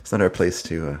It's not our place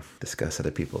to discuss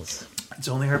other people's. It's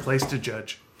only our place to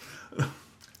judge.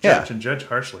 Yeah. And judge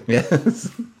harshly. Yes.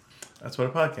 That's what a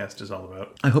podcast is all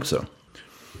about. I hope so.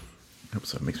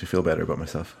 It makes me feel better about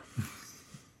myself.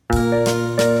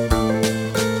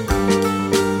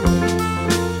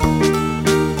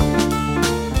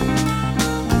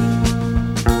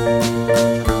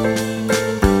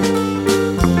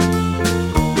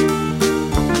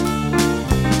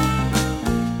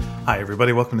 Hi,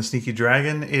 everybody. Welcome to Sneaky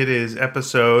Dragon. It is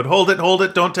episode... Hold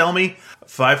it, don't tell me.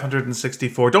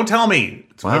 564. Don't tell me.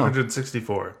 It's Wow.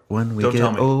 564. When we Don't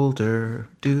tell get me. older,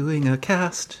 doing a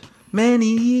cast,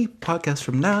 many podcasts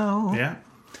from now. Yeah.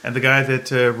 And the guy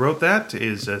that wrote that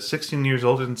is 16 years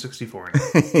older than 64.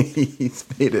 He's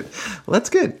made it. Well, that's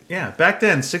good. Yeah, back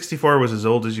then, 64 was as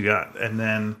old as you got. And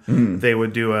then they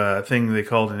would do a thing they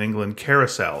called in England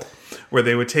carousel, where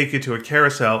they would take you to a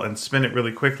carousel and spin it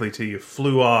really quickly till you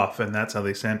flew off. And that's how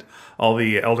they sent all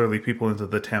the elderly people into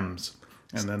the Thames.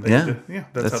 And then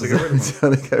that's how they got rid of them. That's how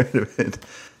they got rid of it.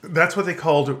 That's what they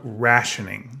called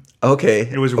rationing. Okay.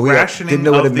 It was rationing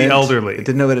of the elderly. I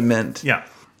didn't know what it meant. Yeah.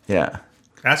 Yeah.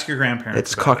 Ask your grandparents.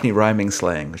 It's about Cockney rhyming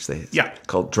slang, which they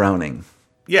called drowning. it.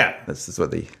 Yeah. This is what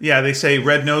they... Yeah, they say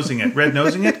red nosing it. Red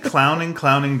nosing it, clowning,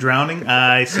 drowning.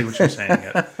 I see what you're saying.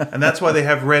 It. And that's why they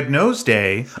have Red Nose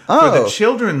Day for the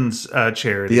children's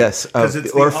charity. Yes, of the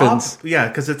orphans.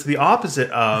 Because it's the opposite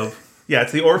of... Yeah,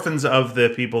 it's the orphans of the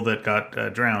people that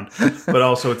got drowned. But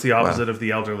also it's the opposite of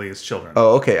the elderly as children.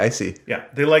 Oh, okay, I see. Yeah,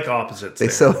 they like opposites. They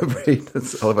celebrate.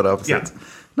 It's all about opposites. Yeah.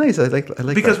 Nice, I like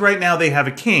because that. right now they have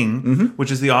a king,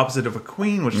 which is the opposite of a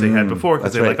queen, which they had before,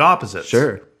 because they like opposites.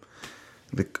 Sure.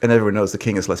 And everyone knows the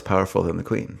king is less powerful than the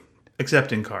queen.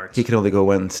 Except in cards. He can only go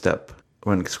one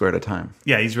square at a time.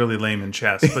 Yeah, he's really lame in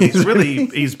chess, but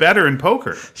he's better in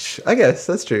poker. I guess,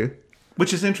 that's true.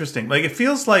 Which is interesting. Like, it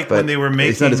feels like But when they were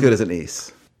making... he's not as good as an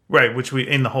ace. Right,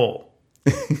 in the hole.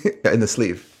 In the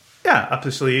sleeve. Yeah, up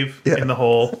the sleeve, in the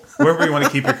hole, wherever you want to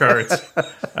keep your cards.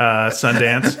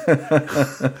 Sundance.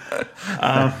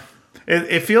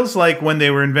 It feels like when they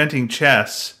were inventing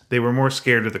chess, they were more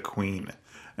scared of the queen.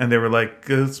 And they were like,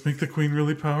 let's make the queen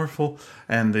really powerful.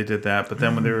 And they did that. But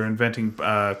then when they were inventing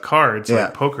cards,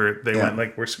 like poker, they went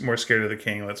like, we're more scared of the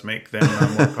king. Let's make them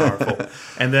more powerful.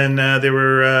 And then they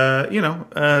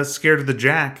were, scared of the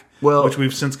jack. Which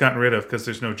we've since gotten rid of because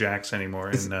there's no jacks anymore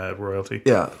in royalty.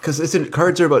 Yeah, because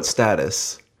cards are about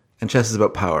status and chess is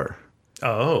about power.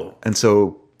 Oh. And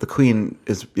so the queen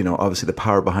is, obviously the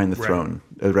power behind the throne,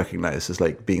 recognized as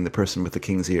like being the person with the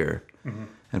king's ear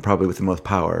and probably with the most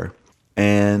power.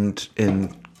 And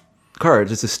in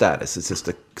cards, it's a status. It's just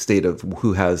a state of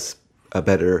who has a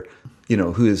better,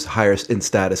 who is higher in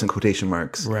status in quotation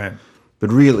marks. Right.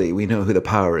 But really, we know who the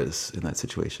power is in that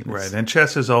situation. Right, and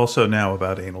chess is also now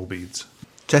about anal beads.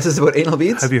 Chess is about anal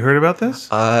beads? Have you heard about this?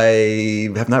 I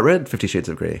have not read 50 Shades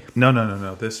of Grey. No.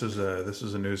 This is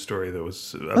a news story that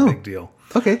was a big deal.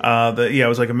 Okay. It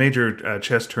was like a major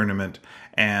chess tournament,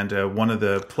 and one of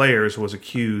the players was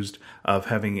accused of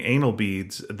having anal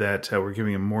beads that were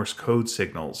giving him Morse code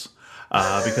signals.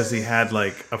 Because he had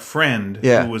like a friend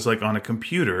who was like on a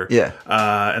computer,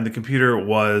 and the computer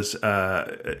was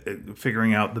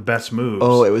figuring out the best moves.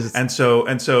 Oh, it was, and so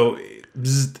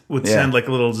bzzzt, would send like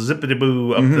a little zippity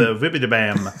boo up the vippity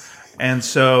bam, and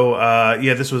so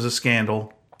this was a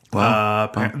scandal.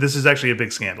 Wow. This is actually a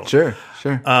big scandal. Sure.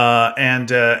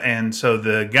 And so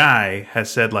the guy has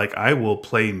said like, I will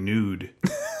play nude.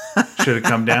 Should have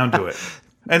come down to it.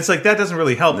 And it's like that doesn't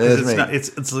really help because it's not. It's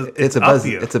a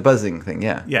It's a buzzing thing.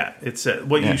 Yeah. Yeah. It's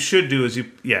what you should do is you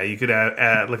could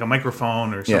add like a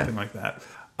microphone or something like that.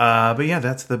 But yeah,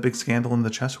 that's the big scandal in the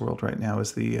chess world right now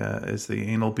is the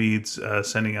anal beads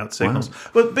sending out signals. Wow.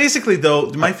 But basically,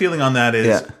 though, my feeling on that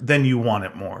is then you want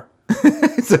it more.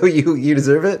 So you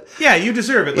deserve it? Yeah, you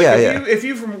deserve it. Like if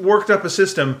you've worked up a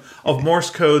system of Morse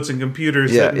codes and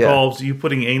computers that involves you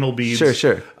putting anal beads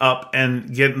up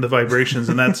and getting the vibrations,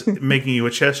 and that's making you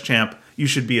a chess champ, you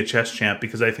should be a chess champ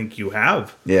because I think you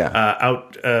have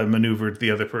outmaneuvered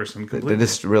the other person completely. That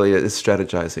is really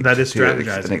strategizing. That is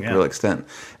strategizing, to a real extent.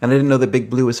 And I didn't know that Big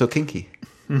Blue was so kinky.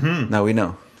 Mm-hmm. Now we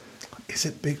know. Is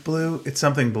it Big Blue? It's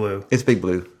something blue. It's Big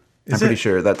Blue. I'm pretty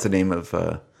sure that's the name of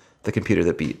the computer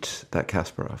that beat that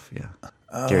Kasparov. Yeah.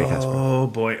 Gary Kasparov. Oh,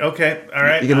 boy. Okay. All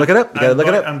right. You can look it up? You gotta look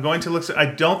it up? I'm going to look. I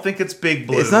don't think it's Big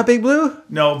Blue. It's not Big Blue?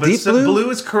 No, but Deep Blue?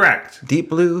 Blue is correct. Deep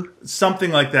Blue?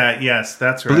 Something like that. Yes,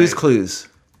 that's right. Blue's Clues.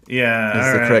 Yeah.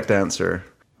 That's the correct answer.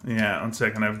 Yeah. 1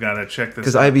 second. I've got to check this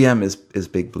because IBM is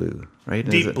Big Blue, right?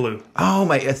 Deep Blue. Oh,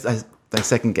 my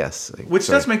second guess. Which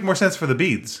does make more sense for the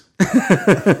beads.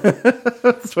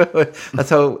 That's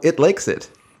how it likes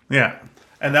it. Yeah.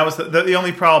 And that was the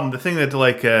only problem. The thing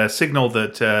that signaled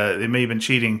that it may have been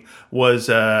cheating was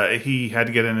he had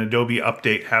to get an Adobe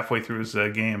update halfway through his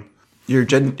game. You're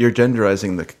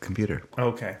genderizing the computer.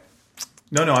 Okay.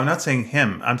 No, I'm not saying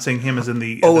him. I'm saying him as in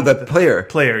the... the player.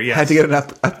 Player, yes. Had to get an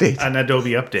update. An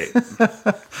Adobe update.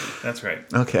 That's right.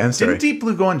 Okay, I'm sorry. Didn't Deep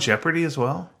Blue go on Jeopardy as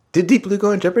well? Did Deep Blue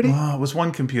go on Jeopardy? Oh, it was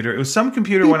one computer. It was some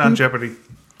computer went on Jeopardy.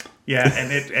 Yeah,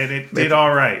 and it did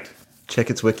all right. Check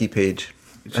its wiki page.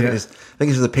 I think it's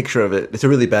just a picture of it. It's a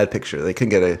really bad picture. They couldn't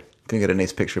get a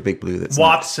nice picture of Big Blue. That's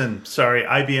Watson. Sorry,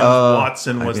 IBM's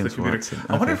Watson was IBM's the computer. Watson.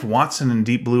 I wonder if Watson and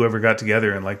Deep Blue ever got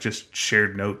together and just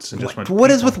shared notes and just went.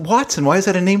 What is with Watson? Why is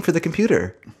that a name for the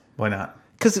computer? Why not?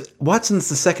 Because Watson's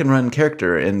the second-run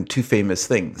character in two famous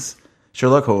things: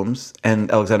 Sherlock Holmes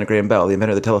and Alexander Graham Bell, the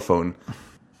inventor of the telephone.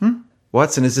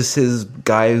 Watson is just his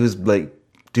guy who's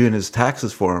doing his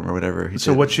taxes for him or whatever.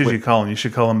 So what should you call him? You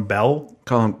should call him Bell.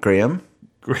 Call him Graham.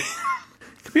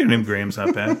 Computer name Graham's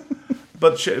not bad.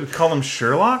 But call him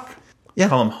Sherlock? Yeah.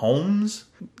 Call him Holmes?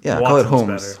 Yeah, Watson's call it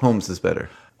Holmes. better. Holmes is better.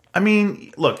 I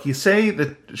mean, look, you say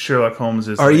that Sherlock Holmes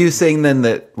is... Are you saying then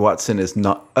that Watson is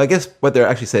not... I guess what they're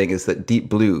actually saying is that Deep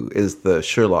Blue is the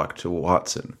Sherlock to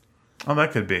Watson. Oh,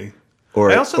 that could be. Or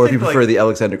if you prefer the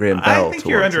Alexander Graham Bell I think to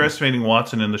you're Watson. underestimating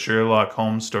Watson in the Sherlock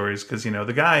Holmes stories because,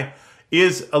 the guy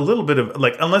is a little bit of...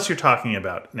 unless you're talking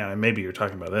about... Now, maybe you're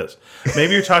talking about this.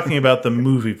 Maybe you're talking about the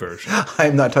movie version.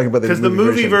 I'm not talking about the movie version. Because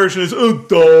the movie version is, oh,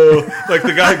 duh.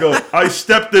 The guy goes, I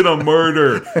stepped in a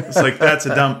murder. It's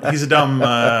he's a dumb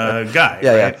guy,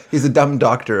 Yeah, right? yeah. He's a dumb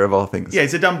doctor of all things. Yeah,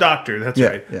 he's a dumb doctor. That's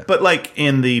right. Yeah. But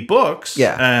in the books,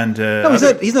 and no,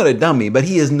 he's not a dummy, but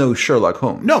he is no Sherlock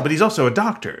Holmes. no, but he's also a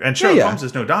doctor, and Sherlock Holmes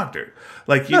is no doctor.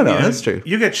 That's true.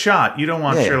 You get shot, you don't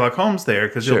want Sherlock Holmes there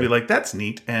because you'll Sure. be like, "That's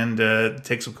neat," and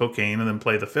take some cocaine and then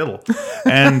play the fiddle,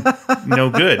 and no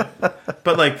good.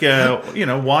 But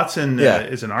Watson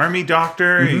is an army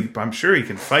doctor. I'm sure he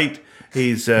can fight.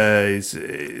 He's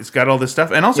got all this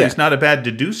stuff, and also he's not a bad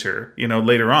deducer.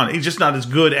 Later on, he's just not as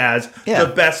good as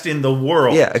the best in the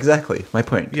world. Yeah, exactly. My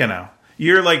point.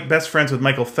 You're best friends with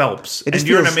Michael Phelps, and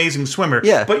you're an amazing swimmer.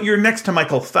 Yeah. But you're next to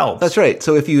Michael Phelps. That's right.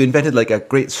 So if you invented a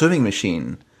great swimming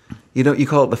machine, you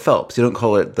call it the Phelps. You don't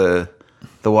call it the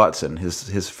Watson,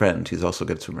 his friend, who's also a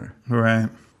good swimmer. Right.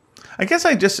 I guess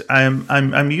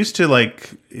I'm used to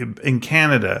in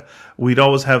Canada, we'd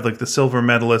always have the silver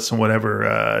medalists and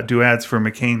whatever do ads for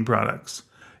McCain products.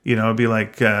 It'd be well,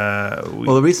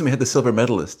 the reason we had the silver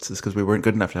medalists is because we weren't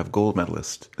good enough to have gold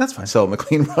medalists. That's fine. Sell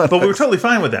McLean products. But we were totally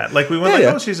fine with that. We went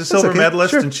oh, she's a silver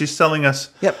medalist, and she's selling us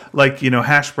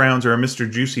hash browns or a Mr.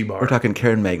 Juicy bar. We're talking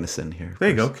Karen Magnuson here. There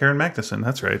you go, Karen Magnuson.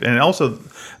 That's right. And also,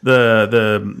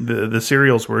 the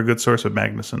cereals were a good source of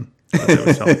Magnuson that they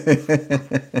were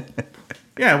selling.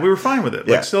 Yeah, we were fine with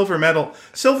it. Silver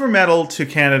medal to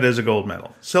Canada is a gold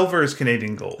medal. Silver is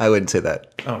Canadian gold. I wouldn't say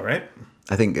that. Oh, right.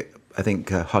 I think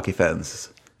hockey fans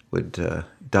would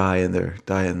die in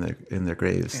their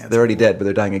graves. They're already dead, but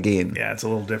they're dying again. Yeah, it's a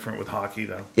little different with hockey,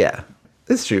 though. Yeah,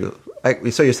 that's true.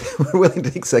 So you're saying we're willing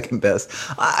to take second best.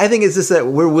 I think it's just that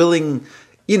we're willing.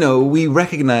 We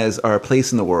recognize our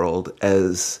place in the world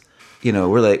as we're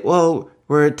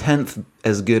we're a 10th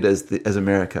as good as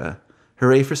America.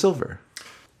 Hooray for silver.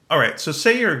 All right, so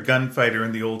say you're a gunfighter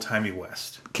in the old-timey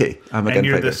West. Okay, I'm a gunfighter. And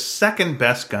you're the second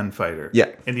best gunfighter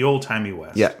in the old-timey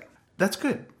West. Yeah. That's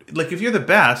good. If you're the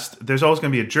best, there's always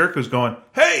going to be a jerk who's going,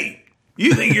 hey,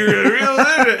 you think you're a real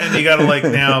leader? And you got to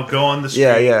now go on the street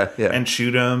and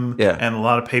shoot him. Yeah. And a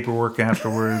lot of paperwork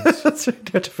afterwards. That's right.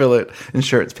 You have to fill out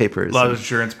insurance papers. A lot of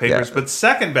insurance papers. Yeah. But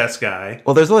second best guy.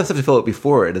 Well, there's a lot of stuff to fill out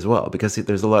before it as well, because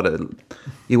there's a lot of,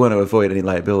 you want to avoid any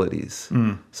liabilities.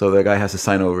 So the guy has to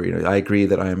sign over, I agree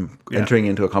that I'm entering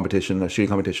into a shooting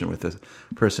competition with a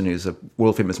person who's a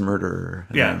world famous murderer.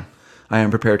 Yeah. I am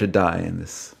prepared to die in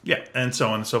this. Yeah, and so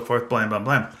on and so forth, blam, blam,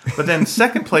 blam. But then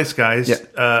second place guy's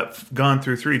gone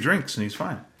through 3 drinks and he's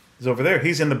fine. He's over there.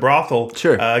 He's in the brothel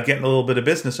getting a little bit of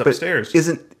business upstairs. But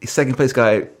isn't second place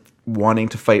guy wanting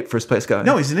to fight first place guy?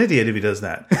 No, he's an idiot if he does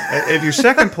that. If you're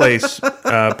second place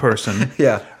person,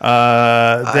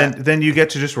 then you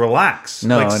get to just relax.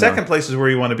 Second place is where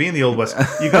you want to be in the Old West.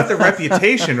 You got the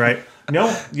reputation, right?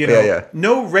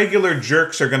 No regular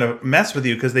jerks are going to mess with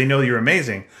you because they know you're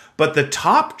amazing. But the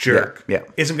top jerk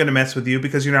isn't going to mess with you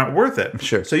because you're not worth it.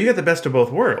 Sure. So you get the best of both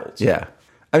worlds. Yeah.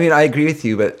 I mean, I agree with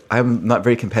you, but I'm not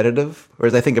very competitive.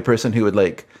 Whereas I think a person who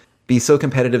would be so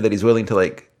competitive that he's willing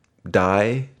to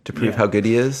die to prove how good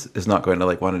he is not going to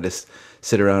want to just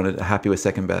sit around and happy with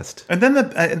second best. And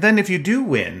then if you do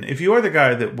win, if you are the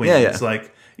guy that wins, it's I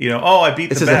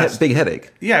beat the best. It's a big headache.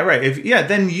 Yeah, right.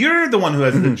 Then you're the one who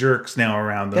has the jerks now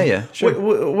around them. Yeah, sure.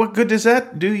 What good does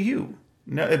that do you?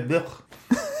 No,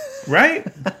 right?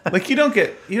 Like you don't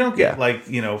get like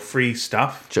free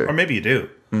stuff. Sure. Or maybe you do.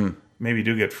 Maybe you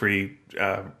do get free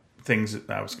things.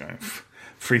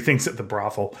 Free things at the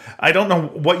brothel. I don't know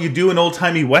what you do in old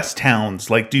timey West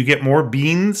towns. Like, do you get more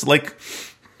beans? Like,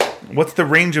 what's the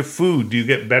range of food? Do you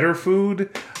get better food?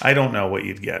 I don't know what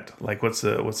you'd get. Like, what's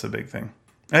the big thing?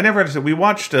 I never understood. We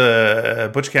watched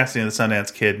Butch Cassidy and the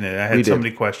Sundance Kid, and I had so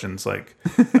many questions, like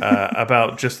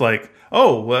about just like,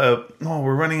 we're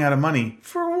running out of money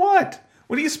for what?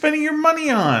 What are you spending your money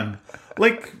on?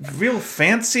 Like real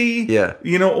fancy,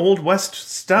 old West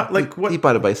stuff. Like what? He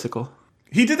bought a bicycle.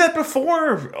 He did that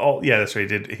before. Oh, yeah, that's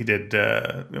right. He did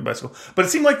bicycle. But it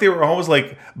seemed like they were always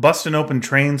like busting open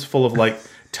trains full of like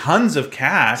tons of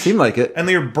cash. Seemed like it. And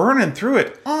they were burning through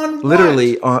it on what?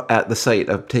 Literally at the site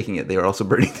of taking it, they were also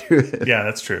burning through it. Yeah,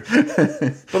 that's true.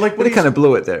 But like, they kind of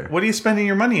blew it there. What are you spending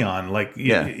your money on? Like,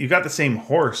 you got the same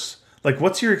horse. Like,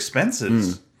 what's your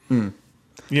expenses? Your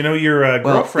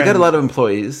girlfriend. You got a lot of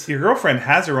employees. Your girlfriend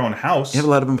has her own house. You have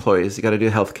a lot of employees. You got to do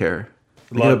healthcare.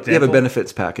 You have a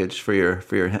benefits package for your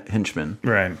henchmen.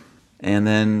 Right. And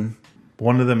then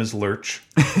one of them is Lurch.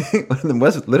 One of them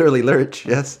was literally Lurch,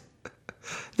 yes.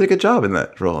 He did a good job in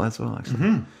that role as well, actually.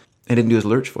 And didn't do his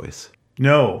Lurch voice.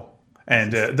 No.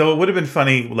 And though it would have been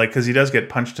funny, like, because he does get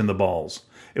punched in the balls.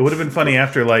 It would have been funny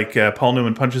after, like, Paul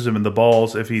Newman punches him in the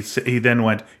balls if he then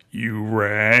went, "You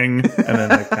rang," and then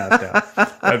like passed out.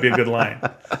 That'd be a good line.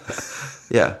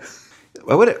 Yeah.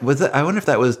 I wonder if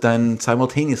that was done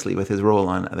simultaneously with his role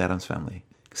on The Addams Family.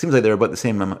 It seems like they were about the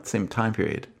same time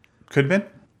period. Could have been.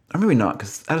 Or maybe not,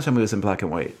 because Addams Family was in black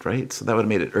and white, right? So that would have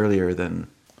made it earlier than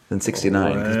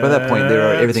 69. Because by that point,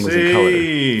 everything was in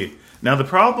color. Now, the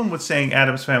problem with saying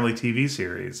Addams Family TV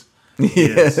series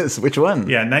yes, which one?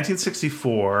 Yeah,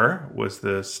 1964 was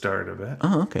the start of it.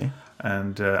 Oh, okay.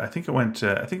 And I think it went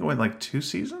like 2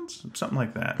 seasons, something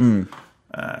like that. Now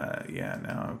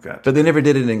I've got. But they never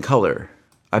did it in color.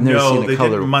 I've never seen a color.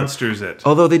 No, they did Munsters it.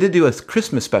 Although they did do a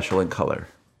Christmas special in color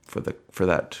for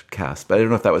that cast, but I don't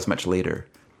know if that was much later.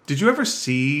 Did you ever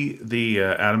see the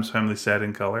Addams Family set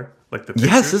in color, like the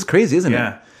pictures? Yes, it's crazy, isn't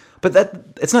it?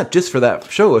 But it's not just for that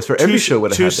show. It's for every show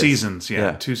would have had 2 seasons.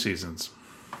 Yeah, 2 seasons.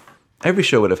 Every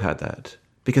show would have had that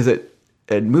because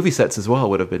movie sets as well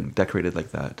would have been decorated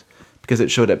like that because it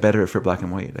showed it better for black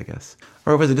and white, I guess,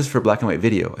 or was it just for black and white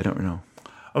video? I don't know.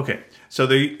 Okay, so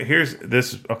here's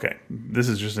this. Okay, this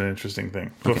is just an interesting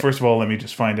thing. So first of all, let me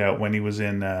just find out when he was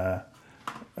in.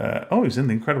 He was in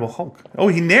The Incredible Hulk. Oh,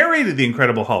 he narrated The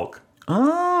Incredible Hulk.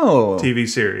 Oh, TV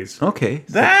series. Okay,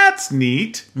 that's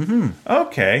neat.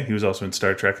 Okay, he was also in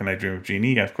Star Trek and I Dream of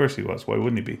Jeannie. Yeah, of course he was. Why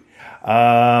wouldn't he be?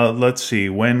 Let's see.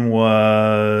 When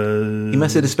was... He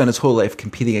must have just spent his whole life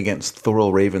competing against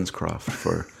Thorol Ravenscroft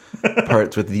for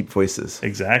parts with deep voices.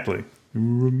 Exactly.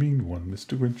 You're a mean one,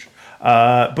 Mr. Grinch.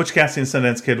 Butch Cassidy and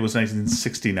Sundance Kid was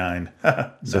 1969.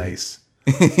 Nice.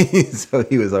 So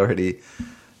he was already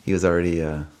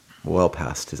well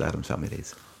past his Addams Family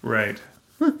days. Right.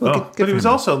 But he was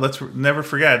also, let's never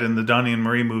forget, in the Donnie and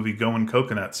Marie movie, Going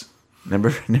Coconuts. Never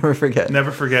forget.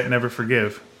 Never forget, never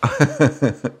forgive.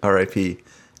 R.I.P.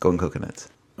 Going Coconuts.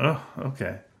 Oh,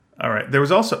 okay. All right. There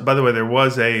was also, by the way, there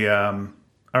was a,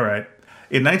 all right.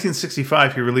 In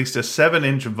 1965, he released a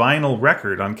 7-inch vinyl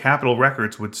record on Capitol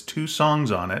Records with 2 songs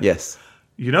on it. Yes.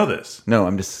 You know this? No,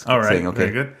 I'm just saying, okay.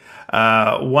 Very good.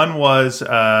 One was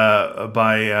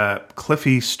by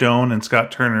Cliffy Stone and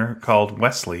Scott Turner called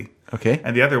Wesley. Okay.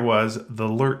 And the other was The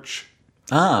Lurch,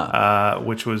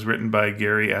 which was written by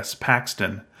Gary S.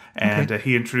 Paxton. And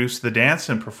he introduced the dance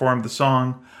and performed the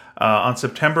song on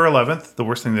September 11th, the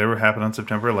worst thing that ever happened on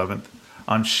September 11th,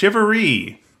 on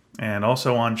Shivaree. And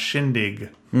also on Shindig.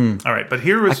 All right, but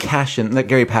here was... a cash-in. That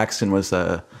Gary Paxton was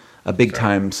a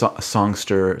big-time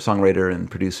songwriter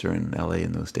and producer in L.A.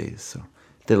 in those days. So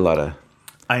did a lot of...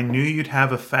 I knew you'd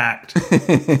have a fact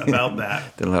about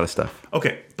that. Did a lot of stuff.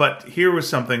 Okay, but here was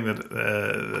something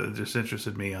that just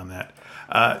interested me on that.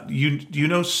 You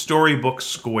know Storybook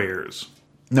Squares?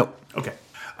 No. Okay.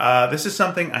 This is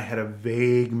something I had a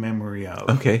vague memory of.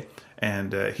 Okay.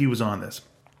 And he was on this.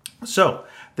 So...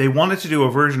 they wanted to do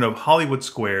a version of Hollywood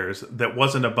Squares that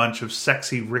wasn't a bunch of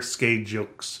sexy, risque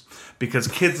jokes because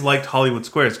kids liked Hollywood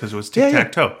Squares because it was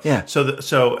tic-tac-toe. Yeah. So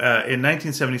in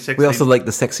 1976... we also liked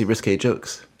the sexy, risque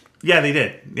jokes. Yeah, they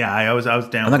did. Yeah, I was down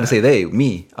with that. I'm not going to say they.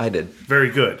 Me. I did. Very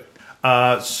good.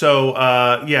 So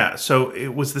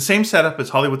it was the same setup as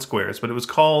Hollywood Squares, but it was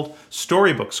called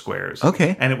Storybook Squares.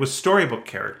 Okay. And it was storybook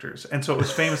characters. And so it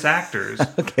was famous actors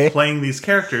okay. playing these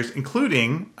characters,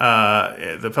 including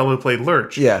the fellow who played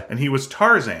Lurch. Yeah. And he was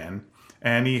Tarzan.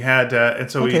 And he had,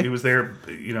 and so Okay. he was there,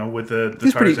 you know, with the He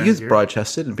was Tarzan he was gear. broad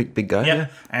chested and big guy. Yeah,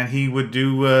 and he would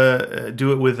do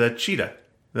it with a cheetah,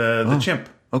 the chimp.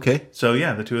 Okay. So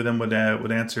yeah, the two of them would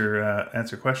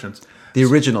answer questions. The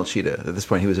original cheetah. At this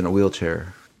point, he was in a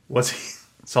wheelchair. Was he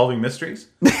solving mysteries?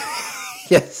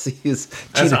 Yes, he was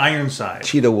That's cheetah, Ironside.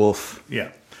 cheetah wolf.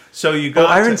 Yeah. So you Oh, got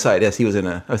Ironside. Yes, he was in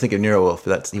a. I was thinking Nero Wolf,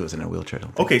 but he was in a wheelchair. I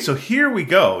don't think. Okay, so here we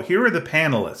go. Here are the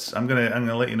panelists. I'm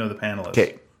gonna let you know the panelists.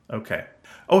 Okay. Okay.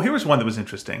 Oh, here was one that was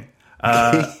interesting.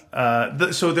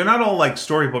 So they're not all like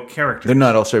storybook characters. They're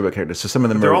not all storybook characters. So some of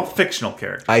them They're are. all fictional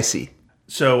characters. I see.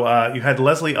 So you had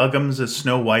Leslie Uggams as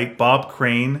Snow White. Bob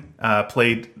Crane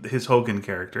played his Hogan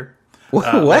character.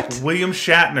 What? William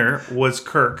Shatner was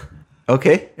Kirk,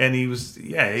 Okay. and he was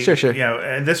Sure. Yeah,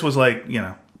 and this was like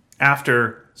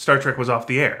after Star Trek was off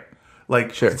the air,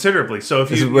 like Sure. considerably. So if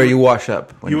This is where you wash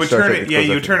up. When you would Star turn Trek it, yeah, goes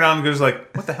you up would turn it on and goes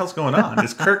like, what the hell's going on?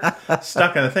 Is Kirk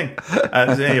stuck in a thing?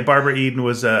 Barbara Eden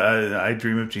was I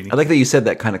Dream of Jeannie. I like that you said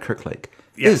that kind of Kirk-like.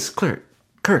 Yeah. Is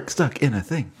Kirk stuck in a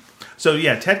thing? So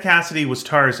yeah, Ted Cassidy was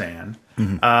Tarzan,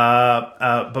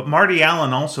 but Marty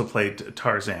Allen also played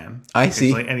Tarzan. I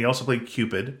see. And he also played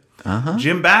Cupid.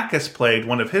 Jim Backus played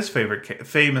one of his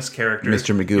famous characters,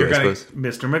 Mr. Magoo, I suppose.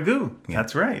 Mr. Magoo.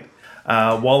 That's right.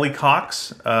 Wally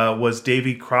Cox was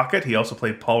Davy Crockett. He also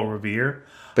played Paul Revere.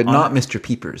 But not Mr.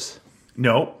 Peepers.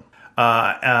 No.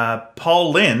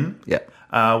 Paul Lynn Yeah.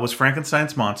 was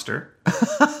Frankenstein's monster,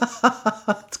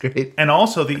 That's great. and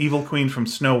also the evil queen from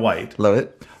Snow White. Love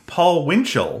it. Paul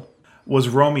Winchell was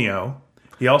Romeo.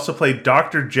 He also played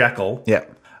Dr. Jekyll. Yeah.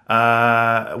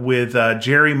 With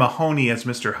Jerry Mahoney as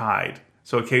Mr. Hyde.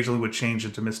 So occasionally would change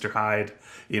into Mr. Hyde,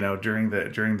 during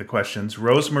the questions.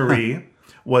 Rosemarie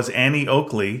was Annie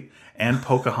Oakley and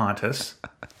Pocahontas.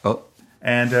 Oh.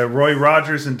 And Roy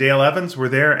Rogers and Dale Evans were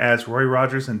there as Roy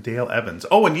Rogers and Dale Evans.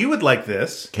 Oh, and you would like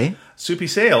this. Okay. Soupy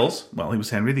Sales, well, he was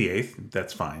Henry VIII.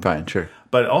 That's fine. Fine. Sure.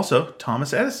 But also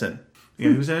Thomas Edison. He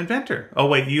was an inventor. Oh,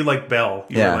 wait, you like Bell.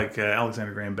 You were like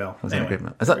Alexander Graham Bell. Anyway,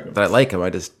 It's not that I like him.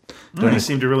 I just you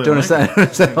seem to really don't like understand. him.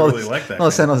 Understand all really this, like that all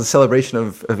the celebration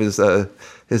of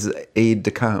his aide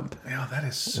de camp. Yeah, that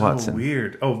is so Watson.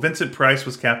 weird. Oh, Vincent Price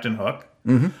was Captain Hook.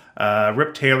 Mm-hmm.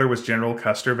 Rip Taylor was General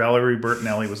Custer. Valerie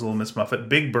Bertinelli was Little Miss Muffet.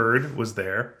 Big Bird was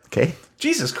there. Okay.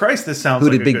 Jesus Christ, this sounds Who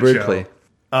like did a Big good Bird show. play?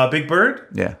 Big Bird?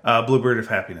 Yeah. Bluebird of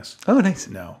Happiness. Oh, nice.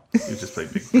 No, he just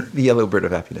played Big Bird. The Yellow Bird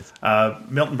of Happiness.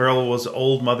 Milton Berle was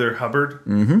Old Mother Hubbard.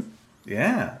 Mm-hmm.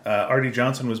 Yeah. Artie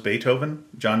Johnson was Beethoven.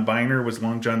 John Biner was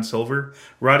Long John Silver.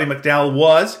 Roddy McDowell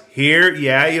was, here,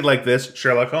 yeah, you'd like this,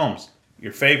 Sherlock Holmes.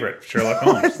 Your favorite, Sherlock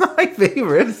Holmes. It's not my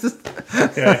favorite. It's just...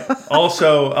 Okay.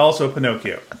 Also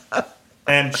Pinocchio.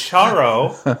 And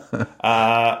Charo,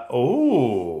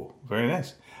 very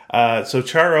nice. So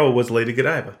Charo was Lady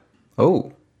Godiva.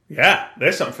 Oh. Yeah,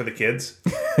 there's something for the kids.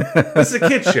 This is a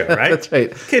kid's show, right? That's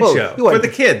right. Kid show. For the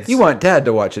kids. You want Dad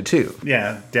to watch it too.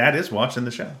 Yeah, Dad is watching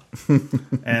the show.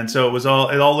 And so it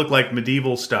all looked like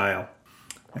medieval style.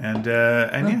 And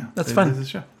yeah. That's fun. This is the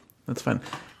show. That's fun.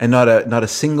 And not a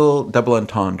single double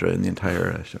entendre in the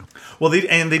entire show. Well, they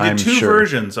did I'm two sure.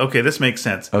 versions. Okay, this makes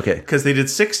sense. Okay. Because they did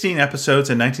 16 episodes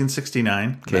in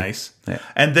 1969. Okay. Nice. Yeah.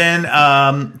 And then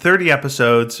 30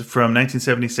 episodes from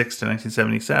 1976 to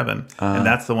 1977. And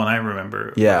that's the one I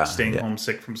remember. Yeah, Staying yeah.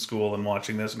 homesick from school and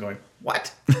watching this and going,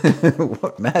 what?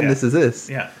 What madness is this?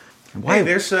 Yeah. Why- Hey,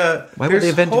 there's why would they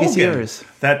invent Hogan, VCRs?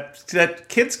 That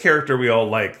kid's character we all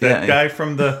like. That Yeah, guy yeah.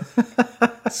 from the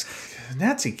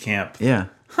Nazi camp. Yeah.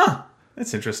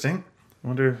 That's interesting. I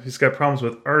wonder if he's got problems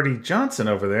with Artie Johnson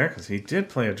over there, because he did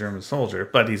play a German soldier,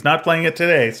 but he's not playing it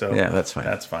today, so Yeah, that's fine.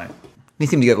 That's fine. He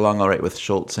seemed to get along all right with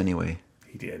Schultz anyway.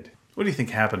 He did. What do you think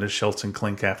happened to Schultz and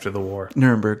Klink after the war?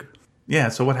 Nuremberg. Yeah,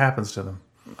 so what happens to them?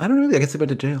 I don't know. I guess they went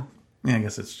to jail. Yeah, I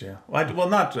guess it's jail. Well,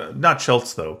 not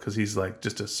Schultz, though, because he's like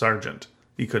just a sergeant.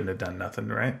 He couldn't have done nothing,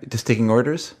 right? Just taking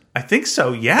orders. I think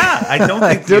so. Yeah, I don't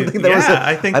I think. don't think that was.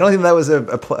 I think. I don't think that was a.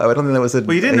 I don't think that was a.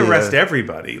 Well, you didn't arrest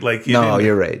everybody. Like you No, didn't,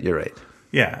 you're right. You're right.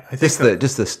 Yeah, I think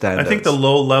Just the stand. I think the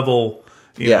low level,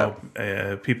 Yeah.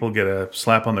 people get a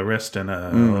slap on the wrist and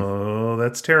oh,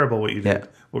 that's terrible what you did. Yeah.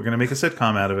 We're going to make a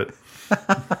sitcom out of it.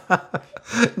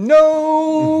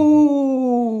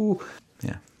 No.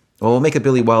 Yeah. Well, we'll make a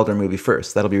Billy Wilder movie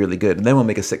first. That'll be really good, and then we'll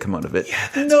make a sitcom out of it. Yeah.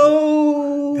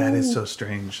 No. That is so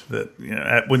strange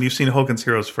that when you've seen Hogan's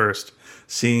Heroes first,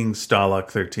 seeing Stalag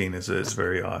 13 is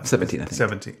very odd. 17, I think.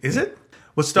 17. Is it?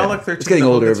 Was Stalag 13 It's getting the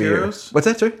older Hogan's every year. Heroes? What's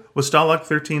that, sorry? Was Stalag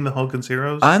 13 the Hogan's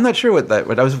Heroes? I'm not sure what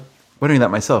I was wondering that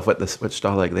myself. What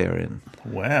Stalag they are in,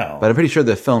 Wow. but I'm pretty sure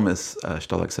the film is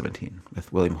Stalag 17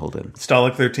 with William Holden.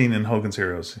 Stalag 13 and Hogan's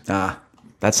Heroes.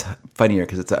 That's funnier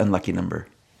because it's an unlucky number.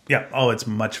 Yeah. Oh, it's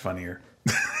much funnier.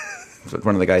 That's what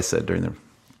one of the guys said during the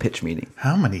pitch meeting.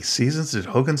 How many seasons did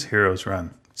Hogan's Heroes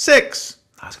run? 6.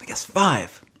 I was going to guess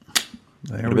 5.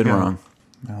 There Would have we been go. wrong.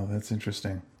 Oh, that's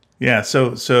interesting. Yeah.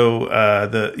 So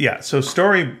Storybook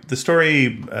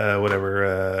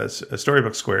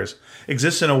Squares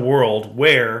exists in a world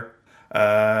where,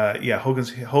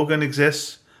 Hogan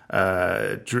exists.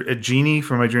 Genie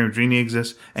from My Dream of Genie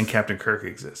exists, and Captain Kirk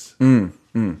exists, and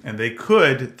they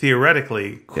could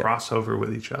theoretically cross over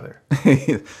with each other.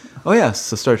 Oh yeah,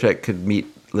 so Star Trek could meet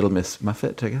Little Miss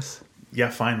Muffet, I guess.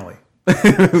 Yeah, finally.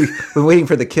 We're waiting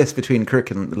for the kiss between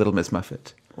Kirk and Little Miss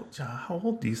Muffet. How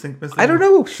old do you think Miss? I don't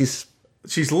know. She's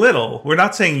little. We're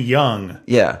not saying young.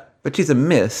 Yeah, but she's a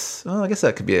miss. Well, I guess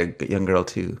that could be a young girl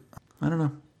too. I don't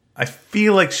know. I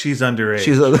feel like she's underage.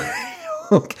 She's a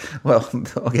well,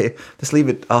 okay. Just leave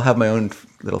it. I'll have my own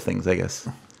little things, I guess.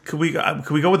 Could we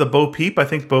go with a Bo Peep? I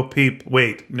think Bo Peep.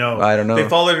 Wait, no. I don't know. They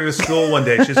followed her to school one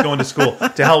day. She's going to school.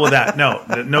 To hell with that.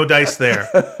 No dice there.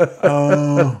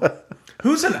 Oh,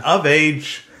 who's an of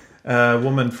age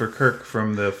woman for Kirk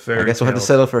from the fairy? I guess we'll have to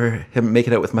settle for him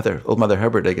making out with old Mother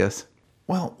Hubbard, I guess.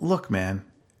 Well, look, man.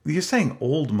 You're saying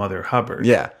old Mother Hubbard.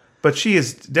 Yeah. But she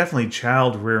is definitely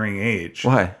child rearing age.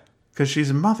 Why? Because she's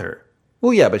a mother.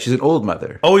 Well, yeah, but she's an old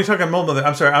mother. Oh, you're talking old mother.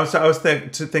 I'm sorry. I was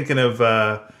thinking of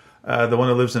the one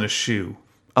who lives in a shoe.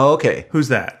 Oh, okay. Who's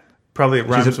that? Probably it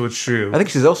rhymes with shoe. I think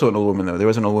she's also an old woman, though. There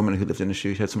was an old woman who lived in a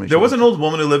shoe. She had so many. There was an old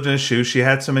woman who lived in a shoe. She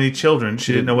had so many children.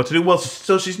 She didn't know what to do. Well,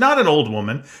 so she's not an old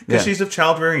woman because she's of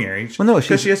childbearing age. Well, no,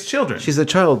 because she has children. She's a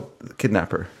child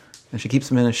kidnapper, and she keeps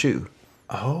them in a shoe.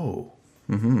 Oh.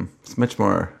 Mm-hmm. It's a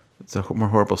more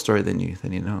horrible story than you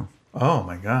know. Oh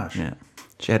my gosh. Yeah.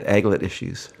 She had aglet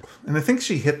issues. And I think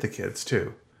she hit the kids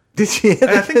too. Did she?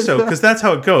 I think so, because that's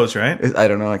how it goes, right? I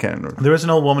don't know. I can't remember. There was an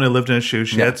old woman who lived in a shoe.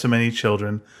 She had so many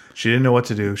children. She didn't know what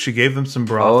to do. She gave them some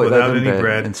broth without any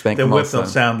bread, and spanked then them all whipped them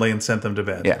soundly and sent them to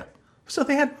bed. Yeah. So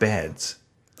they had beds.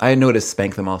 I noticed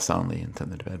spank them all soundly and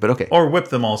send them to bed. But okay. Or whip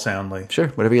them all soundly. Sure,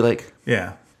 whatever you like.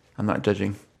 Yeah. I'm not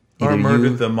judging. Or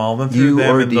murdered them all, then threw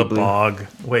them in the bog.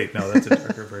 Wait, no, that's a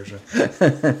darker version.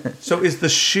 So is the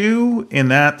shoe in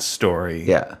that story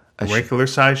a regular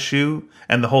size shoe?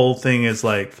 And the whole thing is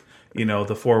like,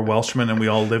 the 4 Welshmen and we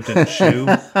all lived in a shoe?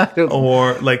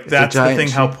 Or like that's the thing,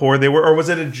 how poor they were? Or was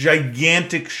it a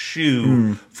gigantic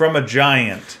shoe from a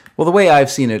giant? Well, the way I've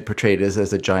seen it portrayed is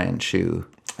as a giant shoe.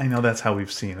 I know that's how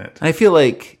we've seen it. I feel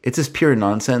like it's just pure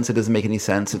nonsense. It doesn't make any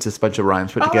sense. It's just a bunch of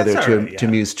rhymes put together to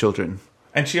amuse children.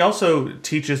 And she also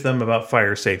teaches them about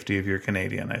fire safety if you're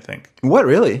Canadian, I think. What,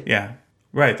 really? Yeah.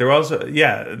 Right. There was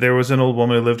an old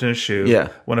woman who lived in a shoe. Yeah.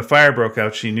 When a fire broke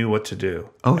out, she knew what to do.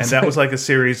 Oh, and that was like a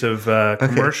series of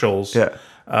commercials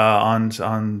on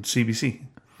CBC.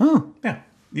 Oh. Yeah.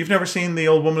 You've never seen the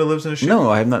old woman who lives in a shoe? No,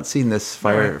 I have not seen this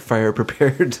fire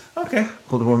prepared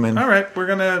old woman. All right. We're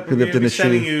gonna be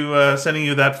sending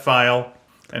you that file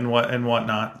and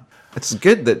whatnot. It's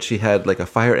good that she had like a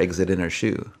fire exit in her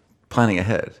shoe, planning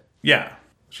ahead. Yeah.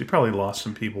 She probably lost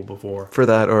some people before. For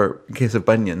that, or in case of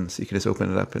bunions, you could just open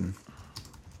it up and...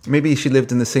 Maybe she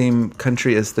lived in the same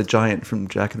country as the giant from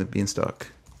Jack and the Beanstalk.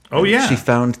 Oh, yeah. She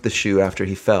found the shoe after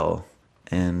he fell,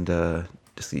 and it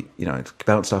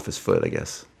bounced off his foot, I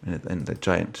guess, and the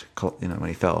giant, when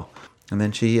he fell. And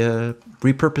then she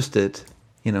repurposed it,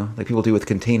 like people do with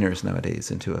containers nowadays,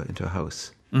 into a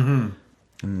house. Mm-hmm.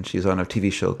 And she was on a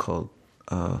TV show called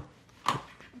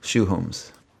Shoe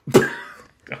Homes.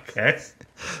 Okay.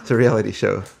 It's a reality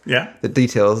show. Yeah. That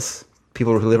details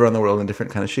people who live around the world in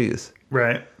different kind of shoes.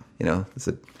 Right. It's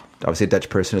obviously a Dutch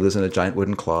person who lives in a giant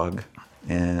wooden clog,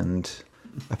 and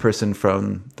a person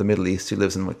from the Middle East who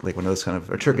lives in like one of those kind of,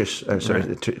 or Turkish,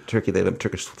 Turkey, they live in a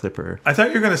Turkish slipper. I thought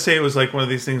you were going to say it was like one of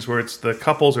these things where it's the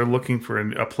couples are looking for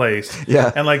a place.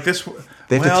 Yeah. And like this,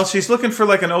 she's looking for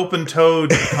like an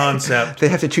open-toed concept. They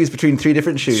have to choose between 3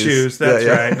 different shoes. That's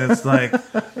right. And it's like,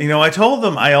 I told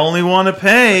them I only want to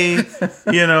pay,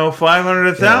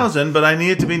 $500,000, but I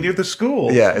need it to be near the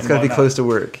school. Yeah, it's got to be close to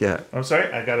work. Yeah. I'm sorry,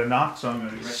 I got a knock, so I'm going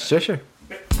to be right back. Sure.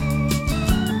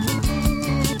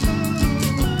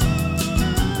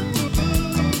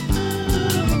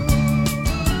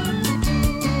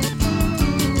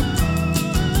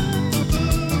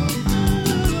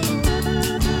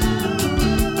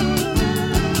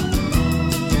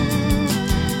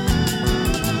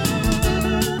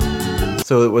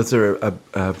 So was there a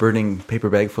burning paper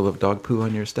bag full of dog poo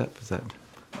on your step? Is that?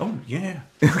 Oh yeah.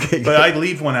 Okay, But I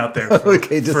leave one out there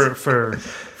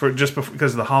for just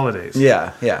because of the holidays.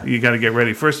 Yeah. You got to get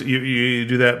ready. First, you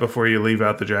do that before you leave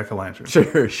out the jack-o'-lantern.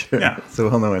 Sure. Yeah. It's a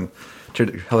well-known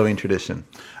Halloween tradition.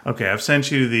 Okay, I've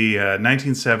sent you the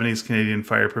 1970s Canadian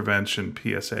Fire Prevention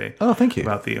PSA. Oh, thank you.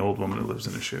 About the old woman who lives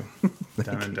in a shoe.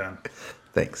 Done and done.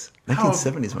 Thanks.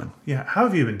 1970s one. Yeah. How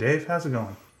have you been, Dave? How's it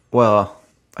going? Well,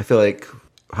 I feel like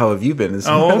how have you been is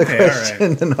Oh, more the okay, all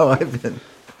question than how I've been.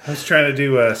 I was trying to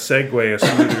do a smoother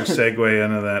segue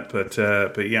into that,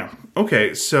 but yeah.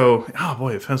 Okay, so oh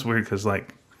boy, it feels weird because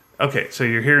okay, so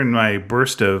you're hearing my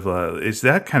burst of is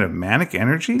that kind of manic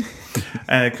energy,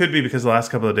 and it could be because the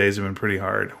last couple of days have been pretty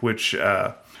hard.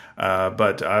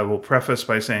 But I will preface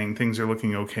by saying things are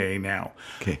looking okay now.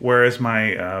 Okay. Whereas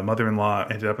my mother-in-law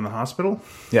ended up in the hospital.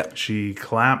 Yeah. She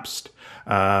collapsed.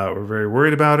 We're very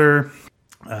worried about her.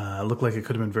 Looked like it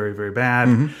could have been very, very bad.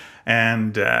 Mm-hmm.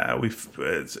 And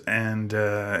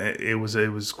it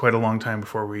was quite a long time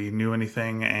before we knew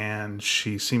anything. And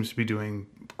she seems to be doing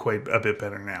quite a bit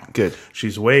better now. Good.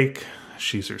 She's awake.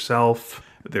 She's herself.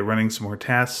 They're running some more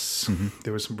tests. Mm-hmm.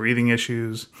 There were some breathing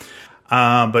issues.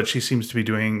 But she seems to be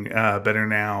doing better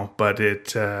now. But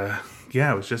it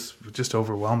was just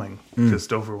overwhelming.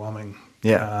 Just overwhelming.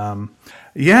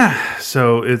 Yeah.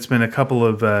 So it's been a couple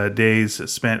of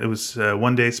days spent. It was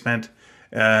 1 day spent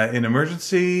in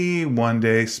emergency, 1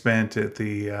 day spent at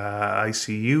the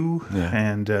ICU,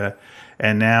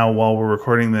 and now while we're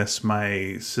recording this,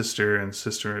 my sister-in-law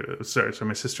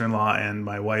and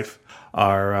my wife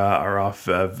are off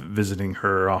visiting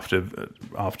her, off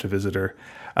to visit her.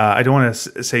 I don't want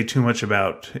to say too much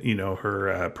about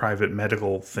her private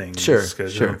medical things,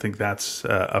 because I don't think that's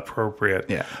appropriate.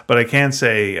 Yeah. But I can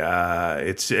say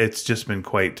it's just been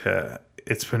quite.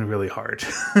 It's been really hard.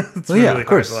 It's been really of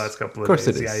course. hard the last couple of days.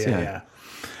 It is. Yeah.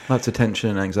 Lots of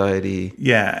tension, anxiety.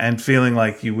 Yeah, and feeling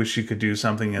like you wish you could do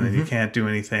something and then you can't do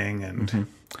anything. And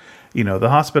the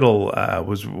hospital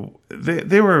was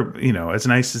they were as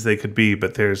nice as they could be,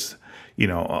 but there's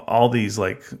all these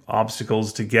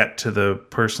obstacles to get to the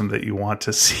person that you want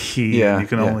to see. Yeah, and you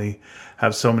can only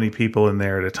have so many people in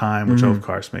there at a time, which of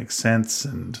course makes sense.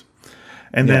 And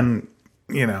then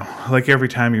every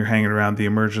time you're hanging around the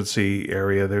emergency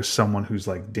area, there's someone who's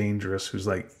dangerous, who's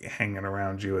hanging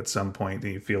around you at some point,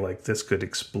 and you feel like this could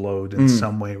explode in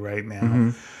some way right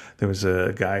now. There was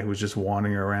a guy who was just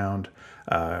wandering around,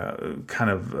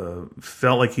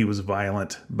 felt like he was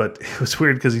violent, but it was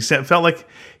weird because he felt like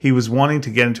he was wanting to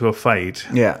get into a fight.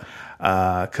 Yeah.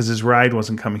 Because his ride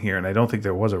wasn't coming here, and I don't think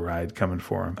there was a ride coming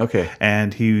for him. Okay.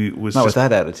 And he was not with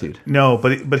that attitude. No,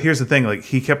 but here's the thing: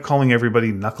 he kept calling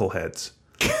everybody knuckleheads.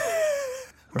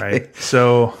 Right.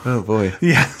 So. Oh boy.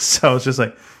 Yeah. So it's just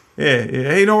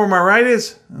hey, you know where my ride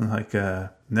is? I'm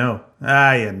no. You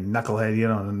knucklehead. You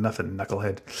don't know nothing,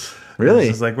 knucklehead. Really?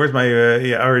 It's where's my?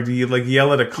 Or do you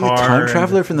yell at a car? Time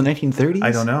traveler from the 1930s?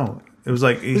 I don't know. It was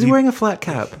was he wearing a flat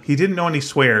cap? He didn't know any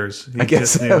swears. I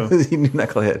guess he knew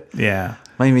knucklehead. Yeah.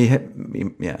 Maybe he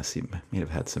may have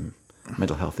had some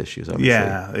mental health issues.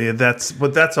 Obviously. Yeah,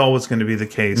 that's always going to be the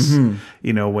case. When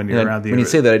you're around the. When you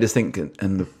say that, I just think,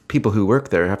 and the people who work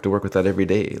there have to work with that every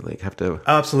day. Have to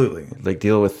absolutely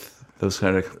deal with those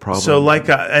kind of problems. So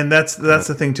and that's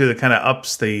the thing too that kind of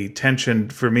ups the tension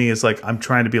for me is I'm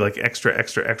trying to be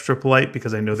extra polite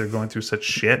because I know they're going through such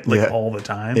shit all the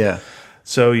time. Yeah.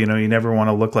 So, you never want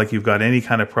to look like you've got any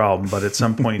kind of problem, but at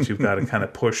some point you've got to kind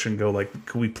of push and go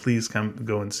can we please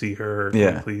go and see her? Or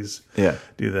can we please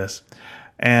do this?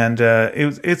 And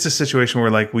it's a situation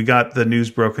where we got the news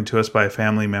broken to us by a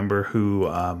family member who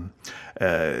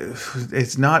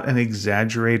it's not an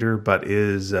exaggerator, but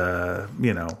is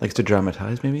likes to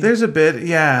dramatize. Maybe there's a bit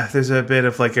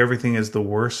of everything is the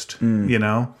worst.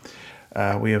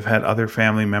 We have had other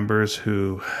family members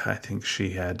who I think she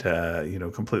had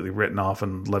completely written off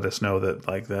and let us know that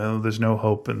there's no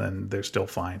hope, and then they're still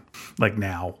fine.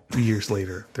 Now, years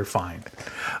later, they're fine.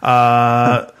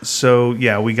 So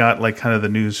yeah, we got kind of the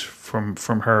news from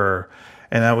her,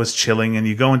 and that was chilling. And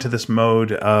you go into this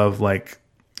mode of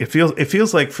it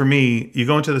feels like for me, you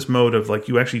go into this mode of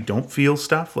you actually don't feel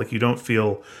stuff, you don't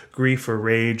feel grief or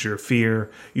rage or fear.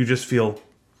 You just feel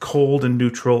cold and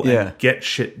neutral and get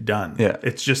shit done. Yeah.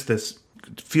 It's just this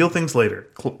feel things later.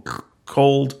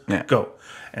 Cold, go.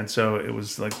 And so it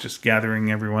was just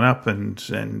gathering everyone up and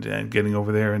getting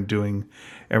over there and doing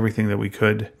everything that we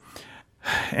could.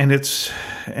 And it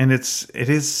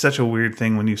is such a weird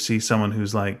thing when you see someone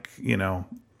who's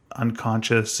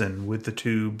unconscious and with the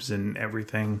tubes and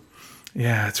everything.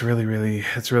 Yeah, it's really,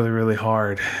 really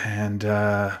hard. And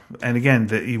again,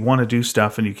 that you want to do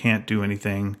stuff and you can't do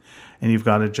anything. And you've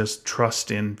got to just trust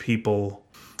in people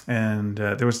And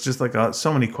there was just like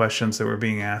so many questions that were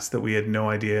being asked that we had no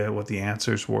idea what the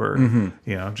answers were.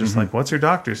 Just like, what's your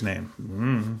doctor's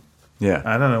name? Yeah.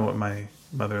 I don't know what my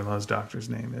mother-in-law's doctor's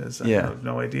name is. I have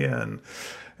no idea. And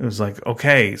it was like,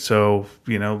 okay, so,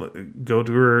 go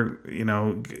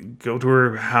to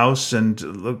her house and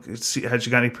look, see, had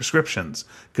she got any prescriptions?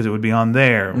 Because it would be on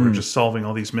there. We're just solving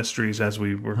all these mysteries as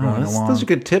we were going along. Those are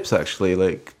good tips, actually.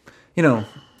 Like,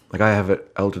 like I have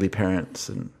elderly parents,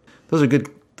 and those are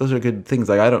good things.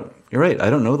 Like, you're right.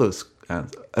 I don't know those. I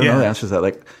don't know the answers to that.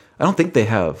 Like, I don't think they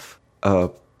have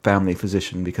a family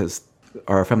physician because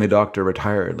our family doctor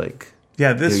retired, like,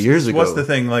 years ago. What's the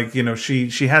thing? Like,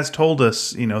 she has told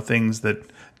us, things that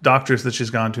doctors that she's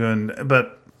gone to,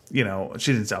 but she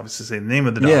didn't obviously say the name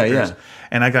of the doctors. Yeah.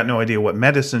 And I got no idea what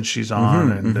medicine she's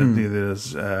on, and neither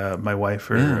does my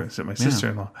wife or is it my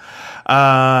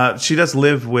sister-in-law. She does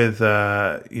live with,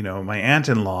 my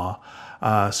aunt-in-law,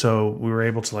 so we were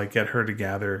able to like get her to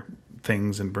gather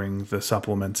things and bring the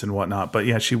supplements and whatnot. But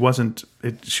yeah, she wasn't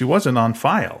on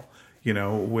file.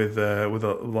 With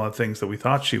a lot of things that we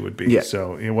thought she would be. Yeah.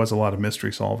 So it was a lot of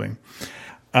mystery solving.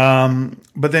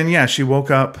 But then, she woke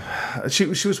up. She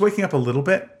was waking up a little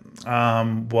bit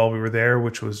while we were there,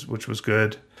 which was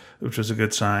good, which was a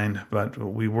good sign. But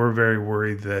we were very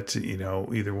worried that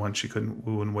either one we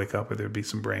wouldn't wake up or there'd be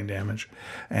some brain damage.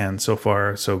 And so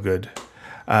far, so good.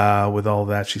 With all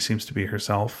that, she seems to be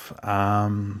herself.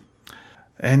 And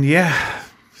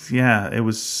it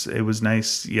was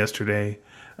nice yesterday.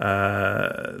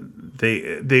 I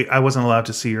wasn't allowed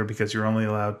to see her because you're only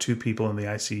allowed 2 people in the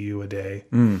ICU a day,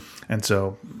 and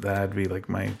so that'd be like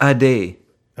a day,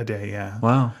 yeah.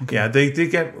 Wow. Okay. Yeah,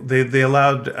 they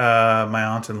allowed my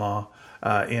aunt-in-law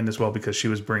in as well because she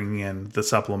was bringing in the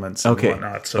supplements and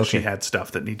whatnot, so she had stuff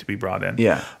that needed to be brought in.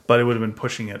 Yeah, but it would have been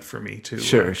pushing it for me to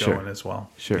go in as well.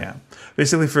 Sure. Yeah.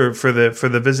 Basically, for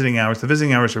the visiting hours, the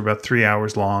visiting hours are about 3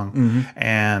 hours long,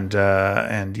 and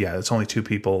it's only 2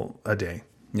 people a day.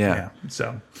 Yeah.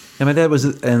 So. And my dad was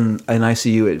in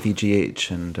ICU at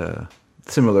VGH and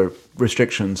similar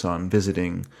restrictions on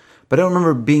visiting, but I don't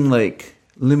remember being like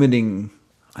limiting.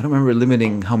 I don't remember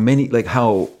limiting how many, like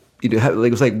how you have. Like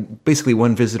it was like basically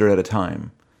one visitor at a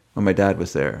time when my dad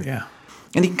was there. Yeah.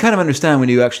 And you can kind of understand when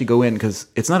you actually go in because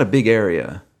it's not a big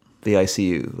area, the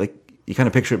ICU. Like you kind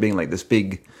of picture it being like this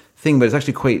big thing, but it's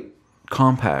actually quite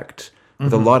compact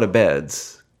with a lot of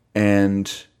beds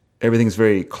and everything's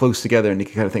very close together, and you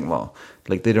can kind of think, well,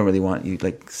 like they don't really want you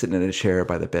like sitting in a chair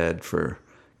by the bed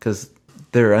because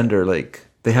they're under like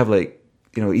they have like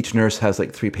each nurse has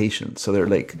like 3 patients, so they're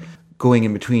like going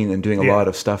in between and doing a lot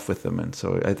of stuff with them, and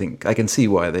so I think I can see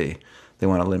why they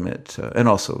want to limit and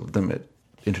also limit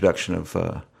introduction of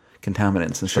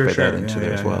contaminants and stuff like that into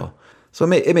there as well. So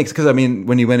it makes, because I mean,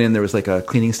 when you went in, there was like a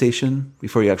cleaning station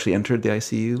before you actually entered the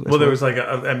ICU. Well, there was like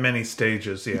at many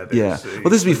stages, yeah. Well,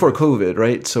 this is before COVID,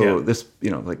 right? So this,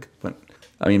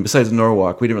 besides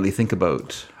Norwalk, we didn't really think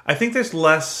about. I think there's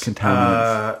less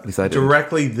contaminants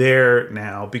directly there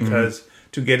now because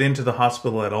to get into the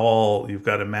hospital at all, you've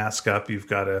got to mask up, you've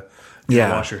got to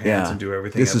wash your hands and do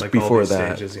everything. This is like before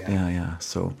that. Stages,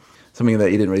 So something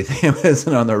that you didn't really think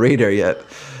wasn't on the radar yet.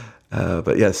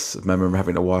 But yes, I remember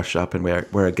having to wash up and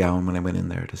wear a gown when I went in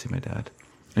there to see my dad.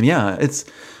 And it's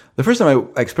the first time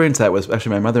I experienced that was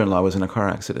actually my mother-in-law was in a car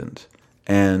accident,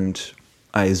 and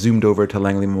I zoomed over to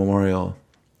Langley Memorial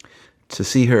to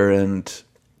see her, and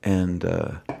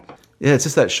it's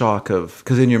just that shock of,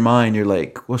 because in your mind you're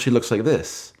like, well, she looks like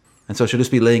this, and so she'll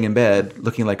just be laying in bed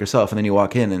looking like herself, and then you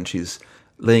walk in and she's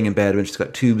laying in bed when she's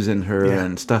got tubes in her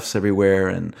and stuff's everywhere,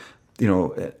 and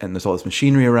and there's all this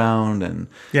machinery around, and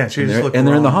they're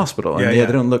in the hospital, and they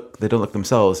don't look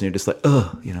themselves, and you're just like,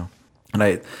 ugh, And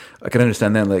I can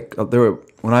understand then, like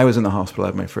when I was in the hospital, I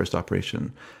had my first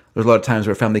operation. There was a lot of times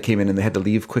where a family came in and they had to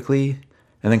leave quickly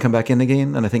and then come back in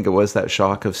again, and I think it was that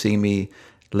shock of seeing me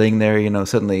laying there,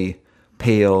 suddenly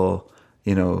pale,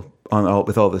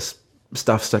 with all this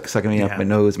stuff stuck me up my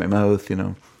nose, my mouth, They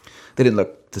didn't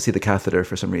look to see the catheter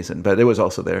for some reason, but it was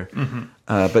also there.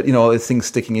 But all these things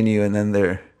sticking in you, and then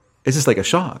it's just like a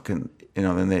shock, and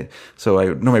so I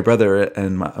know my brother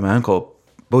and my uncle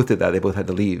both did that. They both had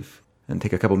to leave and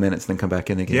take a couple minutes, and then come back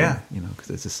in again. Because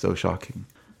it's just so shocking.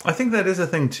 I think that is a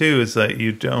thing too, is that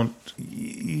you've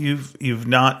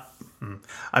not.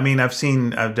 I mean,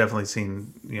 I've definitely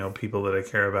seen, people that I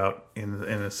care about in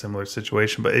a similar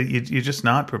situation, but you're just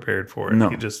not prepared for it.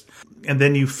 No. And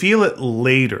then you feel it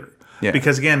later. Yeah.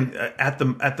 Because again,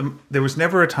 there was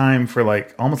never a time for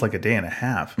like almost like a day and a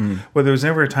half where there was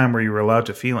never a time where you were allowed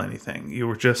to feel anything. You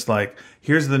were just like,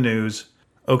 here's the news.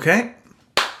 Okay.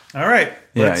 All right.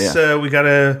 We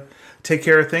gotta take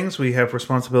care of things. We have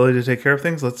responsibility to take care of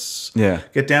things. Let's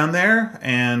get down there.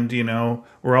 And,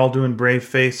 we're all doing brave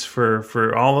face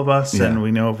for all of us. Yeah. And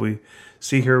we know if we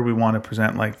see her, we want to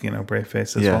present brave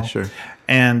face as well. Yeah, sure.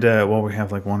 And, we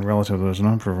have like one relative that's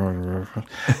not.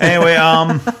 Anyway,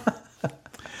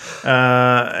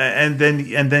 and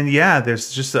then,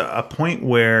 there's just a point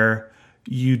where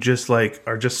you just like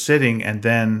are just sitting, and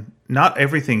then not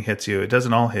everything hits you. It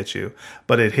doesn't all hit you,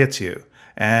 but it hits you.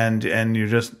 And you're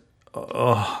just,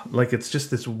 like it's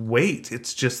just this weight.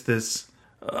 It's just this,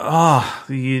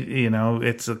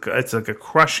 it's like a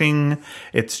crushing.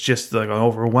 It's just like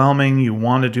overwhelming. You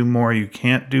want to do more. You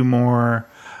can't do more.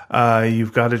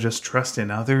 You've got to just trust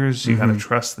in others. You got to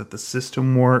trust that the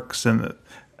system works and that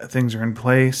things are in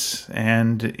place.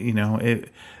 And,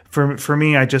 for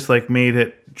me, I just like made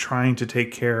it trying to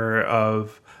take care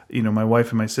of, my wife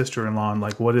and my sister-in-law, and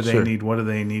like, what do they need? What do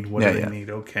they need? What do they need?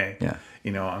 Okay. Yeah.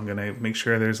 I'm going to make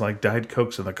sure there's like Diet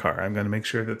Cokes in the car. I'm going to make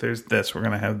sure that there's this. We're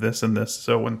going to have this and this.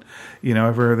 So when,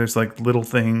 ever there's like little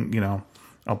thing,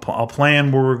 I'll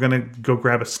plan where we're going to go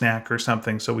grab a snack or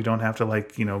something, so we don't have to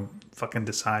like, fucking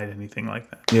decide anything like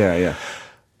that. Yeah. Yeah.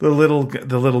 The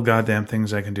little goddamn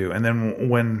things I can do. And then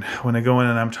when I go in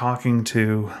and I'm talking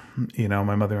to,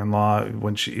 my mother-in-law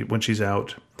when she's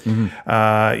out,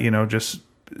 just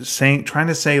trying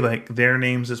to say like their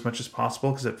names as much as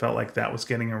possible, because it felt like that was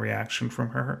getting a reaction from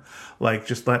her. Like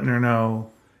just letting her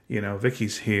know,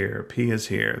 Vicky's here, P is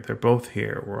here, they're both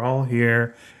here, we're all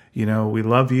here. We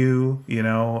love you.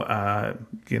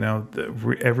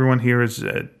 Everyone here is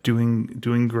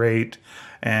doing great,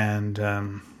 and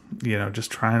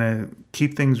just trying to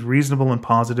keep things reasonable and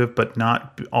positive, but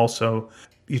not also.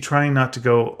 You're trying not to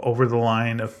go over the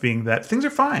line of being that things are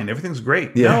fine, everything's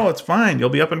great. Yeah. No, it's fine. You'll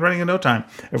be up and running in no time.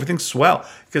 Everything's swell,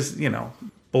 because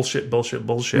bullshit.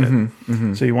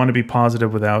 Mm-hmm. So you want to be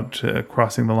positive without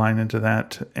crossing the line into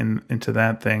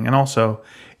that thing. And also,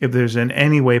 if there's in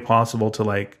any way possible to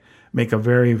like make a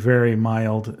very, very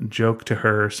mild joke to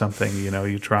her or something,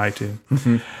 you try to.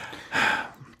 Mm-hmm.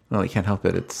 Well, you can't help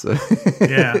it. It's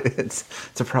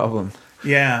it's a problem.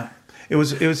 Yeah. It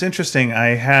was interesting.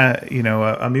 I had,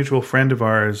 a mutual friend of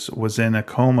ours was in a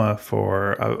coma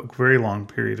for a very long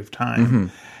period of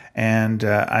time. And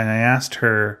I asked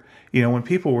her, when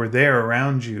people were there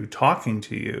around you talking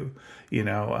to you,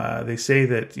 they say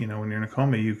that, when you're in a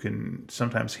coma, you can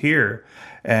sometimes hear,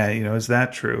 is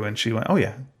that true? And she went, oh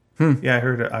yeah. Yeah, I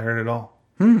heard it all.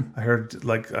 I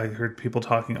heard people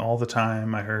talking all the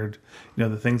time. I heard,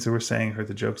 the things they were saying, heard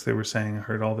the jokes they were saying, I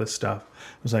heard all this stuff.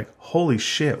 I was like, holy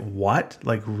shit, what?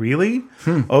 Like, really?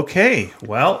 Okay,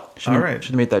 well, all right.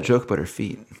 Should have made that joke about her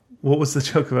feet. What was the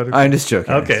joke about her feet? I'm just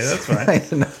joking. Okay, that's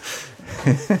fine.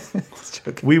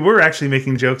 We were actually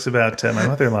making jokes about my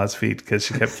mother-in-law's feet, because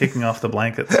she kept kicking off the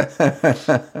blankets. So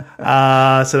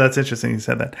that's interesting you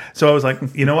said that. So I was like,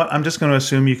 you know what? I'm just going to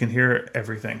assume you can hear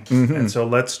everything. And so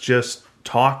let's just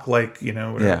talk like,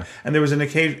 whatever. And there was an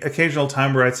occasional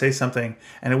time where I'd say something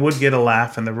and it would get a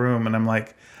laugh in the room. And I'm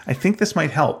like, I think this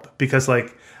might help, because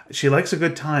like she likes a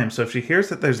good time. So if she hears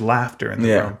that there's laughter in the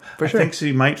room, I think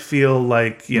she might feel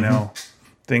like,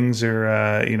 things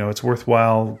are, it's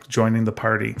worthwhile joining the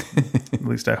party. At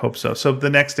least I hope so. So the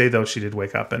next day, though, she did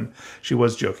wake up and she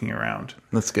was joking around.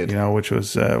 That's good. Which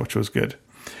was good.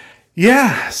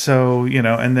 Yeah. So,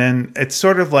 and then it's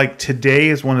sort of like today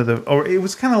is it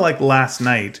was kind of like last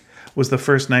night was the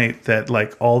first night that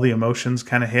like all the emotions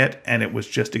kind of hit, and it was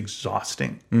just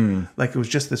exhausting. Like it was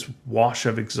just this wash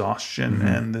of exhaustion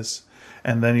and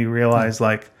then you realize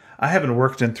like, I haven't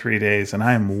worked in 3 days and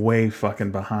I am way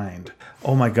fucking behind.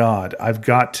 Oh my God. I've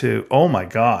got to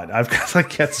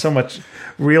get so much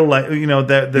real life,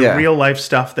 the real life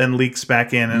stuff then leaks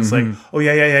back in. And it's like, oh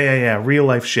yeah. Real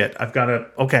life shit. I've got to,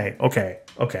 okay.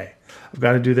 I've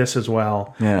got to do this as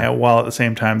well. Yeah. While at the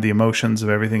same time, the emotions of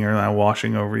everything are now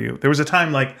washing over you. There was a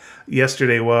time like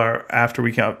yesterday where after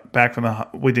we got back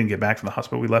we didn't get back from the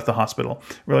hospital. We left the hospital.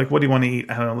 We're like, what do you want to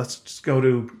eat? I don't know. Let's just go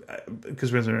to,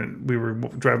 because we were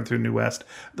driving through New West.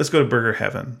 Let's go to Burger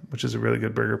Heaven, which is a really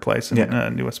good burger place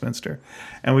in New Westminster.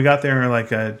 And we got there and we're like,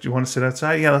 do you want to sit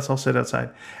outside? Yeah, let's all sit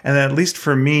outside. And then at least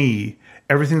for me,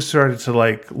 everything started to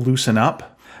like loosen up.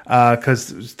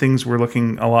 Because things were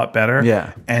looking a lot better.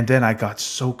 Yeah. And then I got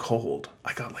so cold.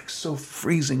 I got like so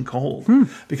freezing cold.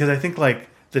 Because I think like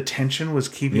the tension was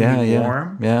keeping me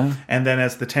warm. Yeah. And then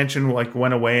as the tension like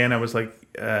went away and I was like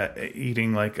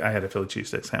eating, like I had a Philly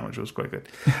cheesesteak sandwich. It was quite good.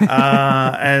 And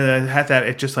I had that.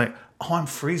 It just like, oh, I'm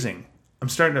freezing. I'm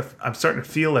starting to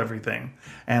feel everything.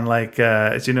 And like,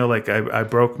 as you know, like I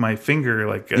broke my finger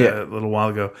like a little while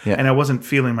ago, and I wasn't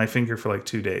feeling my finger for like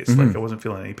 2 days. Like I wasn't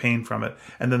feeling any pain from it.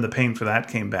 And then the pain for that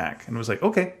came back, and it was like,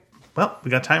 okay, well,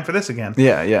 we got time for this again.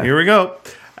 Yeah. Here we go.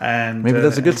 And maybe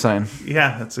that's a good sign.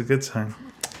 Yeah, that's a good sign.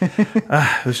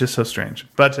 It was just so strange,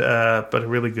 but a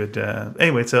really good.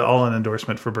 Anyway, it's all an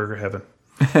endorsement for Burger Heaven,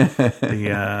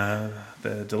 the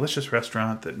delicious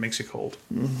restaurant that makes you cold.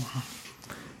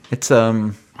 It's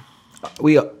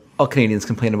we all Canadians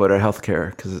complain about our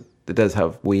healthcare because it does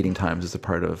have waiting times as a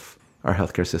part of our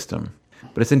healthcare system.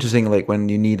 But it's interesting, like when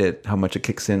you need it, how much it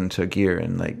kicks into gear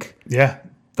and like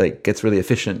gets really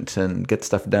efficient and gets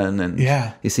stuff done, and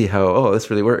you see how this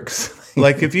really works.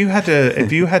 Like if you had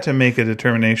to make a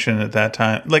determination at that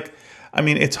time, like I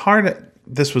mean, it's hard.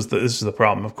 This is the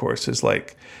problem, of course, is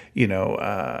like, you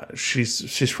know,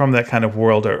 she's from that kind of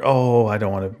world, or I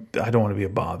don't want to be a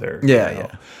bother.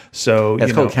 Yeah. So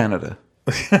it's called Canada.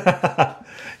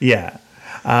 Yeah,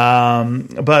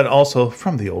 but also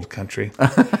from the old country.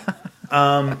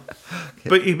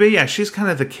 But yeah, she's kind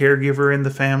of the caregiver in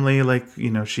the family. Like,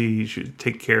 you know, she should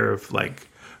take care of like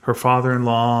her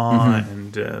father-in-law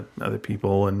and other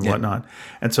people and whatnot.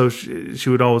 And so she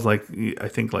would always I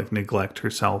think neglect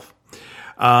herself.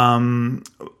 But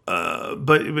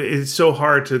it's so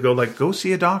hard to go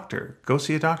see a doctor.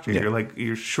 Yeah.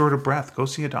 You're short of breath. Go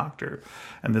see a doctor.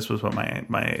 And this was what my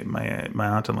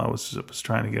aunt-in-law was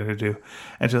trying to get her to do.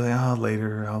 And she's like,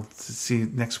 later, I'll see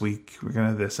next week. We're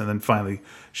going to this. And then finally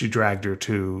she dragged her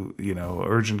to, you know,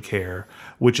 urgent care,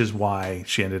 which is why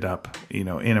she ended up, you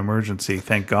know, in emergency.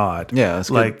 Thank God. Yeah. It's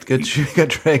good she got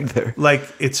dragged there. Like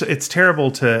it's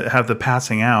terrible to have the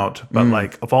passing out, but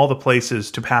like of all the places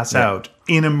to pass out,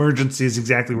 in emergency is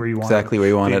exactly where you want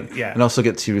it. Yeah. And also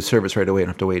gets you service right away. You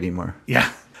don't have to wait anymore.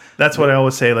 Yeah. That's what I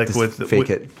always say, like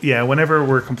it. Yeah, whenever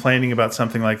we're complaining about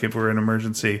something, like if we're in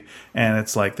emergency and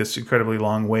it's like this incredibly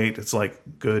long wait, it's like,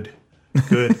 good.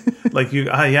 Like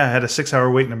I had a 6-hour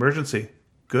wait in emergency.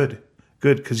 Good,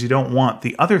 because you don't want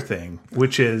the other thing,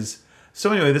 which is,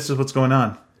 so anyway, this is what's going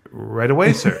on. Right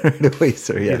away, sir. Right away,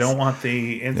 sir, yes. You don't want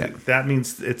that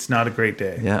means it's not a great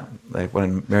day. Yeah, like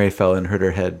when Mary fell and hurt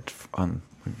her head when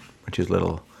she was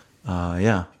little.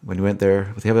 When you went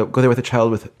there, go there with a child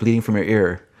with bleeding from your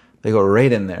ear. They go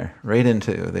right in there, right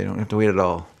into. They don't have to wait at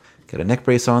all. Get a neck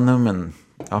brace on them and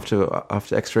off to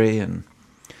X-ray, and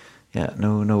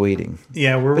no waiting.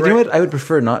 Yeah, but you know what? I would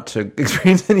prefer not to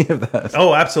experience any of that.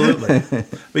 Oh, absolutely.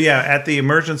 But yeah, at the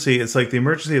emergency, it's like the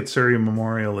emergency at Surrey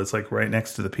Memorial is like right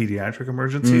next to the pediatric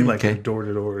emergency, door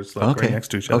to door is like right next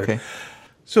to each other. Okay.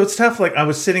 So it's tough. Like I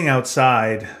was sitting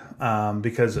outside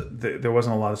because there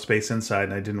wasn't a lot of space inside,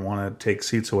 and I didn't want to take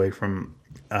seats away from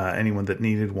anyone that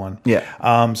needed one.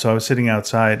 Yeah. So I was sitting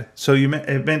outside. So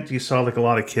it meant you saw like a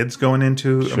lot of kids going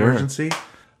into emergency.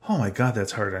 Oh my God,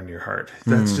 that's hard on your heart.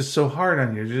 That's just so hard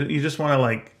on you. You just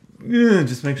want to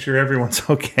just make sure everyone's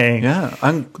okay. Yeah.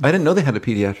 I didn't know they had a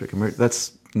pediatric emergency.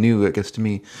 That's new, I guess, to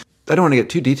me. I don't want to get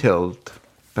too detailed,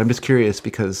 but I'm just curious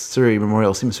because Surrey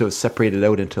Memorial seems to have separated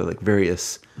out into like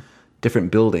various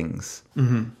different buildings.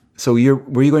 Mm-hmm. So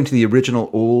were you going to the original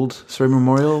old Surrey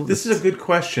Memorial? This is a good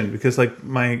question because like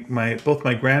both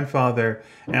my grandfather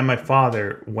and my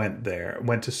father went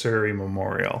to Surrey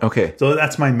Memorial. Okay. So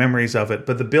that's my memories of it.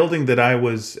 But the building that I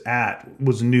was at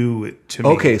was new to me.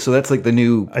 Okay, so that's like the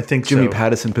new Jimmy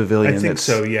Pattison Pavilion. I think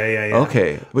so, yeah.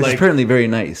 Okay, which is apparently very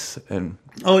nice. And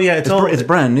oh yeah, it's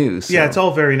brand new. So. Yeah, it's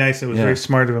all very nice. It was very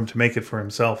smart of him to make it for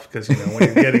himself because when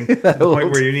you're getting to the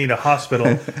point where you need a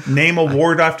hospital, name a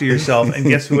ward after yourself, and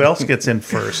guess who else gets in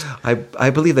first? I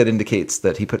believe that indicates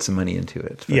that he put some money into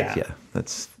it. Yeah,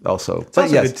 that's also.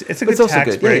 It's a good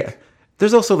tax break. Yeah.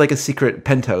 There's also like a secret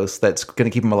penthouse that's going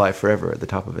to keep him alive forever at the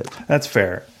top of it. That's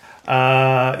fair.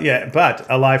 But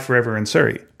alive forever in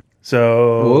Surrey.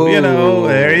 So,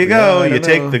 there you go. You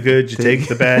take the good, you take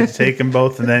the bad, you take them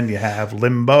both, and then you have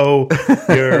limbo.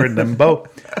 You're in limbo.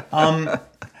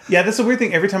 That's a weird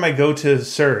thing. Every time I go to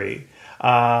Surrey,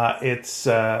 it's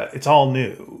all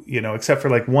new, except for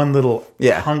like one little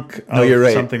hunk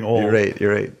of something old.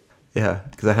 You're right. Yeah,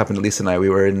 because that happened to Lisa and I. We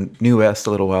were in New West a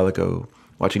little while ago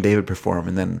watching David perform,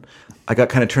 and then I got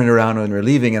kind of turned around when we were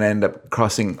leaving, and I ended up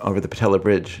crossing over the Patella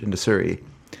Bridge into Surrey.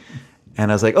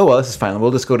 And I was like, this is fine.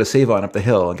 We'll just go to Save-On up the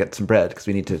hill and get some bread because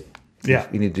we need to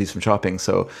do some shopping.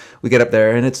 So we get up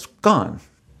there and it's gone.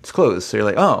 It's closed. So you're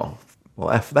like,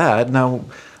 F that. Now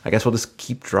I guess we'll just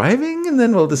keep driving and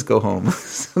then we'll just go home.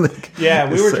 We were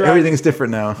driving. Everything's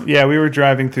different now. Yeah, we were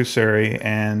driving through Surrey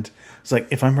and It's like,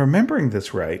 if I'm remembering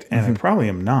this right, and I probably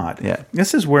am not, Yeah.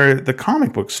 this is where the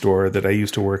comic book store that I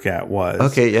used to work at was.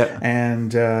 Okay, yeah. And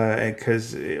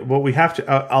because what we have to,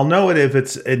 I'll know it if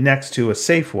it's next to a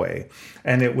Safeway.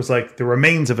 And it was like the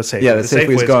remains of a Safeway. Yeah, the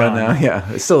Safeway's gone gone now.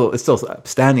 Yeah, it's still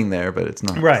standing there, but it's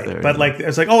not right. there But anymore. like,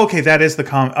 it's like, oh, okay, that is the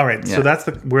comic. All right, Yeah. so that's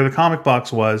where the comic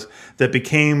box was. That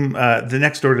became the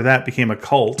next door to that became a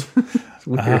cult.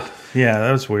 Weird. Yeah,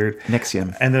 that was weird.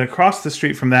 Nexium. And then across the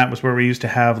street from that was where we used to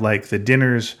have like the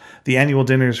dinners, the annual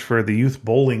dinners for the youth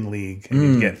bowling league. And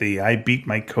you'd get the I beat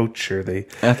my coach or the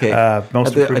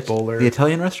most improved bowler. The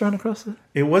Italian restaurant across it.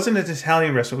 It wasn't an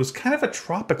Italian restaurant. It was kind of a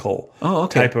tropical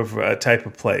okay. type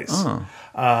of place. Oh.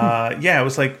 Yeah, it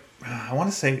was like, I want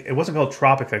to say it wasn't called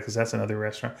Tropica because that's another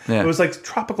restaurant. Yeah. It was like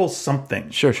tropical something.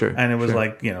 Sure. And it was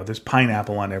like, there's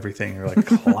pineapple on everything. You're like,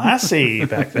 classy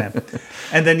back then.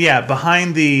 And then,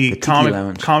 behind the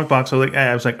comic box,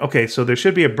 I was like, okay, so there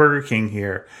should be a Burger King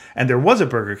here. And there was a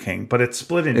Burger King, but it's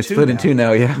split in two. It's split in two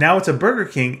now, yeah. Now it's a Burger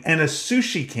King and a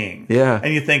Sushi King. Yeah.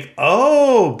 And you think,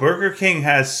 oh, Burger King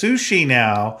has sushi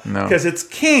now because it's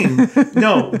King.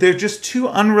 No, they're just two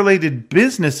unrelated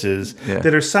businesses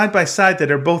that are side by side that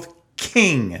are both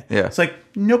King. Yeah. It's like,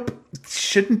 nope,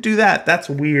 shouldn't do that. That's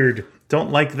weird.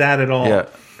 Don't like that at all.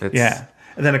 Yeah.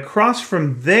 And then across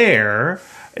from there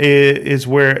is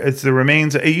where it's the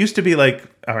remains. It used to be like,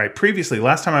 all right, previously,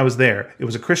 last time I was there, it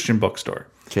was a Christian bookstore.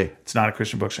 Okay. It's not a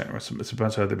Christian bookstore. It's a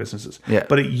bunch of other businesses. Yeah.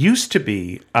 But it used to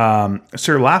be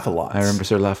Sir Laugh-A-Lots. I remember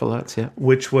Sir Laugh-A-Lots, yeah.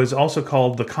 Which was also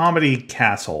called the Comedy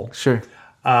Castle. Sure.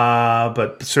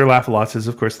 But Sir Laugh-A-Lots is,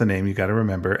 of course, the name you got to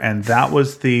remember. And that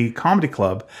was the comedy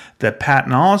club that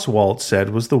Patton Oswalt said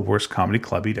was the worst comedy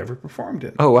club he'd ever performed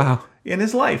in. Oh, wow. In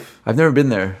his life. I've never been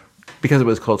there because it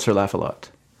was called Sir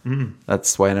Laugh-A-Lot.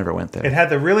 That's why I never went there. It had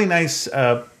the really nice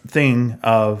thing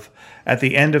of, at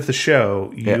the end of the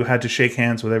show, you had to shake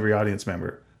hands with every audience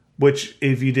member. Which,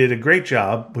 if you did a great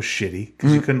job, was shitty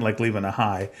because you couldn't leave on a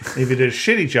high. If you did a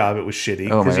shitty job, it was shitty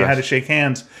because you had to shake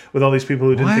hands with all these people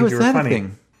who didn't think you were funny. Why was that a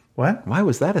thing? What? Why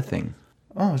was that a thing?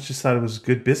 Oh, I just thought it was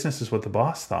good business, is what the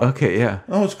boss thought. Okay, yeah.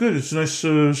 Oh, it's good. It's nice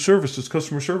service. It's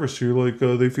customer service here. Like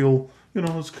they feel,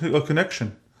 it's a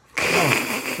connection.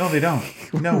 No, they don't.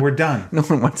 No, we're done. No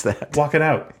one wants that. Walk it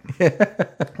out.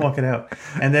 Walk it out.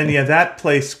 And then that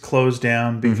place closed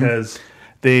down because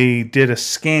they did a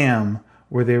scam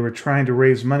where they were trying to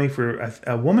raise money for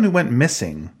a woman who went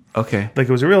missing. Okay. Like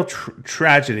it was a real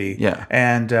tragedy. Yeah.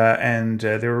 And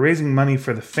they were raising money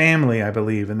for the family, I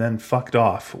believe, and then fucked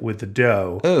off with the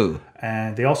dough. Oh.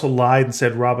 And they also lied and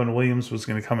said Robin Williams was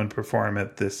going to come and perform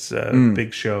at this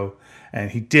big show,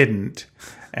 and he didn't.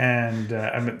 And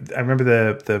I remember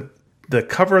the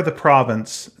cover of the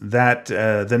Province that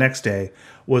the next day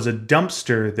was a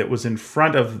dumpster that was in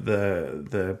front of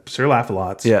the Sir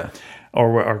Laugh-A-Lots. Yeah.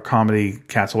 Or Comedy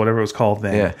Castle, whatever it was called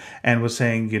then, Yeah. and was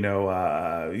saying,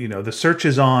 the search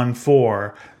is on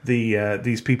for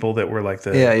these people that were like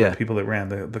the people that ran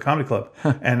the comedy club.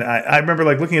 And I remember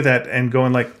looking at that and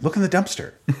going look in the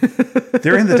dumpster.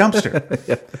 They're in the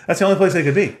dumpster. That's the only place they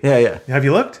could be. Yeah. Have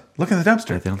you looked? Look in the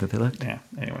dumpster. I don't think they looked. Yeah.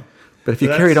 Anyway. But if you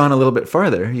carried on a little bit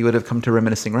farther, you would have come to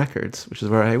Reminiscing Records, which is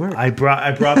where I work. I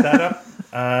brought that up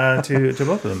to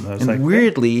both of them. I was and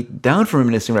weirdly, down from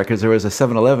Reminiscing Records, there was a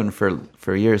 7-Eleven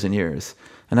for years and years,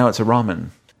 and now it's a ramen.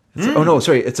 Oh no,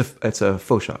 sorry, it's a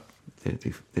faux shop.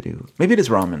 They do. Maybe it is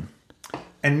ramen.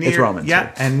 And it's ramen.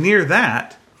 Yeah, sorry. And near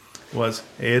that was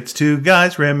It's Two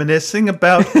Guys Reminiscing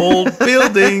About Old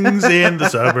Buildings in the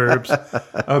Suburbs.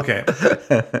 Okay.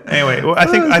 Anyway, well, I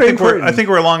think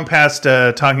we're long past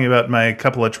talking about my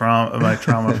trauma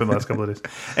for the last couple of days.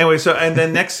 Anyway, and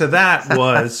then next to that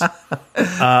was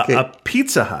a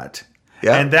Pizza Hut.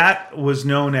 Yeah. And that was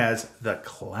known as the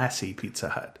classy Pizza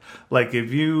Hut. Like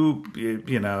if you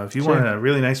want a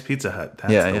really nice Pizza Hut,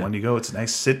 that's the one you go. It's a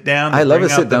nice sit down. I love a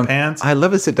sit down. Pants. I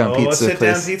love a sit down pizza. A sit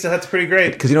down Pizza Hut's pretty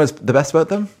great. Because you know what's the best about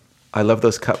them? I love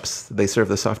those cups they serve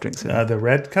the soft drinks in. The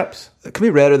red cups. It can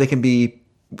be red or they can be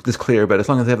this clear, but as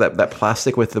long as they have that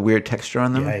plastic with the weird texture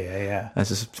on them. Yeah. That's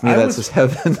just to me. That's just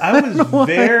heaven.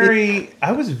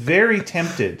 I was very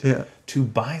tempted to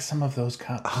buy some of those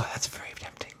cups. Oh, that's very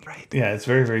tempting. Right. Yeah, it's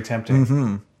very, very tempting.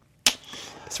 Mm-hmm.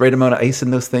 It's the right amount of ice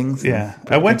in those things. Yeah,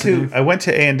 I went to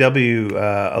A&W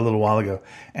a little while ago,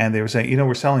 and they were saying,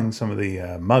 we're selling some of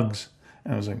the mugs,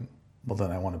 and I was like, well,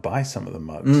 then I want to buy some of the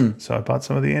mugs. So I bought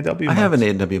some of the A&W mugs. I have an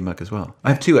A&W mug as well. I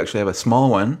have two actually. I have a small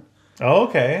one. Oh,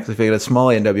 okay. So if you get a small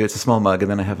A&W, it's a small mug,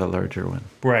 and then I have a larger one.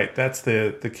 Right, that's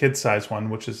the kid size one,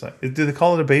 which is do they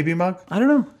call it a baby mug? I don't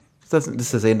know. This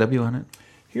says A&W on it.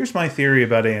 Here's my theory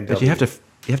about A&W. But you have to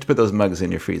You have to put those mugs in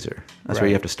your freezer. That's where Right.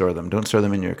 you have to store them. Don't store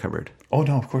them in your cupboard. Oh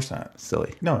no, of course not.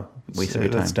 Silly. No, Waste of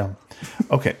your that's time. dumb.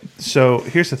 Okay, so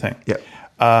here's the thing.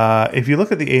 Yeah. If you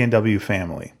look at the A&W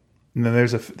family, and then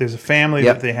there's a family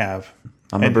Yep. that they have,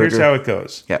 On the and here's burger. how it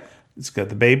goes. Yeah. It's got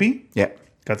the baby, Yeah.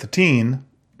 got the teen.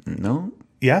 No.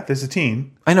 Yeah, there's a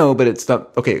teen. I know, but it's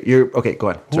not. Okay, okay, go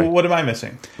on. Sorry. What am I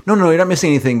missing? No, you're not missing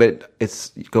anything, but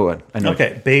it's. Go on. I know.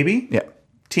 Okay, baby, Yeah.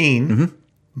 teen,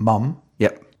 mom, Yeah.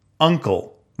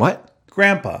 uncle, What?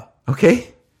 grandpa. Okay.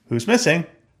 Who's missing?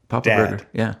 Papa Dad. Burger.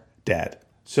 Yeah. Dad.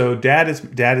 So dad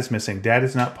is missing. Dad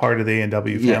is not part of the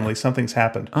A&W family. Yeah. Something's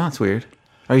happened. Oh, that's weird.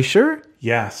 Are you sure?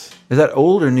 Yes. Is that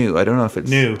old or new? I don't know if it's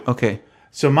New. Okay.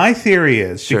 So my theory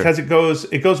is Sure. because it goes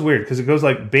weird because it goes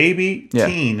like baby, Yeah.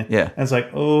 teen, Yeah. and it's like,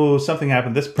 oh, something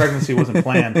happened. This pregnancy wasn't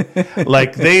planned.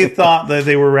 Like they thought that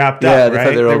they were wrapped Yeah, up, they thought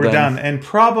right? they were all were done. done, and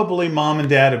probably mom and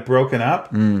dad have broken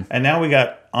up, and now we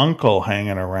got uncle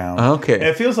hanging around. Okay. And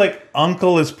it feels like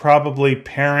uncle is probably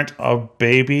parent of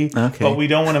baby, Okay. but we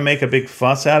don't want to make a big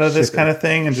fuss out of this kind of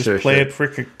thing and just Sure, play sure.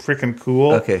 it freaking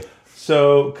cool. Okay.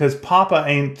 So because Papa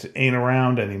ain't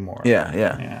around anymore. Yeah.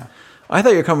 Yeah. I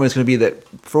thought your comment was going to be that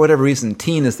for whatever reason,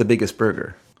 teen is the biggest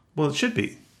burger. Well, it should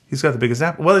be. He's got the biggest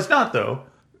apple. Well, it's not though.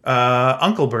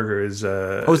 Uncle Burger is.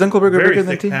 Oh, is Uncle Burger very bigger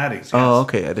than thick teen? patties. Yes. Oh,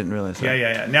 okay. I didn't realize that.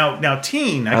 Yeah. Now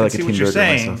teen. I can like a see what teen you're burger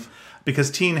saying myself.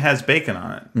 because teen has bacon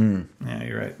on it. Yeah,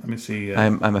 you're right. Let me see.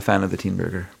 I'm a fan of the teen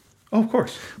burger. Oh, of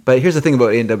course. But here's the thing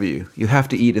about A&W. You have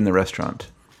to eat in the restaurant.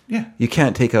 Yeah. You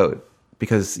can't take out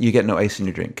because you get no ice in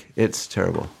your drink. It's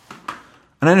terrible.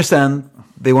 And I understand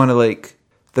they want to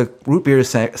the root beer is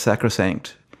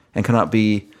sacrosanct and cannot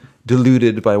be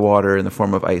diluted by water in the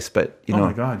form of ice. But you know, Oh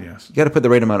my God, yes. you got to put the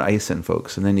right amount of ice in,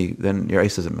 folks, and then your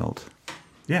ice doesn't melt.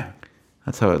 Yeah.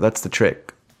 That's the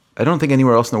trick. I don't think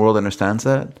anywhere else in the world understands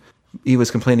that. Eve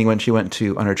was complaining when she went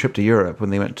on her trip to Europe when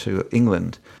they went to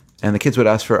England, and the kids would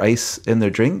ask for ice in their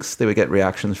drinks. They would get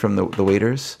reactions from the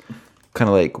waiters, kind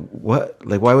of like, what?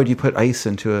 Like, why would you put ice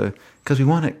into a? Because we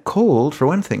want it cold for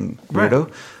one thing, weirdo.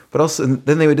 Right. But also, and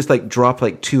then they would just drop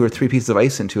 2 or 3 pieces of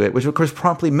ice into it, which of course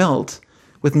promptly melt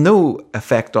with no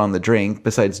effect on the drink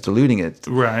besides diluting it.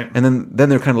 Right. And then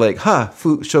they're kind of like,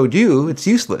 food showed you it's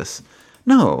useless.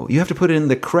 No, you have to put in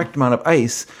the correct amount of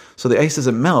ice so the ice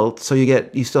doesn't melt. So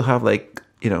you still have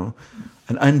an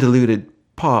undiluted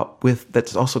pop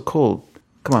that's also cold.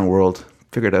 Come on, world,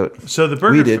 figure it out. So the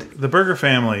burger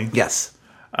family. Yes,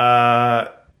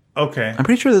 Okay. I'm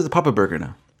pretty sure there's a Papa Burger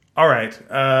now. All right.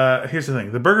 Here's the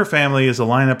thing. The Burger family is a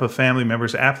lineup of family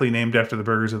members aptly named after the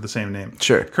burgers of the same name.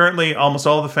 Sure. Currently, almost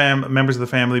all the members of the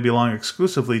family belong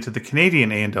exclusively to the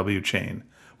Canadian A&W chain,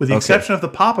 with the exception of the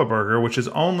Papa Burger, which is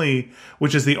the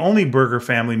only burger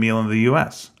family meal in the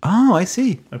U.S. Oh, I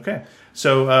see. Okay.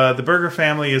 So the Burger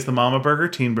family is the Mama Burger,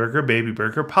 Teen Burger, Baby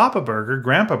Burger, Papa Burger,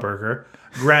 Grandpa Burger,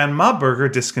 Grandma Burger,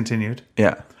 discontinued,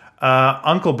 Yeah.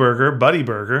 Uncle Burger, Buddy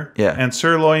Burger, Yeah. and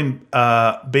Sirloin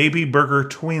Baby Burger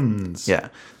Twins. Yeah.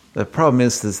 The problem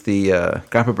is the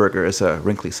Grandpa Burger is a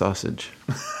wrinkly sausage.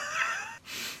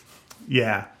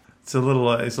 Yeah, it's a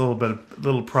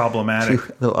little problematic.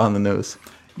 A little on the nose.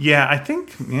 Yeah, I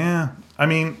think. Yeah, I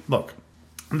mean, look,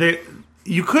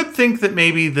 you could think that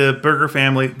maybe the Burger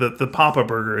family, the Papa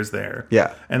Burger, is there.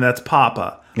 Yeah. and that's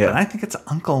Papa. Yeah. but I think it's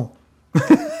Uncle.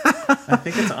 I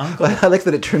think it's Uncle. I like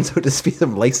that it turns out to be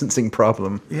some licensing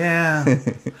problem. Yeah.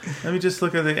 Let me just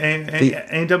look at the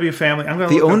A&W family. I'm going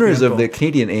to The look up owners of uncle. the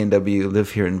Canadian A&W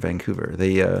live here in Vancouver.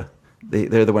 They're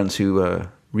the ones who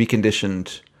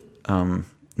reconditioned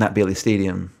Nat Bailey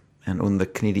Stadium and own the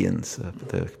Canadians,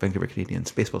 the Vancouver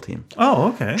Canadians baseball team. Oh,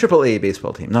 okay. AAA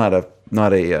baseball team, not a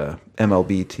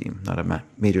MLB team, not a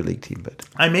major league team, but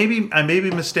I may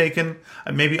be mistaken.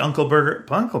 Maybe Uncle Burger.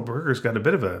 But Uncle Burger's got a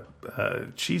bit of a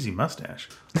cheesy mustache.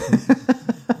 Looks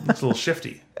a little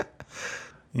shifty.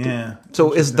 Yeah.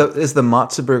 So is the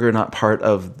Matzo Burger not part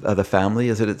of the family?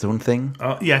 Is it its own thing?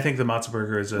 Yeah, I think the Matzo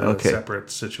Burger is a Okay. separate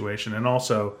situation, and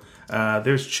also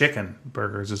there's chicken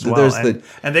burgers as well. There's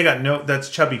and they got that's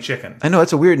chubby chicken. I know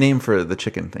it's a weird name for the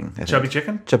chicken thing. I think. Chubby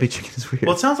chicken. Chubby chicken is weird.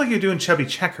 Well, it sounds like you're doing chubby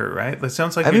checker, right? It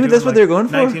sounds like I you're mean, doing that's what they're going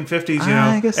for? 1950s. You know,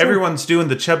 I guess so. everyone's doing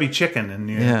the chubby chicken, and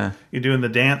you're doing the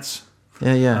dance.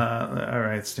 Yeah. All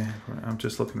right, Stan. I'm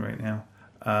just looking right now.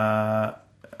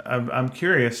 I'm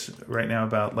curious right now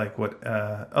about what.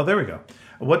 Oh, there we go.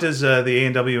 What does the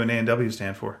A&W and A&W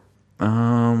stand for?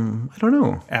 I don't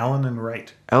know. Allen and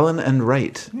Wright. Allen and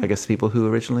Wright. I guess the people who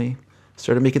originally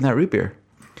started making that root beer.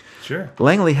 Sure.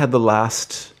 Langley had the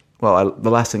last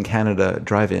in Canada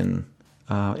drive-in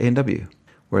A&W,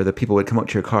 where the people would come out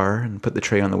to your car and put the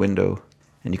tray on the window,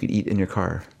 and you could eat in your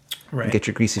car. Right. And get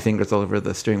your greasy fingers all over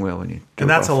the steering wheel when you. And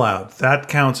that's off. allowed. That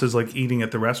counts as like eating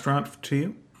at the restaurant to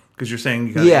you, because you're saying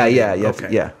you got. Yeah. Okay.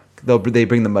 Yeah. They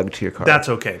bring the mug to your car. That's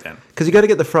okay then. Because you got to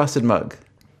get the frosted mug,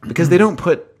 because they don't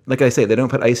put, like I say, they don't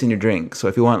put ice in your drink. So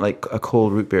if you want like a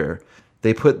cold root beer,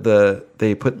 they put the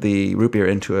root beer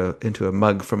into a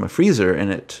mug from a freezer,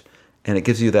 and it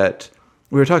gives you that.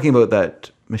 We were talking about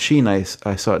that machine I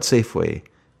saw at Safeway,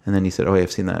 and then you said, "Oh,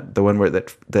 I've seen that. The one where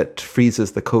that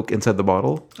freezes the Coke inside the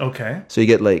bottle." Okay. So you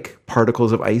get like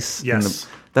particles of ice. Yes.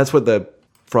 That's what the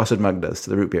frosted mug does to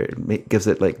the root beer. It gives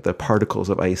it like the particles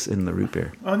of ice in the root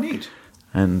beer. Oh, neat.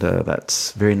 And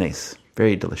that's very nice,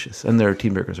 very delicious. And their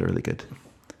teen burgers are really good,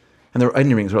 and their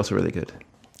onion rings are also really good.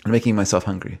 I'm making myself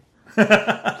hungry.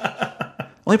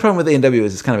 Only problem with A&W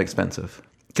is it's kind of expensive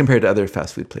compared to other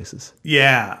fast food places.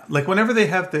 Yeah, like whenever they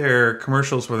have their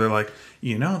commercials where they're like,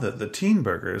 the teen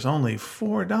burger is only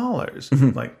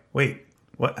 $4. Like, wait,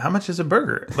 what? How much is a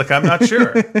burger? Like, I'm not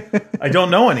sure. I don't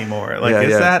know anymore. Like,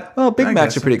 that? Well, Big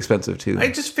Macs are pretty expensive too. I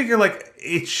just figure like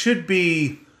it should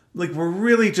be like we're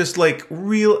really just like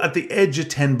real at the edge of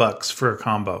 $10 for a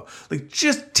combo. Like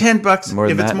just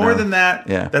 $10. If it's more than that,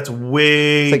 that's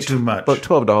way too much. About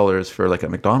 $12 for like a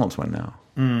McDonald's one now.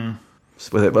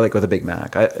 With a Big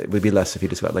Mac, it would be less if you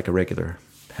just got like a regular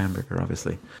hamburger,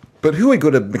 obviously. But who would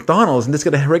go to McDonald's and just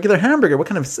get a regular hamburger? What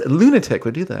kind of lunatic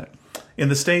would do that? In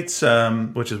the States,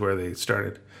 which is where they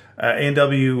started,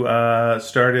 A&W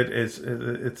started.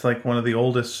 It's like one of the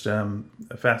oldest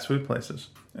fast food places.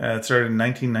 It started in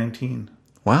 1919.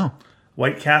 Wow.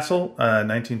 White Castle,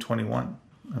 1921.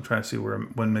 I'm trying to see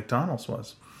when McDonald's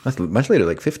was. That's much later,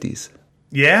 like 50s.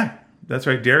 Yeah, that's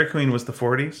right. Dairy Queen was the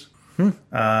 40s.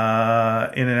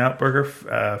 In-N-Out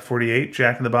Burger, 48.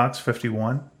 Jack in the Box,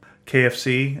 51.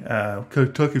 KFC,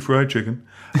 Kentucky Fried Chicken,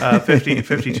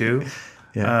 52.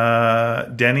 Yeah.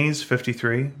 Denny's,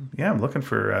 53. Yeah, I'm looking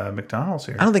for McDonald's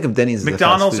here. I don't think of Denny's as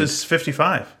McDonald's a fast food. is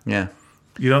 55. Yeah.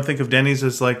 You don't think of Denny's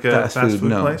as like a fast food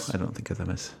no, place? I don't think of them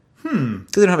as.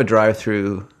 Because they don't have a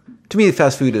drive-through. To me,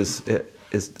 fast food is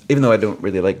even though I don't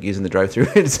really like using the drive-through,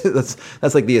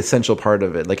 that's like the essential part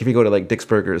of it. Like if you go to like Dick's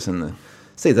Burgers in the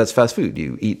States, that's fast food.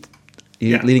 You eat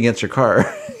lean against your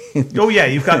car. Oh yeah,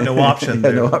 you've got no option.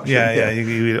 No option. Yeah.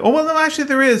 You eat. Oh well, no, actually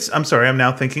there is. I'm sorry, I'm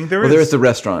now thinking there is. Well, there is the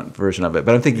restaurant version of it,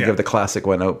 but I'm thinking of the classic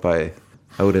one out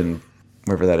in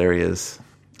wherever that area is.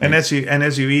 And as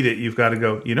you eat it, you've got to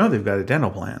go. They've got a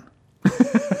dental plan,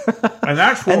 and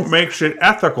that's what makes it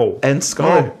ethical. And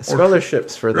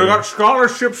scholarships for them. They got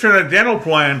scholarships and a dental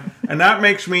plan, and that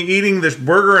makes me eating this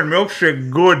burger and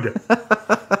milkshake good.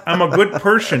 I'm a good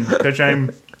person because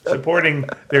I'm supporting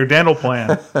their dental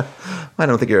plan. I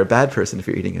don't think you're a bad person if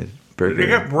you're eating a burger. They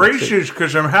get braces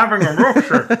because I'm having a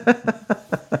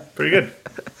milkshake. Pretty good.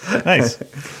 Nice.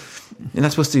 You're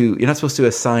not supposed to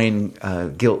assign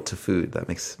guilt to food.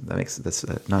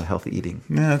 That's not healthy eating.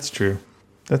 Yeah, that's true.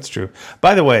 That's true.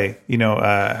 By the way,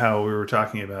 how we were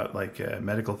talking about like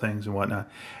medical things and whatnot.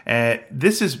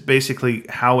 This is basically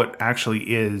how it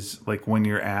actually is. Like when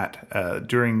you're at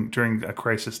during a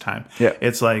crisis time. Yeah.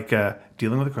 It's like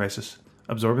dealing with a crisis,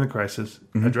 absorbing the crisis,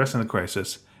 addressing the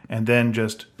crisis, and then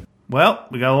just we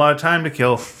got a lot of time to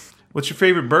kill. What's your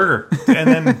favorite burger? And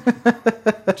then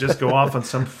just go off on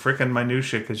some frickin'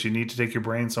 minutia because you need to take your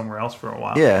brain somewhere else for a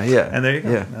while. Yeah. And there you go.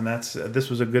 Yeah. And this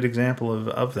was a good example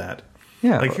of that.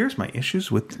 Yeah. Like, here's my issues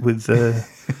with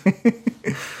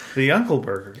the Uncle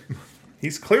Burger.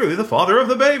 He's clearly the father of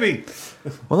the baby.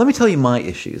 Well, let me tell you my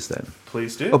issues then.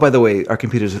 Please do. Oh, by the way, our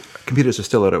computers are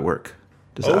still out at work.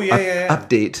 Just yeah.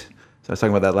 Update. So I was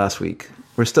talking about that last week.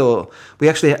 I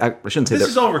shouldn't say this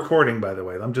is all recording, by the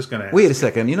way. I'm just going to Wait a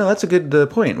second. That's a good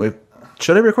point.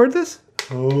 Should I record this?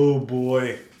 Oh,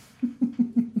 boy.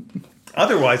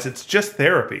 Otherwise, it's just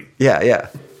therapy. Yeah.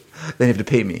 Then you have to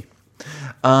pay me.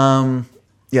 The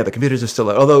computers are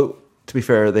still out. Although, to be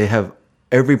fair,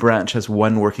 every branch has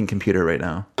one working computer right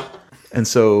now. And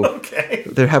so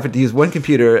they're having to use one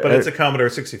computer. But it's a Commodore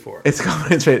 64. It's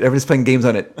right. Everybody's playing games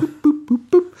on it. Boop, boop,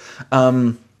 boop,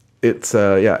 boop.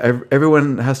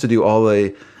 Everyone has to do all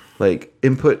the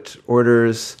input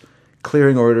orders,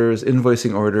 clearing orders,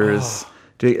 invoicing orders.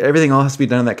 Everything all has to be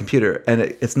done on that computer, and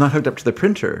it's not hooked up to the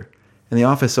printer in the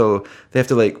office. So they have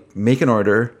to make an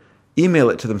order, email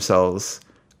it to themselves,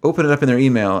 open it up in their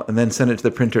email, and then send it to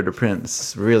the printer to print.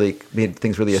 It's really made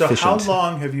things really efficient. So how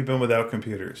long have you been without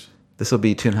computers? This will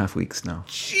be 2.5 weeks now.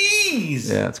 Jeez.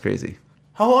 Yeah, it's crazy.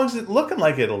 How long is it looking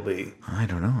like it'll be? I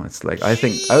don't know. It's I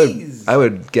think I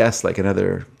would guess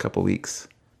another couple weeks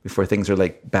before things are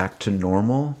back to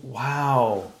normal.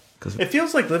 Wow. It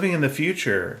feels like living in the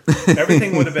future.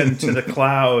 Everything would have been to the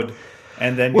cloud,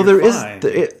 and then there is.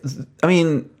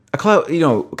 a cloud,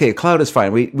 okay, cloud is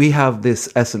fine. We have this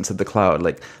essence of the cloud.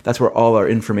 Like, that's where all our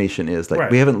information is. Like,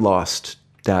 Right. we haven't lost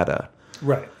data.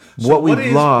 Right. What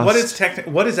we've lost...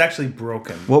 What is actually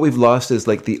broken? What we've lost is,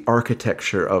 like, the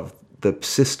architecture of the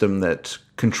system that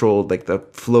controlled, like, the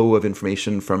flow of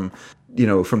information from,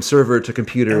 from server to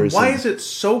computers. Why is it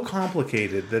so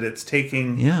complicated that it's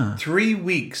taking 3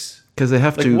 weeks? Because they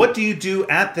have to... What do you do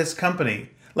at this company?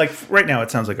 Like, right now, it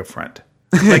sounds like a front.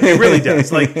 Like, it really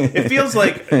does. Like, it feels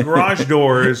like garage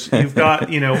doors. You've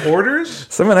got, orders.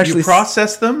 Someone actually... You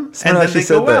process them, and then they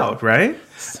go out, right?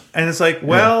 And it's like,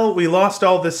 well, we lost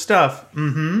all this stuff.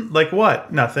 Mm-hmm. Like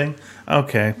what? Nothing.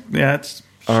 Okay. Yeah, it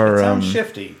sounds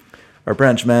shifty. Our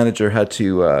branch manager had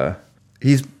to...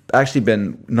 he's actually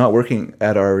been not working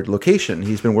at our location.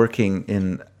 He's been working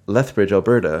in Lethbridge,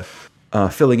 Alberta,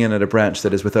 filling in at a branch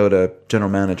that is without a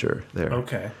general manager there.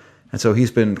 Okay. And so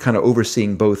he's been kind of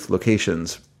overseeing both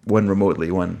locations, one remotely,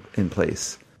 one in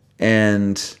place.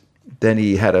 And then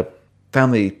he had a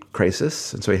family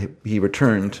crisis, and so he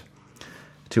returned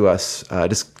to us,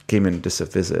 just came in just a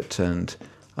visit, and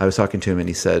I was talking to him, and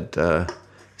he said, yeah,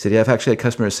 I've actually had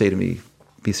customers say to me,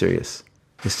 be serious.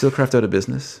 Is Steelcraft out of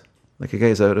business? Like, you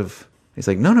guys out of... He's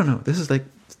like, no, this is like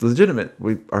legitimate.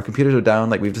 Our computers are down.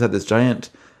 Like, we've just had this giant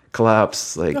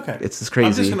collapse. Like, it's just crazy.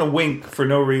 I'm just going to wink for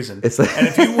no reason. It's like, and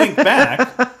if you wink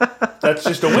back, that's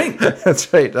just a wink.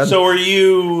 That's right. So are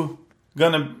you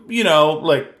going to,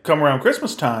 like, come around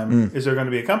Christmas time, is there going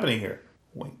to be a company here?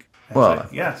 Wink. Well,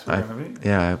 like, yes, we're going to be.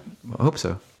 Yeah, I hope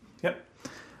so. Yep.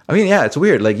 I mean, yeah, it's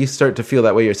weird. Like, you start to feel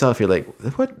that way yourself. You're like,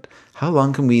 what? How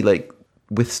long can we, like,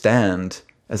 withstand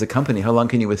as a company? How long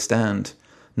can you withstand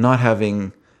not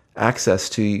having access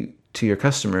to your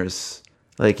customers?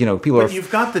 Like, people But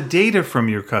you've got the data from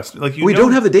your customers. Like, we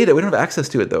don't have the data. We don't have access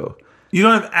to it, though. You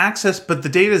don't have access, but the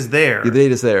data's there. The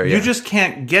data's there, yeah. You just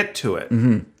can't get to it.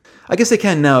 Mm-hmm. I guess they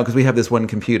can now because we have this one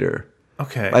computer.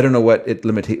 Okay. I don't know what its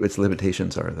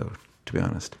limitations are, though, to be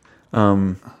honest.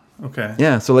 Okay.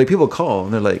 Yeah, so, like, people call,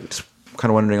 and they're, like, just kind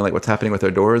of wondering, like, what's happening with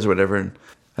their doors or whatever, and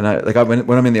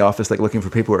when I'm in the office, like, looking for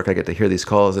paperwork, I get to hear these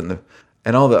calls, and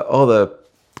all the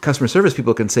customer service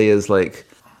people can say is, like,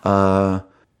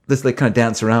 let's, like, kind of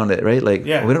dance around it, right? Like,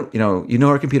 yeah. We don't,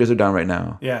 our computers are down right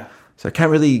now. Yeah. So I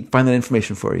can't really find that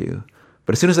information for you.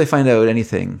 But as soon as I find out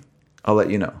anything, I'll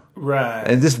let you know. Right.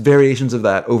 And just variations of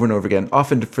that over and over again,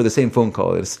 often for the same phone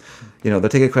call. It's, they'll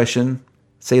take a question,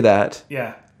 say that.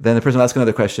 Yeah. Then the person will ask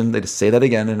another question. They just say that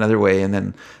again in another way, and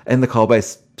then end the call by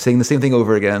saying the same thing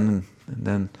over again. And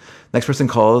then next person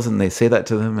calls, and they say that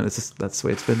to them, and it's just, that's the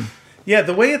way it's been. Yeah,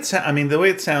 the way it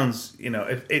sounds,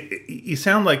 you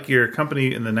sound like you're a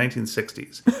company in the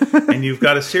 1960s, and you've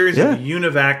got a series of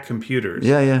UNIVAC computers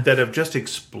that have just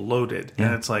exploded,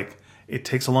 and it's like it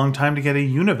takes a long time to get a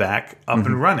UNIVAC up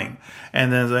and running,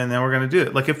 and then we're going to do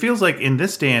it. Like, it feels like in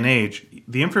this day and age,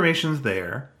 the information's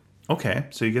there. Okay,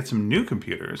 so you get some new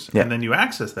computers, and then you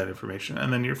access that information,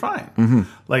 and then you're fine. Mm-hmm.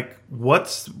 Like,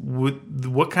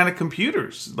 what kind of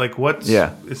computers? Like,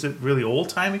 is it really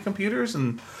old-timey computers?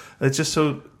 And it's just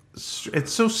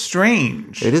it's so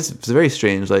strange. It is. It's very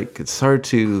strange. Like, it's hard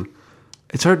to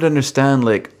understand.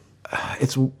 Like,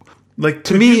 it's like,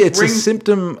 to me, it's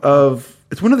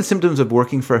it's one of the symptoms of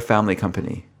working for a family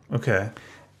company. Okay,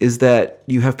 is that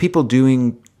you have people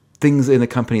doing things in a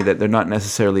company that they're not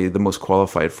necessarily the most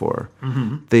qualified for.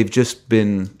 Mm-hmm. They've just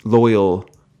been loyal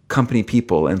company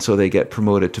people, and so they get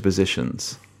promoted to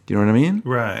positions. Do you know what I mean?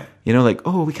 Right. Like,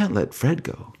 oh, we can't let Fred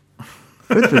go.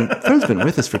 Fred's been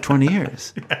with us for 20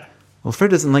 years. Yeah. Well,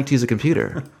 Fred doesn't like to use a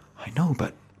computer. I know,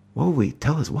 but what will we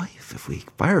tell his wife if we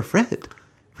fire Fred?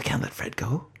 We can't let Fred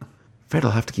go. Fred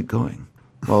will have to keep going.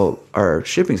 Well, our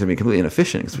shipping's going to be completely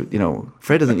inefficient because,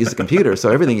 Fred doesn't use the computer,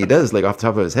 so everything he does, like, off the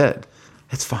top of his head.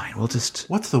 It's fine. We'll just...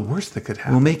 What's the worst that could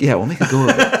happen? We'll make a go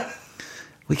of it.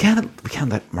 We can't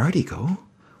let Marty go.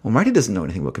 Well, Marty doesn't know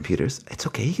anything about computers. It's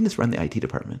okay. He can just run the IT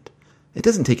department. It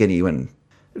doesn't take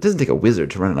a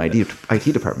wizard to run an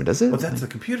IT department, does it? Well, that's the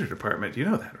computer department. You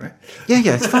know that, right? Yeah,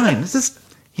 it's fine. It's just,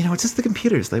 it's just the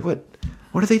computers. Like, what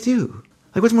do they do?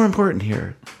 Like, what's more important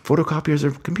here? Photocopiers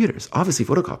or computers? Obviously,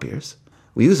 photocopiers.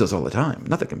 We use those all the time,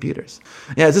 not the computers.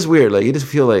 Yeah, it's just weird. Like, you just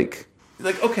feel like...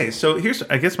 okay, so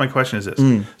I guess my question is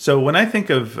this. So when I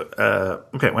think of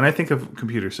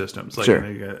computer systems, like, sure.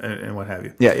 And what have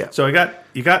you. Yeah. So you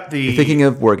got the... You're thinking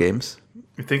of war games.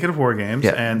 You're thinking of war games,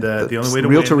 and the only way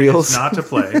to win is not to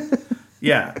play.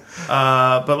 Yeah.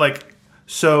 But, like,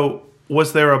 so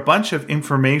was there a bunch of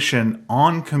information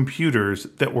on computers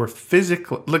that were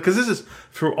physically... Because this is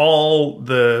through all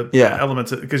the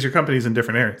elements, because your company's in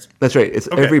different areas. That's right. It's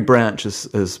every branch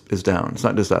is down. It's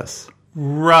not just us.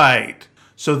 Right.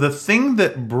 So the thing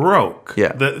that broke,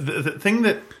 Yeah. the thing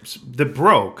that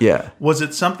broke, Yeah. was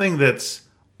it something that's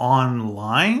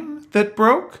online that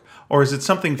broke, or is it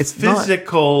something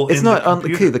physical? It's in not the on.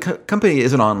 computer? Okay, the company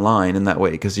isn't online in that way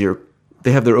because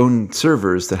they have their own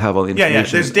servers that have all the information.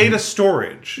 Yeah. There's data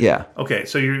storage. Yeah. Okay,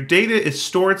 so your data is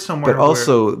stored somewhere. But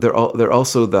also, they're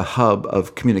also the hub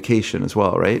of communication as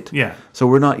well, right? Yeah. So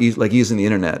we're not using the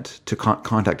internet to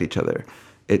contact each other.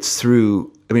 It's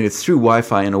through. I mean, it's through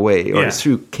Wi-Fi in a way, or it's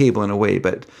through cable in a way,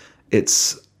 but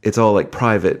it's all like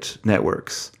private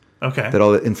networks. Okay. That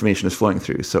all the information is flowing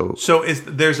through. So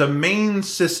there's a main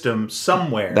system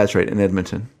somewhere. That's right, in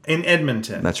Edmonton.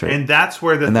 That's right. And that's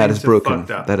where the And that things is broken. have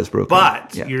fucked up. That is broken.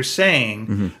 But Yeah. you're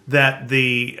saying that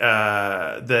the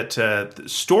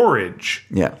storage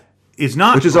is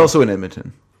not, which is broken. also in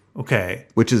Edmonton, Okay.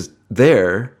 which is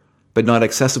there but not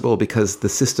accessible because the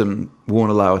system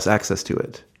won't allow us access to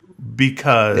it.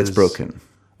 Because It's broken.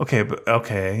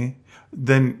 Okay.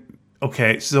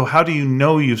 So how do you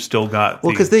know you've still got?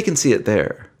 Well, because they can see it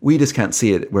there. We just can't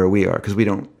see it where we are because we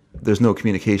don't. There's no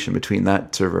communication between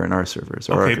that server and our servers.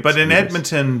 Or Okay, our but in computers.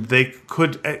 Edmonton, they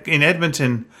could. In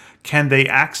Edmonton, can they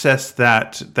access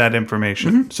that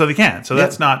information? So they can. So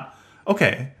that's not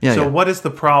okay. Yeah, so yeah. what is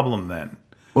the problem then?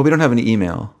 Well, we don't have any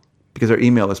email because our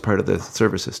email is part of the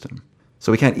server system.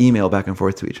 So we can't email back and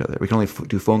forth to each other. We can only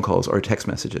do phone calls or text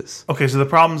messages. Okay, so the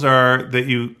problems are that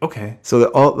you. Okay, So that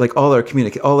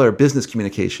all our business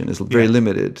communication is very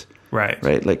limited.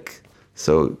 right. Like,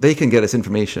 so they can get us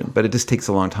information, but it just takes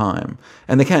a long time,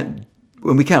 and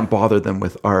we can't bother them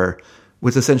with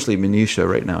what's essentially minutia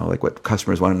right now, like what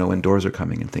customers want to know when doors are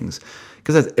coming and things,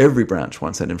 because every branch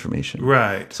wants that information.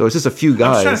 Right. So it's just a few guys.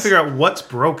 I'm just trying to figure out what's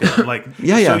broken. Like,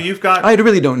 Yeah. So you've got. I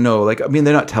really don't know. Like, I mean,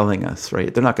 they're not telling us,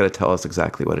 right? They're not going to tell us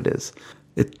exactly what it is.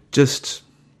 It just.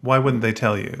 Why wouldn't they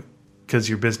tell you? Because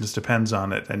your business depends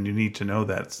on it, and you need to know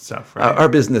that stuff, right? Our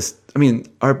business. I mean,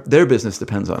 their business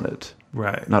depends on it.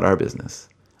 Right. Not our business.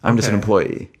 I'm just an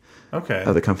employee Okay.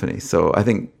 of the company, so I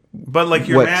think. But like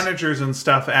your managers and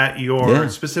stuff at your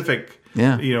specific,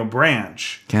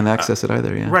 branch Can't access it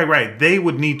either. Yeah. Right. They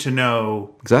would need to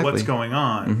know Exactly. what's going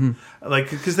on, like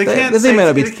because they They can't may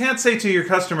not be- they can't say to your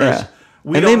customers, Yeah.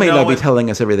 we And don't they may know not be it- telling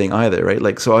us everything either, right?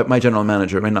 Like, so my general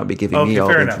manager may not be giving me all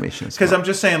the information. Because I'm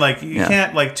just saying, like, you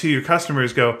can't like to your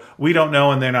customers go, we don't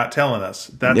know, and they're not telling us.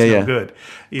 That's no good.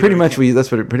 Pretty much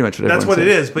that's what That's what it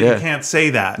is, but you can't say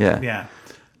that. Yeah.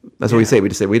 That's what we say. We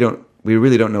just say we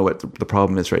really don't know what the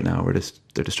problem is right now.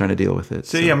 They're just trying to deal with it.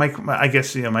 So I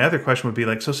guess my other question would be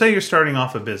like, so say you're starting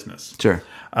off a business, Sure.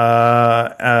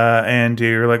 and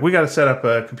you're like, we got to set up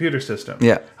a computer system.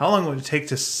 Yeah. How long would it take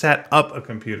to set up a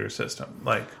computer system?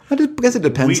 Like, I guess it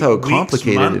depends how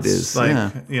complicated months, it is.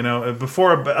 Like,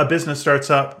 before a business starts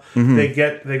up, Mm-hmm.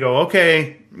 they go,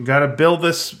 okay, got to build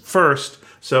this first.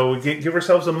 So we give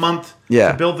ourselves a month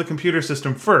to build the computer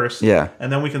system first,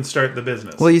 and then we can start the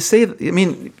business. Well, you say, I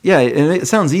mean, and it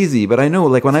sounds easy, but I know,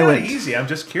 like when I went, easy. I'm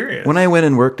just curious. When I went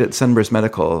and worked at Sunburst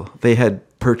Medical, they had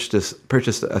purchased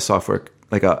a software,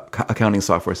 like a accounting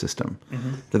software system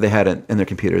that they had in their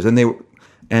computers, and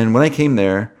when I came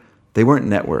there, they weren't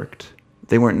networked.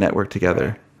 They weren't networked together.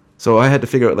 Right. So I had to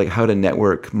figure out like how to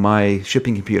network my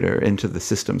shipping computer into the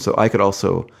system, so I could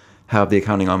also have the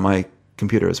accounting on my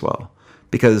computer as well.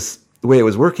 Because the way it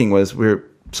was working was we're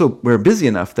busy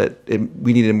enough that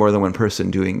we needed more than one person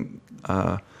doing,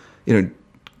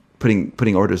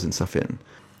 putting orders and stuff in.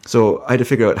 So I had to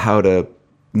figure out how to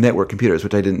network computers,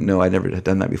 which I didn't know. I never had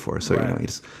done that before. So you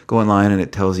just go online and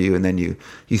it tells you, and then you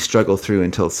struggle through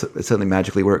until it suddenly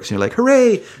magically works, and you're like,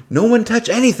 hooray! No one touch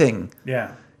anything.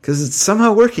 Yeah. Because it's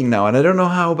somehow working now, and I don't know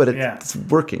how, but it's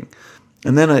working.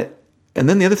 And then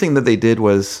the other thing that they did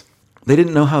was they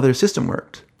didn't know how their system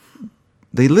worked.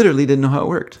 They literally didn't know how it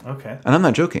worked. Okay. And I'm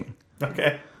not joking.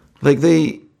 Okay. Like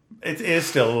It is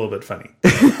still a little bit funny.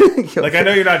 Like, I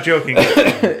know you're not joking.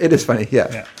 It is funny,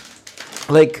 yeah.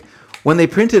 Like, when they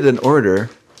printed an order,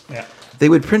 they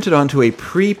would print it onto a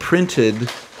pre-printed...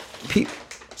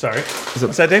 Sorry.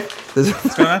 What's that, Dave?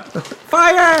 What's going on?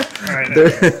 Fire! All right,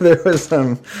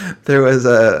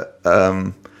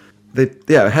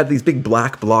 it had these big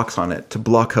black blocks on it to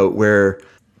block out where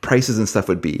prices and stuff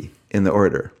would be in the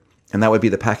order. And that would be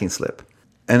the packing slip.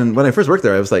 And when I first worked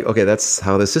there, I was like, okay, that's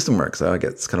how the system works. So I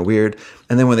guess it's kind of weird.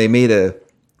 And then when they made a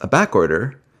back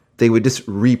order, they would just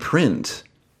reprint.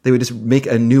 They would just make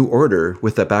a new order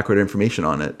with that back order information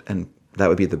on it. And that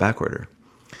would be the back order.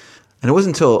 And it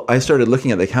wasn't until I started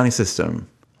looking at the accounting system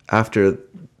after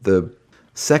the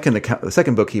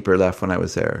second bookkeeper left when I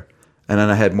was there. And then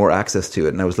I had more access to it.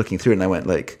 And I was looking through it and I went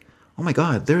like, oh my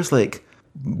God, there's like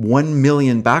 1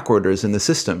 million back orders in the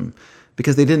system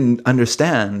because they didn't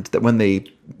understand that when they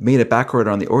made a back order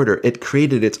on the order, it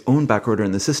created its own back order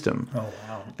in the system. Oh,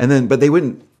 wow. And then, but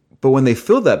when they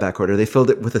filled that back order, they filled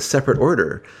it with a separate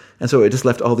order. And so it just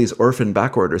left all these orphan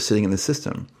back orders sitting in the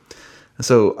system. And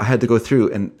so I had to go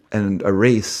through and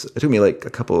erase. It took me like a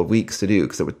couple of weeks to do,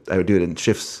 because I would do it in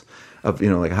shifts of,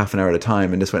 like half an hour at a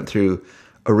time, and just went through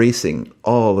erasing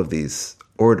all of these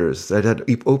orders. I'd had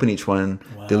to open each one,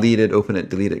 delete it, open it,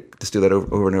 delete it, just do that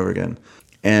over and over again.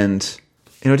 And,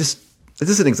 just, this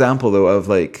is an example though of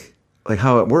like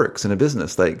how it works in a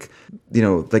business. Like,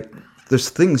 like there's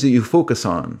things that you focus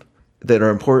on that are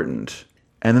important.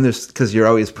 And then because you're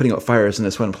always putting out fires in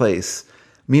this one place.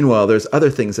 Meanwhile, there's other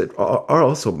things that are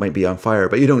also might be on fire,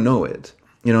 but you don't know it.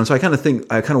 And so I kind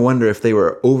of wonder if they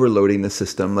were overloading the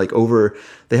system,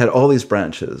 they had all these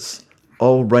branches,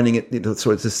 all running it. So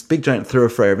it's this big giant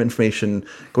thoroughfare of information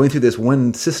going through this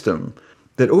one system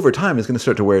that over time is going to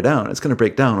start to wear down. It's going to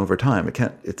break down over time.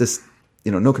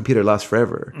 No computer lasts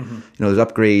forever. Mm-hmm. There's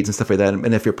upgrades and stuff like that.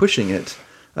 And if you're pushing it,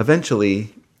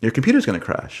 eventually your computer's going to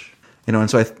crash. And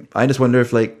so I just wonder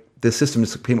if this system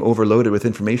just became overloaded with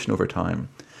information over time.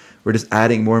 We're just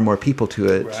adding more and more people to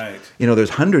it. Right. There's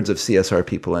hundreds of CSR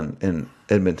people in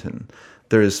Edmonton.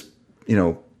 There's,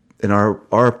 in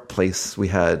our place, we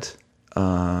had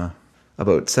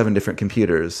about 7 different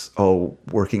computers all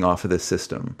working off of this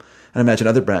system. And I imagine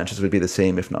other branches would be the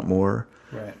same, if not more.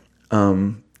 Right.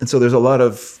 And so there's a lot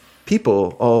of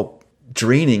people all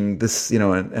draining this,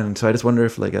 and so I just wonder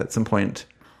if at some point,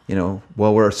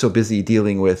 while we're so busy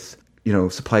dealing with,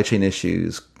 supply chain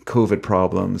issues,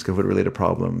 COVID-related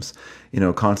problems,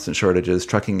 constant shortages,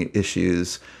 trucking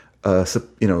issues,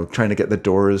 trying to get the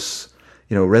doors,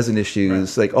 resin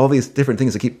issues, right. All these different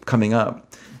things that keep coming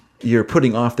up. You're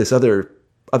putting off this other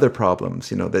problems,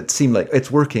 that seem like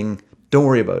it's working. Don't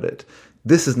worry about it.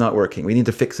 This is not working. We need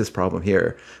to fix this problem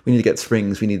here. We need to get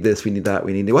springs. We need this. We need that.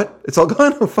 We need what? It's all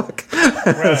gone. Oh fuck.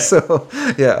 Right. So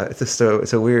yeah, it's just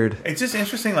it's a weird. It's just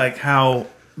interesting, how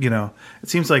it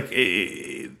seems like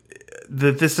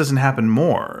that this doesn't happen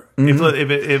more.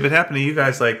 Mm-hmm. If it happened to you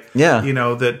guys,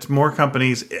 that more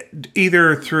companies,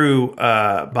 either through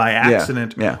by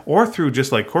accident or through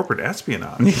just corporate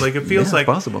espionage, it feels like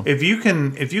possible. If you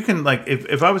can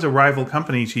if I was a rival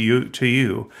company to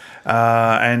you,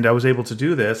 and I was able to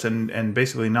do this and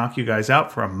basically knock you guys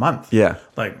out for a month, you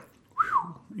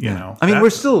know, I mean,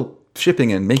 we're still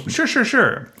shipping and making. Sure.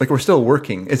 We're still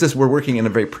working. It's just we're working in a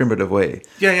very primitive way.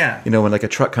 Yeah. When a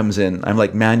truck comes in,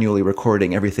 I'm manually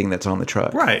recording everything that's on the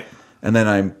truck. Right. And then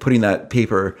I'm putting that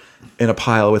paper in a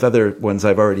pile with other ones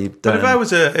I've already done. But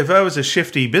if I was a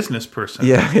shifty business person,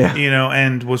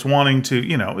 and was wanting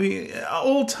to,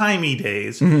 old timey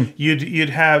days, mm-hmm. you'd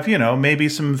have, maybe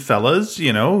some fellas,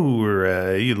 who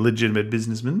were legitimate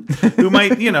businessmen who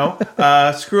might,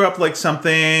 screw up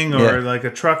something, or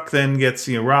a truck then gets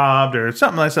robbed or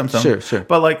something. Sure.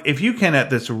 But if you can at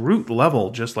this root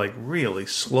level just really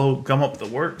gum up the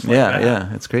works.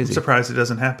 It's crazy. I'm surprised it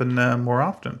doesn't happen more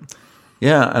often.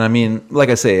 Yeah, and I mean, like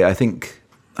I say, I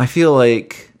feel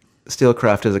like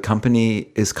Steelcraft as a company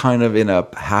is kind of in a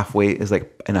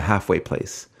halfway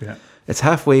place. Yeah. It's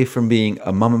halfway from being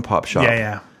a mom and pop shop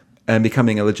and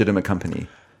becoming a legitimate company.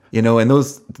 And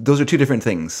those are two different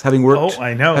things. Having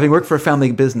worked for a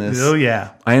family business. Oh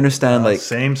yeah. I understand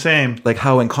same.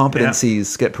 How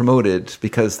incompetencies get promoted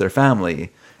because they're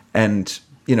family, and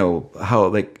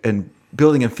how and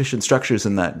building efficient structures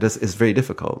in that is very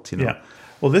difficult, Yeah.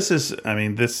 Well, this used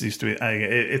to be,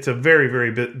 it's a very,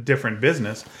 very different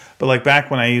business. But back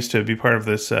when I used to be part of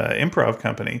this improv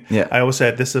company, I always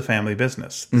said, this is a family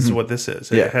business. This is what this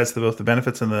is. It has both the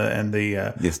benefits and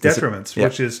the detriments,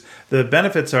 which is the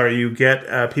benefits are you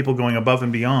get people going above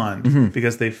and beyond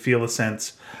because they feel a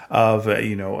sense of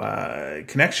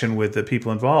connection with the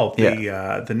people involved.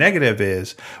 The negative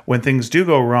is when things do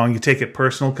go wrong, you take it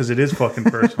personal because it is fucking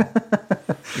personal.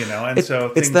 And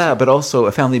it's that, but also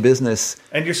a family business.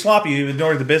 And you're sloppy. You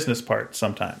ignore the business part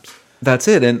sometimes. That's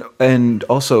it, and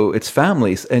also it's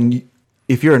families. And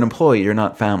if you're an employee, you're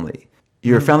not family.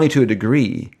 You're family to a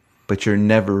degree, but you're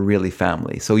never really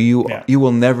family. So you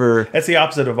will never. That's the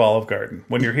opposite of Olive Garden.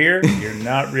 When you're here, you're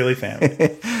not really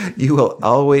family. You will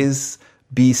always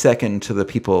be second to the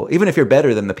people, even if you're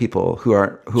better than the people who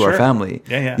are family.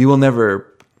 Yeah. You will never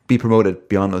be promoted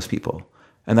beyond those people,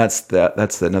 and that's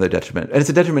another detriment. And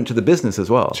it's a detriment to the business as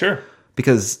well. Sure,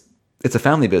 because it's a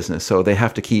family business, so they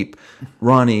have to keep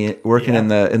Ronnie working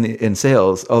in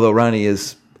sales. Although Ronnie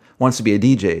wants to be a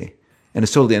DJ and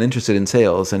is totally uninterested in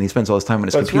sales, and he spends all his time on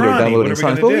his computer downloading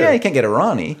songs. Well, you can't get a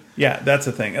Ronnie. Yeah, that's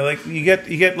the thing. You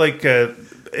get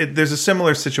there's a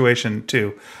similar situation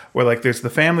too, where like there's the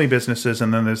family businesses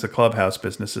and then there's the clubhouse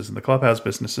businesses, and the clubhouse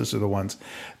businesses are the ones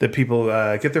that people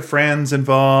get their friends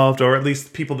involved, or at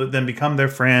least people that then become their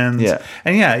friends. Yeah.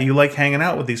 And yeah, you like hanging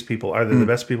out with these people. Are they the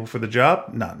best people for the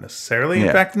job? Not necessarily.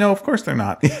 In fact, no, of course they're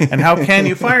not. And how can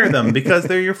you fire them? Because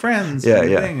they're your friends.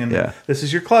 And this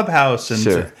is your clubhouse,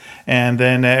 and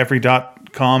then every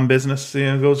 .com business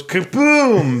goes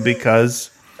kaboom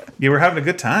because you were having a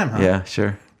good time, huh? Yeah,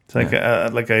 sure. It's like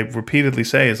like I repeatedly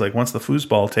say, is like once the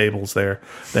foosball table's there,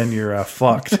 then you're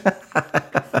fucked.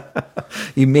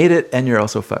 You made it, and you're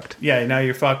also fucked. Yeah, now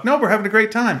you're fucked. No, we're having a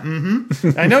great time.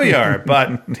 I know you are,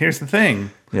 but here's the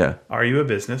thing. Yeah. Are you a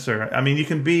business, or I mean, you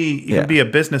can be a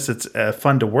business that's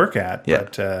fun to work at,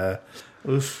 but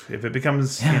if it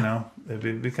becomes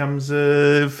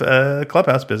a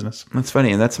clubhouse business. That's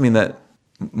funny, and that's something that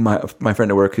my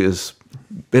friend at work who's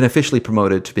been officially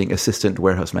promoted to being assistant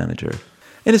warehouse manager,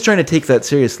 and is trying to take that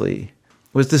seriously,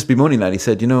 was just bemoaning that. He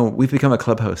said, we've become a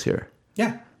clubhouse here.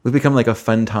 Yeah. We've become like a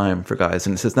fun time for guys.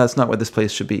 And it says that's not what this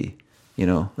place should be.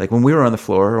 Like when we were on the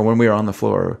floor, or when we were on the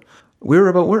floor, we were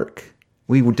about work.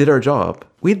 We did our job.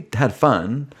 We had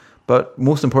fun, but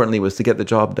most importantly was to get the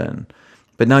job done.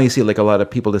 But now you see like a lot of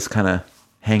people just kind of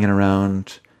hanging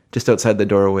around just outside the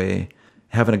doorway,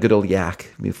 having a good old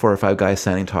yak, 4 or 5 guys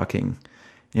standing talking.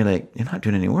 And you're like, you're not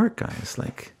doing any work, guys.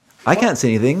 Like, I can't say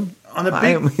anything. On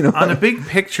a big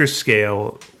picture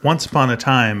scale, once upon a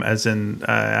time, as in,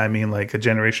 I mean, like a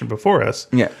generation before us.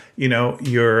 Yeah.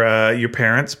 Your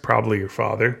parents, probably your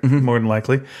father, more than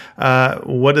likely.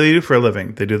 What do they do for a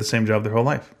living? They do the same job their whole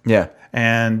life. Yeah.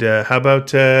 And how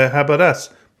about us?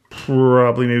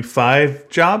 Probably maybe 5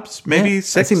 jobs, maybe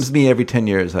 6. That seems to me every 10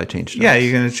 years I change jobs. Yeah,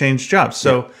 you're going to change jobs.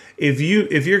 So if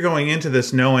you're going into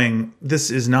this knowing this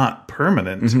is not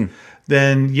permanent.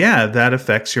 Then that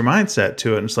affects your mindset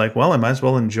to it. And it's like, well, I might as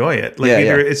well enjoy it. Like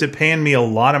is it paying me a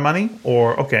lot of money,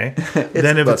 or okay?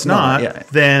 Then if it's not,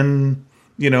 then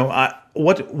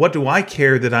what do I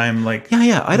care that I'm like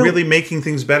I don't really making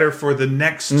things better for the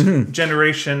next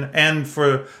generation and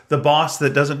for the boss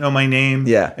that doesn't know my name.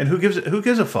 Yeah. And who gives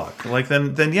a fuck? Like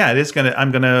then it is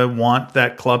I'm gonna want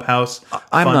that clubhouse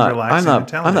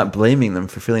relaxing. I'm not blaming them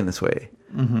for feeling this way.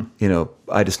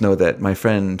 I just know that my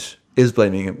friend is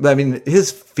blaming him. I mean,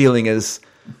 his feeling is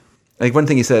like, one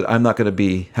thing he said, I'm not going to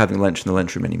be having lunch in the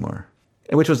lunchroom anymore,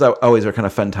 which was always our kind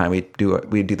of fun time. We'd do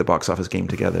the box office game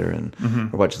together and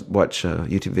or watch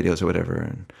YouTube videos or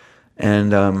whatever.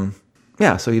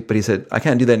 But he said, I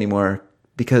can't do that anymore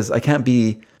because I can't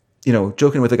be,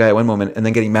 joking with a guy at one moment and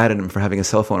then getting mad at him for having a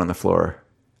cell phone on the floor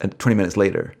and 20 minutes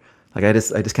later. Like I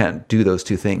just can't do those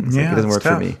two things. Like, it doesn't work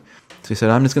for me. So he said,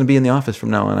 I'm just going to be in the office from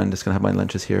now on. I'm just going to have my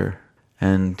lunches here.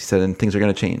 And he said, and things are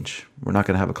going to change. We're not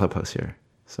going to have a clubhouse here.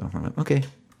 So I'm like, okay,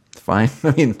 it's fine.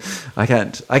 I mean, I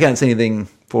can't say anything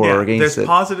for or against it.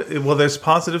 There's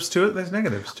positives to it. There's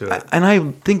negatives to it. And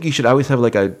I think you should always have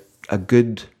like a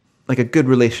good working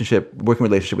relationship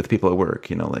with people at work.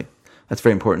 Like that's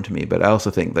very important to me. But I also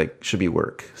think like should be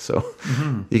work. So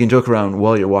you can joke around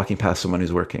while you're walking past someone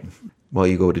who's working, while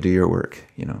you go to do your work.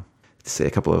 Say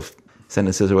a couple of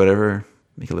sentences or whatever.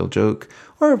 Make a little joke,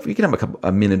 or you can have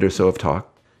a minute or so of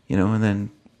talk, and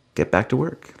then get back to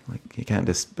work. Like you can't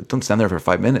don't stand there for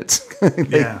 5 minutes.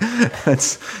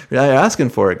 That's you're asking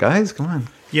for it, guys. Come on.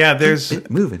 Yeah, there's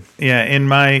Get moving. Yeah, in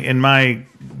my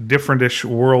differentish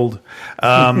world,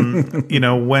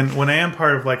 when I am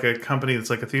part of like a company that's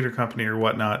like a theater company or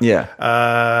whatnot.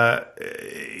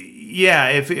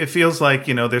 It feels like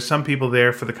there's some people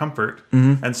there for the comfort,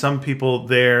 and some people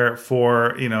there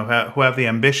for who have the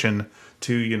ambition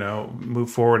to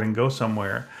move forward and go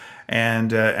somewhere,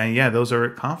 and those are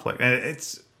at conflict. And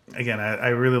it's again, I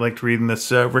really liked reading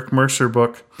this Rick Mercer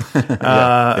book,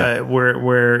 where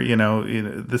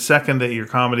the second that your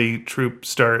comedy troupe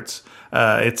starts,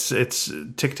 it's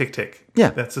tick tick tick. Yeah,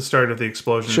 that's the start of the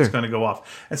explosion. Sure. It's going to go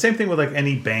off. And same thing with like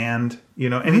any band,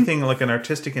 anything like an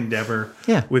artistic endeavor.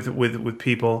 Yeah. with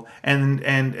people, and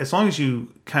as long as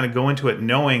you kind of go into it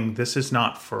knowing this is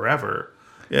not forever.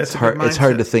 Yeah, it's hard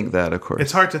to think that, of course.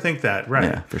 It's hard to think that, right?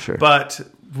 Yeah, for sure. But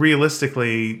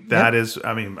realistically, that is,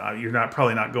 I mean, you're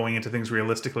probably not going into things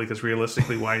realistically, because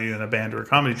realistically, why are you in a band or a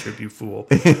comedy troupe, you fool?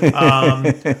 But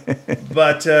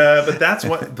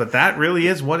that really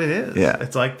is what it is. Yeah.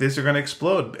 It's like these are going to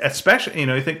explode. Especially,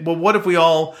 you think, well, what if we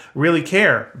all really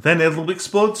care? Then it'll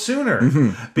explode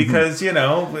sooner, because you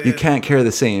can't care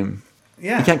the same.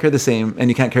 Yeah. You can't care the same, and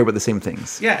you can't care about the same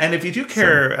things. Yeah, and if you do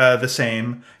care the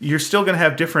same, you're still going to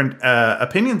have different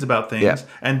opinions about things,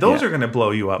 and those are going to blow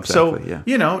you up. Exactly,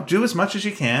 so, do as much as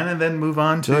you can, and then move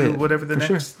on to whatever the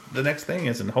next thing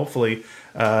is, and hopefully,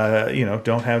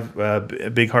 don't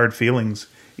have big hard feelings,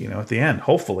 at the end.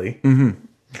 Hopefully,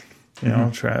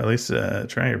 try at least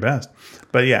try your best.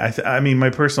 But yeah, I mean, my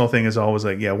personal thing is always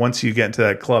like, once you get into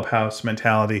that clubhouse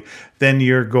mentality, then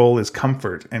your goal is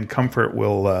comfort, and comfort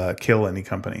will kill any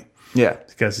company. Yeah,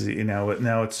 because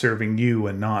now it's serving you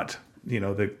and not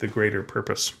the greater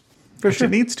purpose, which it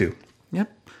needs to. Yep.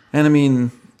 And I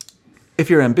mean, if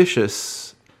you're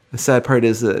ambitious, the sad part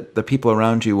is that the people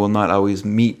around you will not always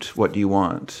meet what you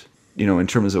want. In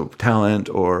terms of talent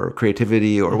or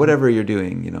creativity or whatever you're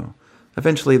doing.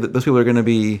 Eventually, those people are going to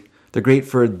be. They're great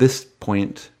for this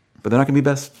point, but they're not going to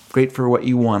be great for what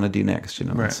you want to do next,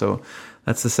 Right. So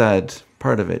that's the sad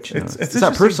part of it, It's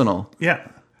not personal. Yeah.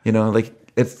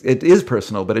 It is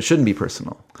personal, but it shouldn't be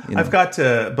personal. I've got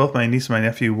both my niece and my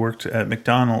nephew worked at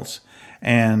McDonald's,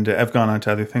 and I've gone on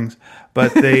to other things,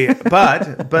 but they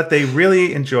but they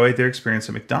really enjoyed their experience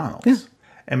at McDonald's. Yeah.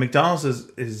 And McDonald's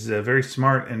is very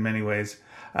smart in many ways.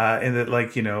 In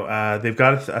that, they've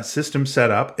got a system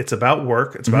set up. It's about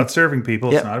work. It's about serving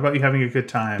people. It's not about you having a good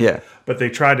time. Yeah. But they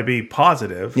try to be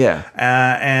positive. Yeah.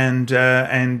 And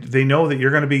they know that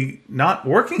you're going to be not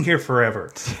working here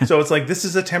forever. So it's like, this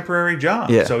is a temporary job.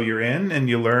 Yeah. So you're in and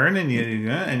you learn and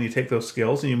you take those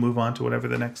skills and you move on to whatever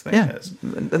the next thing is.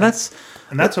 And that's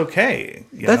okay.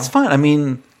 That's fine. I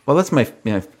mean, well, that's my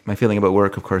feeling about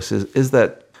work. Of course, is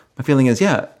that my feeling is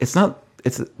it's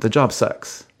the job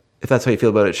sucks. If that's how you feel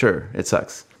about it, sure, it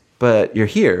sucks. But you're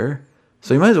here,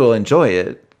 so you might as well enjoy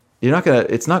it.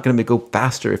 It's not gonna go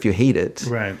faster if you hate it.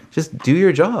 Right. Just do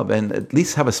your job and at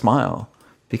least have a smile,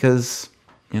 because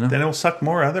then it'll suck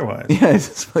more otherwise. Yeah, it's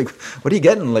just like, what are you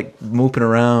getting? Like moping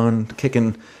around,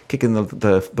 kicking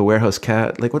the warehouse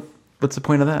cat. Like what's the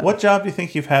point of that? What job do you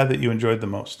think you've had that you enjoyed the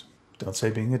most? Don't say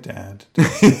being a dad.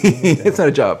 It's not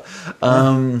a job.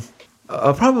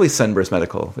 Probably Sunburst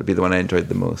Medical would be the one I enjoyed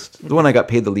the most. The one I got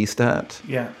paid the least at.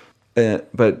 Yeah.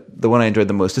 But the one I enjoyed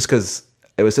the most, just because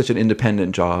it was such an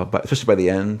independent job, especially by the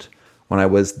end, when I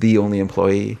was the only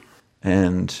employee,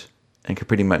 and could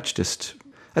pretty much just.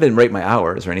 I didn't write my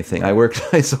hours or anything. I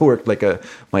still worked like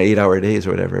my 8-hour days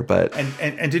or whatever. But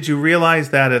and did you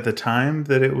realize that at the time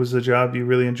that it was a job you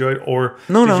really enjoyed, or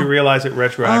did you realize it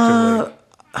retroactively?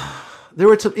 There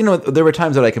were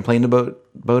times that I complained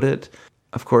about it.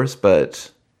 Of course, but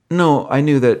no, I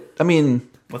knew that. I mean,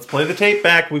 let's play the tape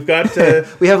back. We've got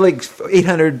we have like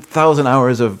 800,000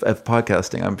 hours of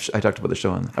podcasting. I talked about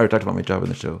talked about my job in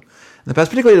the show in the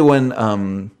past, particularly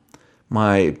when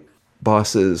my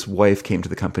boss's wife came to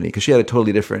the company, because she had a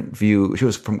totally different view. She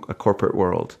was from a corporate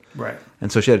world, right?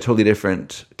 And so she had a totally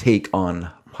different take on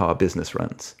how a business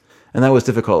runs, and that was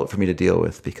difficult for me to deal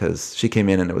with, because she came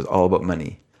in and it was all about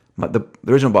money. The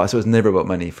original boss, it was never about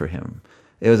money for him.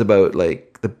 It was about,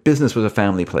 like, the business was a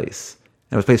family place.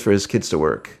 It was a place for his kids to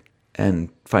work and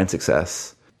find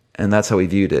success. And that's how he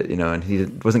viewed it, and he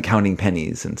wasn't counting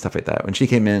pennies and stuff like that. When she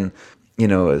came in, it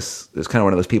was kind of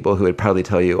one of those people who would proudly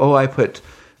tell you, oh, I put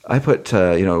a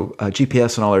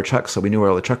GPS on all our trucks so we knew where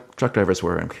all the truck drivers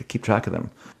were and could keep track of them.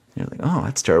 And you're like, oh,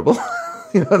 that's terrible.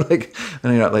 And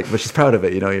you're not like, but she's proud of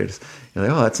it, you're like,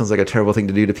 oh, that sounds like a terrible thing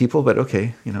to do to people, but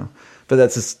okay, But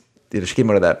that's just, she came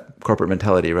out of that corporate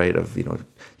mentality, right? Of, you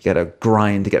got to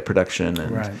grind to get production,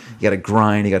 and right. You got to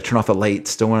grind, you got to turn off the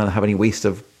lights, don't want to have any waste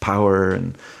of power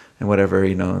and whatever,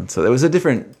 And so there was a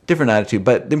different attitude.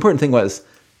 But the important thing was,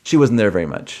 she wasn't there very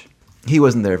much. He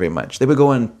wasn't there very much. They would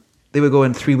go on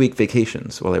 3-week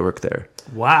vacations while I worked there.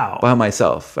 Wow. By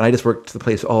myself. And I just worked the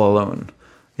place all alone,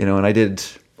 and I did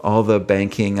all the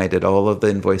banking, I did all of the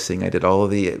invoicing, I did all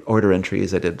of the order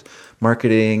entries, I did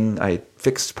marketing, I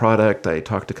fixed product, I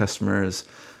talked to customers,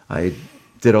 I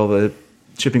did all the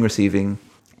shipping, receiving.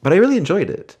 But I really enjoyed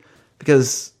it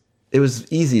because it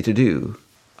was easy to do.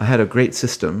 I had a great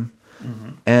system,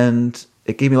 and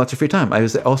it gave me lots of free time. I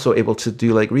was also able to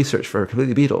do like research for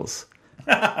Completely Beatles,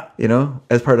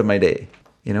 as part of my day.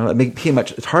 It became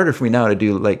it's harder for me now to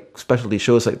do like specialty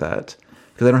shows like that,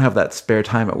 because I don't have that spare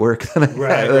time at work that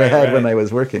I had when I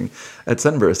was working at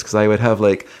Sunburst, because I would have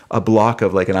like a block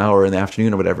of like an hour in the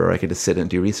afternoon or whatever where I could just sit and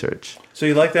do research. So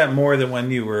you like that more than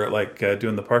when you were like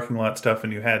doing the parking lot stuff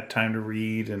and you had time to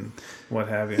read and what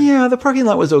have you? Yeah, the parking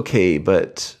lot was okay,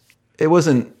 but it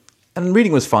wasn't, and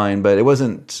reading was fine, but it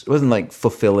wasn't like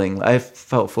fulfilling. I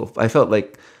felt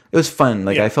like it was fun.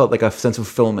 Like I felt like a sense of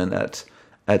fulfillment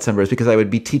at Sunburst, because I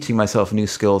would be teaching myself new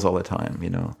skills all the time,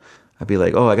 I'd be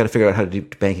like, oh, I got to figure out how to do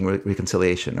banking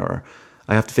reconciliation, or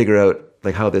I have to figure out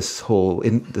like how this whole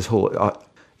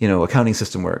accounting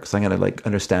system works. I'm going to like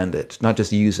understand it, not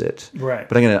just use it, right?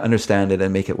 But I'm going to understand it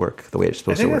and make it work the way it's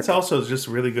supposed to work. I think that's also just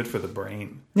really good for the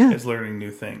brain. Yeah, is learning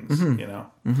new things.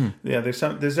 Yeah, there's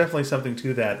definitely something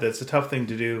to that. That's a tough thing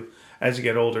to do as you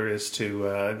get older, is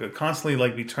to constantly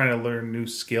like be trying to learn new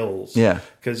skills. Yeah,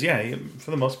 because for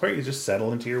the most part, you just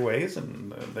settle into your ways,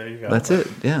 and there you go. That's it.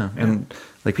 Yeah, and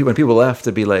like when people left,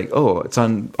 to be like, oh, it's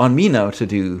on me now to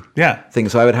do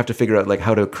things. So I would have to figure out like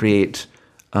how to create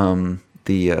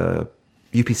the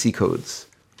UPC codes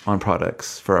on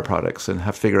products for our products, and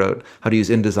have to figure out how to use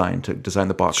InDesign to design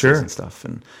the boxes and stuff.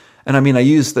 And I mean, I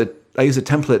use the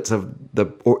templates of the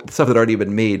stuff that had already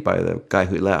been made by the guy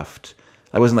who left.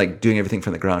 I wasn't like doing everything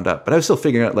from the ground up, but I was still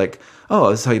figuring out like,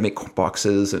 oh, this is how you make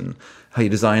boxes and how you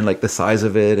design like the size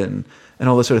of it and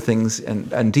all those sort of things,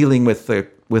 and dealing with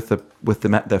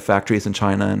the factories in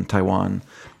China and Taiwan,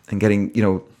 and getting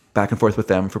back and forth with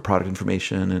them for product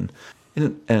information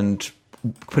and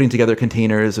putting together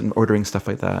containers and ordering stuff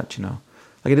like that.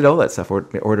 Like I did all that stuff.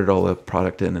 Ordered all the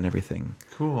product in and everything.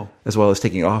 Cool. As well as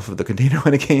taking it off of the container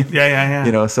when it came.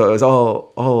 Yeah. So it was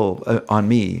all on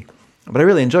me. But I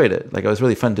really enjoyed it. Like it was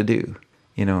really fun to do,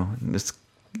 and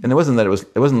it wasn't that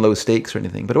it wasn't low stakes or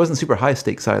anything, but it wasn't super high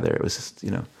stakes either. It was just,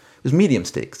 it was medium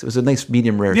stakes. It was a nice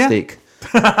medium rare steak.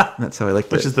 That's how I liked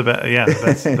it. Which is the best. Yeah,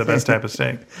 that's the best type of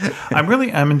steak.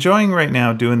 I'm enjoying right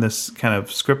now doing this kind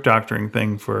of script doctoring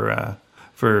thing for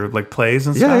like plays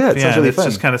and stuff. Yeah, it sounds really fun.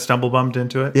 Just kind of stumble bumped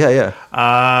into it. Yeah.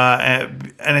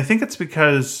 And I think it's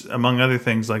because, among other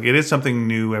things, like it is something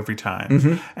new every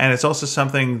time, and it's also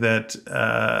something that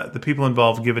the people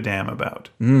involved give a damn about.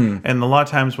 And a lot of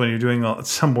times when you're doing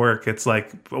some work, it's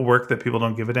like work that people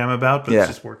don't give a damn about, but it's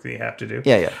just work that you have to do.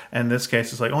 Yeah. And in this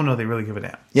case, it's like, oh no, they really give a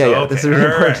damn. Yeah, so, this is really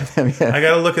important to them. Yeah. I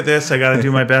got to look at this. I got to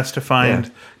do my best to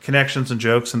find connections and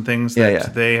jokes and things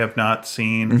that they have not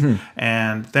seen.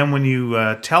 And then when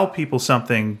you tell people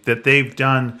something that they've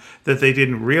done that they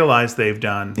didn't realize they've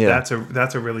done, that's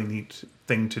a really neat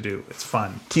thing to do. It's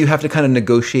fun. Do you have to kind of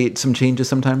negotiate some changes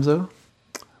sometimes, though?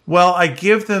 Well, I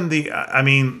give them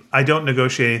I don't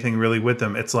negotiate anything really with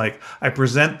them. It's like I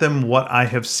present them what I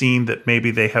have seen that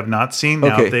maybe they have not seen.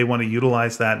 Now, if they want to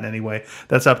utilize that in any way,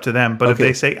 that's up to them. But if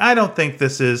they say, I don't think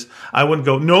this is, I wouldn't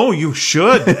go, no, you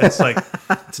should. It's like,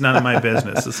 it's none of my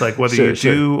business. It's like whether you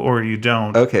do or you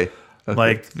don't. Okay.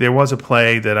 Like there was a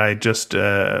play that I just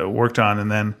worked on,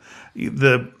 and then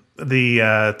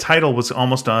the title was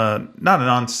almost not a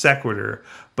non sequitur,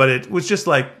 but it was just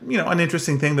like, an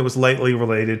interesting thing that was lightly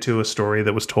related to a story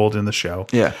that was told in the show.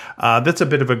 Yeah. That's a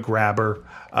bit of a grabber,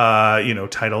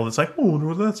 title. It's like, oh, I wonder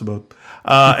what that's about.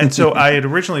 And so I had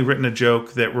originally written a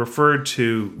joke that referred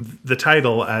to the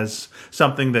title as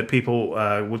something that people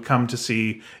would come to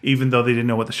see, even though they didn't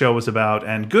know what the show was about.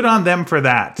 And good on them for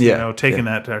that, taking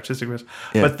that artistic risk.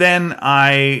 Yeah. But then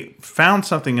I found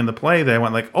something in the play that I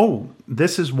went like, oh,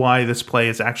 this is why this play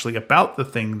is actually about the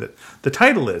thing that the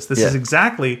title is. This is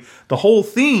exactly the whole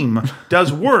theme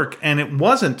does work, and it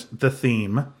wasn't the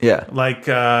theme. Yeah, like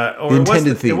the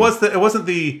intended theme. It was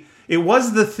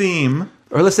the theme.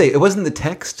 Or let's say it wasn't the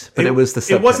text, but it was the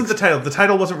subtext. It wasn't the title. The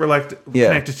title wasn't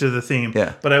connected to the theme.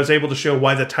 Yeah. But I was able to show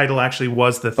why the title actually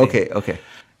was the theme. Okay.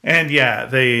 And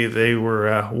they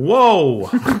were, whoa.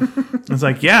 It's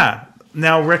like, now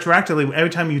retroactively, every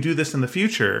time you do this in the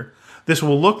future, this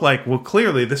will look like, well,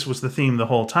 clearly this was the theme the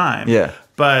whole time. Yeah.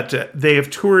 But they have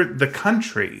toured the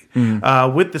country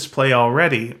with this play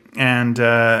already, and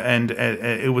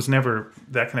it was never,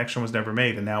 that connection was never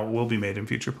made, and now it will be made in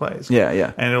future plays.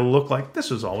 Yeah. And it'll look like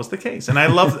this was always the case. And I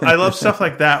love stuff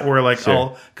like that, where like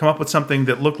I'll come up with something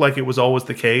that looked like it was always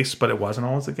the case, but it wasn't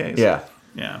always the case.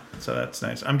 Yeah. So that's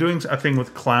nice. I'm doing a thing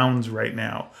with clowns right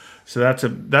now. So that's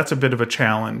a bit of a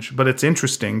challenge, but it's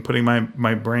interesting putting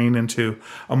my brain into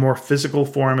a more physical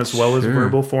form as well as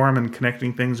verbal form, and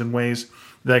connecting things in ways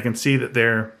that I can see that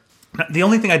they're. The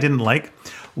only thing I didn't like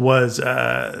was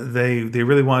they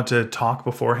really wanted to talk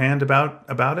beforehand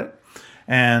about it,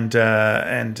 and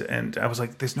I was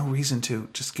like, there's no reason to,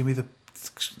 just give me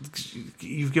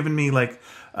you've given me like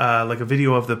a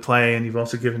video of the play, and you've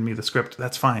also given me the script.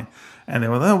 That's fine. And they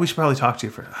were like, oh, we should probably talk to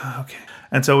you for okay.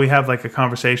 And so we have like a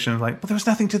conversation, like, but there was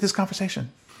nothing to this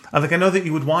conversation. I was like, I know that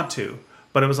you would want to,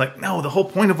 but it was like, no, the whole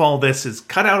point of all this is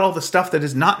cut out all the stuff that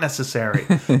is not necessary.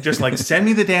 Just like, send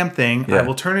me the damn thing. I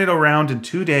will turn it around in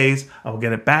 2 days. I will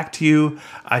get it back to you.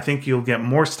 I think you'll get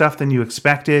more stuff than you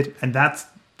expected. And that's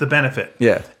the benefit.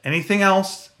 Yeah. Anything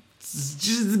else, it's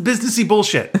just businessy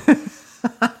bullshit.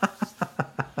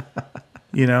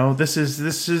 This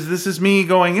is me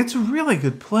going, it's a really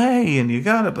good play, and you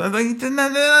gotta, like,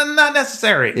 not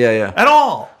necessary. Yeah. At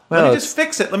all. Well, Let me just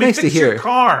fix it. Let me nice to fix your hear.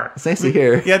 car. It's nice to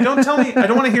hear. Yeah, don't tell me. I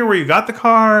don't want to hear where you got the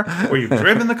car, where you've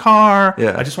driven the car.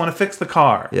 Yeah. I just want to fix the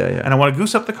car. Yeah. And I want to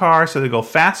goose up the car so they go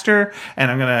faster. And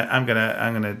I'm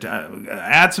gonna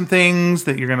add some things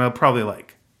that you're gonna probably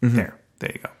like. There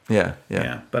you go.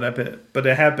 Yeah. But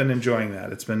I have been enjoying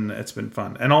that. It's been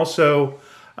fun. And also,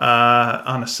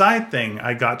 on a side thing,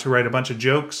 I got to write a bunch of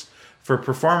jokes for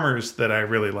performers that I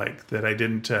really like that I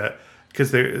didn't.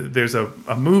 Because there's a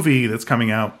movie that's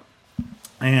coming out,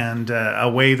 and a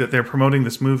way that they're promoting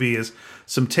this movie is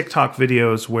some TikTok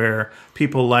videos where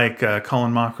people like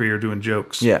Colin Mockery are doing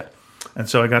jokes. Yeah. And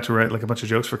so I got to write like a bunch of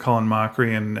jokes for Colin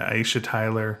Mockery and Aisha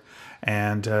Tyler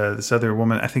and this other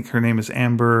woman. I think her name is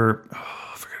Amber.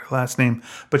 I forget her last name,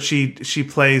 but she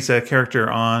plays a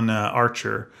character on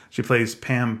Archer. She plays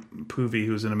Pam Poovey,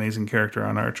 who's an amazing character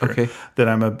on Archer that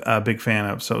I'm a big fan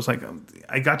of. So it's like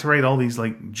I got to write all these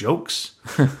like jokes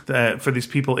for these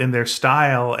people in their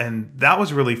style, and that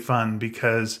was really fun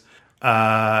because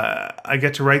I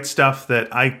get to write stuff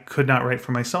that I could not write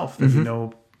for myself.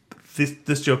 That,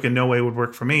 this joke in no way would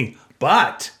work for me.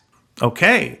 But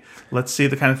okay, let's see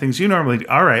the kind of things you normally do.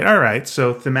 All right.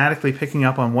 So thematically picking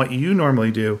up on what you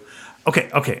normally do.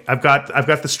 Okay. I've got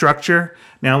the structure.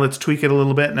 Now let's tweak it a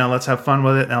little bit. Now let's have fun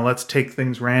with it. Now let's take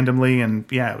things randomly. And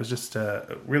yeah, it was just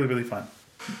really, really fun.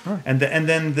 Right. And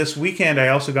then this weekend, I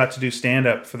also got to do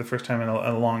stand-up for the first time in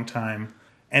a long time.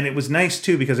 And it was nice,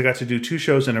 too, because I got to do 2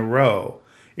 shows in a row,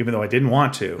 even though I didn't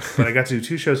want to. But I got to do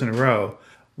 2 shows in a row,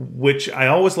 which I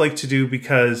always like to do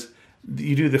because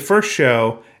you do the first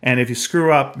show, and if you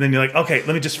screw up, then you're like, okay,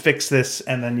 let me just fix this,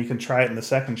 and then you can try it in the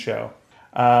second show.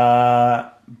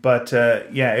 But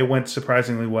it went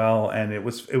surprisingly well, and it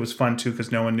was fun too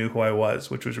because no one knew who I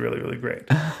was, which was really, really great.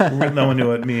 No one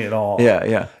knew me at all.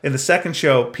 Yeah. In the second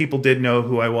show, people did know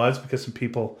who I was because some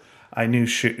people I knew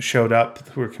showed up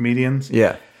who were comedians.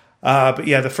 Yeah. But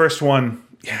yeah, the first one,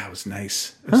 it was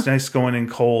nice. It was nice going in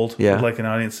cold with like an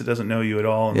audience that doesn't know you at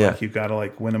all, and like you've got to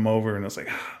like win them over, and it was like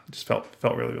it just felt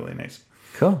really, really nice.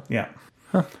 Cool. Yeah.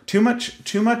 Huh. Too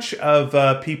much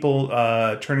of people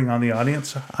turning on the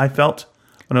audience. I felt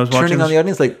when I was watching. Turning on the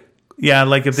audience, like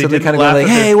if they didn't kind of laugh, like,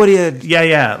 hey, what do you?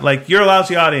 Yeah, like you're a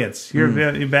lousy audience. You're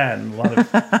bad. And a lot of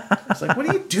it's like, what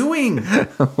are you doing?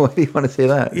 Why do you want to say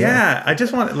that? Yeah. I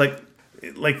just want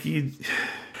like you.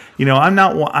 I'm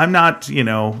not in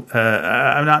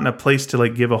a place to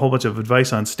like give a whole bunch of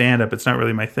advice on stand-up. It's not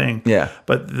really my thing. Yeah.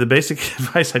 But the basic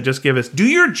advice I just give is do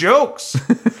your jokes.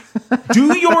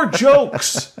 Do your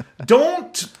jokes.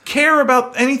 Don't care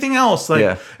about anything else.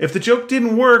 Like if the joke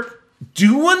didn't work,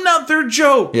 do another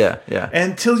joke. Yeah.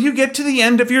 Until you get to the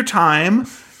end of your time,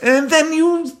 and then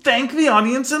you thank the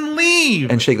audience and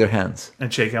leave. And shake their hands.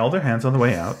 And shake all their hands on the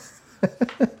way out.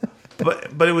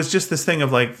 But it was just this thing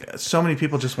of like so many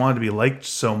people just wanted to be liked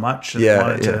so much and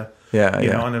wanted to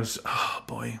and it was oh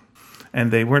boy,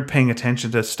 and they weren't paying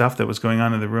attention to stuff that was going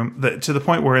on in the room to the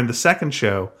point where in the second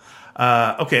show,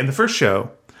 in the first show,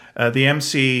 the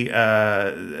MC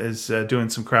is doing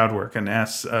some crowd work and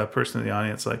asks a person in the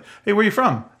audience like, "Hey, where are you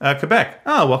from?" Quebec.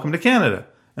 Oh, welcome to Canada.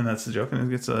 And that's the joke, and it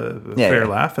gets a fair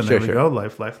laugh, and there we go.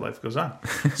 Life goes on.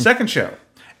 Second show,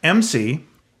 MC.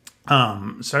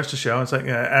 Starts the show. It's like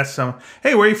asks someone,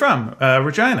 "Hey, where are you from?"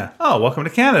 Regina. Oh, welcome to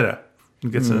Canada.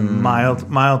 And gets a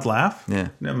mild laugh. Yeah,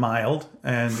 mild.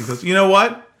 And he goes, "You know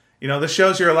what? This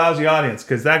shows you're a lousy audience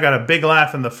because that got a big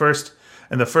laugh in the first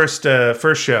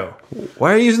show."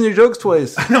 Why are you using your jokes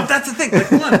twice? No, that's the thing. Like,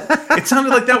 come on. It sounded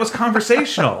like that was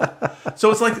conversational.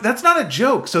 So it's like that's not a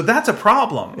joke. So that's a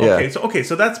problem. Okay,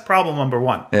 so that's problem number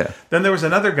 1. Yeah. Then there was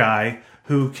another guy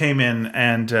who came in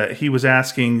and he was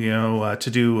asking, to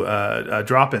do a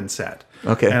drop-in set.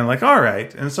 Okay. And I'm like, all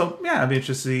right. And so, I'd be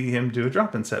interested to see him do a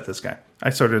drop-in set, this guy. I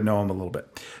sort of know him a little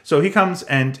bit. So he comes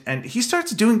and he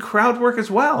starts doing crowd work as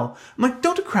well. I'm like,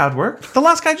 don't do crowd work. The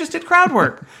last guy just did crowd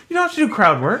work. You don't have to do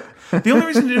crowd work. The only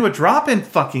reason to do a drop-in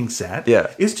fucking set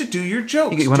is to do your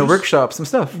jokes. You want to workshop some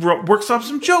stuff. Workshop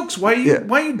some jokes. Why are you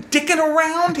dicking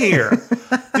around here?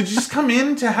 Did you just come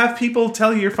in to have people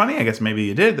tell you you're funny? I guess maybe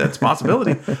you did. That's a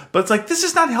possibility. But it's like, this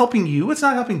is not helping you. It's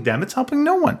not helping them. It's helping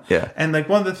no one. Yeah. And like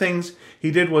one of the things he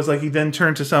did was like he then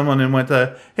turned to someone and went,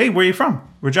 "Hey, where are you from?"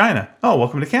 "Regina." "Oh,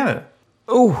 welcome to Canada."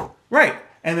 Oh. Right.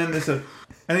 And then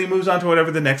and he moves on to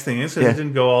whatever the next thing is. So it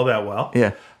didn't go all that well.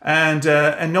 Yeah. And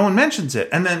no one mentions it.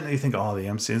 And then you think, the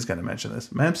MC is going to mention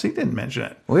this. My MC didn't mention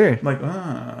it. Weird. I'm like,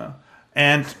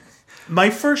 And My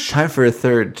first Time for a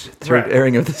third Right.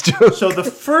 airing of this joke. So the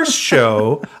first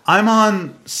show, I'm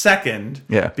on second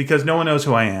because no one knows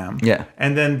who I am. Yeah.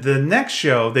 And then the next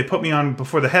show, they put me on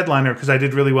before the headliner because I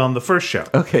did really well in the first show.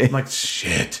 Okay. I'm like,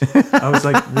 shit. I was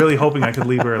like really hoping I could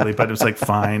leave early, but it was like,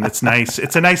 fine. It's nice.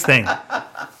 It's a nice thing.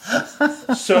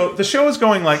 So the show is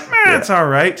going like, it's all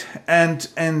right. And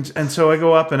so I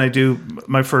go up and I do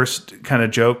my first kind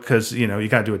of joke because, you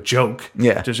got to do a joke.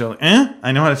 Yeah. Just like,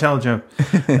 I know how to tell a joke.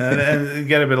 and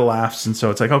get a bit of laughs. And so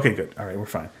it's like, okay, good. All right, we're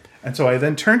fine. And so I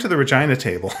then turn to the Regina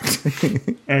table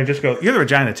and I just go, you're the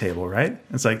Regina table, right?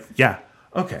 It's like, yeah.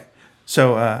 Okay.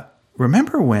 So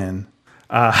remember when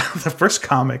the first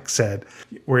comic said,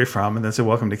 where are you from? And then said,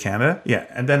 welcome to Canada. Yeah.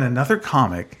 And then another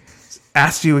comic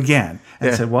asked you again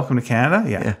and said, welcome to Canada.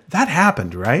 Yeah. That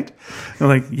happened, right? And they're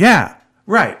like, yeah,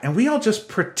 right. And we all just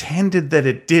pretended that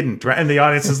it didn't, right? And the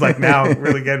audience is like now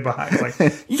really getting behind. It's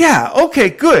like, yeah, okay,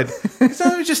 good. So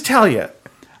let me just tell you,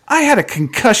 I had a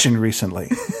concussion recently.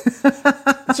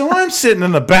 So I'm sitting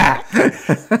in the back.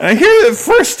 And I hear it the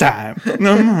first time. And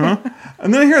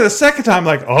then I hear it the second time,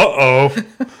 like, uh-oh.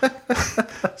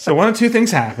 So one of two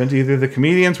things happened. Either the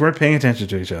comedians weren't paying attention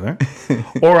to each other,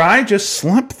 or I just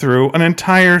slept through an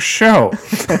entire show.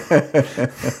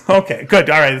 Okay, good.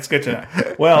 All right, it's good to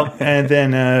know. Well, and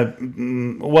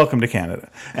then welcome to Canada.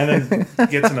 And then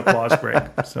gets an applause break.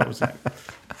 So it was that.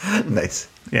 Nice.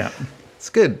 Yeah. It's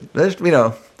good. There's,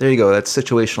 there you go. That's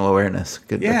situational awareness.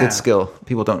 Good, a good skill.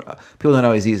 People don't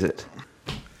always use it.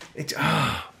 It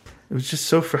was just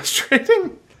so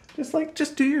frustrating.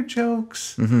 Just do your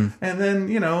jokes, and then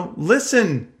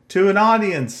listen to an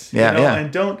audience.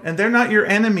 And and they're not your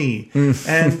enemy.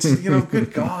 And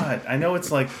good God, I know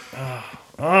it's like,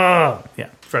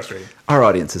 frustrating. Our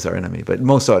audience is our enemy, but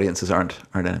most audiences aren't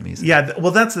enemies. Yeah,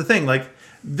 well, that's the thing. Like,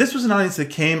 this was an audience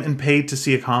that came and paid to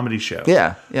see a comedy show.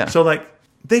 Yeah. So like,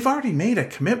 they've already made a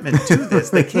commitment to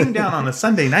this. They came down on a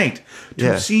Sunday night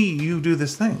to see you do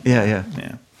this thing. Yeah.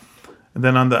 And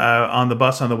then on the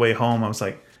bus on the way home, I was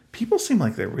like, people seem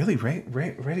like they're really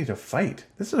ready to fight.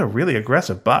 This is a really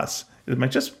aggressive bus.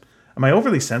 Am I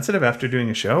overly sensitive after doing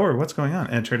a show, or what's going on?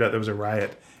 And it turned out there was a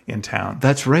riot in town.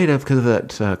 That's right, because of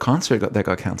that concert that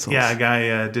got canceled. Yeah, a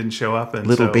guy didn't show up. And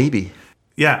Little baby.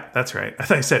 Yeah, that's right. I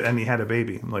thought I said, and he had a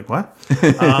baby. I'm like, what?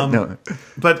 No.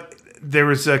 But there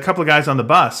was a couple of guys on the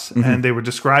bus, and they were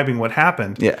describing what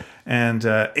happened. Yeah, and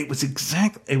it was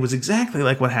exactly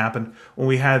like what happened when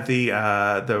we had the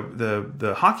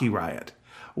hockey riot,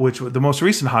 the most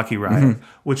recent hockey riot,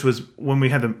 which was when we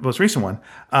had the most recent one.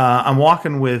 I'm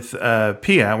walking with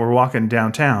Pia. We're walking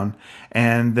downtown,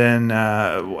 and then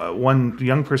one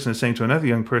young person is saying to another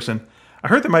young person, "I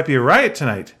heard there might be a riot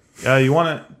tonight. Do you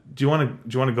want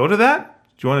to go to that?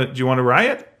 Do you want to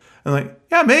riot?" And I'm like,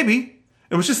 yeah, maybe.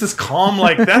 It was just this calm,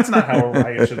 like, that's not how a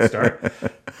riot should start.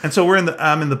 And so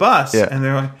I'm in the bus, and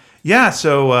they're like, yeah.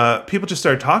 So people just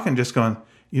started talking, just going,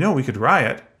 we could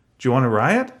riot. Do you want to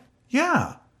riot?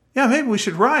 Yeah, maybe we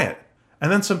should riot. And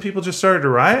then some people just started to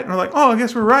riot, and we're like, oh, I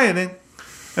guess we're rioting.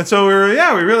 And so we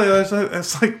really,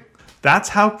 it's like, that's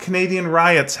how Canadian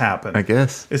riots happen. I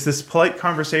guess. It's this polite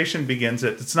conversation begins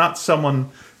it. It's not someone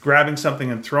grabbing something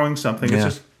and throwing something. It's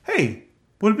just, hey,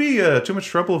 would it be too much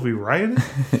trouble if we rioted?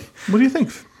 What do you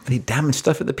think? They damaged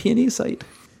stuff at the P&E site.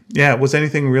 Yeah, was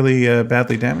anything really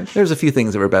badly damaged? There's a few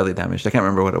things that were badly damaged. I can't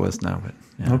remember what it was now, but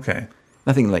yeah. Okay.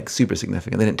 Nothing like super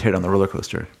significant. They didn't tear down the roller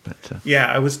coaster, but yeah,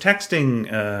 I was texting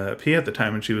Pia at the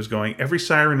time, and she was going, "Every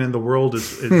siren in the world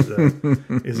is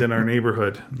in our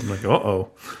neighborhood." I'm like,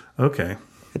 okay.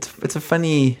 It's a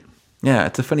funny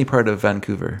part of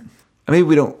Vancouver. Maybe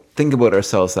we don't think about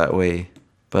ourselves that way,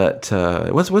 but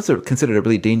what's considered a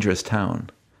really dangerous town,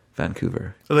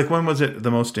 Vancouver. So, like, when was it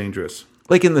the most dangerous?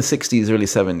 Like in the 60s, early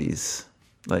 70s.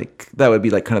 Like, that would be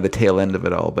like kind of the tail end of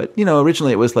it all. But,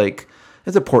 originally it was like,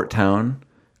 it's a port town,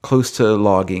 close to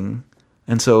logging,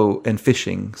 and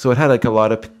fishing. So it had a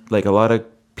lot of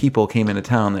people came into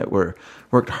town that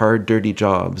worked hard, dirty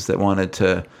jobs that wanted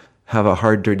to have a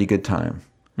hard, dirty, good time.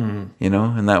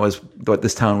 And that was what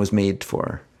this town was made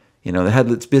for. They had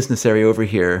its business area over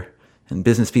here, and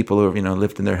business people over,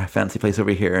 lived in their fancy place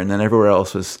over here, and then everywhere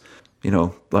else was,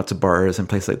 lots of bars and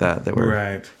places like that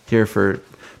were here for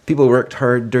people who worked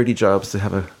hard, dirty jobs to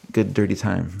have a good, dirty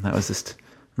time. That was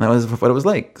what it was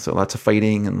like. So lots of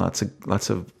fighting and lots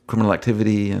of criminal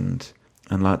activity and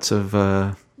lots of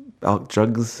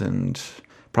drugs and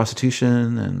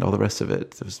prostitution and all the rest of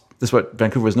it. This is what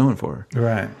Vancouver was known for.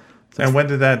 Right. So and when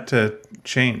did that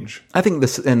change? I think in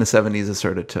the 70s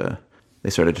they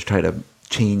started to try to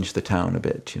change the town a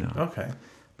bit. Okay.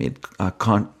 Made a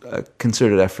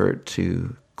concerted effort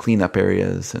to clean up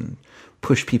areas and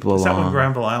push people along. Is that when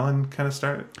Granville Island kind of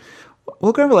started?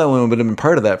 Well, Granville Island would have been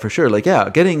part of that for sure. Like, yeah,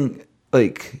 getting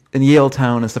like in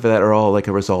Yaletown and stuff like that are all like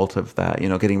a result of that, you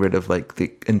know, getting rid of like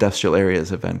the industrial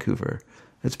areas of Vancouver.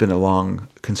 It's been a long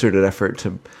concerted effort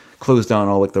to close down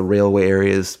all like the railway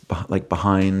areas like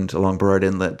behind along Burrard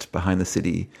Inlet behind the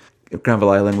city. Granville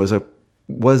Island was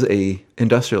a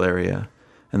industrial area,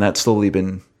 and that's slowly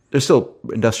been, there's still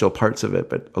industrial parts of it,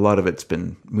 but a lot of it's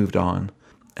been moved on.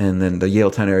 And then the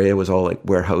Yaletown area was all like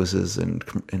warehouses and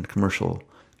commercial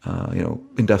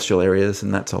industrial areas,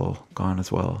 and that's all gone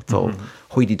as well. It's all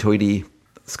hoity-toity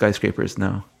skyscrapers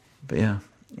now. But yeah,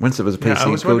 once it was a place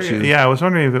you could go to. Yeah, I was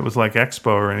wondering if it was like Expo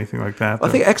or anything like that. I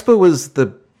think Expo was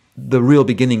the real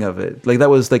beginning of it. Like that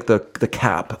was like the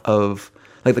cap of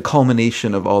like the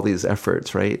culmination of all these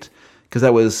efforts, right? Because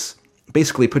that was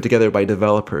basically put together by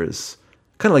developers,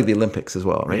 kind of like the Olympics as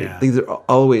well, right? Yeah. These are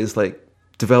always like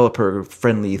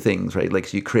developer-friendly things, right? Like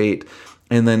so you create,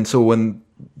 and then so when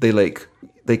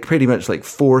they pretty much like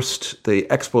forced the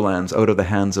expo lands out of the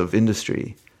hands of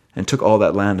industry and took all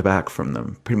that land back from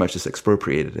them, pretty much just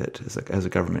expropriated it as a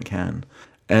government can,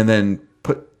 and then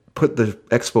put the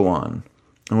expo on.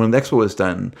 And when the expo was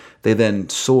done, they then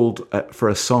sold for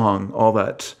a song all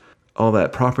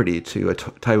that property to a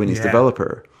Taiwanese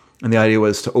developer. And the idea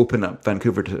was to open up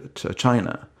Vancouver to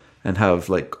China and have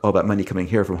like all that money coming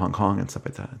here from Hong Kong and stuff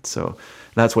like that. So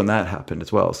that's when that happened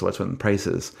as well. So that's when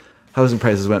housing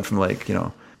prices went from like, you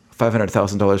know,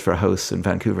 $500,000 for a house in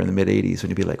Vancouver in the mid '80s when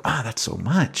you'd be like, wow, that's so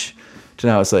much. To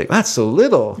now it's like, that's so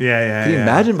little. Yeah. Can you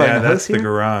imagine buying a house here? That's the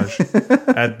garage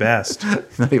at best.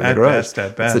 Not even at a garage.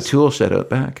 At best. It's the tool shed out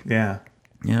back. Yeah.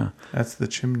 Yeah. That's the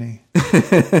chimney.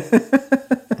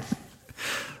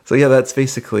 So yeah, that's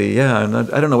basically, and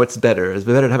I don't know what's better. Is it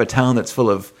better to have a town that's full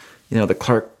of, you know, the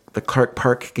Clark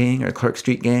Park gang or Clark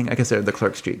Street gang? I guess they're the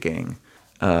Clark Street gang,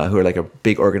 who are like a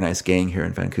big organized gang here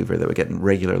in Vancouver that would get in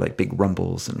regular like big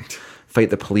rumbles and fight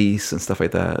the police and stuff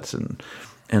like that.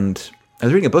 And I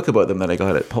was reading a book about them that I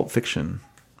got at Pulp Fiction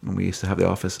when we used to have the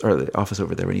office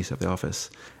over there when we used to have the office,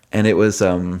 and it was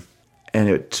and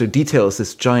it so details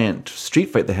this giant street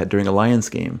fight they had during a Lions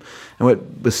game. And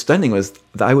what was stunning was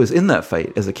that I was in that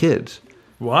fight as a kid.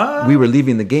 What? We were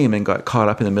leaving the game and got caught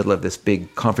up in the middle of this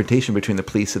big confrontation between the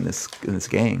police and this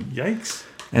gang. Yikes.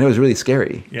 And it was really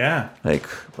scary. Yeah. Like,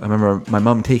 I remember my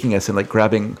mom taking us and like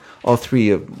grabbing all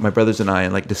three of my brothers and I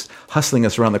and like just hustling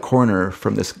us around the corner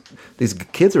from these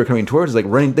kids that were coming towards us,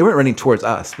 like running. They weren't running towards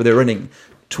us, but they were running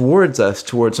towards us,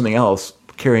 towards something else,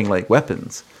 carrying like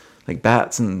weapons, like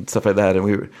bats and stuff like that.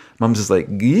 And mom's just like,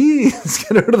 let's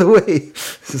get out of the way.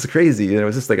 This is crazy. You know, it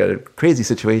was just like a crazy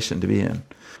situation to be in.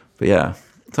 But yeah.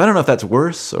 So I don't know if that's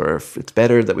worse or if it's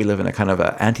better that we live in a kind of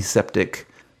an antiseptic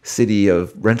city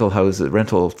of rentals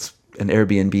and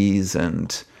Airbnbs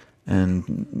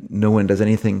and no one does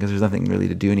anything because there's nothing really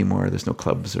to do anymore. There's no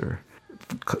clubs or,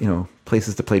 you know,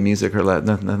 places to play music or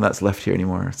nothing that's left here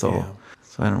anymore. It's all,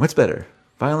 So I don't know. What's better,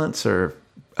 violence or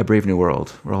a brave new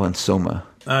world? We're all in Soma.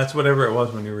 It's whatever it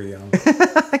was when you were young.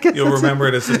 You'll remember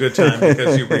it as a good time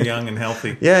because you were young and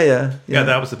healthy. Yeah,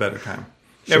 that was a better time.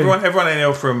 Sure. Everyone I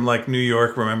know from like New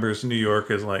York remembers New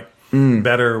York as like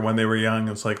better when they were young.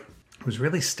 It's like it was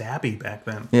really stabby back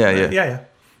then. Yeah.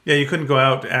 You couldn't go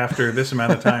out after this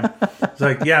amount of time. It's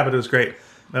like but it was great.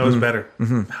 That was better.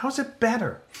 Mm-hmm. How's it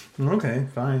better? Okay,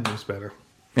 fine, it was better.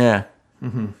 Yeah.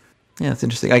 Mm-hmm. Yeah, it's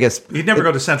interesting. I guess you'd never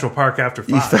go to Central Park after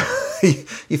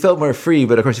 5. You felt more free,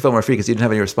 but of course you felt more free because you didn't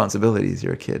have any responsibilities.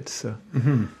 You're a kid, so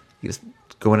you just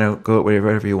go out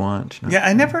wherever you want. You know? Yeah,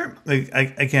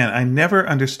 I never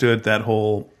understood that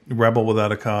whole rebel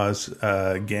without a cause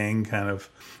gang kind of.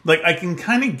 Like, I can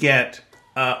kind of get,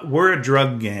 we're a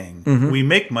drug gang. Mm-hmm. We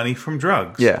make money from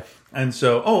drugs. Yeah. And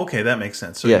so, okay, that makes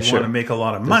sense. So you want to make a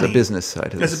lot of money. There's a business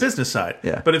side. There's a business side.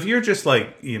 Yeah. But if you're just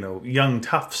like, you know, young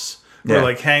toughs who are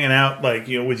like hanging out, like,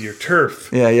 you know, with your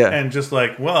turf. Yeah. And just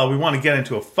like, well, we want to get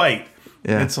into a fight.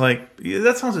 Yeah. It's like,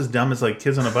 that sounds as dumb as like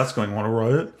kids on a bus going, want to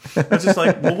riot? It's just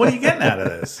like, well, what are you getting out of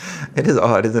this? It is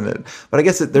odd, isn't it? But I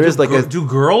guess do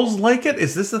girls like it?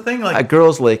 Is this the thing? Like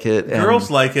girls like it. Girls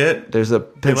like it. There's a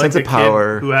sense of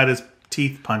power. Kid who had his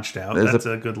teeth punched out. That's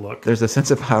a good look. There's a sense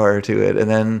of power to it. And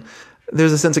then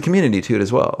there's a sense of community to it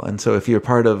as well. And so if you're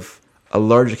part of a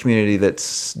larger community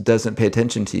that doesn't pay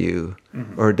attention to you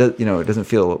or it doesn't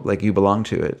feel like you belong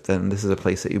to it, then this is a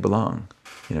place that you belong.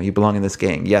 You know, you belong in this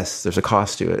gang. Yes, there's a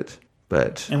cost to it,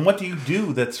 But And what do you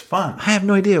do that's fun? I have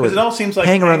no idea. Because it all seems like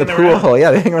hang around the hanging pool around. hall.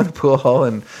 Yeah, they hang around the pool hall,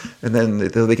 and then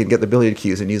they can get the billiard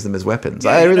cues and use them as weapons.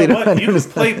 I really don't You can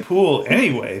understand. play pool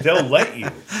anyway. They'll let you.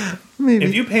 Maybe.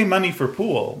 If you pay money for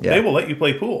pool, Yeah. they will let you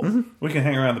play pool. We can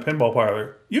hang around the pinball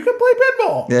parlor. You can play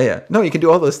pinball. Yeah. No, you can do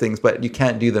all those things, but you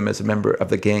can't do them as a member of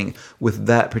the gang with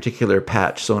that particular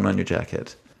patch sewn on your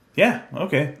jacket. Yeah,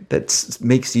 okay. That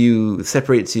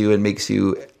separates you and makes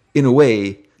you, in a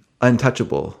way,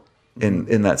 untouchable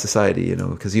in that society, you know,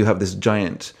 because you have this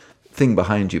giant thing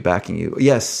behind you backing you.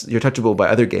 Yes, you're touchable by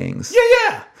other gangs.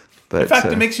 Yeah. But, In fact,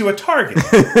 it makes you a target.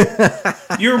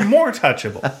 You're more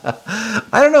touchable.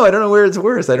 I don't know where it's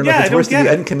worse. I don't know if it's worse to be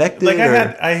unconnected.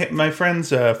 Like my friend's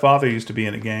father used to be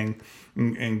in a gang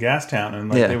in Gastown,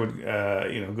 and they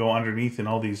would go underneath in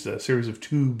all these series of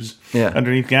tubes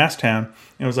underneath Gastown. And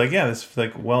it was like, this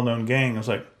like well-known gang. I was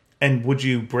like, and would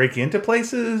you break into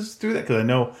places through that? Because I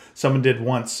know someone did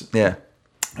once. Yeah.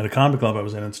 At a comedy club I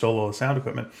was in and stole all the sound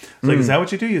equipment. It's like, is that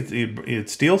what you do? You'd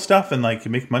steal stuff and like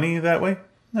you make money that way?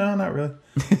 No, not really.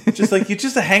 Just like you're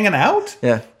just hanging out.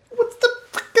 Yeah. What's the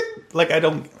fucking like?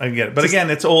 I get it. But again,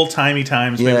 it's old timey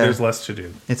times. Maybe there's less to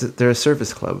do. They're a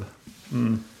service club.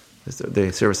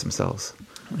 They service themselves.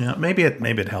 Yeah, maybe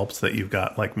it helps that you've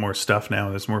got like more stuff now.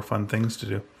 There's more fun things to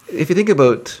do. If you think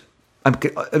about, I'm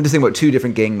just thinking about two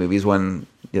different gang movies. One,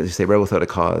 you say Rebel Without a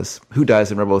Cause. Who dies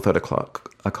in Rebel Without a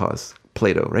Cause?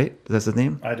 Plato, right? That's his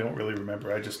name? I don't really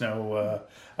remember. I just know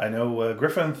I know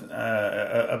Griffin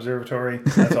Observatory.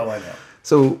 That's all I know.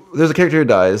 So there's a character who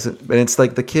dies, and it's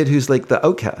like the kid who's like the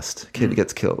outcast kid who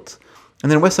gets killed.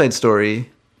 And then West Side Story,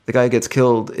 the guy who gets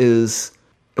killed is,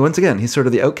 once again, he's sort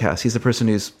of the outcast. He's the person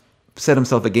who's set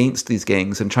himself against these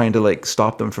gangs and trying to like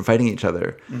stop them from fighting each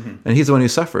other. And he's the one who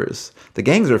suffers. The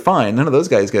gangs are fine. None of those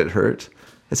guys get hurt.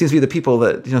 It seems to be the people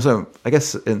that, so I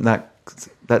guess in that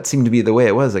seemed to be the way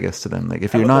it was, I guess, to them. Like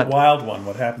if you're not the Wild One,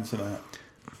 what happens to that?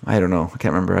 I don't know. I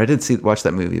can't remember. I did watch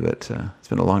that movie, but it's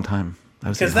been a long time. I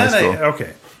was in high school.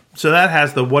 Okay. So that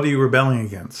has the what are you rebelling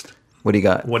against? What do you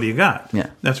got? What do you got? Yeah.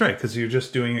 That's right, because you're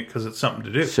just doing it because it's something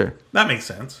to do. Sure. That makes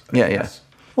sense. I guess.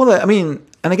 Well, I mean,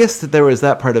 and I guess that there was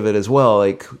that part of it as well.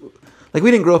 Like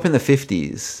we didn't grow up in the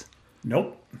 50s.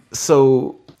 Nope.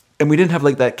 So, and we didn't have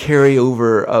like that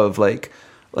carryover of like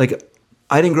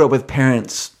I didn't grow up with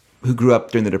parents who grew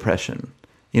up during the Depression.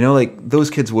 You know, like those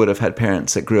kids would have had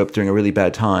parents that grew up during a really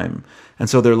bad time. And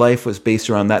so their life was based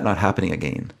around that not happening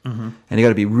again. And you got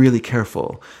to be really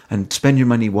careful and spend your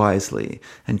money wisely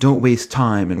and don't waste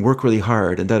time and work really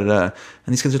hard and da-da-da.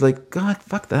 And these kids are like, God,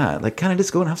 fuck that. Like, can I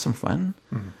just go and have some fun?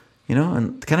 You know,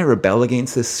 and kind of rebel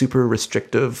against this super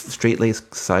restrictive,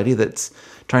 straight-laced society that's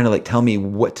trying to like tell me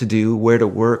what to do, where to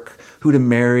work, who to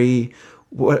marry,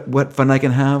 what fun I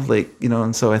can have. Like, you know,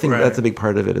 and so I think that's a big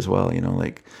part of it as well. You know,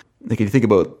 like if you think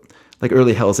about like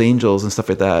early Hell's Angels and stuff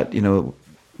like that, you know,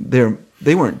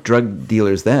 they weren't drug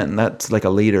dealers then. That's like a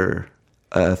later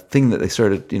thing that they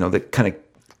started, you know, that kind of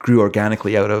grew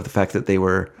organically out of the fact that they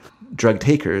were drug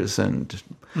takers and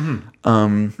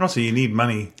Also, you need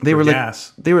money. They for were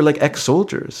gas. they were like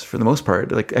ex-soldiers for the most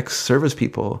part, like ex-service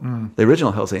people, the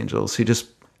original Hell's Angels, who just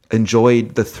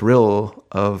enjoyed the thrill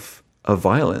of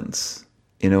violence,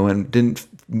 you know, and didn't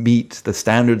meet the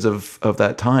standards of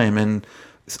that time, and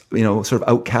you know, sort of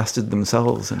outcasted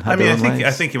themselves and had their own lives.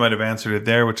 I think you might have answered it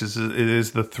there, which is it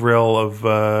is the thrill of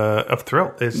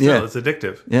thrill. It's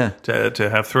addictive. Yeah, to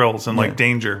have thrills and like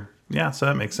danger. Yeah, so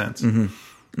that makes sense.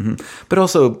 But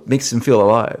also makes them feel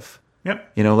alive.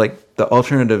 Yep. You know, like the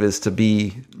alternative is to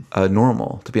be a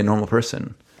normal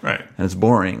person. Right. And it's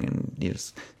boring. And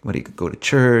you go to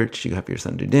church, you have your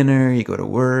Sunday dinner, you go to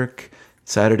work.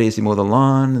 Saturdays you mow the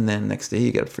lawn, and then next day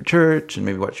you get up for church and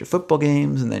maybe watch your football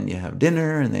games, and then you have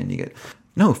dinner, and then you get...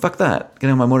 No, fuck that. Get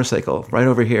on my motorcycle, ride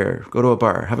over here, go to a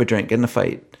bar, have a drink, get in a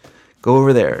fight, go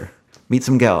over there, meet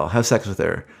some gal, have sex with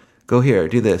her, go here,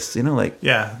 do this, you know, like...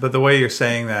 Yeah, but the way you're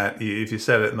saying that, if you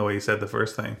said it in the way you said the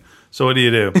first thing, so what do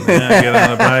you do? Get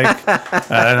on a bike,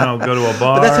 I don't know, go to a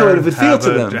bar, but that's how it would feel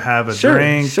to them. Have a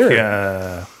drink. Sure.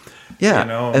 Yeah, you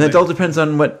know, and it all depends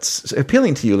on what's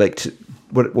appealing to you, like...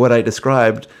 What I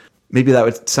described, maybe that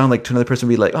would sound like to another person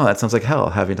would be like, oh, that sounds like hell,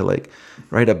 having to like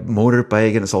ride a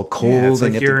motorbike and it's all cold, yeah, it's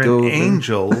and like you have to go. You're an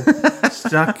angel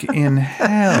stuck in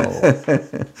hell.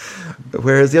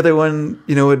 Whereas the other one,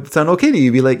 you know, would sound okay to you.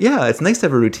 You'd be like, yeah, it's nice to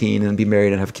have a routine and be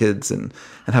married and have kids and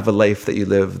have a life that you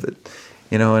live. That,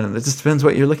 you know, and it just depends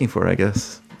what you're looking for, I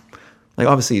guess. Like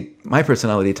obviously, my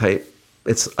personality type,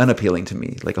 it's unappealing to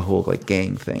me, like a whole like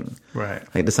gang thing. Right.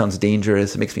 Like this sounds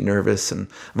dangerous. It makes me nervous, and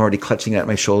I'm already clutching at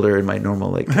my shoulder in my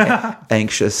normal like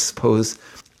anxious pose.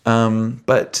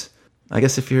 But I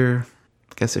guess if you're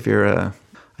a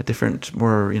a different,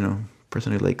 more,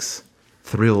 person who likes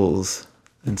thrills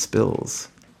and spills.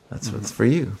 That's what's for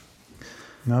you.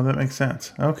 No, that makes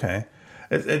sense. Okay.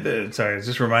 Sorry, it's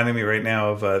just reminding me right now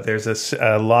of there's this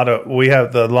lotto. We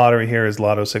have the lottery here is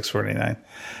Lotto 649,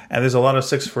 and there's a Lotto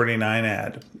 649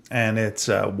 ad, and it's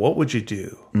what would you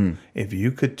do if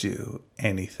you could do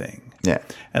anything? Yeah.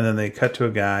 And then they cut to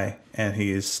a guy, and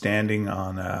he is standing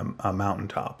on a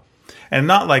mountaintop, and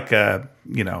not like a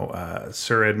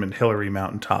Sir Edmund Hillary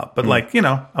mountaintop, but like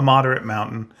a moderate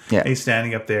mountain. Yeah. And he's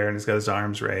standing up there, and he's got his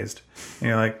arms raised, and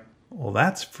you're like, well,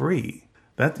 that's free.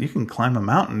 That you can climb a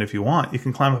mountain if you want. You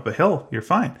can climb up a hill. You're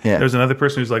fine. Yeah. There's another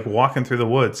person who's like walking through the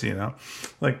woods.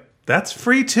 Like that's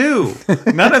free too.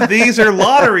 None of these are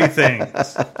lottery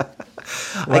things.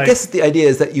 I guess the idea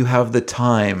is that you have the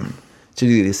time to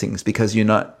do these things because you're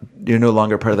no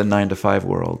longer part of the 9 to 5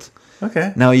 world.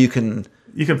 Okay. Now you can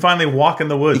finally walk in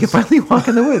the woods. You can finally walk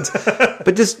in the woods,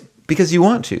 but just because you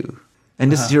want to.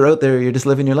 And just you're out there, you're just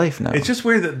living your life now. It's just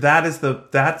weird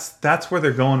that's where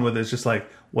they're going with it. It's just like,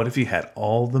 what if you had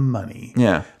all the money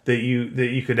that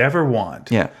you could ever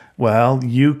want? Yeah. Well,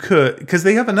 you could, because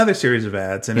they have another series of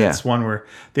ads, and it's one where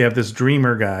they have this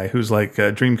dreamer guy who's like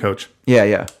a dream coach. Yeah,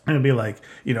 yeah. And it'd be like,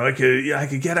 I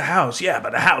could get a house,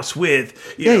 but a house with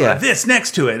a this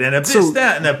next to it, and a this,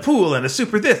 that, and a pool, and a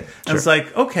super this. And it's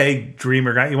like, okay,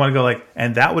 dreamer guy, you want to go like,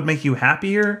 and that would make you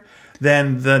happier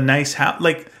than the nice house.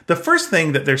 Like, the first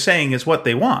thing that they're saying is what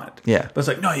they want. Yeah. But it's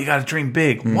like, no, you got to dream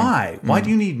big. Why? Why do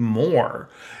you need more?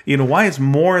 Why is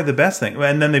more the best thing?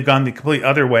 And then they've gone the complete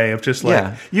other way of just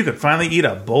like, you could finally eat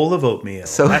a bowl of oatmeal.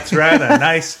 So that's right, a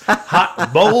nice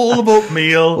hot bowl of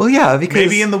oatmeal. Well, yeah, because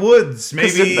maybe in the woods.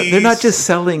 Maybe they're not just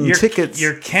selling tickets.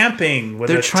 You're camping with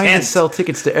They're trying to sell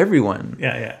tickets to everyone.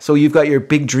 Yeah, yeah. So you've got your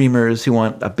big dreamers who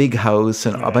want a big house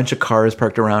and a bunch of cars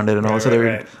parked around it and all this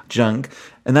other junk.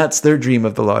 And that's their dream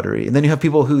of the lottery. And then you have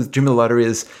people whose dream of the lottery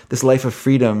is this life of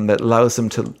freedom that allows them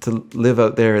to live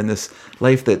out there in this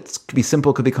life that could be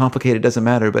simple, could be complicated, doesn't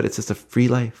matter, but it's just a free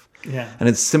life. Yeah. And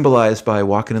it's symbolized by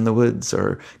walking in the woods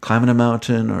or climbing a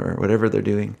mountain or whatever they're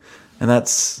doing. And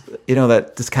that's,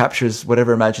 that just captures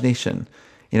whatever imagination.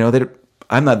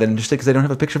 I'm not that interested because I don't have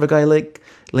a picture of a guy like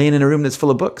laying in a room that's full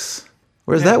of books.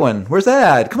 Where's that one? Where's that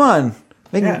ad? Come on.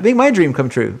 Make my dream come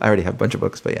true. I already have a bunch of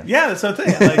books, but yeah. Yeah, that's what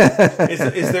I'm saying. Like,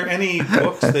 is there any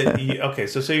books that okay?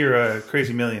 So say you're a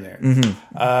crazy millionaire,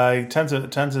 tons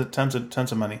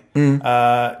of money.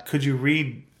 Could you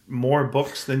read more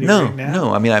books than you read now?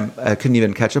 No. I mean, I couldn't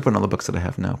even catch up on all the books that I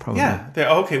have now. Probably. Yeah.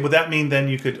 Okay. Would that mean then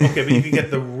you could? Okay, but you could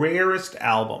get the rarest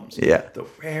albums. Yeah. The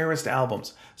rarest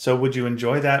albums. So would you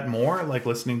enjoy that more, like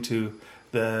listening to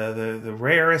the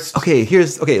rarest? Okay.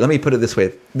 Let me put it this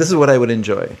way. This is what I would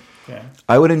enjoy. Yeah.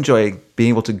 I would enjoy being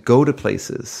able to go to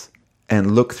places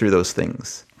and look through those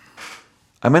things.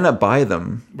 I might not buy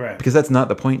them because that's not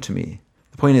the point to me.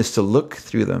 The point is to look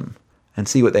through them and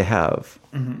see what they have.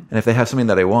 And if they have something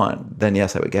that I want, then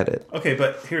yes, I would get it. Okay,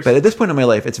 but at this point in my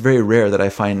life, it's very rare that I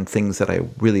find things that I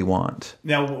really want.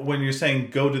 Now, when you're saying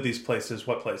go to these places,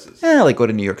 what places? Yeah, like go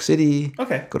to New York City.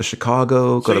 Okay. Go to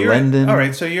Chicago. Go to London. All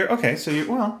right. So you're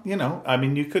well, I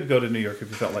mean, you could go to New York if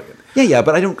you felt like it. Yeah,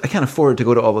 but I can't afford to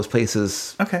go to all those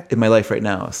places. In my life right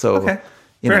now. So fair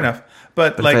enough.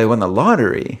 But like, if I won the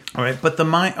lottery, all right. But the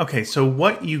mind. Okay, so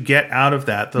what you get out of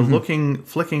that, the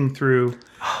flicking through.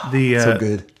 So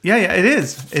good. Yeah, it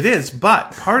is.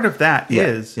 But part of that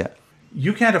is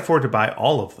you can't afford to buy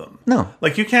all of them. No,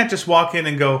 like you can't just walk in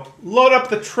and go load up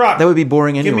the truck. That would be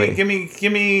boring anyway.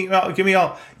 Give me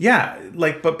all. Yeah,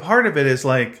 like, but part of it is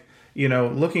like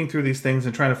looking through these things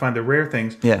and trying to find the rare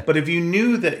things. Yeah. But if you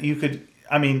knew that you could,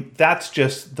 I mean, that's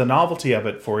just the novelty of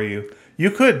it for you. You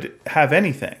could have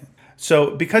anything.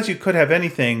 So because you could have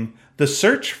anything. The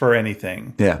search for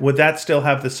anything, would that still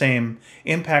have the same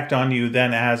impact on you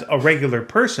than as a regular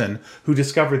person who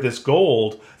discovered this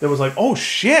gold that was like, oh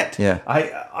shit,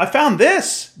 I found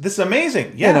this. This is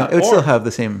amazing. Yeah, it would still have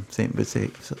the same. So. Do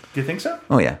you think so?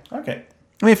 Oh yeah. Okay.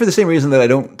 I mean, for the same reason that I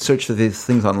don't search for these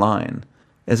things online,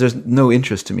 as there's no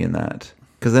interest to me in that,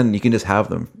 because then you can just have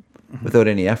them without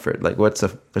any effort. Like,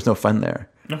 there's no fun there.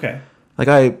 Okay.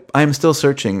 Like I'm still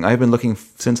searching. I've been looking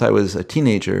since I was a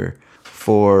teenager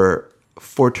for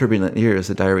 4 Turbulent Years,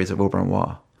 The Diaries of Oberon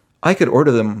Waugh. I could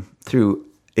order them through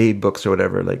Abe Books or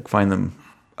whatever, like find them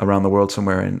around the world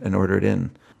somewhere and order it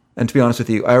in. And to be honest with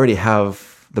you, I already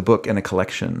have the book in a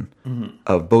collection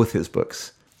of both his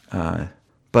books.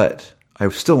 But I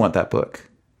still want that book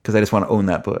because I just want to own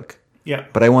that book. Yeah.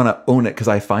 But I want to own it because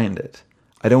I find it.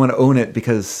 I don't want to own it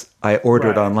because I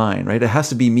order it online, right? It has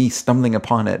to be me stumbling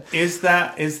upon it. Is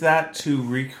that to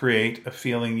recreate a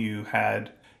feeling you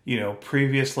had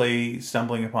previously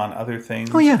stumbling upon other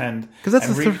things. Oh yeah, and because that's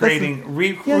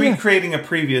recreating a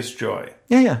previous joy.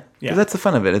 Yeah. Because that's the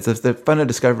fun of it. It's the fun of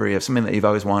discovery of something that you've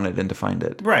always wanted and to find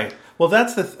it. Right. Well,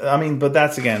 that's but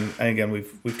that's again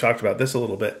we've talked about this a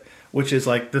little bit, which is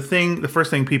like the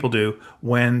first thing people do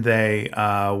when they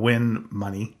win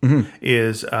money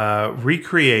is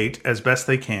recreate as best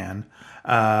they can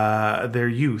their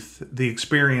youth, the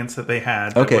experience that they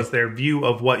had, that was their view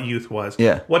of what youth was.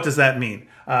 Yeah. What does that mean?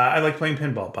 I like playing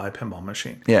pinball, buy a pinball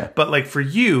machine. Yeah. But like for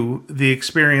you, the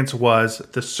experience was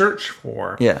the search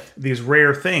for these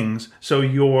rare things. So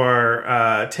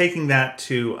you're taking that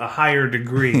to a higher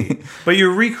degree, but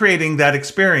you're recreating that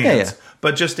experience. Yeah.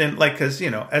 But just in like, because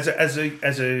as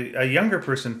a younger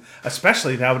person,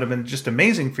 especially, that would have been just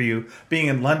amazing for you, being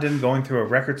in London, going through a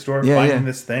record store, finding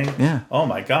this thing. Yeah. Oh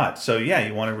my God. So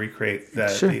you want to recreate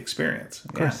the experience.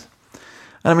 Of course.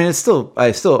 And I mean, I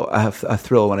still have a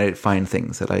thrill when I find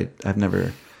things that I've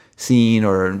never seen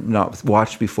or not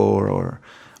watched before,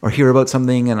 or hear about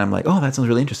something, and I'm like, oh, that sounds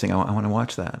really interesting. I want to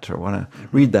watch that, or want to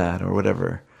read that, or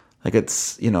whatever. Like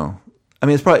it's I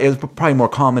mean, it was probably more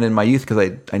common in my youth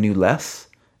because I knew less,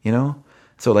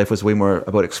 So life was way more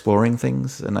about exploring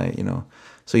things, and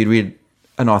so you'd read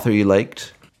an author you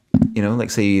liked,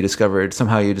 like say you discovered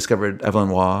Evelyn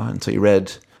Waugh, and so you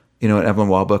read, an Evelyn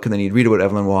Waugh book, and then you'd read about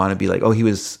Evelyn Waugh, and it'd be like, oh, he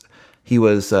was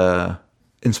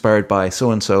inspired by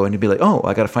so and so, and you'd be like, oh,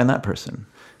 I got to find that person.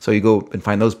 So you go and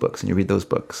find those books, and you read those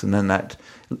books, and then that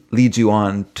leads you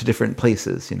on to different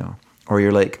places, Or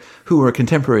you're like, who are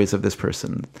contemporaries of this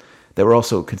person that were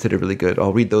also considered really good?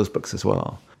 I'll read those books as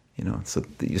well. So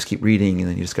you just keep reading, and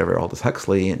then you discover Aldous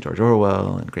Huxley and George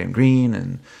Orwell and Graham Greene,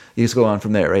 and you just go on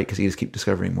from there, right? Because you just keep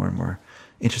discovering more and more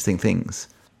interesting things.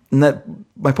 And that,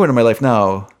 my point in my life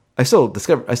now, I still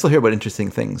hear about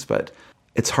interesting things, but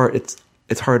it's hard.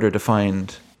 It's harder to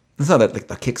find. It's not that like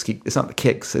the kicks it's not the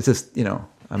kicks. It's just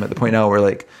I'm at the point now where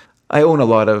like I own a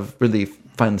lot of really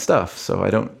fun stuff, so I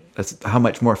don't. That's how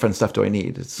much more fun stuff do I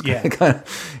need? It's kind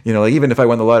of like even if I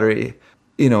won the lottery,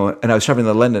 and I was traveling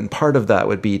to London, part of that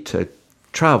would be to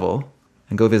travel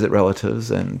and go visit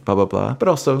relatives and blah blah blah, but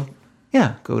also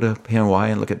go to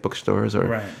PNY and look at bookstores,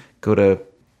 or go to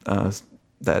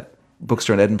that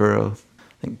bookstore in Edinburgh.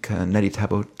 I think Nettie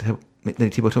Thibault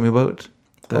told me about.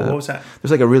 What was that?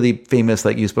 There's like a really famous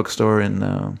like used bookstore in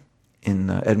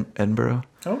Edinburgh.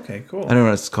 Okay, cool. I don't know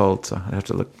what it's called, so I have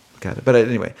to look at it. But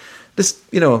anyway,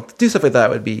 just do stuff like that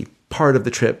would be part of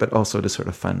the trip, but also just sort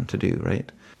of fun to do,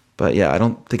 right? But I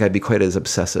don't think I'd be quite as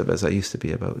obsessive as I used to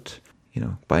be about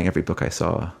buying every book I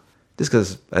saw. Just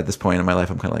because at this point in my life,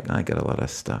 I'm kind of like, I get a lot of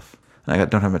stuff, and I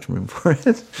don't have much room for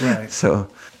it. Right. So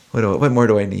what more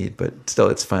do I need? But still,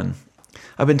 it's fun.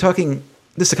 I've been talking,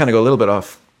 just to kind of go a little bit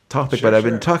off topic, but I've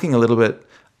been talking a little bit.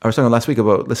 I was talking last week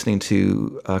about listening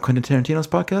to Quentin Tarantino's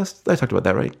podcast. I talked about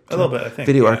that, right? A little bit, I think.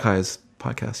 Video Archives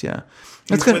podcast, yeah.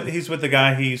 He's with the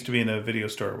guy he used to be in a video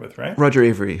store with, right? Roger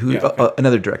Avery, who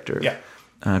another director. Yeah.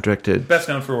 Directed. Best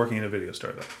known for working in a video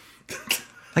store, though.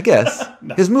 I guess.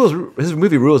 No. His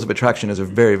movie Rules of Attraction is a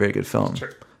very, very good film.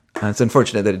 Sure. It's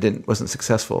unfortunate that it wasn't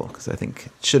successful, because I think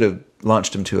it should have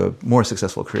launched him to a more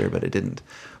successful career, but it didn't.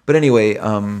 But anyway,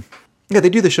 they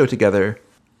do the show together,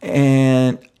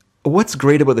 and what's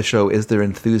great about the show is their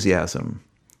enthusiasm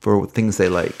for things they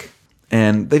like.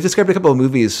 And they've described a couple of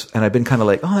movies, and I've been kind of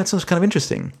like, oh, that sounds kind of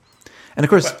interesting. And of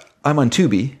course, I'm on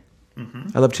Tubi. Mm-hmm.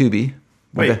 I love Tubi.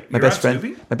 My best friend,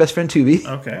 Tubi.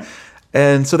 Okay.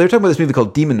 And so they're talking about this movie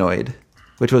called Demonoid,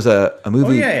 which was a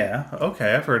movie. Oh yeah.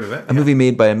 Okay, I've heard of it. A movie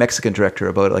made by a Mexican director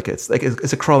about it's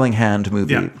a crawling hand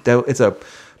movie. Yeah. It's a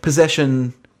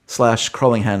possession /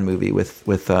 crawling hand movie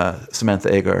with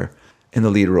Samantha Agar in the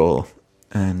lead role,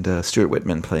 and Stuart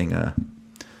Whitman playing a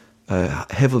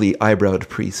heavily eyebrowed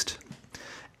priest,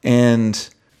 and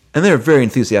they're very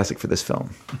enthusiastic for this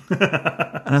film. And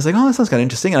I was like, oh, that sounds kind of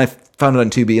interesting. And I found it on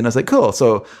Tubi, and I was like, cool.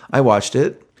 So I watched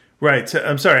it. Right. So,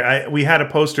 I'm sorry. We had a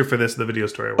poster for this, the video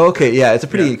store. Okay, yeah, it's a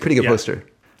pretty good poster.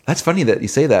 That's funny that you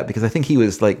say that, because I think he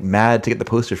was like mad to get the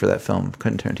poster for that film,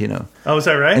 Quentin Tarantino. Oh, is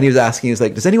that right? And he was asking, he was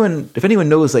like, if anyone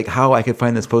knows like how I could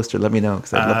find this poster, let me know,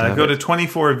 because I'd love to have go to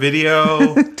 24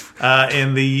 Video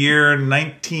in the year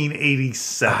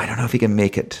 1987. I don't know if he can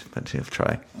make it, but he'll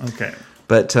try. Okay.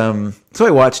 But so I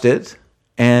watched it,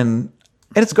 and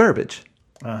it's garbage.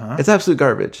 Uh-huh. It's absolute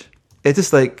garbage. It's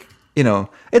just like,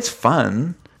 it's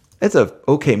fun. It's a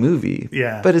okay movie.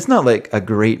 Yeah. But it's not like a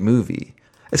great movie.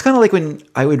 It's kind of like when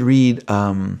I would read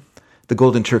the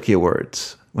Golden Turkey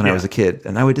Awards when I was a kid,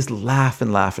 and I would just laugh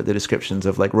at the descriptions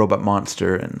of like Robot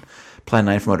Monster and Plan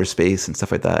 9 from Outer Space and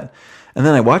stuff like that. And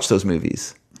then I watched those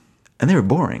movies, and they were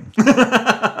boring.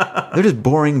 They're just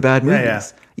boring, bad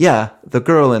movies. Yeah, the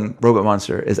girl in Robot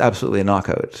Monster is absolutely a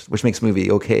knockout, which makes the movie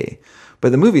okay.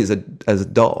 But the movie is as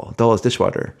dull as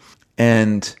dishwater.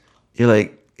 And you're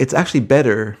like, it's actually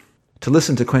better to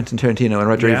listen to Quentin Tarantino and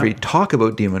Roger Avary talk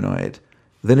about Demonoid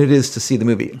than it is to see the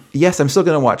movie. Yes, I'm still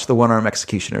going to watch the One-Arm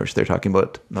Executioner, which they're talking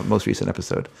about in the most recent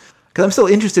episode. Because I'm still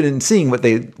interested in seeing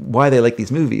why they like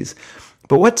these movies.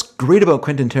 But what's great about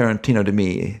Quentin Tarantino to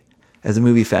me, as a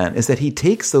movie fan, is that he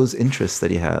takes those interests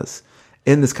that he has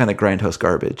in this kind of grindhouse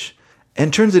garbage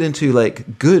and turns it into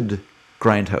like good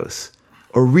grindhouse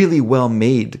or really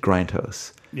well-made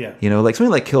grindhouse. Yeah. You know, like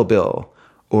something like Kill Bill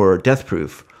or Death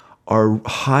Proof are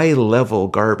high-level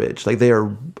garbage. Like they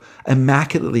are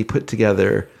immaculately put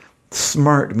together,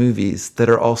 smart movies that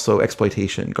are also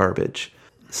exploitation garbage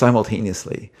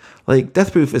simultaneously. Like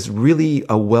Death Proof is really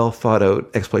a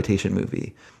well-thought-out exploitation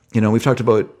movie. You know, we've talked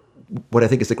about what I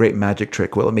think is a great magic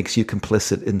trick. Well, it makes you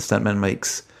complicit in Stuntman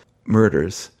Mike's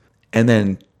murders and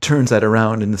then turns that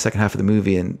around in the second half of the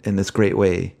movie in this great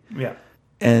way. Yeah.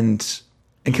 And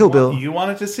Kill Bill. You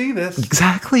wanted to see this.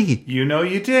 Exactly. You know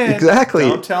you did. Exactly.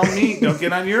 Don't tell me. Don't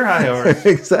get on your high horse.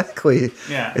 Exactly.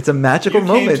 Yeah. It's a magical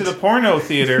moment. You came to the porno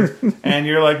theater and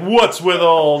you're like, what's with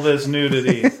all this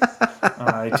nudity?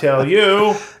 I tell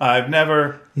you, I've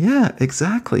never. Yeah,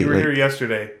 exactly. You were here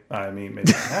yesterday. I mean,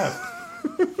 maybe I have.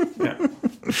 Yeah.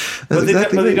 But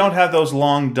they don't have those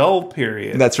long, dull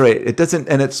periods. That's right. It doesn't,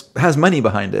 and it has money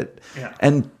behind it. Yeah.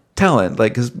 And talent,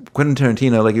 like, because Quentin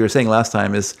Tarantino, like you were saying last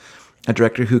time, is a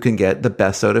director who can get the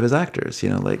best out of his actors. You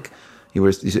know, like you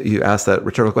asked that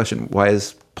rhetorical question: why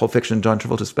is Pulp Fiction John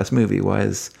Travolta's best movie? Why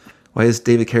is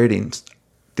David Carradine?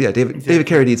 Yeah, David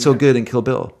Carradine's so good in Kill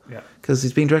Bill. Yeah, because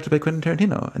he's being directed by Quentin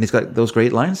Tarantino, and he's got those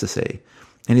great lines to say,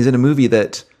 and he's in a movie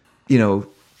that, you know,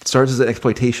 starts as an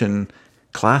exploitation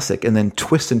classic and then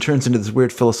twists and turns into this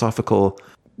weird philosophical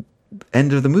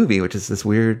end of the movie, which is this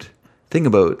weird thing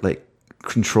about like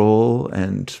control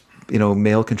and, you know,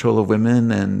 male control of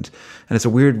women, and it's a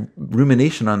weird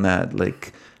rumination on that,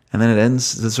 like, and then it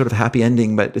ends as a sort of happy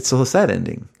ending, but it's still a sad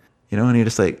ending, you know, and you're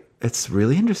just like, it's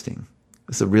really interesting.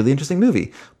 It's a really interesting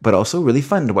movie, but also really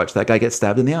fun to watch that guy get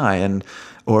stabbed in the eye,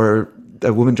 or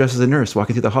a woman dressed as a nurse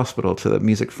walking through the hospital to the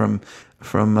music from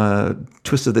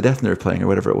Twisted the Death Nerve playing, or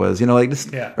whatever it was, you know, like this,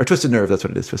 or Twisted Nerve, that's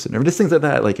what it is, Twisted Nerve. Just things like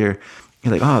that, like you're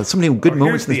like, oh, so many good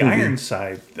moments in this movie.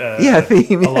 Ironside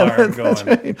theme, alarm going.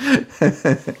 Right.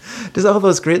 Just all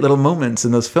those great little moments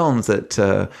in those films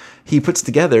that he puts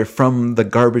together from the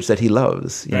garbage that he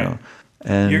loves, you know.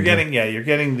 And you're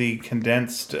getting the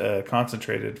condensed,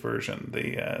 concentrated version.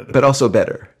 But also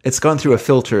better. It's gone through a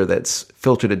filter that's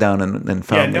filtered it down and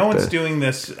found. Yeah, no one's doing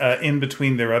this in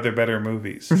between their other better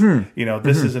movies. Mm-hmm. You know,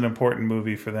 this is an important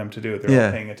movie for them to do. They're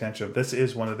all paying attention. This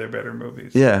is one of their better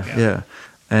movies. Yeah.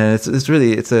 And it's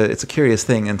really it's a curious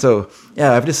thing. And so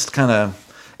I've just kind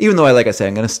of, even though like I say,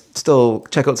 I'm going to still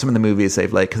check out some of the movies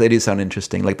they've liked, because they do sound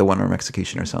interesting. Like the One-Arm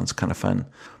Executioner sounds kind of fun,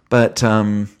 but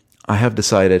I have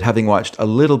decided, having watched a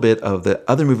little bit of the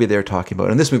other movie they were talking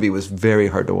about, and this movie was very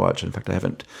hard to watch. In fact, I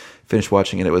haven't finished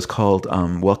watching it. It was called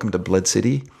Welcome to Blood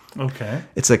City. Okay.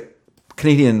 It's a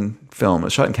Canadian film.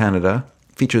 It's shot in Canada.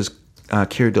 Features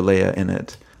Keir Dullea in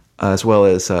it, as well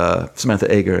as Samantha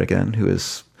Eggar again, who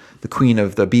is the queen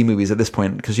of the B movies at this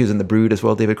point, because she was in The Brood as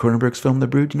well, David Cronenberg's film The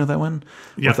Brood. Do you know that one?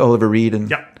 Yeah. With Oliver Reed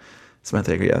and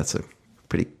Samantha Eggar. Yeah, it's a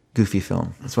pretty goofy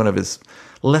film. It's one of his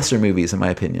lesser movies, in my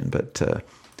opinion, but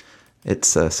it's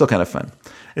still kind of fun.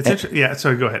 It's interesting. Yeah,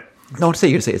 sorry, go ahead. No, what to say?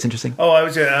 You to say it's interesting. Oh, I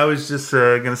was just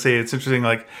going to say it's interesting.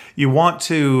 Like, you want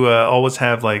to always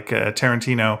have like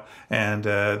Tarantino and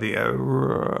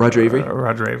Roger Avary.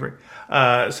 Roger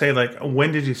Avary. Say like,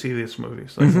 when did you see these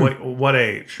movies? Like, what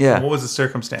age? Yeah. What was the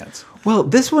circumstance? Well,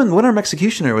 this One-Arm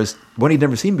Executioner was one he'd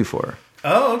never seen before.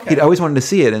 Oh, okay. He'd always wanted to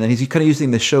see it, and then he's kind of using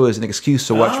this show as an excuse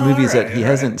to watch movies that he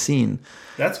hasn't seen.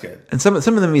 That's good. And some of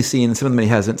them he's seen, some of them he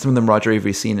hasn't. Some of them Roger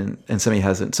Avary's seen, and some he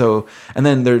hasn't. So, and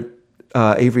then there,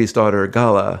 Avary's daughter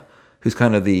Gala, who's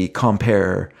kind of the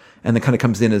compere, and then kind of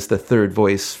comes in as the third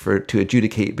voice to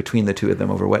adjudicate between the two of them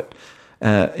over what,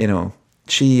 you know,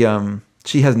 she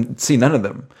hasn't seen none of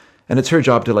them, and it's her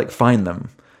job to like find them,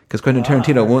 because Quentin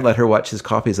Tarantino won't let her watch his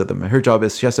copies of them. Her job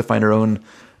is she has to find her own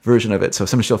version of it. So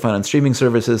some she'll find on streaming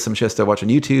services, some she has to watch on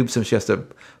YouTube, some she has to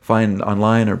find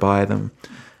online or buy them.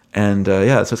 And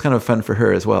so it's kind of fun for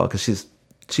her as well, because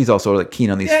she's also like keen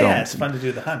on these films. Yeah, it's fun to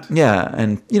do the hunt. Yeah,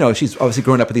 and you know, she's obviously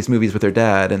grown up with these movies with her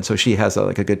dad, and so she has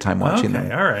a good time watching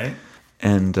them. All right.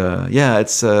 And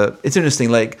it's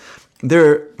interesting. Like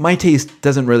my taste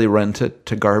doesn't really run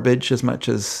to garbage as much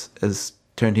as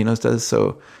Tarantino's does.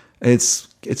 So it's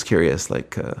curious.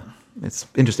 Like it's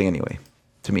interesting anyway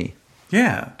to me.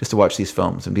 Yeah. Just to watch these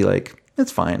films and be like,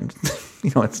 it's fine.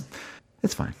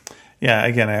 It's fine. Yeah,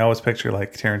 again, I always picture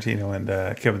like Tarantino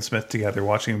and Kevin Smith together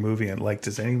watching a movie, and like,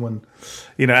 does anyone,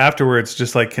 afterwards,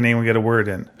 just like, can anyone get a word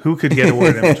in? Who could get a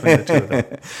word in between the two of them?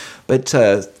 But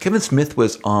Kevin Smith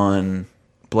was on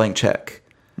Blank Check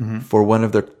for one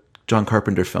of the John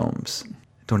Carpenter films.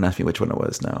 Don't ask me which one it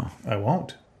was now. I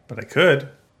won't, but I could.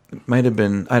 It might have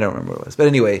been, I don't remember what it was. But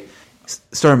anyway,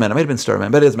 Starman. It might have been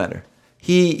Starman, but it doesn't matter.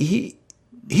 He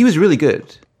was really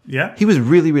good. Yeah, he was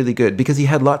really, really good because he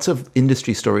had lots of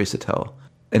industry stories to tell.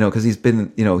 Because he's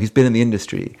been in the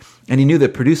industry, and he knew the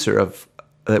producer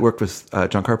that worked with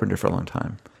John Carpenter for a long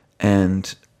time,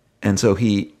 and so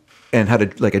he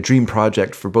had a dream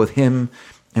project for both him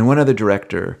and one other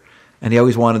director, and he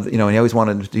always wanted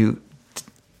to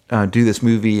do this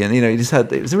movie, and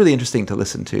it was really interesting to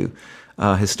listen to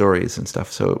his stories and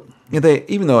stuff. So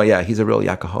even though he's a real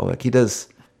yakaholic, he does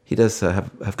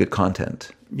have good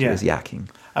content to his yakking.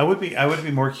 I would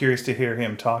be more curious to hear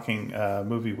him talking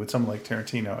movie with someone like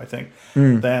Tarantino, I think,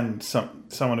 than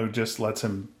someone who just lets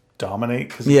him dominate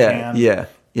because he can.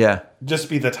 Yeah. Just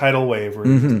be the tidal wave. Or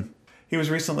he was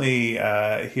recently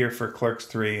here for Clerks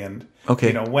 3 and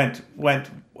went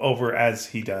over as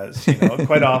he does.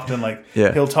 Quite often,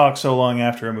 he'll talk so long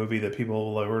after a movie that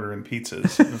people will order in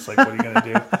pizzas. And it's like, what are you going to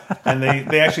do? And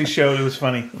they actually showed, it was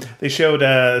funny. They showed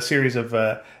a series of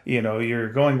you're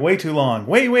going way too long,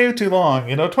 way too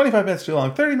long. 25 minutes too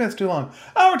long, 30 minutes too long,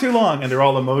 hour too long, and they're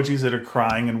all emojis that are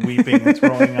crying and weeping and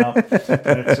throwing up.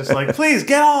 And it's just like, please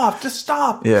get off, just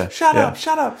stop. Yeah, shut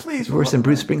up, please. It's worse than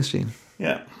Bruce Springsteen.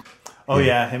 Yeah. Oh,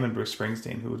 yeah, him and Bruce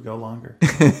Springsteen, who would go longer.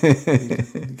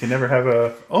 You can never have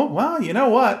you know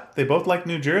what? They both like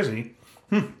New Jersey.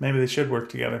 Maybe they should work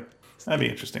together. That'd be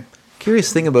interesting.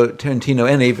 Curious thing about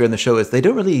Tarantino and Avery on the show is they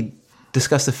don't really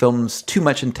discuss the films too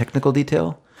much in technical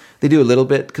detail. They do a little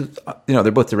bit because,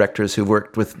 they're both directors who've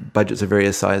worked with budgets of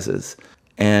various sizes.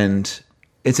 And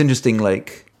it's interesting,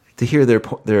 to hear their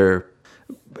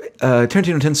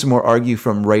Tarantino tends to more argue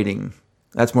from writing.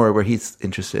 That's more where he's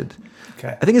interested.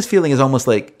 Okay. I think his feeling is almost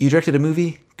like, you directed a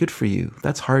movie? Good for you.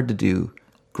 That's hard to do.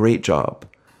 Great job.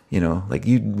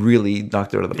 You really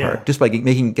knocked it out of the park. Just by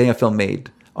getting a film made.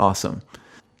 Awesome.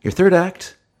 Your third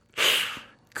act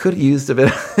could have used a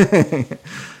bit.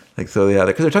 Because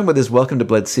they're talking about this Welcome to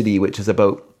Blood City, which is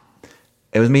about,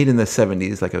 it was made in the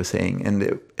 70s, like I was saying,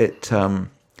 and it's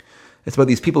about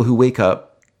these people who wake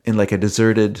up in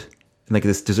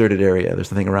this deserted area.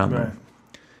 There's nothing around them.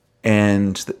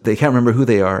 And they can't remember who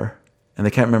they are, and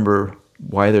they can't remember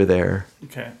why they're there.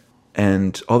 Okay.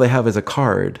 And all they have is a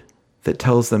card that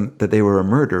tells them that they were a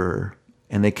murderer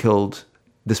and they killed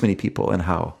this many people and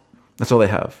how. That's all they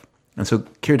have. And so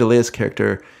Keir Dullea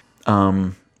character,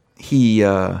 he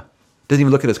doesn't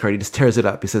even look at his card. He just tears it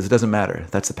up. He says, it doesn't matter.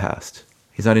 That's the past.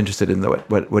 He's not interested in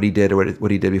what he did or what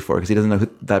he did before because he doesn't know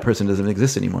that person doesn't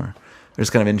exist anymore.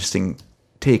 It's kind of an interesting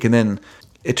take. And then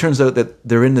it turns out that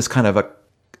they're in this kind of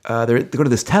they go to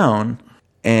this town,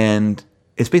 and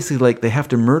it's basically like they have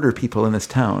to murder people in this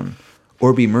town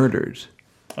or be murdered.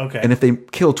 Okay. And if they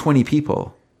kill 20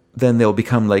 people, then they'll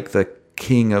become like the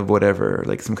king of whatever,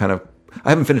 like some kind of. I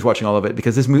haven't finished watching all of it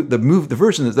because the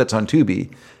version that's on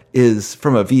Tubi is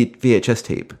from a VHS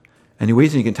tape, and the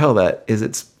reason you can tell that is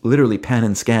it's literally pan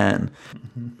and scan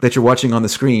that you're watching on the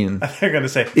screen. They're going to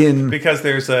say because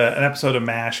there's an episode of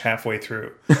MASH halfway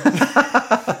through.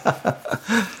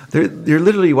 You're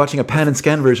literally watching a pan and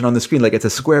scan version on the screen, like it's a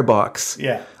square box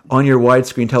on your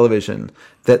widescreen television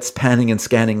that's panning and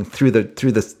scanning through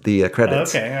the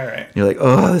credits. Okay, all right. And you're like,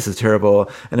 oh, this is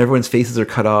terrible, and everyone's faces are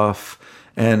cut off,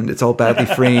 and it's all badly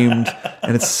framed,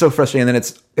 and it's so frustrating. And then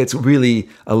it's really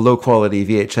a low quality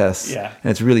VHS, and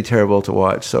it's really terrible to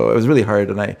watch. So it was really hard,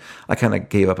 and I kind of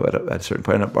gave up at a certain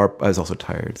point. And I was also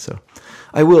tired, so.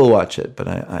 I will watch it, but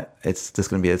it's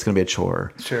going to be a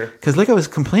chore. Sure. Because like I was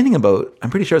complaining about, I'm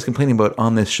pretty sure I was complaining about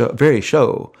on this very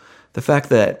show, the fact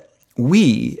that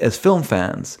we, as film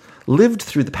fans, lived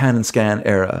through the pan and scan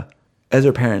era as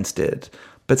our parents did.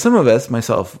 But some of us,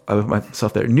 myself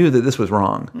there, knew that this was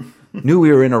wrong, knew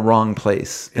we were in a wrong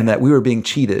place, and that we were being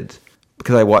cheated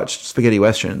because I watched spaghetti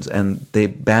westerns and they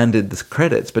banded the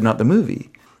credits, but not the movie.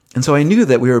 And so I knew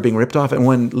that we were being ripped off. And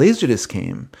when Laserdisc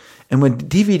came, and when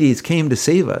DVDs came to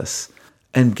save us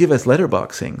and give us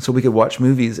letterboxing so we could watch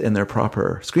movies in their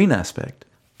proper screen aspect,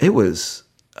 it was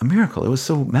a miracle. It was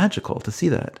so magical to see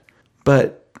that.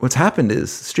 But what's happened is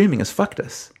streaming has fucked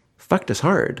us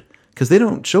hard, because they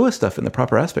don't show us stuff in the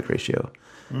proper aspect ratio.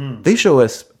 They show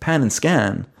us pan and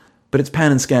scan, but it's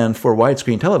pan and scan for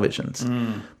widescreen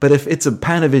televisions. But if it's a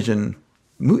Panavision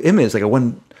image, like a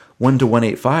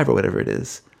 1:185 or whatever it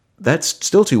is, that's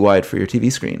still too wide for your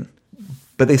TV screen.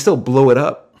 But they still blow it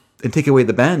up and take away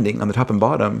the banding on the top and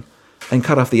bottom and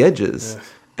cut off the edges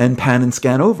and pan and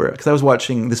scan over. Because I was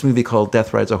watching this movie called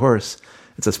Death Rides a Horse.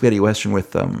 It's a spaghetti western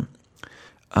with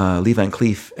Lee Van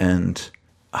Cleef and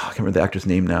I can't remember the actor's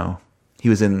name now. He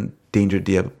was in Danger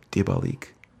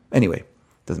Diabolique. Anyway,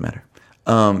 doesn't matter.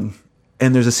 And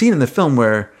there's a scene in the film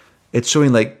where it's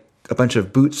showing like a bunch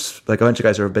of boots, like a bunch of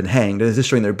guys who have been hanged, and it's just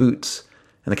showing their boots.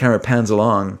 And the camera pans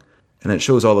along, and it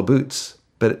shows all the boots,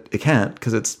 but it can't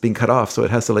because it's being cut off. So it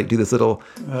has to like do this little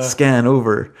scan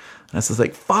over. And it's just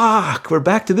like, fuck, we're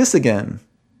back to this again.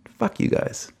 Fuck you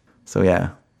guys. So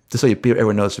yeah, just so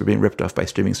everyone knows, we're being ripped off by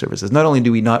streaming services. Not only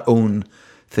do we not own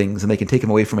things, and they can take them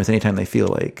away from us anytime they feel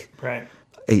like. Right.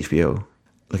 HBO,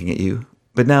 looking at you.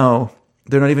 But now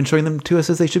they're not even showing them to us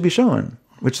as they should be shown,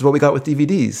 which is what we got with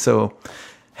DVDs. So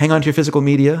hang on to your physical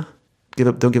media.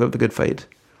 Don't give up the good fight.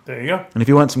 There you go. And if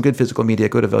you want some good physical media,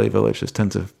 go to Value Village. There's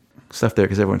tons of stuff there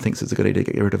because everyone thinks it's a good idea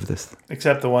to get rid of this.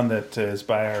 Except the one that is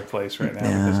by our place right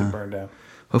now because it burned down.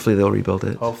 Hopefully they'll rebuild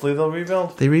it. Hopefully they'll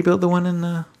rebuild. They rebuilt the one in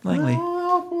Langley.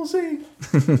 Well, we'll see.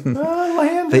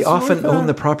 Land they often own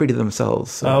the property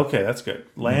themselves. So. Oh, okay, that's good.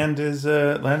 Land is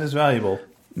valuable.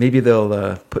 Maybe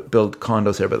they'll build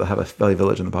condos here, but they'll have a Valley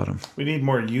Village in the bottom. We need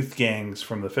more youth gangs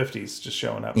from the 50s just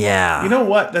showing up. Yeah. You know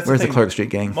what? Where's the Clark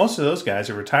Street gang? Most of those guys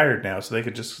are retired now, so they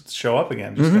could just show up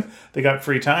again. They got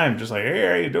free time, just like, hey,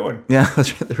 how you doing? Yeah,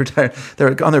 that's right. They're retired.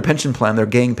 They're on their pension plan, their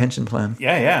gang pension plan.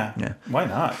 Yeah. Why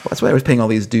not? Well, that's why I was paying all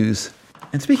these dues.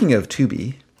 And speaking of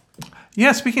Tubi...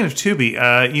 Yeah, speaking of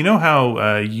Tubi, you know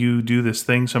how you do this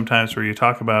thing sometimes where you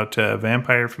talk about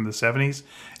Vampire from the 70s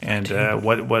and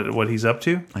what he's up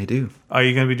to? I do. Are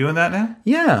you going to be doing that now?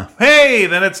 Yeah. Hey,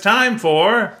 then it's time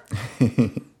for...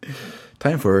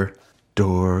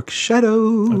 Dork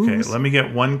Shadows. Okay, let me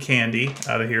get one candy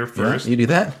out of here first. Yeah, you do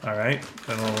that. All right,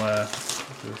 then we'll do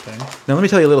the thing. Now let me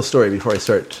tell you a little story before I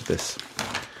start this.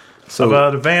 So,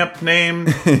 about a vamp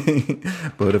named...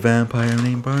 About a vampire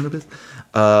named Barnabas.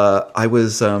 I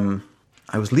was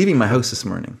leaving my house this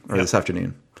morning or this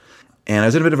afternoon, and I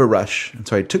was in a bit of a rush, and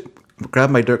so I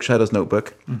grabbed my Dark Shadows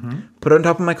notebook, put it on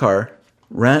top of my car,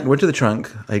 went to the trunk.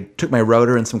 I took my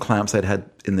router and some clamps I'd had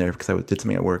in there because I did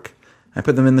something at work. I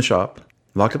put them in the shop,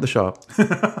 locked up the shop,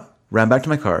 ran back to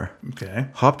my car,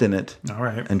 hopped in it, all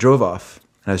right, and drove off.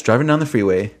 And I was driving down the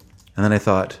freeway, and then I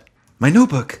thought, my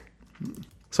notebook.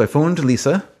 So I phoned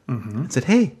Lisa and said,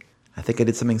 hey, I think I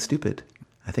did something stupid.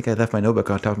 I think I left my notebook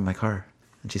on top of my car.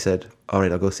 And she said, all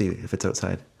right, I'll go see if it's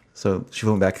outside. So she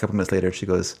phoned back a couple minutes later. She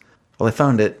goes, well, I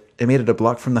found it. It made it a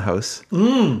block from the house.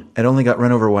 It only got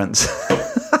run over once.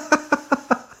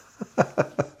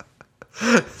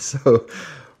 So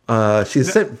she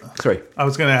said, sorry. I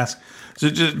was going to ask, so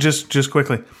just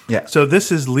quickly. Yeah. So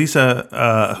this is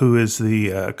Lisa, who is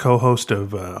the co-host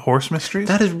of Horse Mysteries?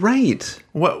 That is right.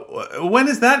 When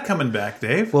is that coming back,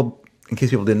 Dave? Well, in case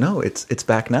people didn't know, it's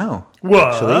back now.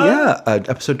 What? Actually, yeah. An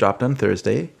episode dropped on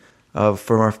Thursday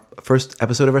from our first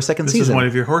episode of our second season. This is one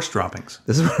of your horse droppings.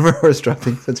 This is one of our horse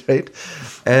droppings, that's right.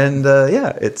 And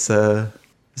it's a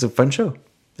fun show.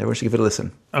 Everyone should give it a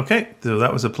listen. Okay, so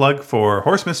that was a plug for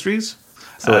Horse Mysteries.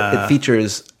 So it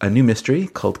features a new mystery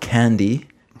called Candy,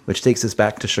 which takes us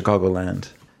back to Chicagoland.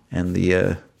 And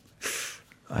I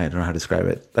don't know how to describe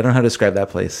it. I don't know how to describe that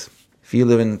place. If you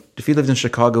lived in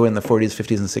Chicago in the 40s,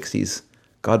 50s, and 60s,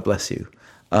 God bless you.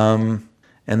 And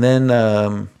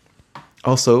then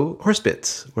also Horse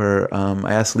Bits, where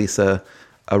I asked Lisa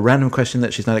a random question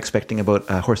that she's not expecting about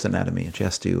horse anatomy, and she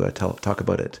has to talk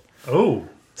about it. Oh.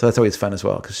 So that's always fun as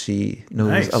well, because she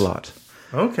knows a lot.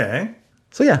 Okay.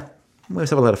 So yeah, we always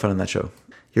have a lot of fun on that show.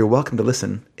 You're welcome to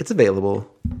listen. It's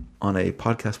available on a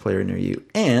podcast player near you.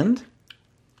 And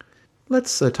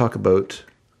let's talk about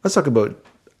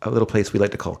a little place we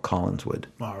like to call Collinswood.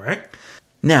 All right.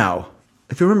 Now,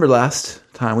 if you remember last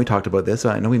time we talked about this,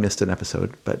 I know we missed an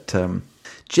episode, but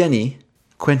Jenny,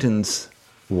 Quentin's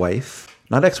wife,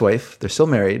 not ex-wife, they're still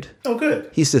married. Oh, good.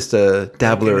 He's just a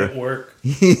dabbler. Making it work.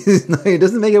 No, he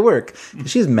doesn't make it work.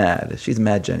 She's mad. She's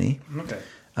mad, Jenny. Okay.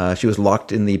 She was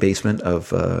locked in the basement of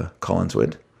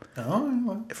Collinswood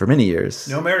for many years.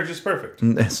 No marriage is perfect.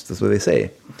 That's what they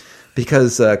say.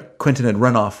 Because Quentin had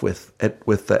run off with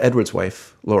Edward's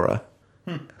wife, Laura,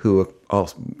 who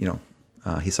also,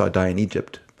 he saw die in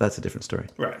Egypt. That's a different story.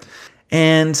 Right.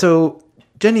 And so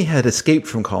Jenny had escaped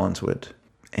from Collinswood,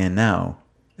 and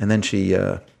then she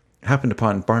happened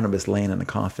upon Barnabas laying in a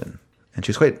coffin. And she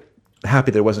was quite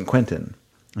happy that it wasn't Quentin.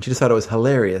 And she just thought it was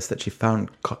hilarious that she found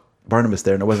Barnabas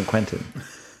there and it wasn't Quentin.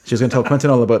 She was going to tell Quentin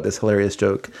all about this hilarious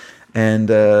joke.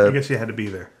 And I guess you had to be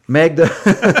there. Magda,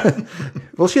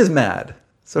 well, she is mad.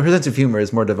 So her sense of humor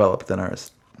is more developed than ours.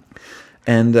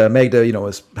 And Magda,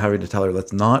 was having to tell her,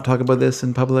 let's not talk about this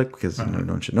in public because no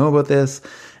one should know about this.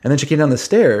 And then she came down the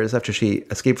stairs after she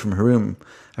escaped from her room,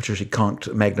 after she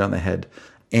conked Magda on the head.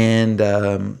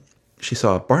 And she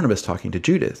saw Barnabas talking to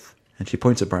Judith. And she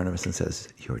points at Barnabas and says,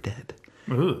 "You're dead.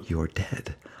 Ooh. You're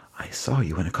dead. I saw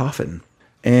you in a coffin."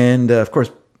 And of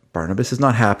course, Barnabas is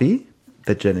not happy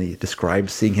that Jenny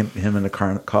describes seeing him in a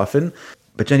coffin.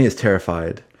 But Jenny is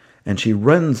terrified. And she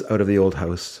runs out of the old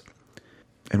house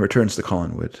and returns to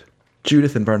Collinwood.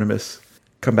 Judith and Barnabas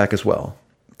come back as well.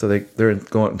 So they're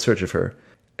go out in search of her.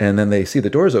 And then they see the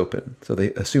doors open. So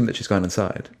they assume that she's gone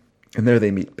inside. And there they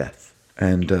meet Beth.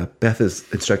 And Beth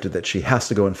is instructed that she has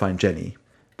to go and find Jenny,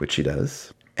 which she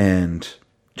does. And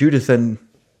Judith then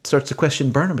starts to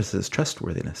question Barnabas's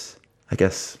trustworthiness. I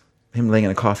guess him laying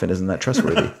in a coffin isn't that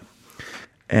trustworthy.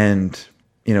 And,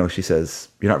 she says,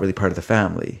 "You're not really part of the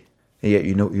family. And yet,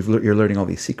 you're learning all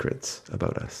these secrets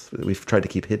about us that we've tried to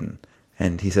keep hidden."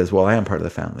 And he says, "Well, I am part of the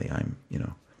family. And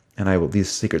these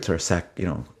secrets are sacred.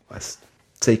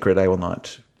 I will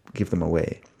not give them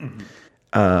away." Mm-hmm.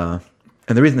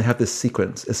 And the reason they have this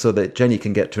sequence is so that Jenny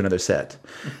can get to another set.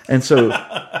 And so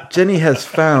Jenny has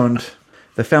found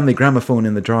the family gramophone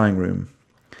in the drawing room.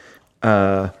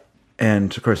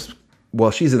 And of course,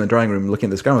 while she's in the drawing room looking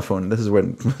at this gramophone, this is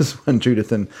when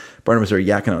Judith and Barnabas are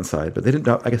yakking outside. But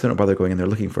I guess they don't bother going in there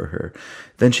looking for her.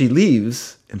 Then she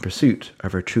leaves in pursuit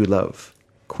of her true love,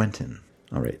 Quentin.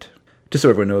 All right. Just so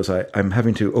everyone knows, I'm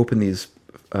having to open these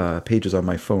pages on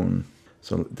my phone.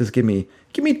 So just give me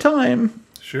time.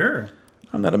 Sure.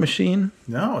 I'm not a machine.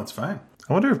 No, it's fine.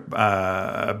 I wonder if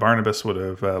Barnabas would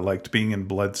have liked being in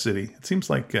Blood City. It seems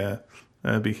like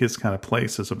that'd be his kind of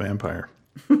place as a vampire.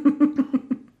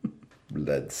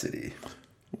 Blood City.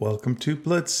 Welcome to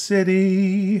Blood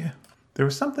City. There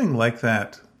was something like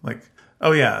that.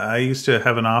 I used to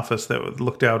have an office that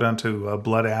looked out onto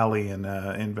Blood Alley in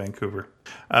Vancouver.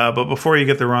 But before you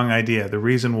get the wrong idea, the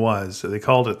reason was they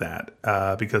called it that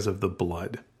because of the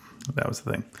blood. That was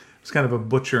the thing. It was kind of a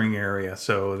butchering area,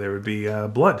 so there would be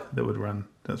blood that would run.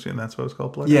 That's what it's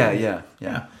called, Blood Alley?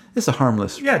 Yeah. It's a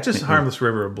harmless... Yeah, just a harmless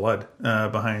river of blood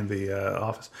behind the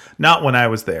office. Not when I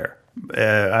was there.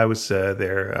 I was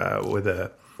there with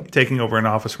taking over an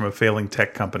office from a failing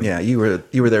tech company. Yeah, you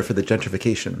were there for the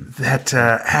gentrification. That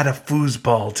had a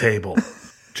foosball table.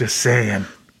 Just saying.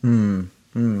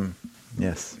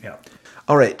 Yes. Yeah.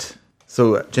 All right.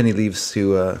 So Jenny leaves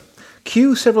to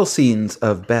cue several scenes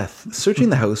of Beth searching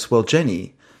the house while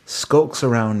Jenny skulks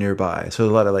around nearby. So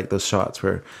a lot of those shots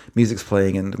where music's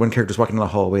playing and one character's walking down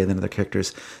the hallway and then another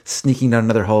character's sneaking down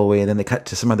another hallway and then they cut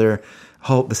to some other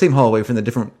the same hallway from the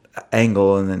different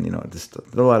angle and then just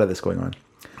a lot of this going on.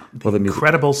 The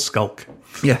incredible skulk.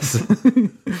 Yes.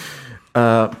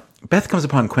 Beth comes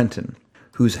upon Quentin,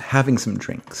 who's having some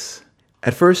drinks.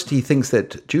 At first, he thinks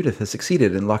that Judith has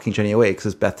succeeded in locking Jenny away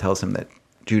because Beth tells him that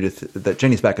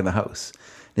Jenny's back in the house.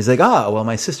 And he's like, well,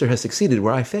 my sister has succeeded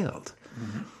where I failed.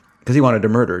 Because he wanted to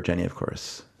murder Jenny, of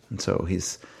course. And so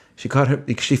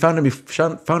she found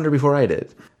her before I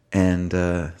did. And,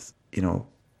 and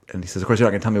he says, of course, you're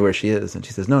not going to tell me where she is. And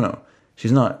she says, no,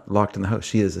 she's not locked in the house.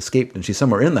 She has escaped and she's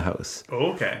somewhere in the house.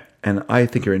 Okay. And I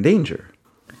think you're in danger.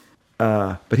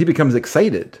 But he becomes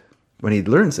excited when he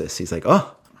learns this. He's like,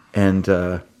 oh. And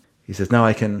he says, now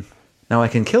I can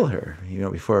kill her,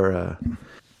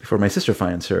 before my sister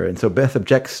finds her. And so Beth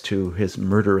objects to his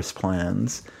murderous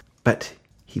plans, but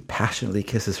he passionately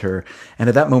kisses her. And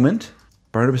at that moment,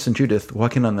 Barnabas and Judith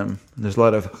walk in on them. And there's a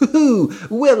lot of, hoo-hoo,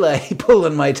 will I pull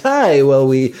on my tie while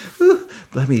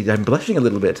I'm blushing a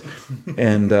little bit.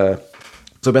 And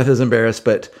so Beth is embarrassed,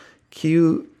 but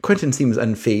Quentin seems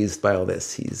unfazed by all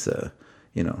this. He's,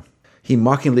 he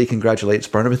mockingly congratulates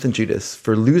Barnabas and Judith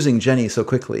for losing Jenny so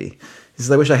quickly. He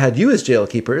says, I wish I had you as jail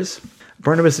keepers.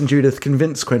 Barnabas and Judith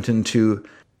convince Quentin to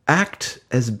act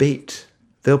as bait.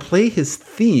 They'll play his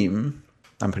theme.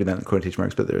 I'm putting that in quotation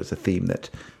marks, but there's a theme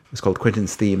that was called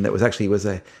Quentin's theme that was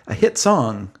a hit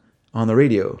song on the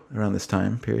radio around this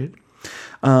time period.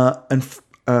 And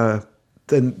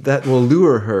then that will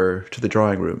lure her to the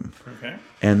drawing room. Okay.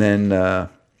 And then,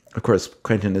 of course,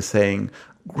 Quentin is saying,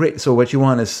 great, so what you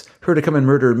want is her to come and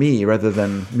murder me rather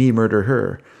than me murder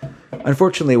her.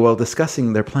 Unfortunately, while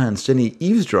discussing their plans, Jenny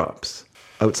eavesdrops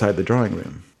outside the drawing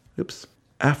room. Oops.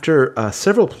 After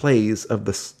several plays of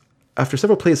the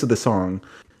song,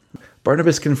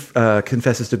 Barnabas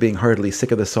confesses to being heartily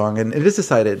sick of the song, and it is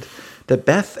decided that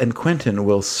Beth and Quentin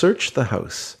will search the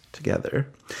house together,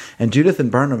 and Judith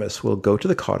and Barnabas will go to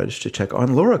the cottage to check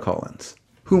on Laura Collins,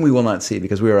 whom we will not see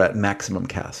because we are at maximum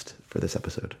cast for this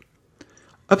episode.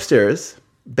 Upstairs,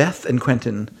 Beth and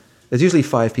Quentin There's usually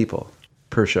 5 people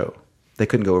per show. They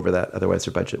couldn't go over that, otherwise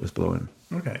their budget was blown.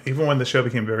 Okay. Even when the show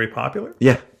became very popular?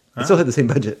 Yeah. It still had the same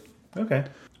budget. Okay.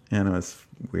 Yeah, no, it's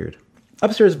weird.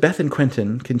 Upstairs, Beth and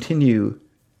Quentin continue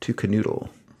to canoodle.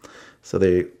 So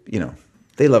they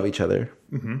love each other.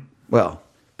 Mm-hmm. Well,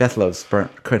 Beth loves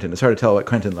Quentin. It's hard to tell what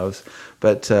Quentin loves.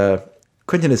 But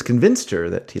Quentin has convinced her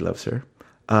that he loves her.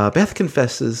 Beth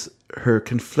confesses her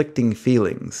conflicting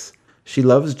feelings. She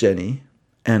loves Jenny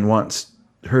and wants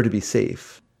her to be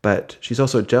safe. But she's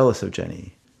also jealous of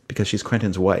Jenny because she's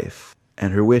Quentin's wife.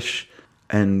 And her wish,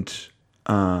 and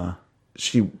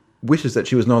she wishes that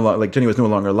she was no longer, like Jenny was no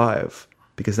longer alive,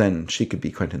 because then she could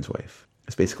be Quentin's wife.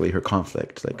 It's basically her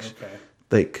conflict.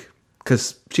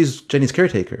 Because she's Jenny's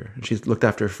caretaker, and she's looked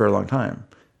after her for a long time.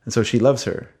 And so she loves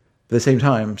her. But at the same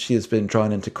time, she has been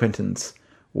drawn into Quentin's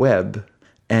web,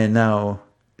 and now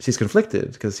she's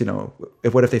conflicted, because,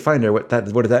 what if they find her? What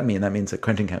does that mean? That means that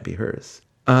Quentin can't be hers.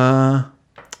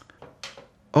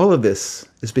 All of this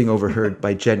is being overheard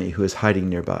by Jenny, who is hiding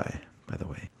nearby, by the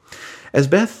way. As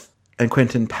Beth and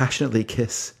Quentin passionately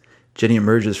kiss, Jenny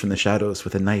emerges from the shadows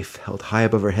with a knife held high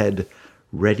above her head,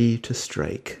 ready to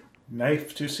strike.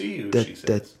 Knife to see you, she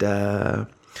says.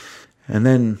 And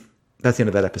then, that's the end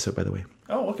of that episode, by the way.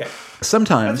 Oh, okay.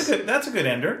 Sometimes... That's a good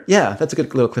ender. Yeah, that's a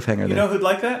good little cliffhanger there. You know who'd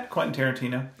like that? Quentin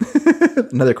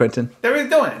Tarantino. Another Quentin. They're really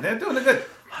doing it. They're doing it good.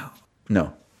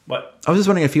 No. What? I was just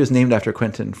wondering if he was named after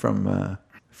Quentin from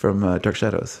Dark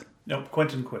Shadows. No,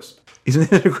 Quentin Quisp. He's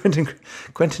named after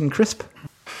Quentin Crisp?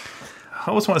 I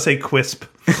always want to say Quisp.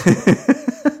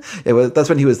 Yeah, well, that's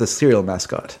when he was the cereal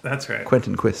mascot. That's right.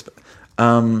 Quentin Quisp.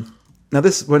 Now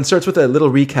this one starts with a little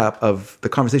recap of the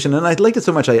conversation, and I liked it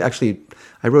so much I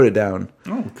wrote it down.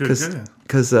 Oh, good.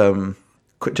 Because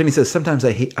Jenny says, "Sometimes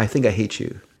I think I hate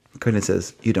you." Quentin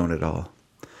says, "You don't at all."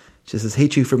 She says,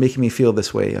 "Hate you for making me feel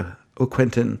this way. Oh,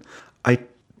 Quentin, I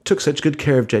took such good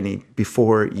care of Jenny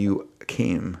before you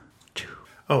came."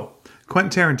 Oh,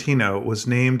 Quentin Tarantino was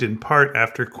named in part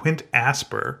after Quint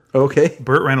Asper. Okay.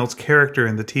 Burt Reynolds' character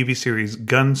in the TV series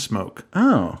Gunsmoke.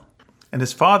 Oh. And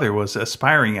his father was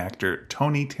aspiring actor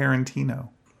Tony Tarantino.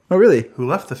 Oh, really? Who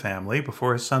left the family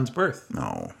before his son's birth.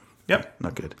 No. Yep.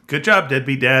 Not good. Good job,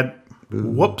 deadbeat dad. Boo.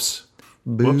 Whoops.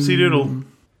 Boo. Whoopsie doodle.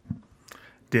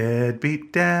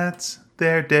 Deadbeat dads,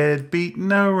 they're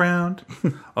deadbeating around.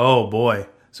 Oh, boy.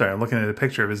 Sorry, I'm looking at a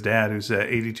picture of his dad, who's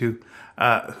 82,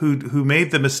 who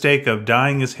made the mistake of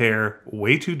dyeing his hair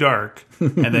way too dark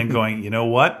and then going, you know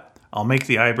what? I'll make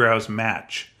the eyebrows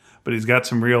match. But he's got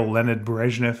some real Leonid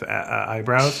Brezhnev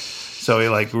eyebrows, so he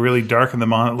really darkened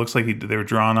them on. It looks like they were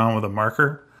drawn on with a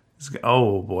marker.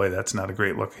 Oh, boy, that's not a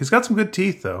great look. He's got some good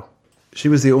teeth, though. She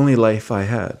was the only life I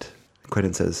had,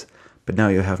 Quentin says, but now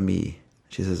you have me.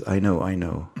 She says, I know.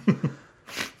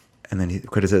 And then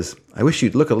Quentin says, I wish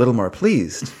you'd look a little more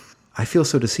pleased. I feel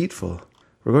so deceitful.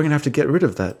 We're going to have to get rid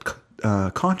of that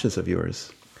conscience of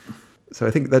yours. So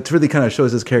I think that really kind of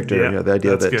shows his character. Yeah, the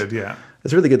idea that's good, yeah.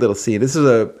 It's a really good little scene. This is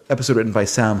an episode written by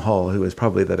Sam Hall, who is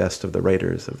probably the best of the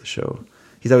writers of the show.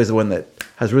 He's always the one that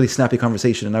has really snappy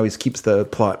conversation and always keeps the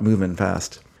plot moving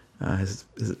fast. His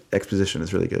exposition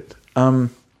is really good.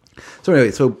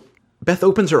 So Beth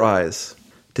opens her eyes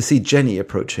to see Jenny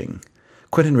approaching.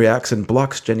 Quentin reacts and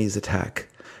blocks Jenny's attack.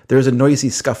 There's a noisy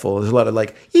scuffle. There's a lot of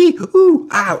ee, ooh,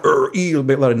 ah, ee, a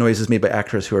lot of noises made by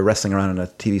actors who are wrestling around on a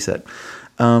TV set.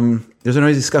 There's a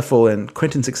noisy scuffle, and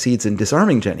Quentin succeeds in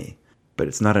disarming Jenny, but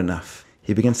it's not enough.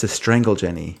 He begins to strangle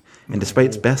Jenny, and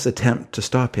despite Beth's attempt to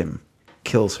stop him,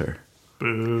 kills her.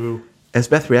 Boo. As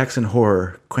Beth reacts in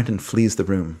horror, Quentin flees the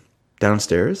room.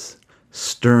 Downstairs,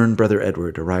 stern brother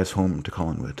Edward arrives home to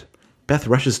Collinwood. Beth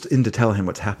rushes in to tell him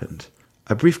what's happened.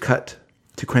 A brief cut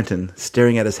to Quentin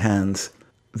staring at his hands.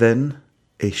 Then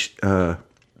I use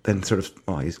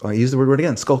the word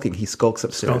again, skulking. He skulks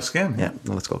upstairs. Skulks again? Yeah,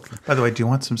 let's skulk. By the way, do you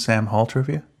want some Sam Hall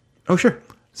trivia? Oh, sure.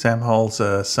 Sam Hall's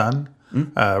son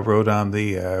wrote on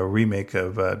the remake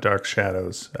of Dark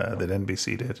Shadows that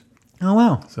NBC did. Oh,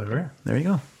 wow. So rare. There you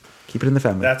go. Keep it in the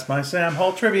family. That's my Sam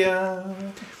Hall trivia.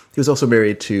 He was also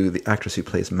married to the actress who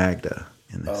plays Magda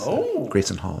in this. Oh.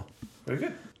 Grayson Hall. Very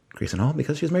good. Grayson Hall,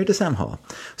 because she was married to Sam Hall.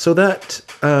 So that,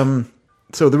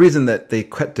 so the reason that they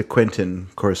cut to Quentin,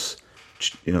 of course,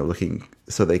 looking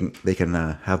so they can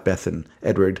have Beth and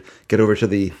Edward get over to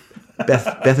the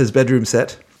Beth's bedroom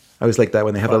set. I always like that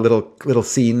when they have a little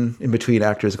scene in between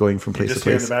actors going from place to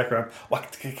place. Just hear in the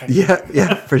background.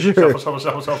 Yeah, for sure.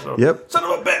 Shuffle. Yep. Son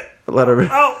of a bitch. A lot of.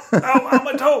 Ow,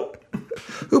 my toe.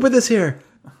 Who put this here?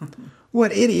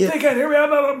 What idiot. They can't hear me. I'm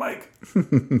not on mic.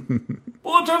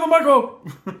 Well, turn the mic off.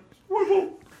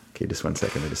 Okay, just 1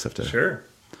 second. I just have to. Sure.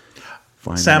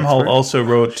 Find Sam Hall also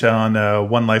wrote on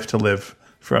One Life to Live,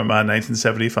 from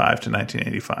 1975 to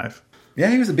 1985.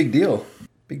 Yeah, he was a big deal.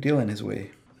 Big deal in his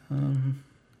way.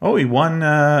 Oh, he won.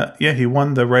 He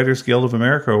won the Writers Guild of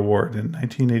America Award in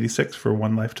 1986 for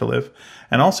One Life to Live,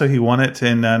 and also he won it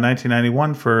in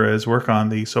 1991 for his work on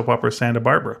the soap opera Santa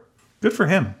Barbara. Good for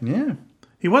him. Yeah,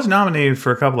 he was nominated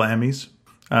for a couple of Emmys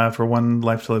for One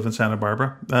Life to Live in Santa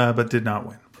Barbara, but did not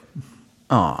win.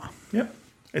 Aw. Yep,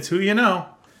 it's who you know.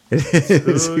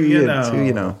 It's who you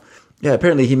know. Yeah,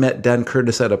 apparently he met Dan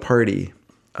Curtis at a party,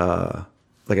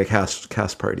 like a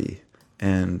cast party.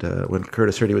 And when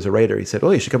Curtis heard he was a writer, he said, "Oh,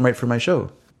 you should come write for my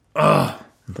show." Ugh.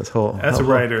 That's a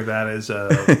writer. That is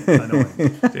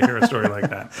annoying to hear a story like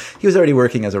that. He was already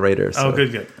working as a writer. So. Oh,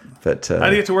 good. But how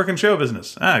do you get to work in show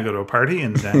business? I go to a party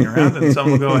and hang around, and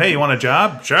someone will go, "Hey, you want a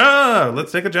job? Sure,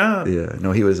 let's take a job." Yeah,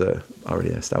 no, he was already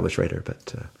an established writer,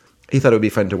 but he thought it would be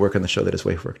fun to work on the show that his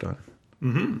wife worked on.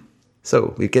 Mm-hmm.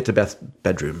 So we get to Beth's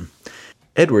bedroom.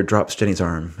 Edward drops Jenny's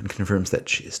arm and confirms that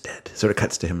she is dead. Sort of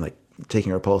cuts to him like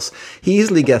taking her pulse. He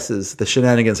easily guesses the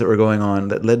shenanigans that were going on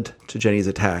that led to Jenny's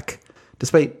attack,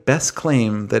 despite Beth's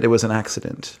claim that it was an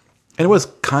accident. And it was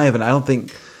kind of, and I don't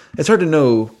think, it's hard to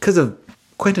know, because of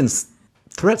Quentin's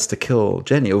threats to kill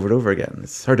Jenny over and over again.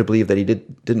 It's hard to believe that he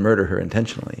didn't murder her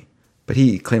intentionally. But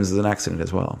he claims it was an accident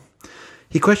as well.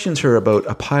 He questions her about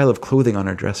a pile of clothing on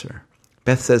her dresser.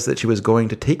 Beth says that she was going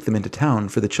to take them into town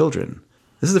for the children.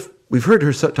 We've heard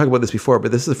her talk about this before,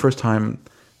 but this is the first time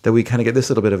that we kind of get this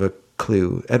little bit of a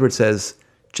clue. Edward says,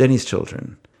 Jenny's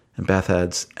children, and Beth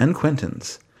adds, and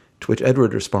Quentin's, to which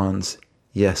Edward responds,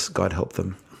 yes, God help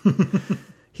them.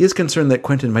 He is concerned that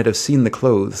Quentin might have seen the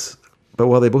clothes, but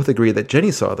while they both agree that Jenny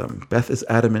saw them, Beth is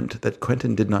adamant that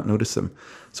Quentin did not notice them.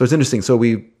 So it's interesting. So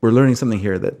we're learning something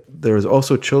here, that there is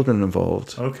also children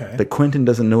involved, that Quentin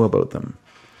doesn't know about them.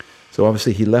 So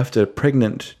obviously he left a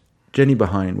pregnant Jenny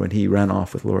behind when he ran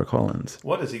off with Laura Collins.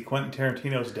 What is he, Quentin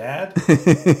Tarantino's dad?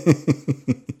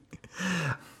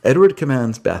 Edward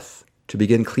commands Beth to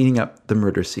begin cleaning up the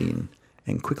murder scene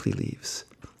and quickly leaves.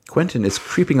 Quentin is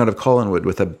creeping out of Collinwood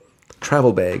with a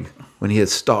travel bag when he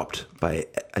is stopped by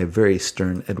a very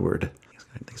stern Edward.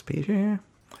 Next page here.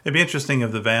 It'd be interesting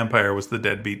if the vampire was the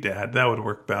deadbeat dad. That would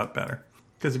work out better.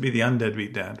 Because it'd be the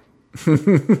undeadbeat dad.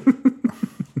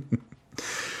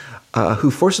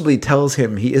 Who forcibly tells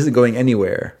him he isn't going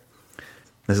anywhere.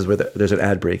 This is where there's an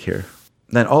ad break here.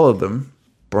 Then all of them,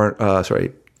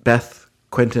 Beth,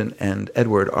 Quentin, and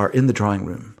Edward are in the drawing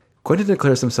room. Quentin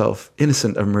declares himself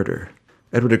innocent of murder.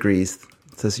 Edward agrees,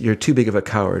 says, you're too big of a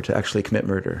coward to actually commit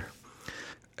murder.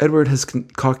 Edward has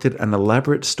concocted an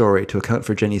elaborate story to account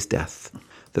for Jenny's death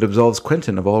that absolves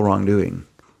Quentin of all wrongdoing.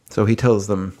 So he tells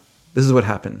them, this is what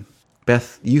happened.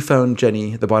 Beth, you found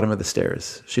Jenny at the bottom of the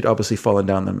stairs. She'd obviously fallen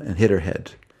down them and hit her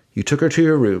head. You took her to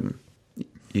your room.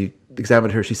 You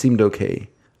examined her. She seemed okay.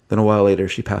 Then a while later,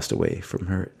 she passed away from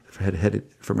her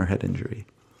head injury.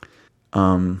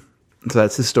 So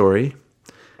that's his story.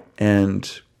 And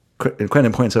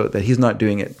Quentin points out that he's not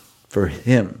doing it for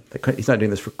him. He's not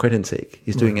doing this for Quentin's sake.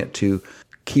 He's doing it to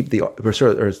keep the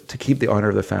honor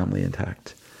of the family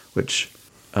intact, which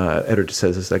Edward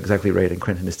says is exactly right, and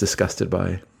Quentin is disgusted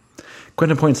by.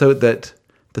 Quentin points out that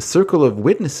the circle of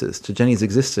witnesses to Jenny's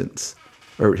existence,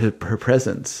 or her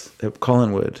presence at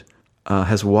Collinwood,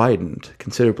 has widened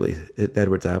considerably in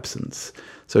Edward's absence.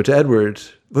 So to Edward,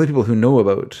 the only people who know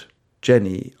about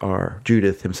Jenny are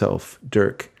Judith himself,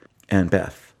 Dirk, and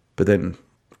Beth. But then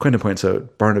Quentin points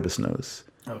out Barnabas knows.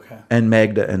 Okay. And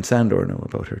Magda and Sandor know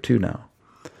about her too now.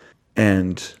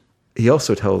 And he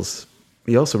also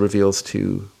reveals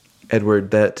to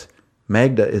Edward that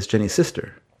Magda is Jenny's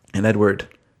sister. And Edward,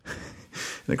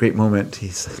 in a great moment,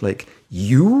 he's like,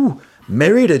 you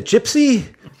married a gypsy?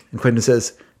 And Quentin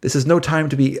says, this is no time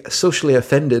to be socially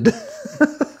offended.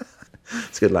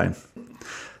 It's a good line.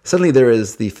 Suddenly there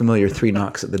is the familiar 3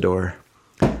 knocks at the door.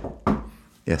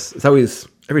 Yes, it's always,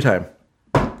 every time.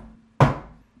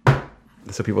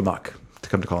 That's how people knock to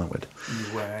come to Collinwood.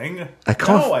 You rang?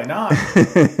 No, I knocked.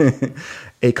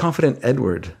 A confident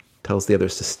Edward tells the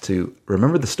others to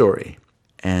remember the story.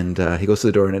 And he goes to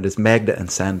the door, and it is Magda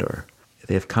and Sandor.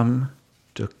 They have come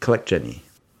to collect Jenny.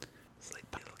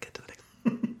 We'll get to the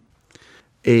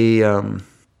next.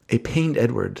 A pained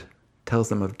Edward tells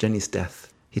them of Jenny's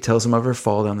death. He tells them of her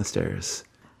fall down the stairs.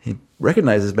 He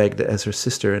recognizes Magda as her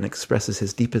sister and expresses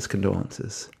his deepest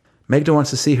condolences. Magda wants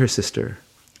to see her sister.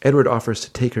 Edward offers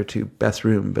to take her to Beth's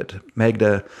room, but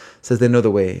Magda says they know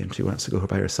the way, and she wants to go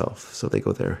by herself, so they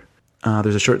go there.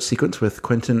 There's a short sequence with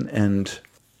Quentin and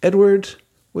Edward,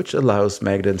 which allows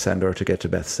Magda and Sandor to get to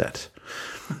Beth's set.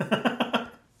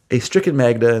 A stricken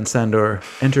Magda and Sandor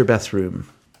enter Beth's room.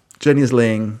 Jenny is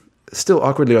laying still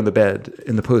awkwardly on the bed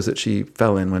in the pose that she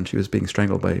fell in when she was being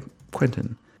strangled by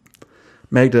Quentin.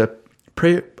 Magda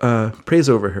prays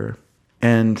over her,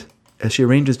 and as she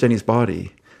arranges Jenny's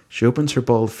body, she opens her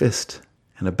bald fist,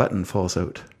 and a button falls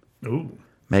out. Ooh.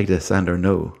 Magda and Sandor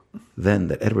know then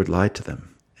that Edward lied to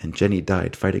them, and Jenny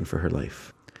died fighting for her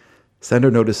life.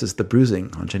 Sandor notices the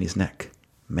bruising on Jenny's neck.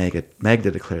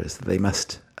 Magda declares that they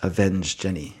must avenge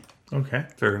Jenny. Okay,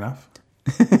 fair enough.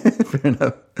 Fair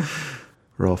enough.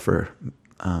 We're all for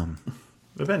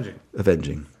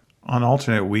avenging. On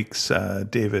alternate weeks,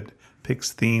 David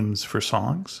picks themes for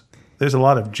songs. There's a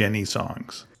lot of Jenny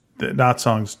songs, not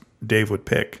songs Dave would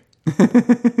pick.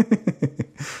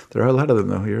 There are a lot of them,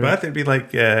 though. You're right. But there'd be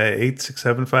like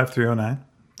 8675309.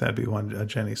 That'd be a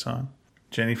Jenny song.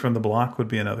 Jenny from the Block would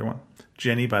be another one.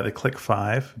 Jenny by the Click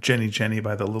Five. Jenny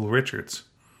by the Little Richards.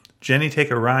 Jenny Take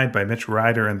a Ride by Mitch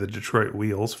Ryder and the Detroit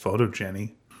Wheels. Photo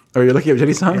Jenny. Oh, you're looking at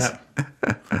Jenny songs?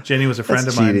 Yeah. Jenny Was a Friend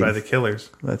of Mine by the Killers.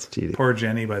 That's cheating. Poor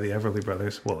Jenny by the Everly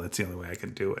Brothers. Well, that's the only way I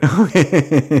can do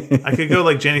it. I could go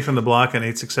like Jenny from the Block and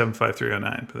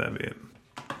 8675309, but that'd be it.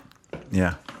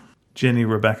 Yeah. Jenny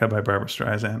Rebecca by Barbra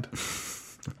Streisand.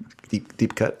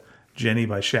 Deep cut. Jenny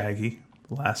by Shaggy.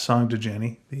 Last Song to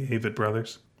Jenny, the Avett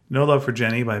Brothers. No Love for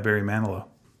Jenny by Barry Manilow.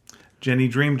 Jenny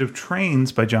Dreamed of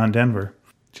Trains by John Denver.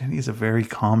 Jenny is a very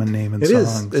common name in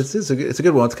songs. It's a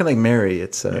good one. It's kind of like Mary.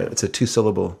 It's a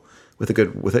 2-syllable with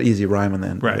an easy rhyme on the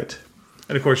end. Right.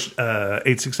 And of course,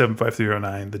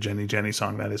 8675309, the Jenny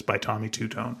song, that is by Tommy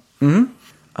Two-Tone.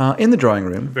 Mm-hmm. In the drawing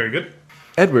room. Very good.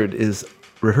 Edward is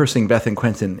rehearsing Beth and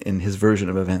Quentin in his version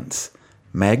of events.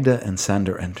 Magda and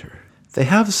Sandor enter. They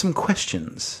have some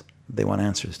questions they want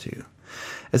answers to.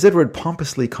 As Edward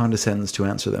pompously condescends to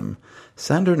answer them,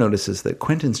 Sandor notices that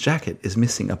Quentin's jacket is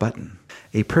missing a button.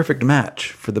 A perfect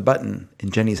match for the button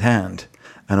in Jenny's hand.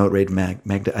 An outraged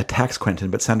Magda attacks Quentin,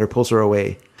 but Sandor pulls her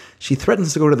away. She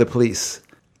threatens to go to the police,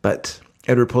 but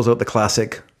Edward pulls out the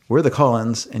classic, "We're the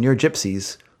Collins, and you're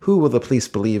gypsies. Who will the police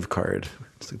believe?" card.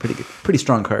 It's a pretty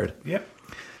strong card. Yep.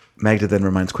 Magda then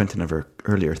reminds Quentin of her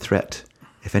earlier threat.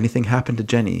 If anything happened to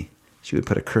Jenny, she would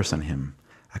put a curse on him.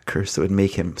 A curse that would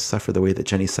make him suffer the way that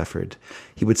Jenny suffered.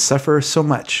 He would suffer so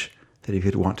much that he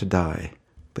would want to die,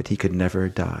 but he could never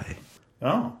die.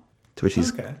 Oh. To which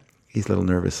he's a little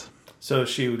nervous. So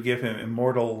she would give him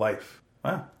immortal life.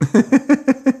 Wow.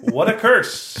 What a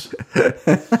curse. Well,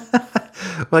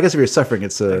 I guess if you're suffering,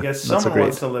 it's I guess not someone so great.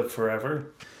 wants to live forever.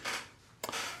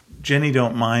 Jenny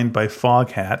Don't Mind by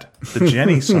Foghat. The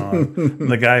Jenny song.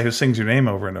 The guy who sings your name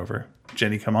over and over.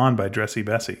 Jenny Come On by Dressy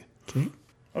Bessie.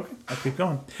 Okay, I'll keep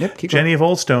going. Yep, keep Jenny going. of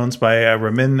Old Stones by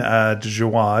Ramin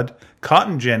Djawad.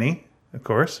 Cotton Jenny, of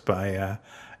course, by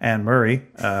Anne Murray.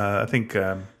 I think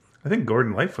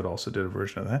Gordon Lightfoot also did a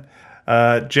version of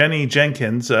that. Jenny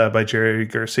Jenkins by Jerry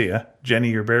Garcia. Jenny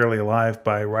You're Barely Alive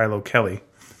by Rilo Kelly.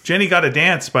 Jenny Gotta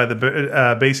Dance by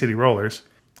the Bay City Rollers.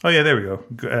 Oh yeah, there we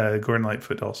go. Gordon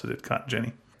Lightfoot also did Cotton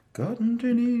Jenny. Cotton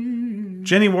Jenny.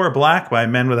 Jenny Wore Black by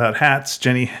Men Without Hats.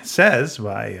 Jenny Says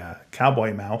by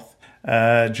Cowboy Mouth.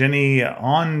 Jenny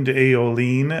On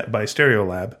Eoline by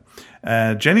Stereolab.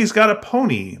 Jenny's Got a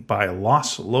Pony by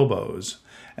Los Lobos.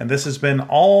 And this has been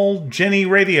All Jenny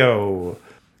Radio.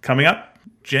 Coming up,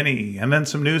 Jenny. And then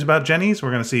some news about Jenny's.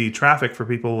 We're going to see traffic for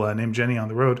people named Jenny on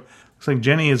the road. Looks like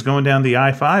Jenny is going down the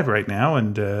I-5 right now,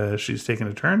 and she's taking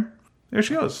a turn. There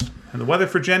she goes. And the weather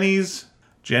for Jenny's.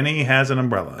 Jenny has an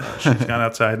umbrella. She's gone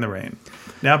outside in the rain.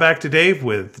 Now back to Dave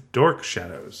with Dork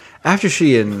Shadows. After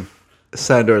she and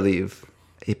Sandor leave,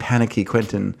 a panicky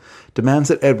Quentin demands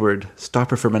that Edward stop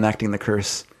her from enacting the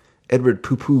curse. Edward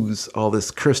poo-poos all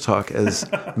this curse talk as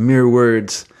mere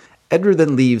words. Edward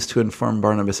then leaves to inform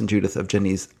Barnabas and Judith of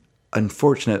Jenny's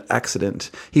unfortunate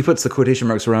accident. He puts the quotation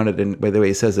marks around it by the way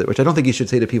he says it, which I don't think you should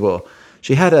say to people.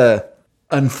 She had a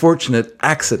unfortunate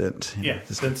accident. Yeah,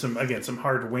 then some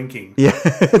hard winking. Yeah,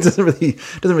 it doesn't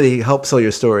really help sell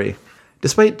your story.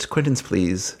 Despite Quentin's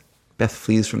pleas, Beth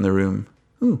flees from the room.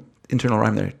 Ooh, internal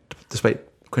rhyme there. Despite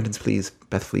Quentin's pleas,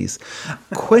 Beth flees.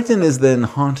 Quentin is then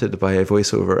haunted by a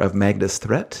voiceover of Magda's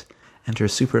threat and her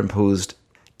superimposed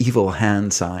evil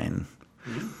hand sign.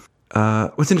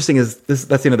 What's interesting is that's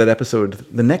the end of that episode.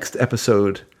 The next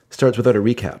episode starts without a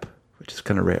recap, which is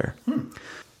kind of rare.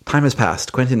 Time has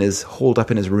passed. Quentin is holed up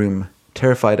in his room,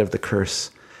 terrified of the curse.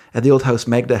 At the old house,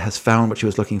 Magda has found what she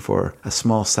was looking for, a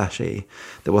small sachet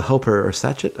that will help her, or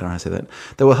sachet, I don't know how to say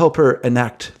that will help her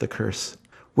enact the curse.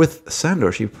 With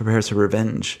Sandor, she prepares her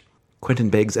revenge. Quentin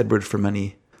begs Edward for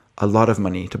money, a lot of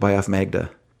money, to buy off Magda.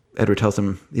 Edward tells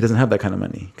him he doesn't have that kind of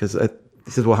money, because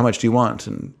he says, well, how much do you want?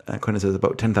 And Quentin says,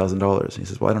 about $10,000. And he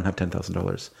says, well, I don't have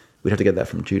 $10,000. We'd have to get that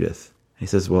from Judith. And he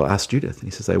says, well, ask Judith.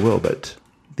 And he says, I will, but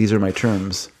These are my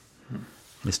terms.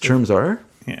 His terms are...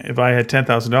 Yeah, if I had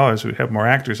 $10,000, we'd have more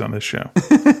actors on this show. Why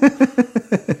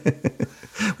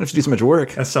don't you do so much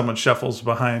work? As someone shuffles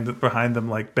behind them,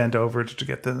 like bent over to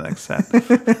get to the next set.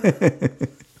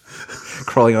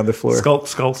 Crawling on the floor. Skulk.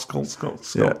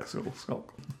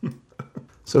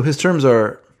 So his terms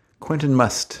are, Quentin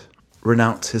must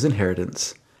renounce his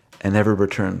inheritance and never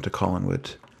return to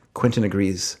Collinwood. Quentin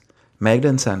agrees. Magda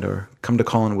and Sandor come to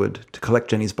Collinwood to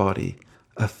collect Jenny's body,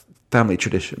 a family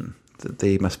tradition that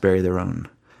they must bury their own.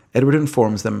 Edward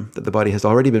informs them that the body has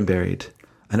already been buried.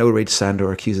 An outraged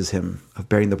Sandor accuses him of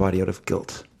burying the body out of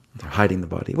guilt. They're hiding the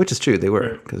body, which is true, they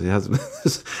were, because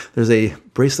there's a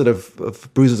bracelet of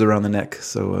bruises around the neck,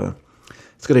 so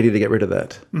it's a good idea to get rid of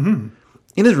that. Mm-hmm.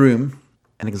 In his room,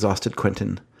 an exhausted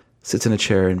Quentin sits in a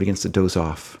chair and begins to doze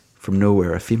off. From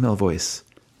nowhere, a female voice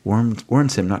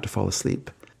warns him not to fall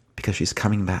asleep, because she's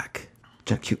coming back.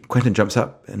 Quentin jumps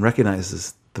up and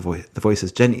recognizes the voice. The voice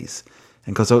is Jenny's,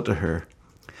 and goes out to her.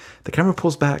 The camera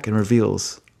pulls back and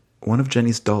reveals one of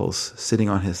Jenny's dolls sitting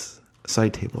on his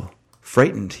side table.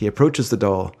 Frightened, he approaches the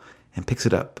doll and picks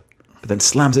it up, but then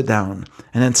slams it down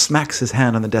and then smacks his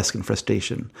hand on the desk in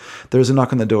frustration. There is a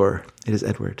knock on the door. It is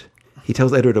Edward. He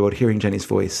tells Edward about hearing Jenny's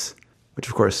voice, which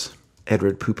of course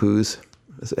Edward poo-poos,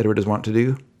 as Edward is wont to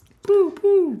do.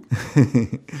 Poo-poo.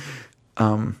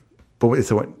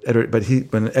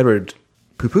 When Edward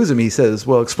poo-poos him, he says,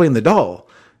 "Well, explain the doll."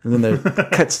 And then there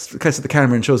cuts to the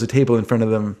camera and shows a table in front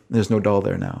of them. There's no doll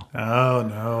there now. Oh,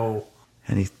 no.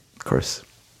 And he, of course,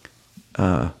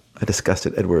 a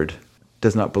disgusted Edward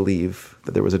does not believe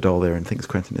that there was a doll there and thinks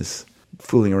Quentin is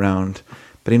fooling around.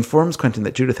 But he informs Quentin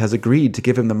that Judith has agreed to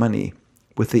give him the money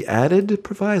with the added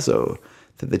proviso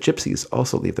that the gypsies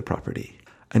also leave the property.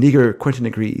 An eager Quentin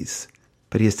agrees,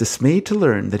 but he is dismayed to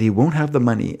learn that he won't have the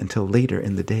money until later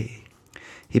in the day.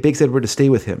 He begs Edward to stay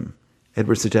with him.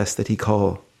 Edward suggests that he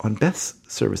call on Beth's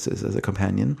services as a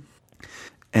companion.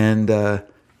 And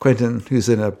Quentin, who's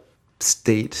in a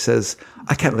state, says,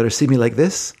 "I can't let her see me like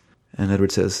this." And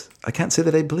Edward says, "I can't say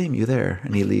that I blame you there."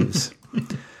 And he leaves.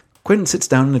 Quentin sits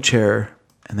down in a chair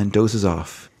and then dozes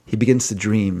off. He begins to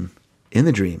dream. In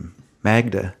the dream,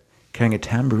 Magda, carrying a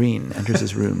tambourine, enters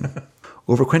his room.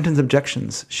 Over Quentin's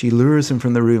objections, she lures him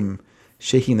from the room,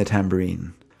 shaking the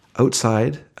tambourine.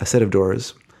 Outside, a set of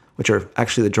doors, which are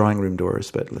actually the drawing room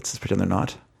doors, but let's just pretend they're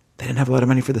not. They didn't have a lot of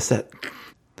money for the set.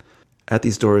 At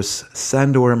these doors,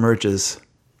 Sandor emerges.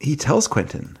 He tells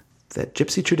Quentin that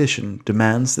gypsy tradition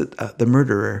demands that the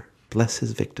murderer bless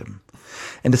his victim.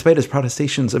 And despite his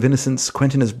protestations of innocence,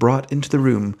 Quentin is brought into the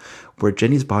room where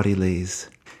Jenny's body lays.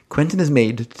 Quentin is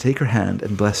made to take her hand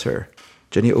and bless her.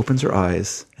 Jenny opens her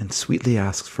eyes and sweetly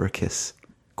asks for a kiss.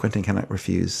 Quentin cannot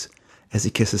refuse. As he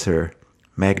kisses her,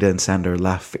 Magda and Sandor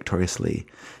laugh victoriously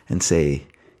and say,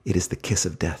 "It is the kiss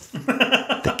of death."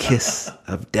 The kiss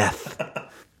of death.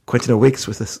 Quentin awakens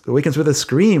with a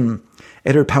scream.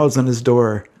 Edward pounds on his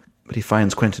door, but he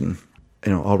finds Quentin,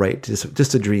 all right,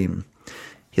 just a dream.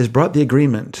 He has brought the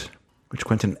agreement, which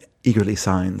Quentin eagerly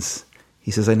signs.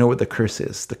 He says, "I know what the curse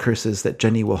is. The curse is that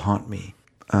Jenny will haunt me."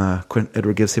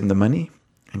 Edward gives him the money,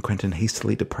 and Quentin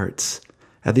hastily departs.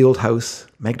 At the old house,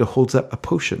 Magda holds up a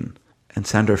potion, and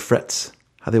Sandor frets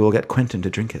how they will get Quentin to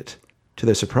drink it. To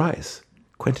their surprise,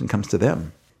 Quentin comes to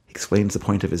them. He explains the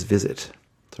point of his visit.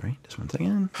 Sorry, just one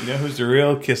second. You know who's the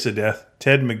real kiss of death?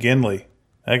 Ted McGinley.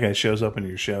 That guy shows up in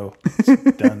your show.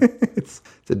 It's done. It's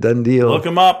a done deal. Look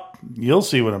him up. You'll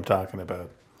see what I'm talking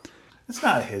about. It's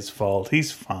not his fault.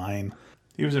 He's fine.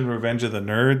 He was in Revenge of the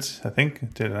Nerds, I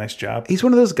think. Did a nice job. He's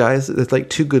one of those guys that's like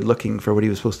too good looking for what he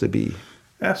was supposed to be.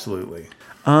 Absolutely.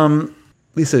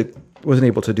 Lisa wasn't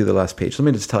able to do the last page. Let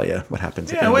me just tell you what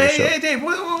happens. Yeah, wait, hey, Dave,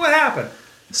 what happened?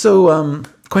 So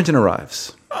Quentin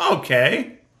arrives.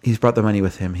 Okay. He's brought the money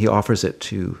with him. He offers it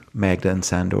to Magda and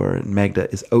Sandor, and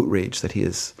Magda is outraged that he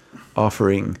is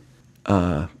offering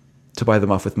to buy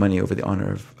them off with money over the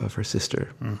honor of her sister.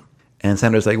 Mm. And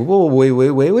Sandor's like, "Whoa,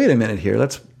 wait a minute here.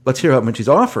 Let's hear how much he's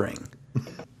offering."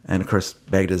 And of course,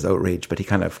 Magda's outraged, but he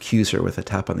kind of cues her with a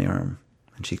tap on the arm,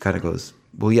 and she kind of goes,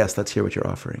 "Well, yes, let's hear what you're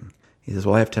offering." He says,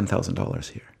 "Well, I have $10,000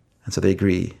 here," and so they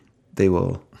agree. They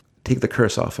will take the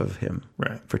curse off of him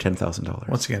for $10,000.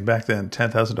 Once again, back then,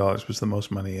 $10,000 was the most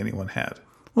money anyone had.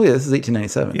 Well, yeah, this is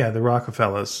 1897. Yeah, the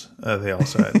Rockefellers, they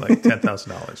also had like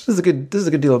 $10,000. This is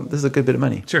a good deal. This is a good bit of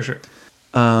money. Sure.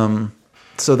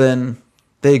 So then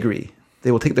they agree.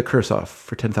 They will take the curse off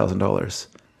for $10,000.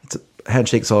 It's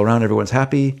handshakes all around. Everyone's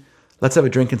happy. Let's have a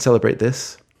drink and celebrate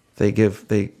this.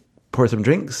 They pour some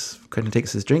drinks. Quentin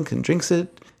takes his drink and drinks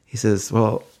it. He says,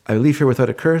 "Well, I leave here without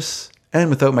a curse and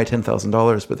without my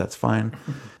 $10,000, but that's fine."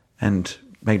 And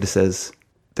Magda says,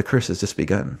 the curse has just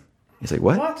begun. He's like,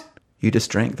 what? You just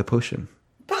drank the potion.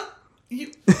 But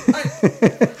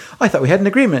I thought we had an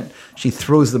agreement. She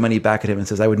throws the money back at him and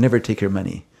says, I would never take your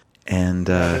money. And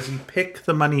does he pick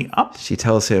the money up? She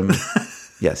tells him,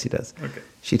 yes, he does. Okay.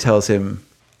 She tells him,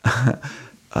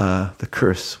 the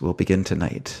curse will begin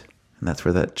tonight. And that's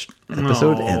where that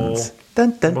episode ends.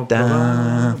 Dun, dun,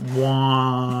 dun.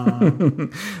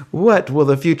 What will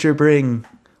the future bring?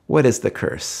 What is the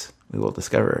curse? We will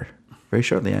discover very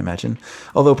shortly, I imagine.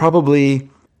 Although probably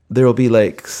there will be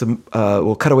like some,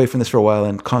 we'll cut away from this for a while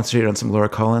and concentrate on some Laura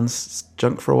Collins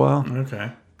junk for a while.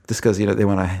 Okay. Just because, they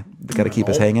got to keep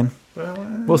us hanging.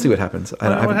 We'll see what happens.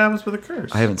 What happens with the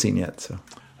curse? I haven't seen yet, so.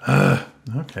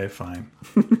 Okay, fine.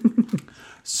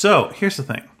 So, here's the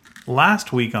thing.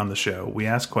 Last week on the show, we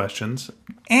asked questions,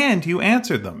 and you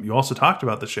answered them. You also talked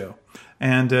about the show.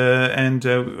 And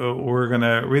we're going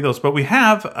to read those. But we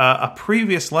have a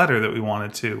previous letter that we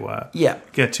wanted to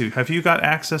get to. Have you got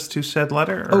access to said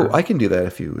letter? Or? Oh, I can do that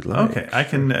if you would like. Okay, I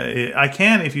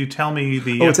can if you tell me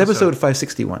the it's episode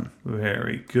 561.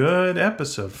 Very good.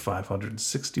 Episode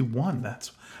 561.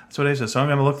 That's what I said. So I'm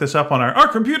going to look this up on our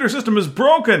computer system is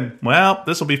broken. Well,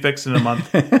 this will be fixed in a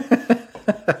month.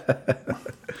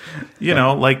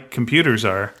 Like computers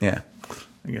are. Yeah.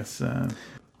 I guess.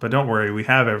 But don't worry, we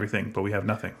have everything, but we have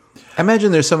nothing. I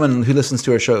imagine there's someone who listens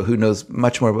to our show who knows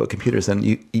much more about computers than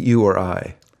you or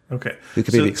I. Okay. Who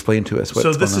could maybe explain to us what's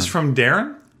going on. So this is from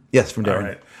Darren? Yes, from Darren. All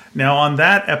right. Now, on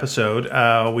that episode,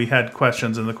 we had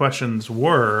questions, and the questions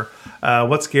were,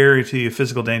 what's scary to you,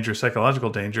 physical danger, psychological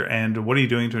danger, and what are you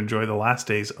doing to enjoy the last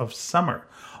days of summer?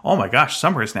 Oh my gosh,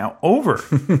 summer is now over.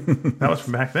 That was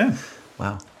from back then.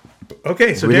 Wow.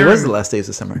 Okay, so it really was the last days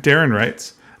of summer. Darren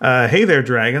writes, hey there,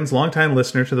 Dragons, longtime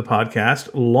listener to the podcast,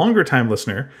 longer time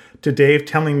listener to Dave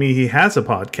telling me he has a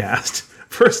podcast,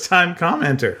 first time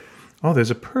commenter. Oh,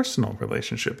 there's a personal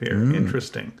relationship here.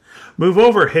 Interesting. Move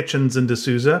over, Hitchens and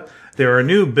D'Souza. There are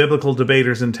new biblical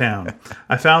debaters in town.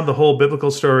 I found the whole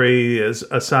biblical story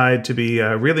aside to be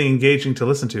really engaging to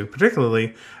listen to,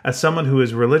 particularly as someone who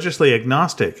is religiously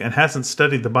agnostic and hasn't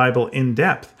studied the Bible in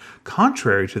depth.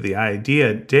 Contrary to the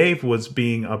idea Dave was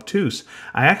being obtuse,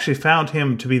 I actually found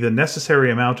him to be the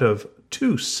necessary amount of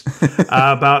obtuse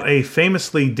about a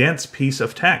famously dense piece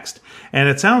of text. And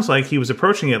it sounds like he was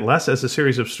approaching it less as a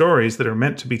series of stories that are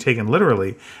meant to be taken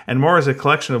literally, and more as a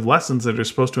collection of lessons that are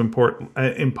supposed to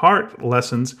impart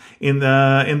lessons in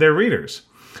their readers.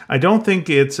 I don't think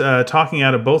it's talking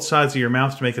out of both sides of your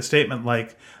mouth to make a statement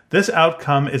like, this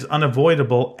outcome is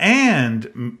unavoidable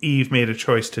and Eve made a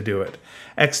choice to do it.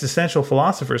 Existential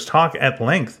philosophers talk at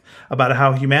length about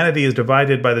how humanity is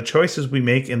divided by the choices we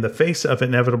make in the face of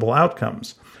inevitable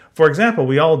outcomes. For example,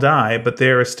 we all die, but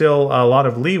there is still a lot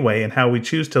of leeway in how we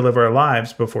choose to live our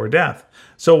lives before death.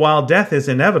 So while death is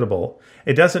inevitable,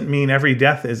 it doesn't mean every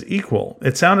death is equal.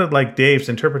 It sounded like Dave's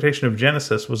interpretation of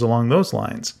Genesis was along those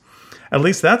lines. At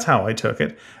least that's how I took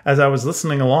it, as I was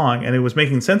listening along, and it was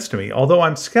making sense to me, although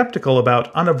I'm skeptical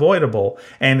about unavoidable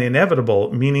and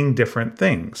inevitable meaning different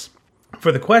things.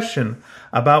 For the question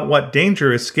about what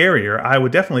danger is scarier, I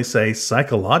would definitely say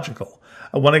psychological.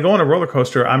 When I go on a roller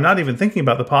coaster, I'm not even thinking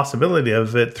about the possibility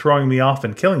of it throwing me off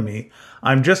and killing me.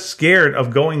 I'm just scared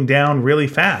of going down really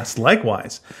fast.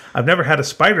 Likewise, I've never had a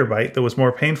spider bite that was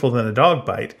more painful than a dog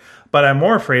bite, but I'm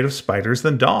more afraid of spiders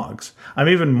than dogs. I'm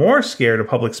even more scared of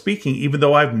public speaking, even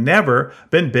though I've never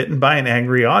been bitten by an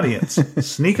angry audience.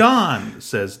 Sneak on,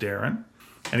 says Darren.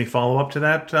 Any follow-up to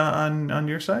that on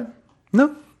your side?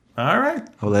 No. All right.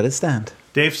 I'll let it stand.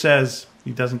 Dave says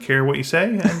he doesn't care what you say,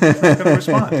 and he's not going to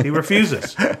respond. He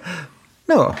refuses.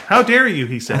 No. How dare you,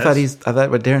 he says. I thought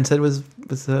what Darren said was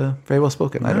very well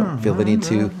spoken. I don't feel the need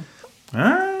to...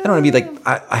 I don't want to be like,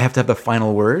 I have to have the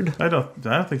final word. I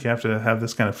don't think you have to have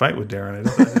this kind of fight with Darren. I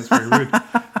don't think that's very rude.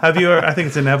 I think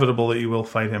it's inevitable that you will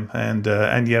fight him,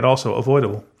 and yet also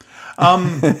avoidable.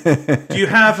 Do you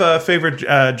have a favorite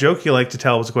joke you like to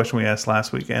tell? Was a question we asked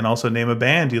last week. And also name a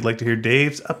band you'd like to hear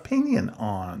Dave's opinion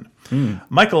on.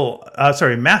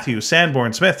 Matthew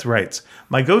Sanborn Smith writes,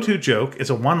 my go-to joke is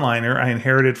a one-liner I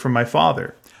inherited from my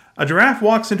father. A giraffe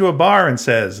walks into a bar and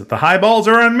says, the highballs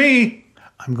are on me.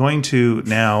 I'm going to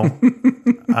now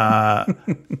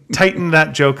tighten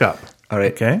that joke up. All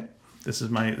right. Okay? This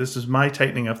is my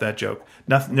tightening of that joke.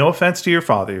 No offense to your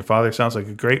father. Your father sounds like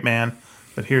a great man.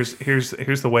 But here's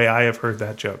the way I have heard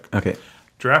that joke. Okay.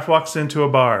 Giraffe walks into a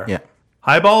bar. Yeah.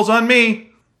 Highballs on me.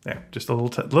 There, just a little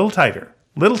tighter.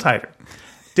 Little tighter.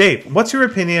 Dave, what's your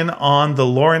opinion on the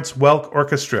Lawrence Welk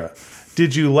Orchestra?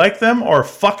 Did you like them or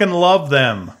fucking love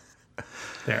them?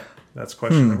 There. That's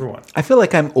question number one. I feel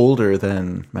like I'm older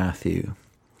than Matthew.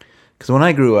 Because when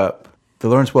I grew up, the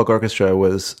Lawrence Welk Orchestra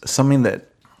was something that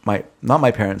not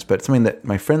my parents, but something that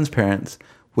my friends' parents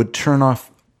would turn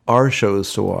off our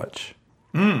shows to watch.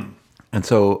 Mm. And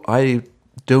so I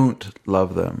don't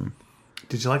love them.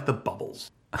 Did you like the Bubbles?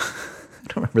 I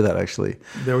don't remember that actually.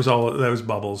 There was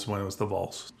Bubbles when it was the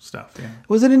Waltz stuff. Yeah. It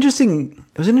was an interesting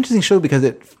show because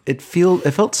it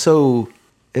felt so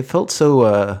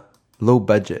low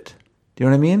budget. Do you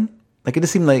know what I mean? Like it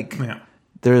just seemed like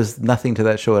there's nothing to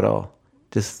that show at all.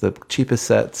 Just the cheapest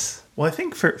sets. Well, I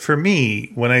think for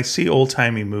me, when I see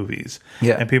old-timey movies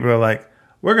and people are like,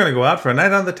 we're going to go out for a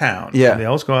night on the town. Yeah. And they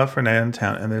always go out for a night on the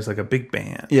town, and there's like a big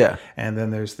band. Yeah. And then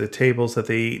there's the tables that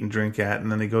they eat and drink at,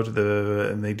 and then they go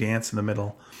and they dance in the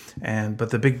middle.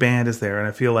 But the big band is there, and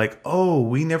I feel like, oh,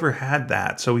 we never had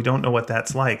that, so we don't know what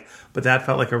that's like. But that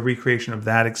felt like a recreation of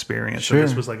that experience. Sure. So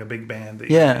this was like a big band.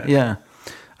 That Yeah.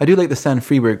 I do like the Stan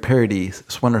Freberg parody,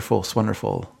 Swonderful,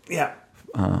 Swonderful. Yeah.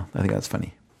 I think that's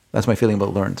funny. That's my feeling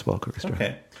about Lawrence Welk Orchestra.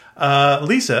 Okay.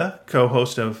 Lisa,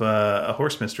 co-host of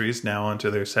Horse Mysteries, now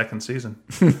onto their second season.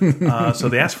 So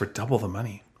they asked for double the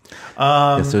money.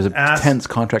 Yes, there's a tense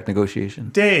contract negotiation.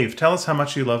 Dave, tell us how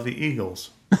much you love the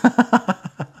Eagles.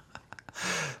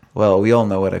 Well, we all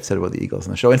know what I've said about the Eagles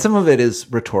on the show. And some of it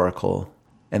is rhetorical,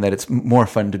 and that it's more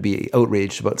fun to be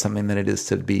outraged about something than it is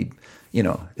to be,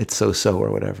 it's so-so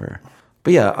or whatever.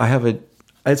 But yeah, I have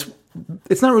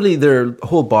it's not really their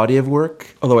whole body of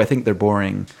work, although I think they're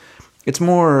boring. It's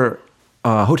more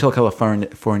Hotel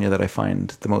California that I find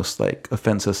the most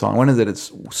offensive song. One is that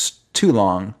it's too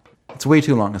long. It's way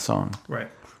too long a song. Right.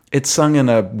 It's sung in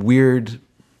a weird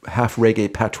half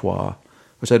reggae patois,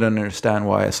 which I don't understand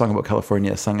why a song about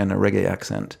California is sung in a reggae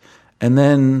accent. And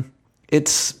then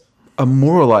it's a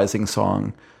moralizing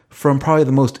song from probably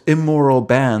the most immoral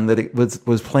band that it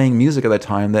was playing music at that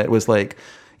time. That was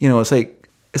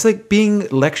it's like being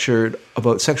lectured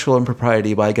about sexual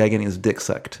impropriety by a guy getting his dick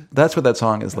sucked. That's what that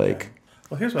song is like.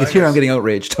 Well, here's what I'm getting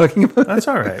outraged talking about. That's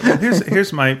all right. Well,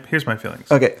 here's my feelings.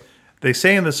 Okay. They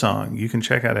say in the song, you can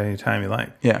check out any time you like.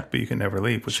 Yeah. But you can never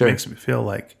leave, which makes me feel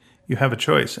like you have a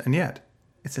choice, and yet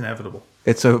it's inevitable.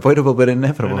 It's avoidable but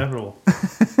inevitable. Inevitable.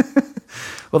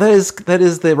 Well, that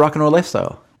is the rock and roll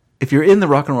lifestyle. If you're in the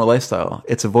rock and roll lifestyle,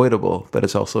 it's avoidable, but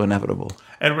it's also inevitable.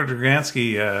 Edward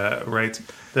Dragansky writes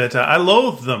that I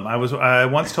loathe them. I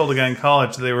once told a guy in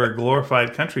college they were a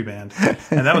glorified country band,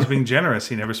 and that was being generous.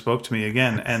 He never spoke to me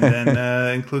again. And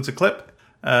then includes a clip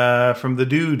from the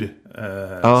Dude.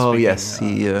 Yes,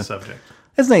 the subject.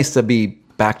 It's nice to be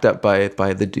backed up by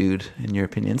the Dude in your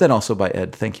opinions, and also by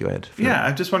Ed. Thank you, Ed.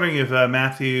 I'm just wondering if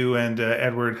Matthew and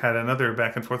Edward had another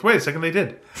back and forth. Wait a second, they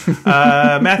did.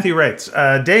 Matthew writes,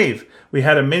 Dave, we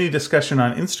had a mini discussion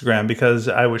on Instagram because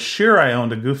I was sure I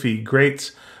owned a Goofy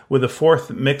Greats with a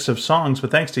fourth mix of songs,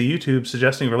 but thanks to YouTube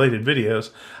suggesting related videos,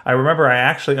 I remember I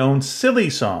actually owned Silly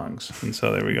Songs. And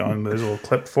so there we go. And there's a little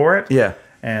clip for it. Yeah.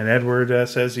 And Edward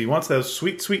says he wants those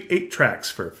sweet, sweet 8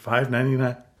 tracks for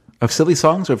 $5.99. Of Silly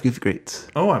Songs or of Goofy Greats?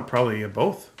 Oh, I'm probably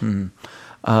both.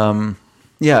 Mm-hmm.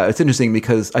 Yeah, it's interesting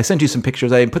because I sent you some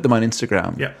pictures. I put them on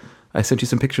Instagram. Yeah. I sent you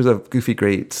some pictures of Goofy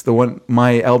Greats.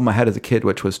 My album I had as a kid,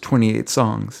 which was 28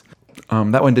 songs.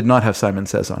 That one did not have Simon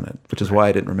Says on it, which is why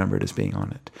I didn't remember it as being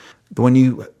on it. The one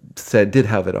you said did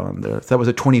have it on there. That was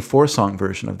a 24-song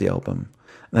version of the album.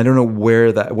 And I don't know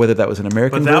whether that was an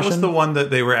American version. But that was the one that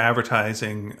they were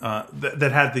advertising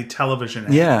that had the television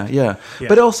ad. Yeah.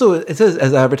 But also it says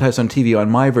as advertised on TV on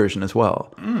my version as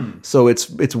well. Mm. So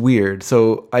it's weird.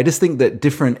 So I just think that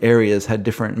different areas had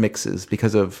different mixes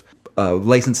because of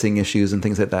licensing issues and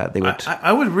things like that.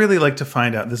 I would really like to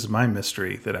find out. This is my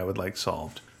mystery that I would like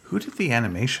solved. Who did the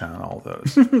animation on all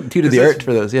those? Who did the art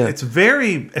for those? Yeah, it's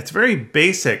very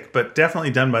basic, but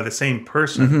definitely done by the same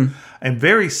person, and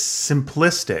very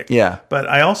simplistic. Yeah. But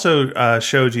I also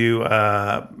showed you in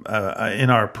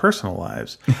our personal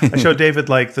lives. I showed David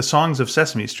the songs of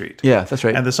Sesame Street. Yeah, that's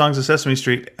right. And the songs of Sesame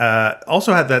Street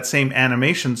also had that same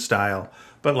animation style.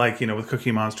 But with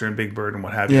Cookie Monster and Big Bird and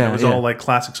what have you. It was all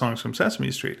classic songs from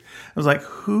Sesame Street. I was like,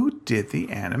 who did the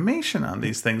animation on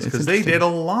these things? Because they did a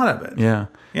lot of it. Yeah.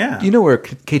 Yeah. You know where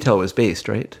K-Tel was based,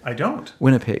 right? I don't.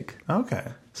 Winnipeg. Okay.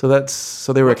 So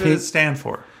they were what did it stand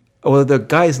for? Well, the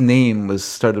guy's name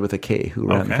started with a K who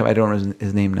ran the company. I don't remember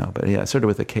his name now, but yeah, it started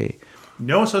with a K.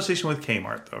 No association with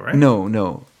Kmart though, right?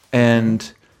 No.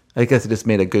 And I guess it just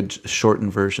made a good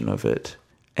shortened version of it.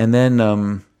 And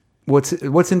then what's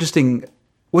interesting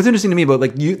to me about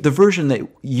the version that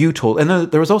you told, and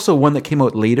there was also one that came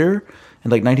out later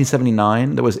in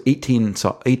 1979 that was 18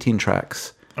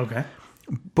 tracks. Okay.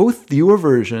 Both your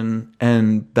version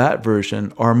and that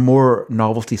version are more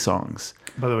novelty songs.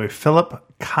 By the way, Philip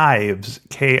Kives,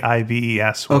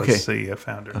 Kives, was the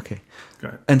founder. Okay. Go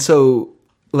ahead. And so,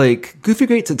 like, Goofy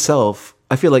Greats itself,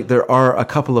 I feel like there are a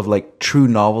couple of, like, true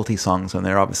novelty songs on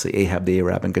there. Obviously, Ahab the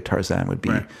Arab and Guitarzan would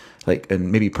be, like,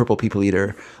 and maybe Purple People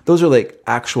Eater. Those are, like,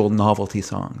 actual novelty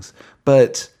songs.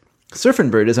 But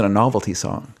Surfin' Bird isn't a novelty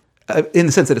song. In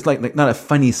the sense that it's like not a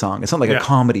funny song. It's not like a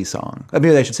comedy song.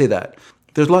 Maybe I should say that.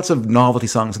 There's lots of novelty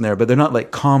songs in there, but they're not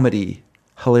like comedy,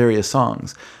 hilarious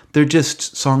songs. They're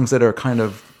just songs that are kind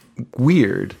of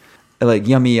weird. Like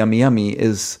Yummy, Yummy, Yummy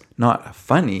is not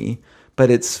funny, but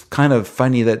it's kind of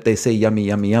funny that they say yummy,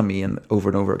 yummy, yummy and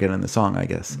over again in the song, I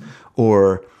guess.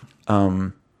 Or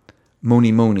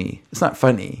Moni Moni. It's not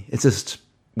funny. It's just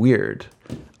weird.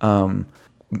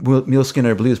 Mule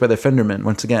Skinner Blues by the Fendermen.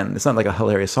 Once again, it's not like a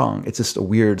hilarious song. It's just a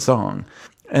weird song.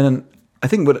 And I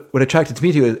think what attracted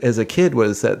me to it as a kid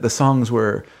was that the songs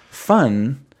were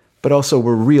fun, but also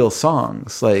were real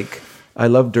songs. Like, I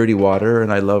loved Dirty Water,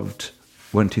 and I loved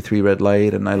 1, 2, 3 Red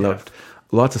Light, and I loved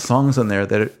lots of songs on there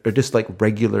that are just like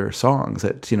regular songs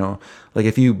that, you know, like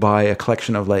if you buy a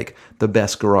collection of like the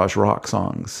best garage rock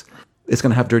songs, it's going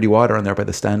to have Dirty Water on there by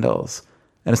the Standells.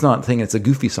 And it's not saying it's a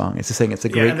goofy song. It's just saying it's a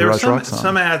great garage rock song.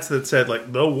 Some ads that said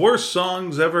like the worst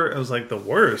songs ever. I was like, the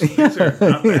worst. These are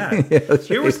not bad.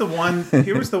 Here was the one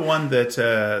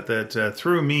that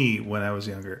threw me when I was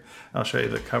younger. I'll show you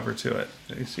the cover to it.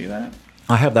 Do you see that?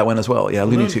 I have that one as well. Yeah,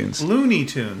 Looney Tunes. Looney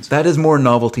Tunes. That is more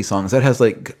novelty songs. That has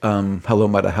like Hello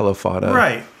Mudda, Hello Fada.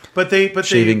 Right. But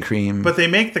Shaving Cream. But they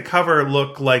make the cover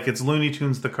look like it's Looney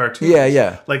Tunes the cartoon. Yeah,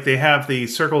 yeah. Like they have the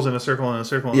circles in a circle and a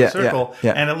circle and a circle,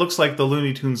 and it looks like the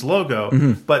Looney Tunes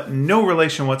logo, but no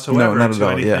relation whatsoever to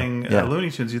anything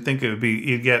Looney Tunes. You'd think it would be,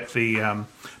 you'd get the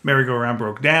Merry-Go-Round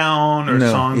Broke Down or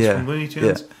songs from Looney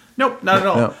Tunes. Yeah. Nope, not at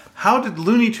all. No. How did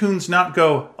Looney Tunes not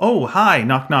go, oh, hi,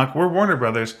 knock, knock, we're Warner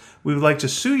Brothers. We would like to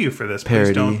sue you for this. Parody.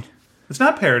 Please don't. It's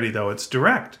not parody, though. It's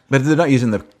direct. But they're not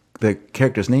using the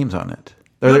characters' names on it.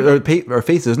 Or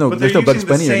faces. No, there's no Bugs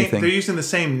Bunny or anything. They're using the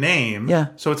same name. Yeah.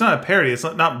 So it's not a parody. It's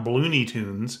not Looney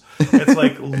Tunes. It's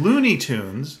like Looney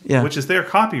Tunes, which is their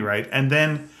copyright, and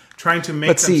then trying to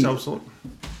make themselves look.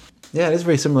 Yeah, it is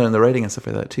very similar in the writing and stuff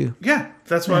like that, too. Yeah,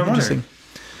 that's what I'm wondering.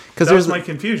 That was my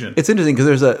confusion. It's interesting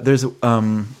because there's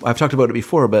I've talked about it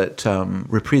before, but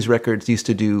Reprise Records used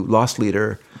to do Lost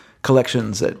Leader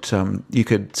collections that you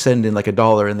could send in like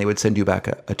 $1 and they would send you back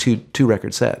a two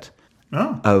record set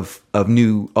of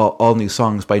new all new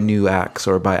songs by new acts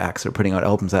or by acts that are putting out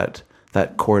albums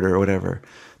that quarter or whatever.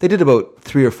 They did about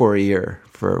 3 or 4 a year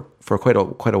for quite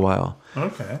a while.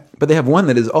 Okay. But they have one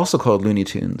that is also called Looney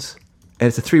Tunes. And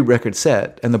it's a 3 record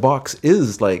set, and the box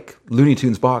is like Looney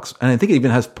Tunes box, and I think it even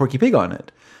has Porky Pig on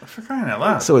it. For crying out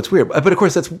loud! So it's weird, but of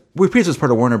course Reprise was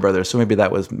part of Warner Brothers, so maybe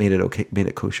that made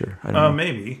it kosher. I don't know.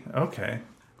 Maybe okay.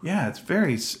 Yeah, it's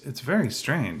very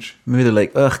strange. Maybe they're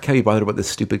like, ugh, can't be bothered about this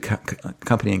stupid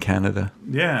company in Canada.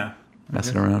 Yeah,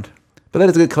 messing around. But that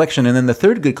is a good collection, and then the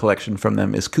third good collection from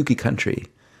them is Kooky Country,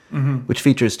 which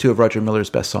features 2 of Roger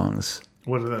Miller's best songs.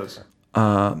 What are those?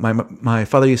 My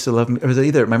father used to love me. Or was it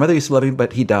either my mother used to love me,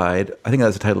 but he died? I think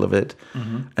that's the title of it.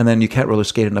 And then You Can't Roller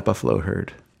Skate in a Buffalo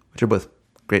Herd, which are both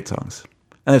great songs.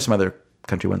 And there's some other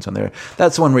country ones on there.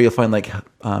 That's the one where you'll find like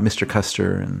Mr.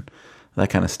 Custer and that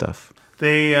kind of stuff.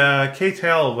 They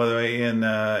K-Tel, by the way, in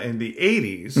the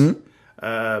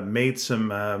 80s, made some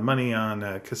money on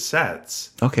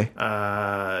cassettes.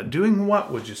 Okay. Doing what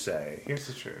would you say? Here's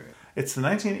the truth. It's the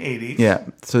 1980s. Yeah.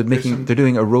 So they're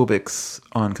doing aerobics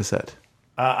on cassette.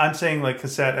 I'm saying like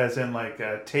cassette as in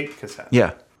like tape cassette.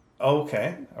 Yeah.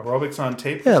 Okay. Aerobics on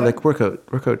tape cassette? Yeah, like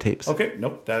workout tapes. Okay.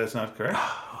 Nope, that is not correct.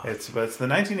 It's the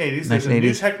 1980s. There's a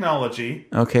new technology.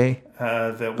 Okay.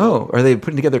 Are they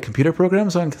putting together computer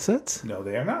programs on cassettes? No,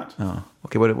 they are not. Oh,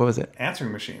 okay. What was it?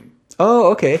 Answering machine.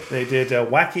 Oh, okay. They did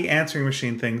wacky answering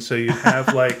machine things. So you'd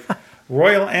have like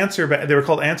royal answer back. They were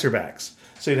called answer backs.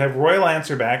 So you'd have royal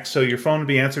answer backs. So your phone would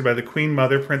be answered by the Queen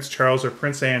Mother, Prince Charles, or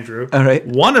Prince Andrew. All right.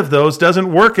 One of those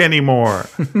doesn't work anymore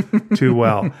too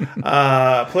well.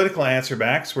 Political answer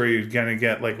backs, where you're going to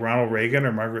get like Ronald Reagan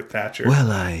or Margaret Thatcher.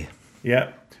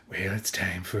 Yep. Well, it's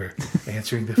time for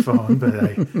answering the phone, but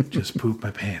I just pooped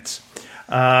my pants.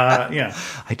 Yeah.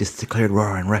 I just declared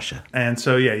war on Russia. And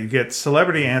so, yeah, you get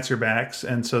celebrity answer backs.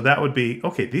 And so that would be,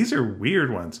 okay, these are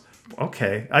weird ones.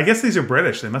 Okay. I guess these are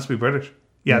British. They must be British.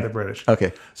 Yeah, they're British.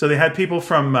 Okay. So they had people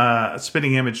from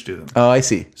Spitting Image do them. Oh, I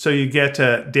see. So you get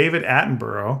David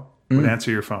Attenborough would answer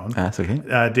your phone. That's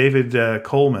okay. David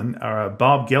Coleman, or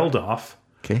Bob Geldof.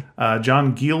 Okay.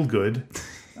 John Gielgud,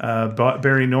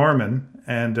 Barry Norman,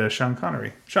 and Sean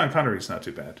Connery. Sean Connery's not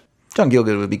too bad. John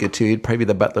Gielgud would be good too. He'd probably be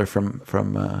the butler from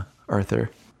Arthur.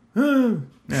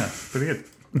 Yeah, pretty good.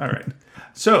 All right.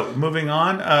 So, moving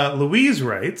on, Louise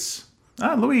writes...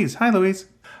 Louise. Hi, Louise.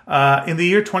 In the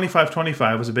year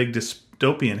 2525 was a big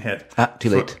dystopian hit. Too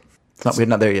late. We're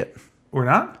not there yet. We're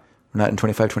not? We're not in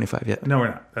 2525 yet. No, we're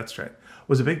not. That's right.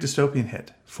 Was a big dystopian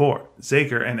hit for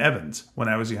Zager and Evans when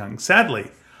I was young.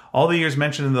 Sadly, all the years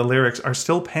mentioned in the lyrics are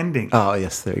still pending. Oh,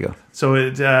 yes. There you go. So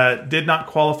it did not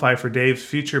qualify for Dave's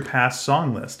future past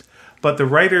song list. But the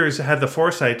writers had the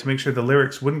foresight to make sure the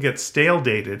lyrics wouldn't get stale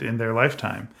dated in their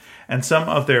lifetime. And some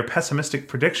of their pessimistic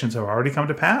predictions have already come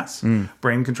to pass.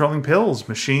 Brain-controlling pills,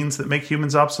 machines that make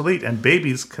humans obsolete, and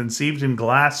babies conceived in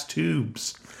glass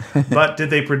tubes. But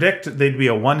did they predict they'd be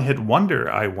a one-hit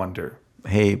wonder, I wonder?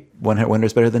 Hey, one-hit wonder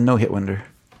is better than no-hit wonder.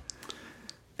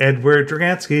 Edward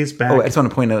Dragansky's back. Oh, I just want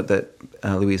to point out that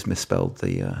Louise misspelled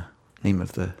the name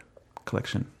of the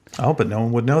collection. Oh, but no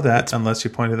one would know that unless you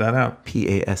pointed that out.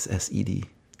 Passed.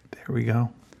 There we go.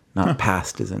 Not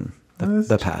past as in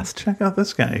the past. Check out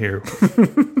this guy here.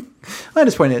 I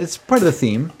just pointed it's part of the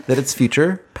theme that it's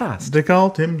future past. They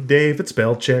called him David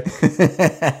Spellcheck.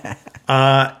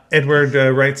 Edward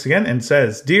writes again and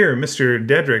says, Dear Mr.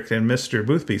 Dedrick and Mr.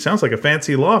 Boothby, sounds like a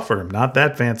fancy law firm. Not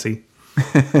that fancy.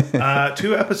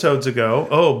 2 episodes ago.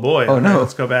 Oh, boy. Oh, no. Right,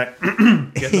 let's go back.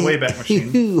 Get the Wayback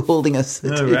Machine. Holding us.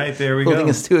 All right, there we go. Holding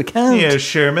us to account. Yeah,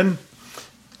 Sherman.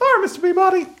 Or Mr.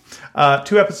 Peabody.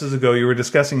 2 episodes ago, you were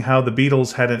discussing how the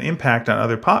Beatles had an impact on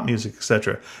other pop music,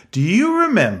 etc. Do you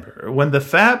remember when the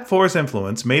Fab Four's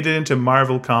influence made it into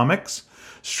Marvel Comics?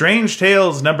 Strange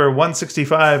Tales number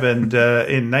 165 and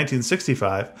in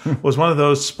 1965 was one of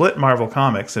those split Marvel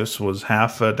comics. This was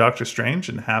half Doctor Strange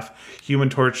and half Human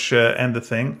Torch and the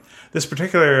Thing. This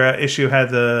particular issue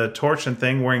had the Torch and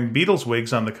Thing wearing Beatles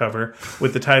wigs on the cover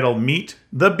with the title Meet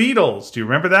the Beatles. Do you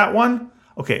remember that one?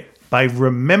 Okay, by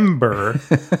remember,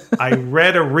 I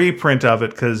read a reprint of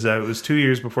it because it was 2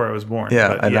 years before I was born.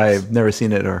 Yeah, and yes. I've never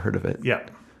seen it or heard of it. Yeah.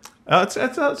 It's all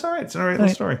right. It's an all right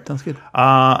little story. Sounds good.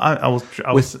 I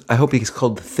hope he's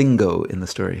called Thingo in the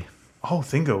story. Oh,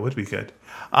 Thingo would be good.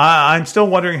 I'm still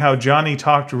wondering how Johnny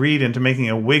talked Reed into making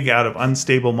a wig out of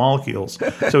unstable molecules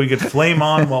so he could flame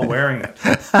on while wearing it.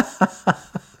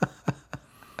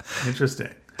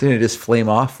 Interesting. Didn't it just flame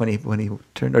off when he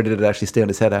turned, or did it actually stay on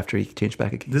his head after he changed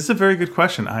back again? This is a very good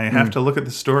question. I have to look at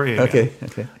the story again.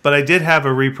 Okay. But I did have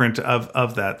a reprint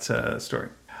of that story.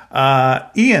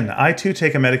 Ian, I too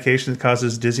take a medication that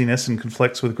causes dizziness and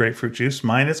conflicts with grapefruit juice.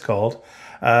 Mine is called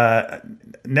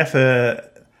Nefertiti.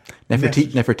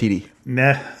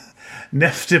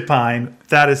 Neftipine.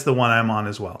 That is the one I'm on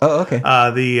as well. Oh, okay.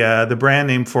 The brand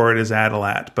name for it is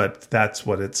Adalat, but that's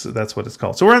what it's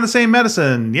called. So we're on the same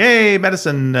medicine. Yay,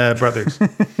 medicine brothers.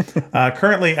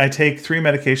 Currently, I take 3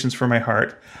 medications for my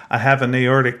heart. I have an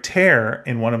aortic tear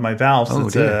in one of my valves.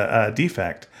 That's a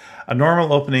defect. A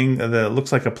normal opening that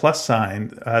looks like a plus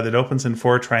sign that opens in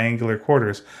 4 triangular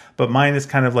quarters, but mine is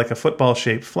kind of like a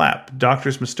football-shaped flap.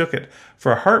 Doctors mistook it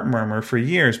for a heart murmur for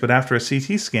years, but after a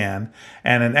CT scan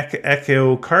and an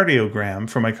echocardiogram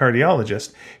from my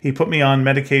cardiologist, he put me on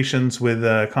medications with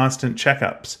constant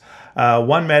checkups.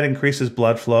 One med increases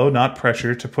blood flow, not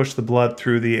pressure, to push the blood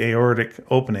through the aortic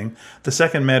opening. The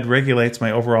second med regulates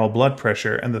my overall blood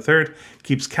pressure, and the third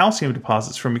keeps calcium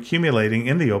deposits from accumulating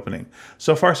in the opening.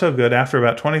 So far, so good. After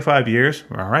about 25 years,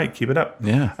 all right, keep it up.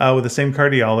 Yeah. With the same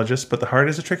cardiologist, but the heart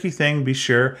is a tricky thing. Be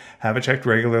sure, have it checked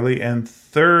regularly and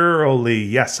thoroughly.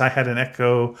 Yes, I had an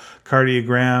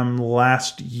echocardiogram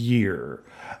last year.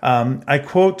 I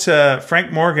quote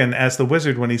Frank Morgan as the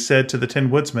wizard when he said to the Tin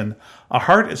Woodsman, "A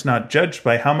heart is not judged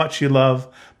by how much you love,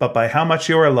 but by how much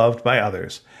you are loved by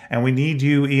others. And we need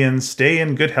you, Ian. Stay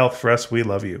in good health for us. We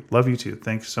love you. Love you too.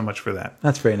 Thanks so much for that."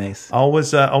 That's very nice.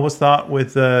 Always thought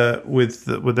with that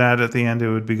at the end it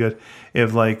would be good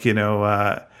if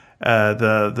the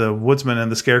Woodsman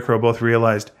and the Scarecrow both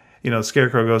realized. The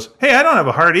Scarecrow goes, "Hey, I don't have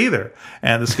a heart either,"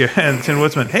 and the Tin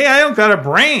Woodsman, "Hey, I don't got a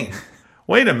brain.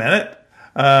 Wait a minute."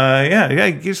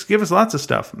 Just give us lots of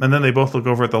stuff. And then they both look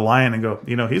over at the lion and go,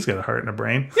 he's got a heart and a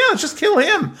brain. Yeah, let's just kill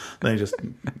him. Then they just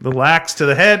the axe to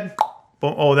the head.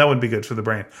 Oh, that wouldn't be good for the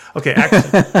brain. Okay,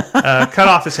 cut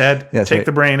off his head, take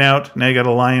the brain out. Now you got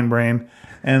a lion brain.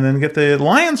 And then get the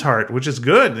lion's heart, which is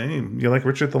good. And you're like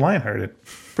Richard the Lionhearted.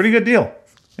 Pretty good deal.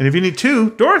 And if you need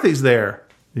 2, Dorothy's there.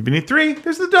 If you need 3,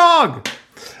 there's the dog.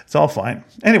 It's all fine.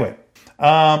 Anyway.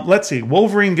 Let's see.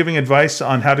 Wolverine giving advice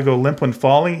on how to go limp when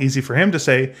falling. Easy for him to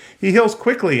say. He heals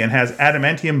quickly and has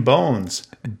adamantium bones.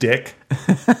 Dick.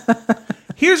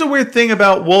 Here's a weird thing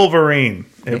about Wolverine.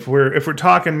 If we're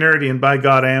talking nerdy, and by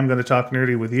God, I am going to talk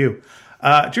nerdy with you.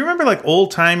 Do you remember old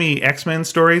timey X-Men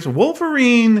stories?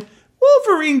 Wolverine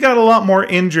Wolverine got a lot more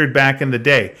injured back in the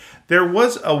day. There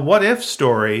was a what if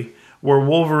story where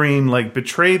Wolverine like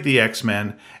betrayed the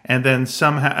X-Men and then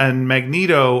somehow and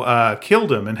Magneto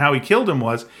killed him. And how he killed him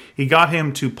was he got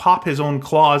him to pop his own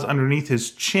claws underneath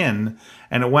his chin,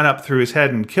 and it went up through his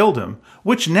head and killed him,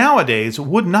 which nowadays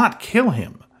would not kill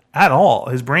him at all.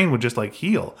 His brain would just like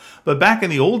heal. But back in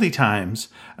the oldie times,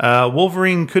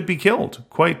 Wolverine could be killed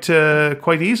quite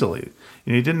easily.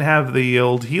 You know, he didn't have the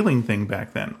old healing thing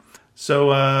back then. So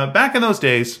back in those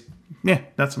days, yeah,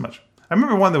 not so much. I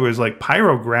remember one that was like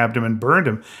Pyro grabbed him and burned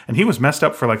him, and he was messed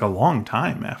up for like a long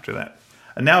time after that.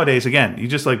 And nowadays, again, you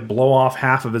just like blow off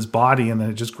half of his body, and then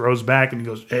it just grows back, and he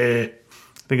goes, eh.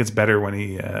 I think it's better when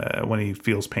he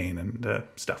feels pain and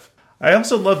stuff. I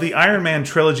also love the Iron Man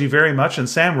trilogy very much, and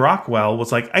Sam Rockwell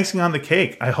was like icing on the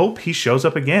cake. I hope he shows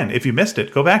up again. If you missed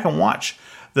it, go back and watch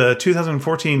the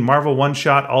 2014 Marvel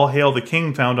one-shot All Hail the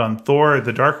King found on Thor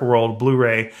The Dark World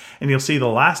Blu-ray, and you'll see the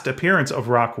last appearance of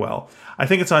Rockwell. I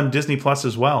think it's on Disney Plus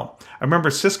as well. I remember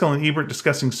Siskel and Ebert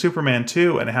discussing Superman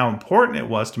 2 and how important it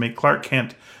was to make Clark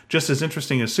Kent just as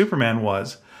interesting as Superman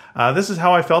was. This is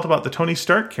how I felt about the Tony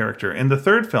Stark character. In the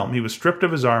third film, he was stripped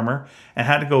of his armor and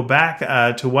had to go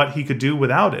back to what he could do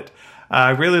without it.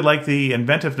 I really like the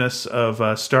inventiveness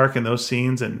of Stark in those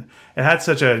scenes, and it had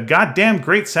such a goddamn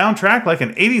great soundtrack, like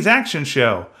an 80s action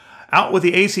show. Out with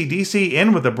the AC/DC,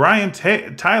 in with the Brian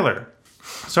Tyler.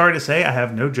 Sorry to say, I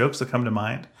have no jokes that come to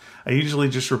mind. I usually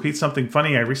just repeat something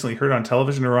funny I recently heard on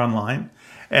television or online.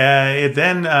 It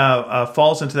then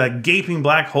falls into that gaping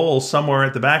black hole somewhere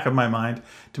at the back of my mind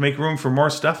to make room for more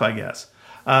stuff, I guess.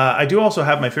 I do also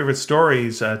have my favorite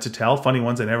stories to tell, funny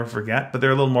ones I never forget, but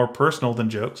they're a little more personal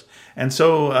than jokes, and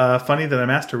so funny that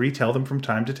I'm asked to retell them from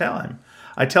time to time.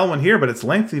 I tell one here, but it's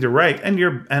lengthy to write, and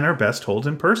are best told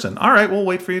in person. All right, we'll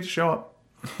wait for you to show up.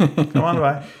 Come on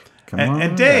by.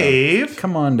 And Dave... Down.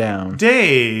 Come on down.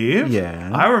 Dave... Yeah?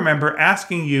 I remember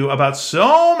asking you about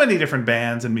so many different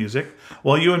bands and music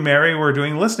while you and Mary were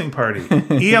doing listening party.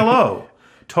 ELO,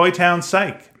 Toy Town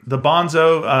Psych, the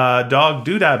Bonzo Dog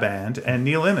Doodah Band, and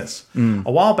Neil Innes. A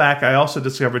while back, I also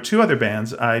discovered two other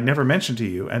bands I never mentioned to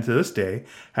you, and to this day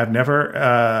have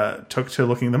never took to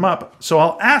looking them up. So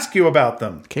I'll ask you about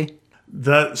them. Okay.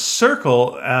 The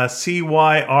Circle,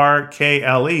 Cyrkle,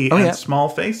 and Small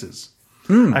Faces.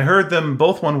 I heard them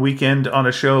both one weekend on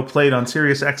a show played on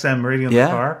Sirius XM radio in the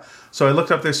car. So I looked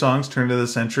up their songs, Turn to the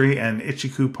Century, and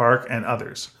Ichiku Park, and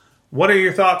others. What are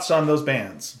your thoughts on those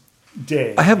bands,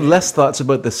 Dave? I have less thoughts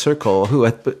about The Circle,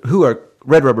 who are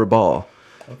Red Rubber Ball.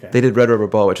 Okay. They did Red Rubber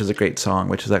Ball, which is a great song,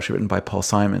 which is actually written by Paul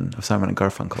Simon of Simon &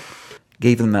 Garfunkel.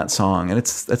 Gave them that song, and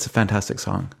it's a fantastic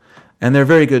song. And they're a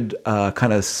very good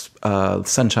kind of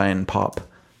sunshine pop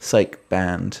psych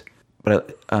band.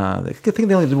 But I think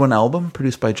they only did one album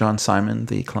produced by John Simon,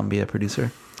 the Columbia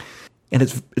producer, and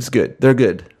it's good. They're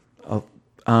good.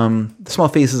 The Small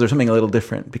Faces are something a little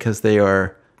different because they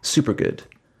are super good.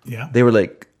 Yeah, they were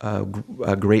like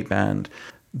a great band.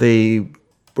 They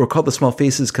were called the Small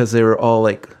Faces because they were all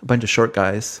like a bunch of short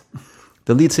guys.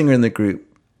 The lead singer in the group,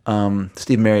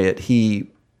 Steve Marriott, he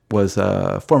was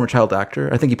a former child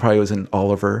actor. I think he probably was in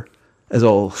Oliver, as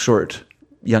all short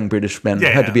young British men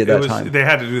had to be at that time. They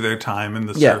had to do their time in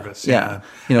the service. Yeah.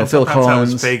 You know, Phil Collins.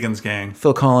 That was Fagan's gang.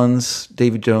 Phil Collins,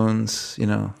 David Jones, you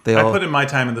know, I put in my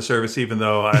time in the service even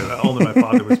though only my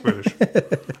father was British.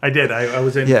 I did. I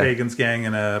was in Fagan's gang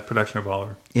in a production of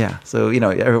Oliver. Yeah. So, you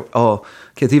know, all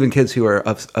kids, even kids who are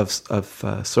of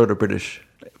sort of British,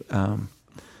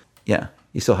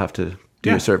 you still have to do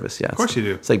your service. Yeah. Of course you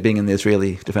do. It's like being in the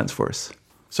Israeli Defense Force.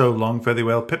 So long, fare thee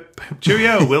well, pip, pip,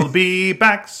 cheerio, we'll be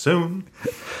back soon.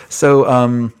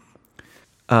 So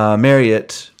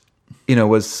Marriott, you know,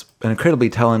 was an incredibly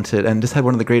talented and just had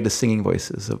one of the greatest singing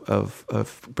voices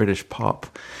of British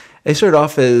pop. They started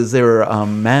off as they were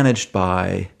managed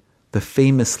by the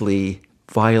famously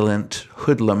violent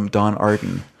hoodlum Don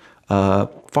Arden,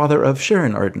 father of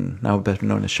Sharon Arden, now better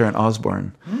known as Sharon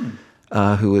Osbourne,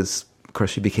 who was, of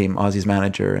course, she became Ozzy's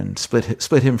manager and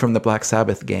split him from the Black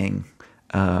Sabbath gang.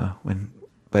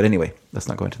 But anyway, let's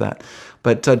not go into that.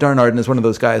 But Don Arden is one of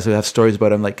those guys who have stories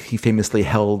about him, like he famously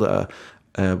held a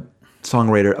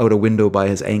songwriter out a window by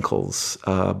his ankles,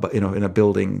 but in a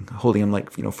building, holding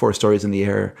him 4 stories in the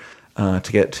air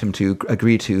to get him to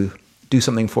agree to do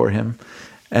something for him.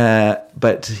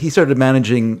 But he started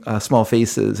managing Small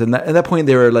Faces, and at that point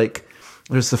they were like,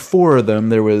 there's the 4 of them.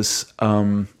 There was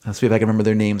let's see if I can remember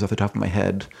their names off the top of my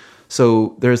head.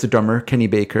 So there's the drummer, Kenny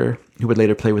Baker, who would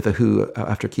later play with The Who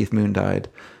after Keith Moon died.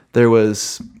 There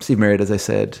was Steve Marriott, as I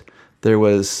said. There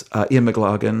was Ian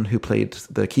McLaughlin, who played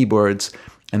the keyboards.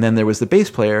 And then there was the bass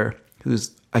player,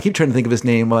 whose I keep trying to think of his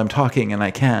name while I'm talking, and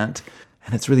I can't.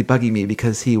 And it's really bugging me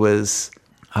because he was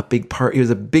a big part. He was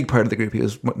a big part of the group. He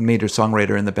was a major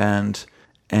songwriter in the band,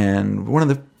 and one of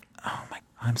the. Oh my!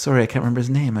 I'm sorry, I can't remember his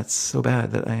name. That's so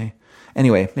bad that I.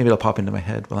 Anyway, maybe it'll pop into my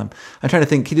head. Well, I'm trying to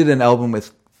think. He did an album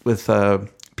with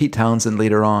Pete Townsend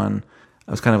later on.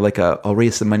 It was kind of like I'll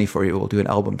raise some money for you. We'll do an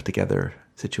album together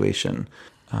situation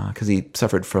because he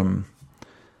suffered from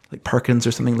like Parkinson's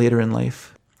or something later in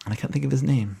life, and I can't think of his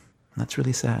name. And that's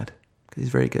really sad because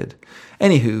he's very good.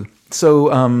 Anywho, so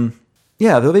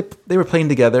they were playing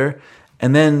together,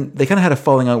 and then they kind of had a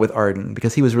falling out with Arden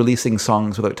because he was releasing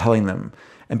songs without telling them,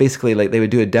 and basically like they would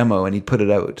do a demo and he'd put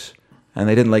it out, and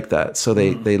they didn't like that, so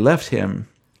they left him,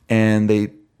 and they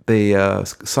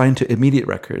signed to Immediate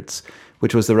Records,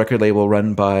 which was the record label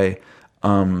run by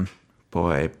my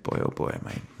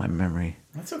memory.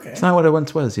 That's okay. It's not what it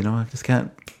once was, I just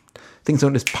can't. Things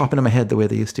don't just pop into my head the way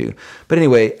they used to. But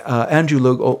anyway, Andrew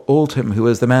Loog Oldham, who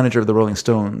was the manager of the Rolling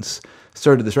Stones,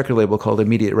 started this record label called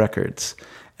Immediate Records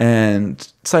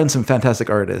and signed some fantastic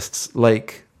artists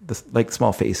like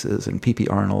Small Faces and P.P.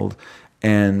 Arnold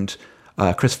and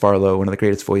Chris Farlowe, one of the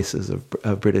greatest voices of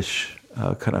British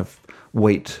kind of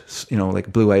white,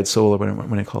 like blue-eyed soul or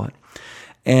what I call it.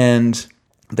 And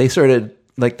they started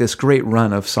like this great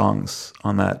run of songs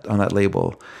on that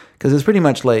label because it's pretty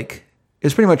much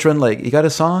run like, you got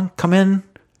a song, come in,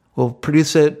 we'll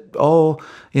produce it all,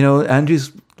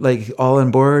 Andrew's like all on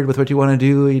board with what you want to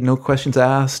do, no questions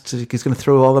asked, he's going to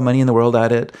throw all the money in the world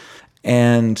at it.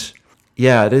 And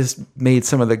yeah, it has made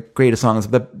some of the greatest songs.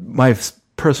 But my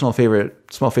personal favorite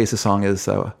Small Faces song is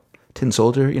Tin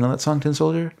Soldier. You know that song, Tin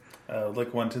Soldier?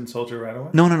 Like One Tin Soldier Right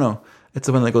Away? No. It's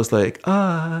the one that goes like,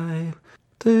 I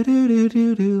do. Do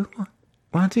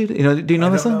you know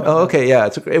this song? Oh, okay, yeah.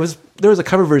 There was a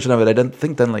cover version of it. I don't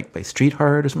think done like by Street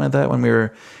Heart or something like that when we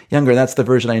were younger. And that's the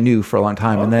version I knew for a long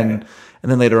time. Okay.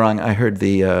 And then later on, I heard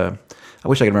the. I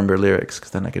wish I could remember lyrics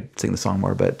because then I could sing the song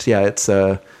more. But yeah, it's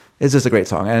just a great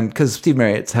song, and because Steve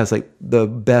Marriott has like the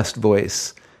best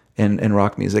voice in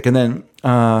rock music. And then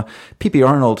P.P.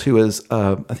 Arnold, who was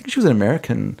I think she was an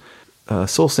American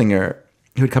soul singer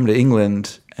who had come to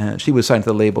England. And she was signed to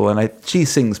the label, and she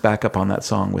sings backup on that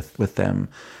song with them,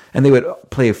 and they would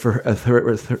play with her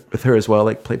as well,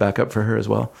 like play backup for her as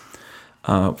well,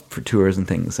 for tours and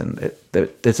things, and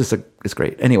it's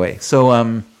great. Anyway, so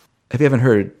if you haven't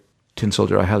heard Tin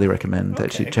Soldier, I highly recommend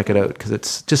that you check it out because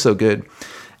it's just so good.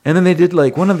 And then they did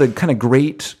like one of the kind of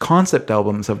great concept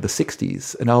albums of the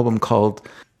 '60s, an album called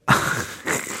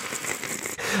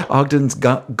Ogden's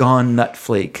Gone Nut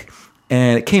Flake.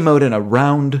 And it came out in a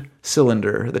round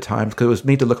cylinder at the time because it was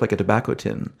made to look like a tobacco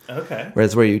tin. Okay.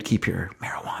 Whereas where you'd keep your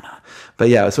marijuana. But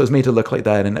yeah, so it was made to look like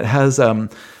that. And it has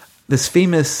this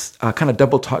famous kind of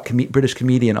double talk British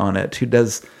comedian on it who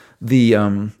does he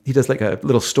does like a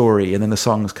little story, and then the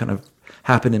songs kind of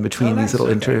happen in between these little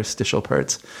interstitial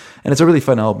parts. And it's a really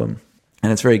fun album.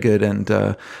 And it's very good.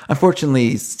 And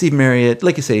unfortunately, Steve Marriott,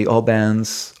 like you say, all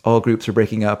groups are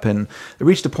breaking up. And it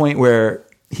reached a point where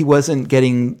he wasn't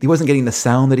getting the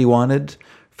sound that he wanted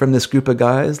from this group of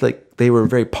guys. Like they were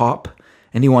very pop,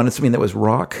 and he wanted something that was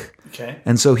rock. Okay.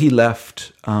 And so he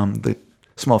left the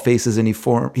Small Faces, and he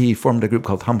formed a group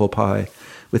called Humble Pie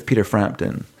with Peter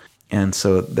Frampton. And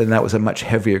so then that was a much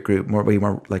heavier group, more of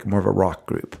a rock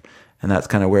group. And that's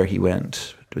kind of where he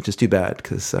went, which is too bad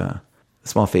because the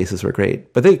Small Faces were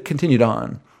great, but they continued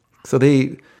on. So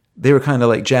they were kind of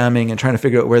like jamming and trying to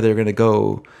figure out where they were going to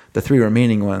go. The three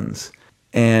remaining ones.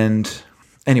 And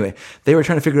anyway, they were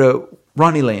trying to figure out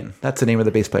Ronnie Lane. That's the name of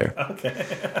the bass player. Okay.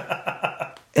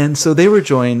 And so they were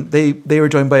joined. They were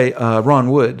joined by Ron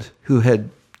Wood, who had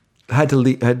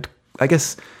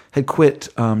quit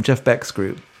Jeff Beck's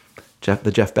group,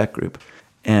 the Jeff Beck group,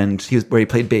 and where he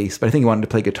played bass. But I think he wanted to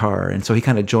play guitar, and so he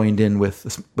kind of joined in with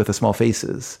the Small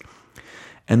Faces.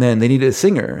 And then they needed a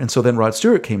singer, and so then Rod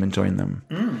Stewart came and joined them.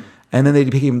 And then they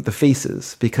became the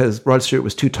Faces because Rod Stewart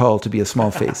was too tall to be a small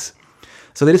face.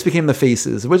 So they just became the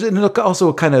Faces, which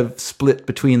also kind of split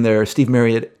between their Steve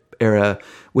Marriott era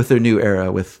with their new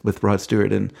era with Rod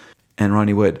Stewart and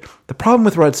Ronnie Wood. The problem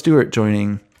with Rod Stewart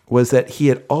joining was that he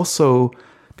had also,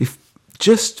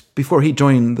 just before he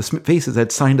joined the Faces,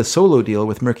 had signed a solo deal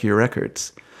with Mercury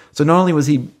Records. So not only was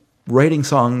he writing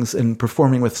songs and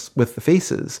performing with the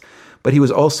Faces, but he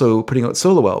was also putting out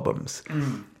solo albums.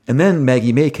 And then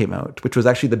Maggie May came out, which was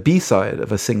actually the B-side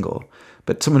of a single.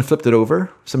 But someone flipped it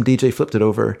over, some DJ flipped it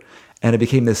over, and it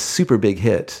became this super big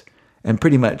hit and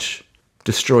pretty much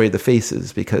destroyed the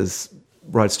Faces because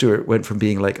Rod Stewart went from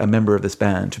being like a member of this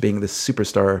band to being this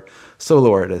superstar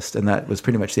solo artist, and that was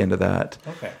pretty much the end of that.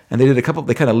 Okay. And they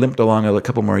kind of limped along a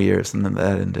couple more years, and then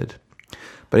that ended.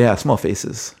 But yeah, Small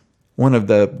Faces, one of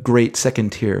the great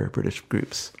second-tier British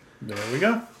groups. There we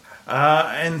go.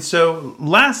 And so,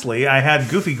 lastly, I had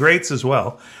Goofy Greats as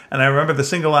well. And I remember the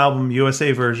single album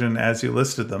USA version as you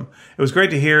listed them. It was great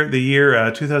to hear the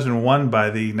year 2001 by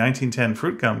the 1910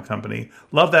 Fruit Gum Company.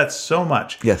 Love that so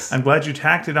much. Yes. I'm glad you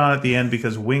tacked it on at the end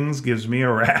because wings gives me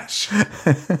a rash.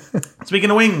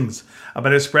 Speaking of wings, I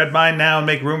better spread mine now and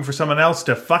make room for someone else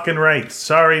to fucking write.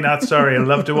 Sorry, not sorry. I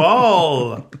love to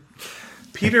all.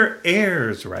 Peter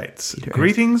Ayres writes,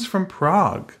 greetings from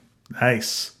Prague.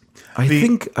 Nice. I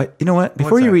think, you know what?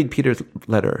 Before you read Peter's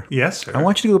letter, yes, sir. I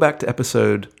want you to go back to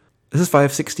episode, this is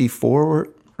 564.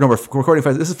 No, we're recording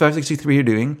this is 563 you're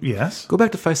doing. Yes. Go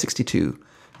back to 562.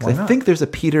 Because I think there's a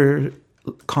Peter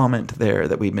comment there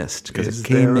that we missed. Because it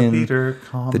came in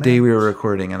the day we were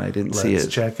recording and I didn't see it.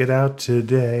 Let's check it out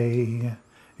today.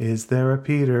 Is there a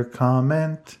Peter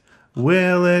comment?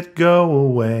 Will it go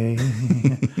away?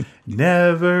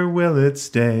 Never will it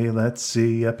stay. Let's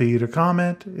see. A Peter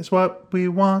comment is what we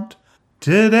want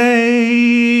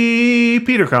today.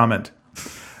 Peter comment.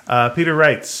 Peter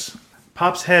writes,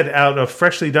 pops head out of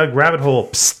freshly dug rabbit hole.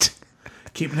 Psst.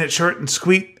 Keeping it short and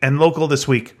sweet and local this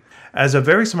week. As a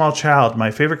very small child,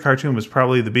 my favorite cartoon was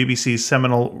probably the BBC's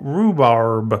seminal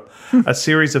Rhubarb, a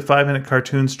series of 5-minute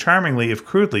cartoons charmingly, if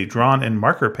crudely, drawn in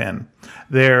marker pen.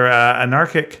 Their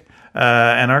anarchic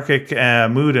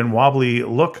mood and wobbly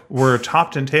look were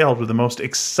topped and tailed with the most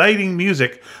exciting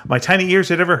music my tiny ears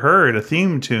had ever heard, a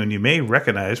theme tune you may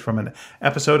recognize from an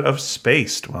episode of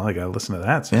Spaced. Well, I gotta listen to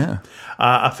that. So. Yeah.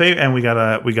 And we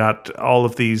got all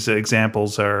of these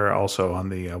examples are also on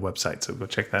the website, so go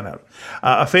check that out.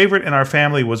 A favorite in our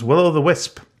family was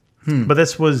Will-O-the-Wisp. But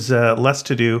this was less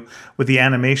to do with the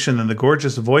animation than the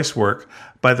gorgeous voice work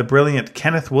by the brilliant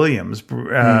Kenneth Williams,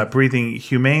 breathing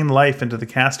humane life into the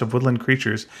cast of woodland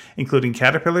creatures, including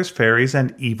caterpillars, fairies,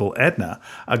 and evil Edna,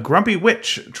 a grumpy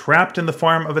witch trapped in the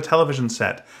form of a television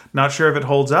set. Not sure if it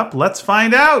holds up? Let's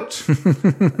find out!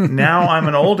 Now I'm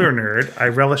an older nerd. I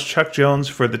relish Chuck Jones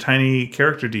for the tiny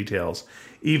character details.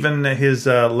 Even his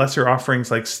lesser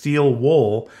offerings like Steel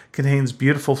Wool contains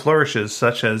beautiful flourishes,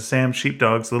 such as Sam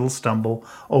Sheepdog's little stumble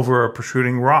over a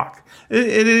protruding rock.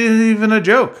 It isn't even a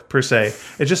joke, per se.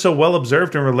 It's just so well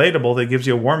observed and relatable that it gives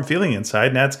you a warm feeling inside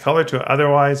and adds color to an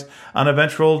otherwise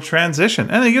uneventful transition.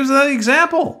 And it gives that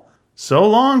example. So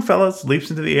long, fellas,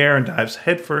 leaps into the air and dives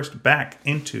headfirst back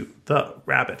into the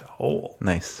rabbit hole.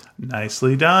 Nice.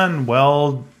 Nicely done.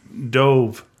 Well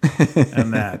dove.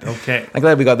 And that. Okay. I'm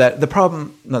glad we got that. The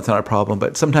problem, that's not a problem,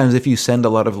 but sometimes if you send a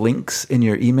lot of links in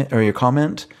your email or your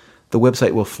comment, the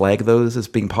website will flag those as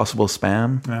being possible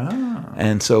spam. Ah.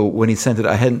 And so when he sent it,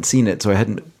 I hadn't seen it, so I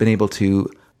hadn't been able to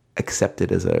accept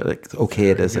it as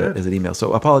an email.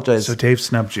 So apologize. So Dave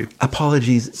snubbed you.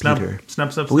 Apologies, Peter.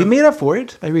 Snub. But we made up for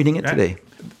it by reading it today.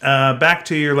 Back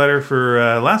to your letter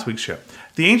for last week's show.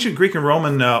 The ancient Greek and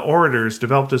Roman orators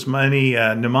developed as many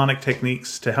mnemonic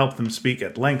techniques to help them speak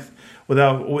at length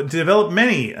without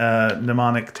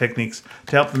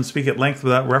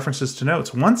references to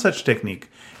notes. One such technique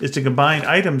is to combine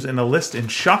items in a list in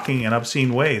shocking and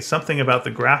obscene ways. Something about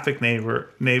the graphic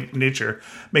nature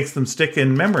makes them stick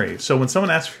in memory. So when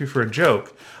someone asks you for a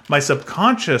joke, my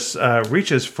subconscious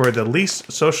reaches for the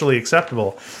least socially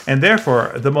acceptable and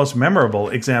therefore the most memorable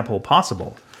example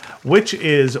possible. Which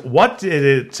is what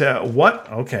it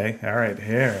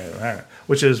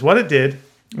did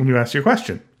when you asked your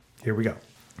question. Here we go.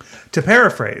 To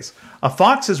paraphrase, a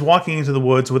fox is walking into the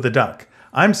woods with a duck.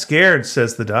 I'm scared,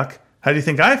 says the duck. How do you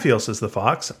think I feel, says the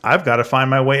fox. I've got to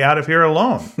find my way out of here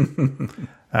alone.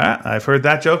 I've heard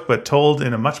that joke, but told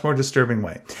in a much more disturbing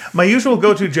way. My usual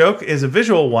go-to joke is a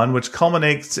visual one, which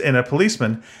culminates in a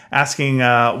policeman asking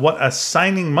what a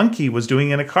signing monkey was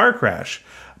doing in a car crash.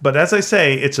 But as I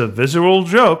say, it's a visual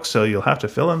joke, so you'll have to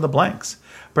fill in the blanks.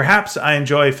 Perhaps I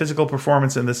enjoy physical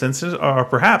performance in this instance, or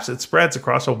perhaps it spreads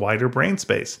across a wider brain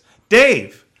space.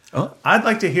 Dave, I'd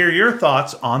like to hear your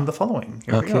thoughts on the following.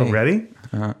 Here we go. Ready?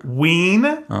 Ween,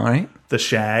 all right. the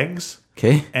Shags,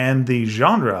 and the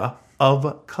genre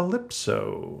of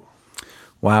Calypso.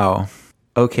 Wow.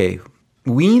 Okay.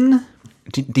 Ween,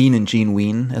 Dean and Jean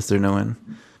Ween, as they're known.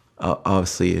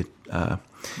 Obviously...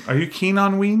 Are you keen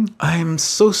on Ween? I'm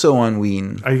so on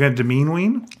Ween. Are you going to demean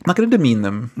Ween? I'm not going to demean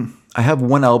them. I have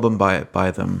one album by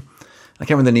them. I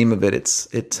can't remember the name of it.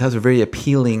 It has a very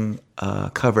appealing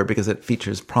cover because it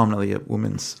features prominently a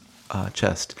woman's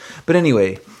chest. But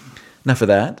anyway, enough of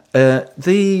that.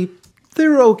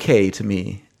 They're okay to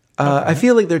me. I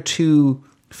feel like they're too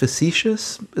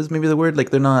facetious, is maybe the word. Like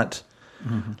they're not...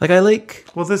 Mm-hmm. Like I like...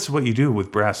 Well, this is what you do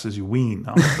with brass is you wean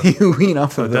off of them. You wean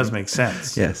off of them. It does make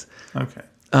sense. Yes. Okay.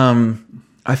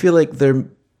 I feel like they're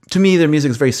to me, their music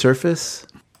is very surface,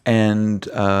 and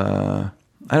I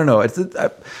don't know.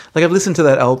 Like I've listened to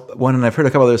that one, and I've heard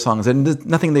a couple other songs, and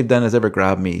nothing they've done has ever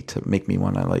grabbed me to make me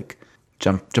want to like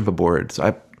jump aboard.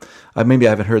 So I maybe I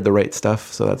haven't heard the right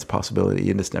stuff, so that's a possibility.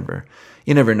 You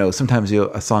never know. Sometimes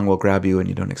a song will grab you and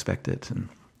you don't expect it, and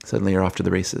suddenly you're off to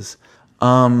the races.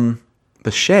 The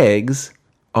Shags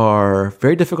are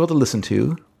very difficult to listen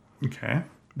to. Okay.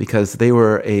 Because they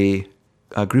were a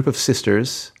group of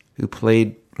sisters who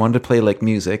wanted to play like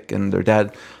music, and their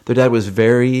dad was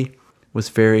very what's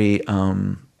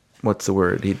the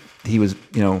word? He was,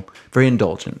 very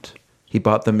indulgent. He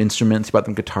bought them instruments, he bought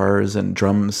them guitars and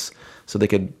drums so they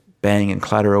could bang and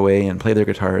clatter away and play their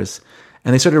guitars.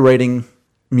 And they started writing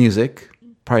music,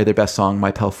 probably their best song,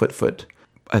 My Pal Foot Foot,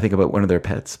 I think about one of their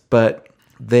pets. But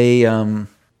they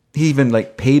he even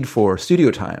like paid for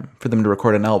studio time for them to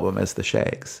record an album as the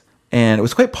Shags. And it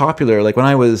was quite popular. Like when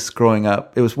I was growing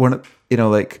up, it was one of,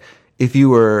 like if you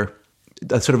were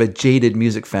a sort of a jaded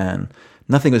music fan,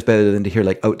 nothing was better than to hear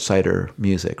like outsider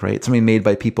music, right? Something made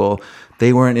by people.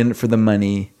 They weren't in it for the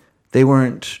money. They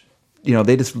weren't,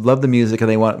 they just loved the music and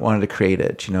they wanted to create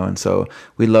it, And so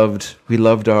we loved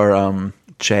our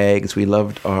Shags. We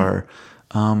loved our,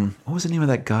 what was the name of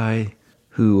that guy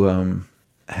who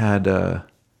had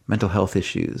mental health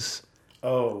issues?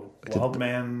 Oh,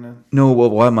 Wildman. No, well,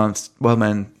 Wildman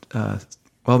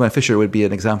Fisher would be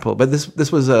an example. But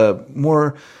this was a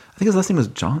more, I think his last name was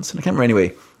Johnson. I can't remember.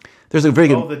 Anyway, there's a very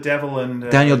good. Oh, the Devil and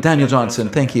Daniel Johnson.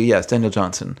 Thank you. Yes, Daniel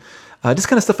Johnson. Just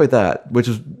kind of stuff like that, which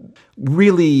is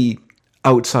really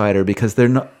outsider because they're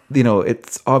not.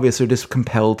 It's obvious they're just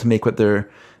compelled to make what they're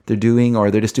doing, or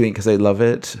they're just doing it because they love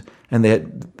it, and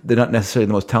they're not necessarily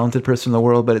the most talented person in the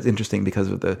world, but it's interesting because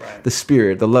of the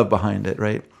spirit, the love behind it,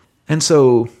 right? And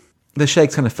so the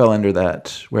Shags kind of fell under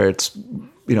that, where it's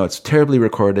it's terribly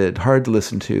recorded, hard to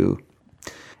listen to.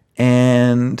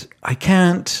 And I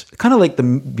can't, kind of like the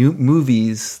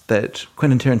movies that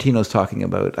Quentin Tarantino's talking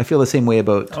about. I feel the same way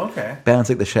about bands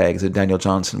like the Shags and Daniel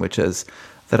Johnson, which is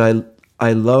that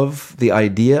I love the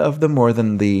idea of them more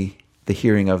than the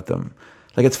hearing of them.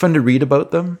 Like it's fun to read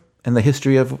about them and the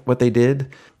history of what they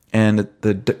did. And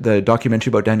the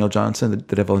documentary about Daniel Johnson,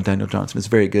 The Devil and Daniel Johnson, is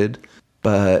very good.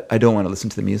 But I don't want to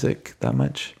listen to the music that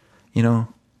much,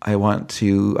 I want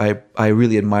to. I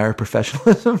really admire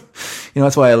professionalism.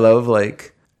 That's why I love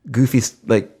like goofy,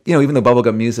 like even though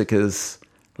bubblegum music is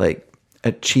like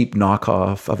a cheap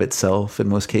knockoff of itself in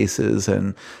most cases,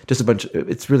 and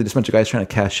it's really just a bunch of guys trying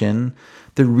to cash in.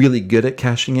 They're really good at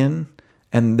cashing in,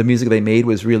 and the music they made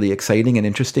was really exciting and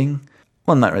interesting.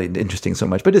 Well, not really interesting so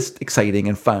much, but it's exciting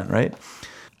and fun, right?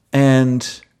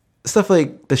 And stuff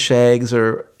like the Shags,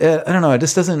 or I don't know. It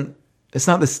just doesn't. It's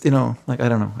not this. Like I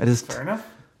don't know. I just fair enough.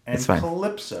 And it's fine.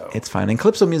 Calypso. It's fine. And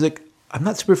Calypso music, I'm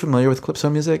not super familiar with Calypso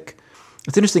music.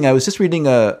 It's interesting. I was just reading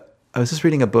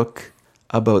a book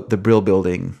about the Brill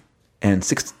Building and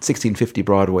 1650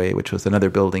 Broadway, which was another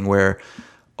building where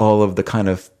all of the kind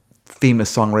of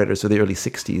famous songwriters of the early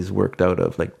 60s worked out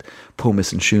of, like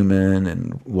Pomus and Schumann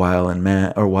and Weil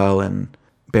and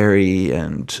Barry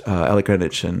and Ellie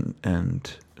Greenwich and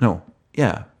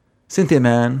Cynthia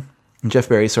Mann and Jeff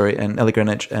Barry, and Ellie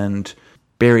Greenwich and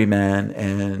Barry Mann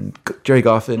and Jerry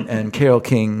Goffin and Carole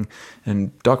King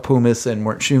and Doc Pomus and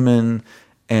Mort Schumann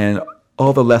and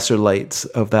all the lesser lights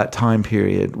of that time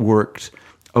period worked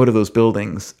out of those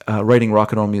buildings, writing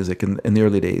rock and roll music in the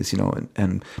early days,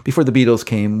 and before the Beatles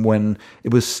came, when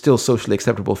it was still socially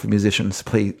acceptable for musicians to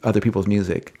play other people's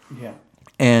music. Yeah.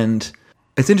 And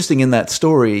it's interesting in that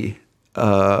story,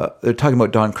 they're talking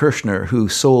about Don Kirshner, who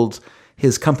sold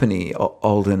his company,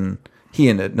 Alden. He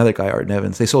and another guy, Art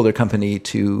Evans, they sold their company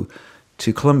to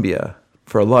Columbia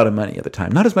for a lot of money at the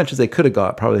time. Not as much as they could have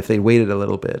got, probably, if they'd waited a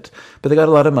little bit. But they got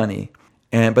a lot of money.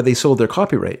 But they sold their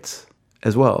copyrights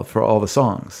as well for all the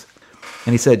songs.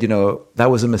 And he said, that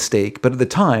was a mistake. But at the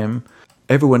time,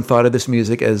 everyone thought of this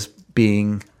music as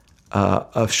being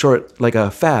a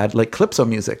fad, like Calypso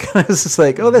music. I was just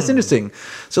like, oh, that's interesting.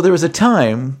 So there was a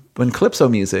time when Calypso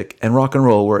music and rock and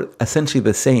roll were essentially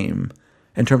the same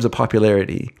in terms of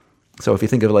popularity. So if you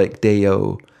think of like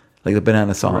Day-O, like the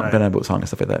Banana Boat song and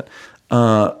stuff like that,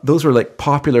 those were like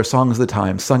popular songs of the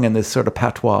time, sung in this sort of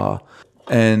patois.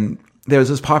 And there was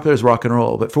as popular as rock and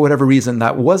roll, but for whatever reason,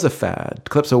 that was a fad.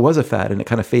 Calypso was a fad, and it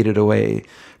kind of faded away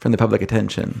from the public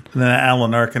attention. And then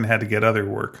Alan Arkin had to get other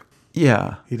work.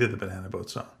 Yeah. He did the Banana Boat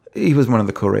song. He was one of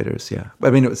the co-writers, yeah. I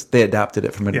mean, they adapted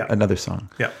it from another song.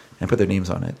 Yeah. And put their names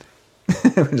on it.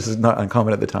 which is not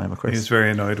uncommon at the time, of course. He's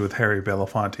very annoyed with Harry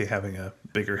Belafonte having a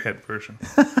bigger hit version.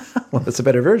 Well, it's a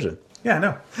better version. Yeah, I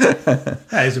know.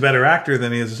 Yeah, he's a better actor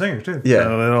than he is a singer, too. Yeah.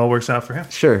 So it all works out for him.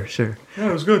 Sure. Yeah,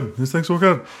 it was good. His things were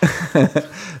good.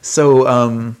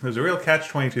 So, It was a real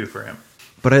catch-22 for him.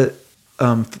 but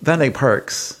Van Dyke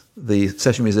Parks, the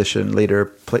session musician,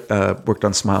 later worked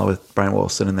on Smile with Brian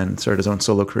Wilson and then started his own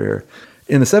solo career.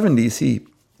 In the 70s, he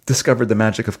discovered the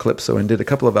magic of Calypso and did a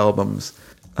couple of albums,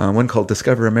 one called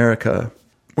Discover America,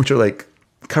 which are like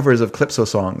covers of Calypso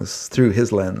songs through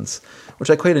his lens,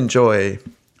 which I quite enjoy.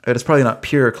 It's probably not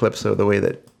pure Calypso the way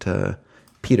that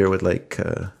Peter would like,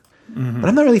 but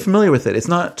I'm not really familiar with it. It's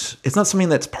not something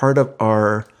that's part of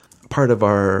our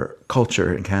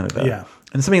culture in Canada. Yeah.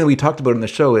 And something that we talked about in the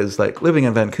show is like living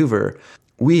in Vancouver,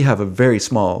 we have a very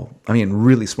small,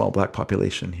 really small black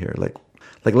population here.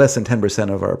 Like less than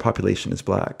 10% of our population is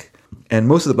black. And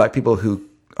most of the black people who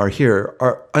are here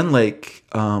are, unlike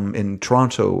in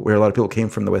Toronto, where a lot of people came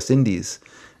from the West Indies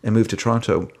and moved to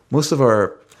Toronto, most of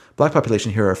our black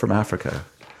population here are from Africa,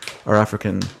 are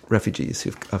African refugees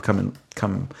who've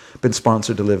been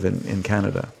sponsored to live in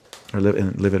Canada or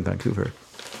live in Vancouver.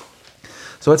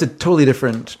 So it's a totally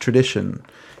different tradition,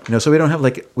 So we don't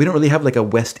really have like a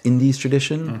West Indies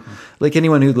tradition. Like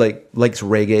anyone who likes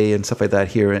reggae and stuff like that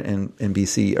here in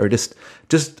BC, or just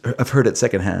have heard it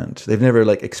secondhand. They've never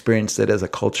experienced it as a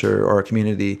culture or a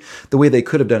community the way they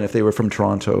could have done if they were from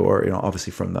Toronto or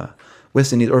obviously from the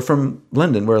West Indies or from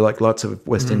London, where lots of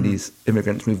West Indies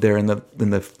immigrants moved there in the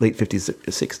late 50s,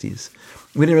 60s.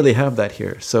 We didn't really have that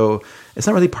here, so it's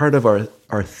not really part of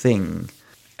our thing.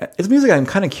 It's music I'm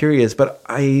kind of curious, but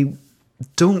I'm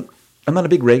not a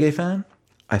big reggae fan.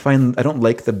 I don't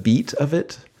like the beat of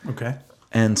it. Okay.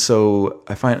 And so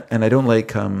I don't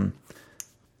like,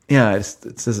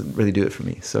 it doesn't really do it for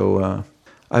me. So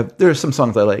there are some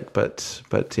songs I like, but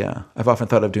yeah, I've often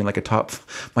thought of doing my top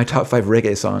 5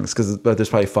 reggae songs because there's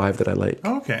probably 5 that I like.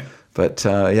 Okay. But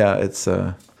it's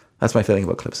that's my feeling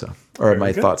about Calypso, or Very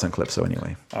my good. thoughts on Calypso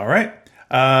anyway. All right.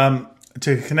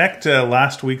 To connect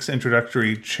last week's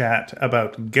introductory chat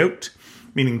about gout,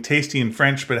 meaning tasty in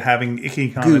French but having icky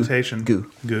connotation.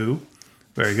 Goo.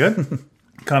 Very good.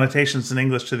 Connotations in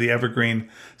English to the evergreen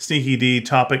Sneaky D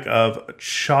topic of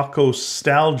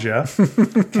chocostalgia.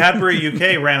 Cadbury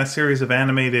UK ran a series of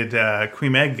animated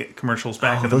cream egg commercials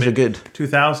back in the those are good.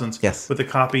 mid-2000s Yes. with the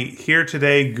copy Here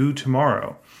Today, Goo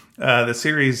Tomorrow. The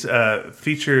series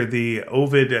feature the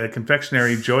Ovid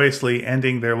confectionery joyously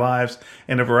ending their lives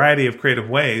in a variety of creative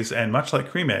ways, and much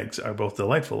like cream eggs, are both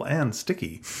delightful and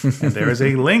sticky. And there is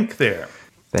a link there.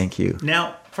 Thank you.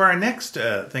 Now, for our next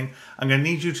thing, I'm going to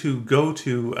need you to go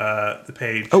to the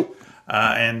page.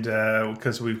 And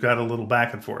because we've got a little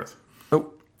back and forth.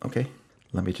 Oh, okay.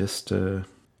 Let me just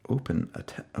open a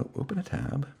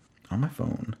tab on my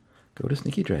phone. Go to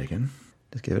Sneaky Dragon.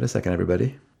 Just give it a second,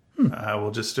 everybody.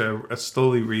 We'll just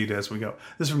slowly read as we go.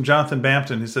 This is from Jonathan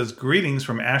Bampton, who says, "Greetings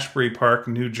from Ashbury Park,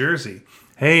 New Jersey."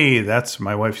 Hey, that's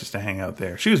my wife used to hang out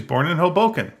there. She was born in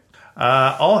Hoboken.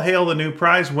 All hail the new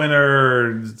prize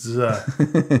winners.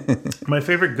 My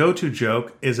favorite go-to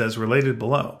joke is as related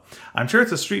below. I'm sure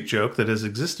it's a street joke that has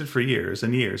existed for years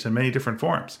and years in many different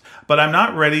forms, but I'm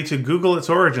not ready to Google its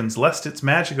origins lest its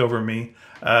magic over me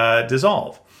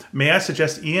dissolve. May I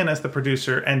suggest Ian as the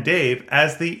producer and Dave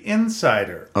as the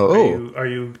insider? Oh. Are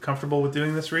you comfortable with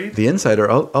doing this read? The Insider,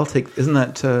 I'll take. Isn't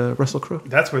that Russell Crowe?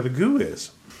 That's where the goo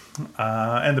is.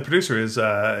 And the producer is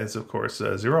of course,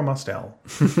 Zero Mostel.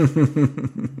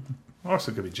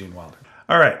 Also could be Gene Wilder.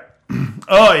 All right.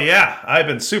 Oh, yeah. I've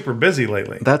been super busy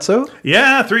lately. That's so?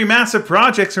 Yeah, 3 massive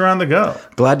projects are on the go.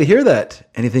 Glad to hear that.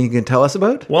 Anything you can tell us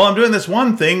about? Well, I'm doing this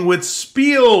one thing with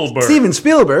Spielberg. Steven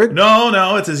Spielberg?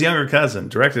 No, it's his younger cousin.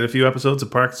 Directed a few episodes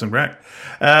of Parks and Rec.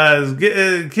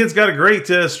 Kid's got a great,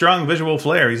 strong visual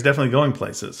flair. He's definitely going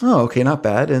places. Oh, okay, not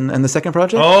bad. And the second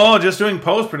project? Oh, just doing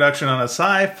post-production on a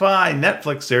sci-fi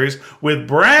Netflix series with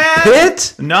Brad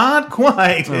Pitt? Not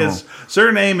quite. His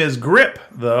surname is Grip,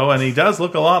 though, and he does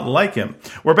look a lot like him.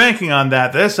 We're banking on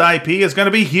that. This IP is going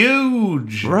to be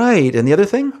huge. Right. And the other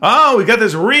thing? Oh, we got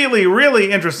this really,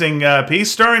 really interesting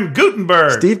piece starring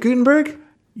Gutenberg. Steve Gutenberg?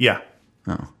 Yeah.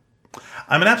 Oh.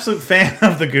 I'm an absolute fan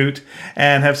of the Goot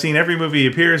and have seen every movie he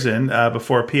appears in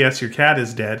before P.S. Your Cat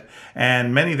is Dead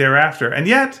and many thereafter. And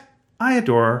yet, I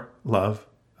adore love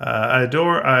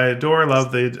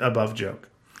the above joke.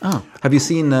 Oh. Have you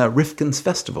seen Rifkin's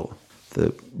Festival?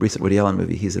 The recent Woody Allen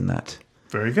movie. He's in that.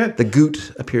 Very good. The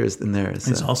Goot appears in there.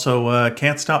 It's also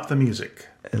Can't Stop the Music,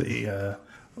 the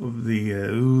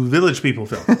Village People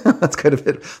film. That's kind of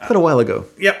it. Quite a while ago.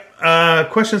 Yep.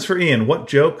 Questions for Ian. What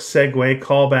joke, segue,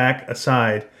 callback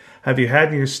aside have you had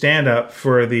in your stand-up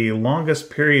for the longest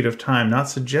period of time? Not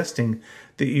suggesting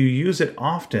that you use it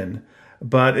often,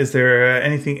 but is there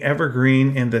anything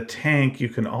evergreen in the tank you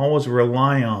can always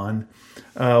rely on?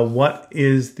 What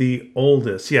is the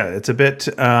oldest? Yeah, it's a bit.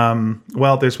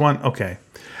 Well, there's one. Okay.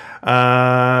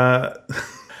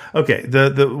 Okay.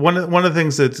 The one of the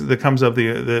things that comes up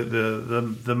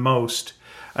the most,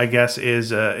 I guess,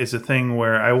 is a thing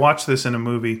where I watched this in a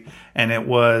movie, and it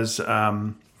was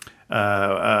an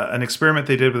experiment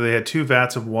they did where they had 2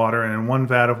 vats of water, and in one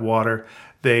vat of water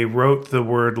they wrote the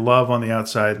word love on the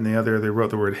outside, and the other they wrote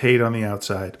the word hate on the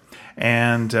outside.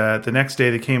 And the next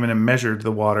day they came in and measured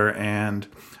the water, and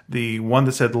the one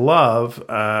that said love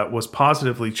was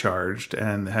positively charged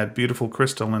and had beautiful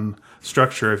crystalline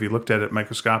structure if you looked at it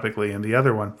microscopically, and the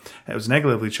other one it was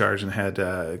negatively charged and had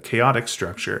chaotic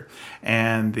structure.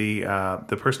 And the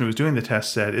person who was doing the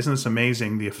test said, "Isn't this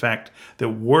amazing, the effect that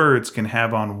words can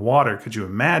have on water? Could you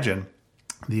imagine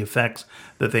the effects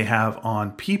that they have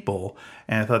on people?"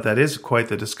 And I thought that is quite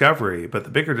the discovery. But the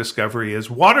bigger discovery is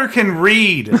water can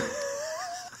read.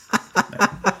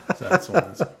 So that's the one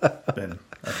that's been,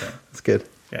 okay. That's good.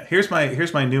 Yeah, here's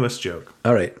my newest joke.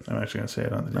 All right. I'm actually going to say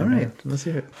it on the All right, let's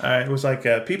hear it. It was like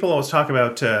people always talk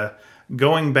about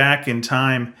going back in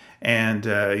time, and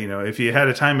if you had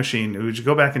a time machine, would you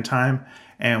go back in time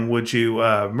and would you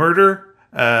murder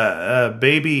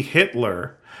baby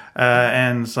Hitler?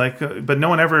 And it's like, but no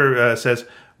one ever says,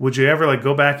 would you ever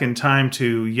go back in time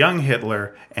to young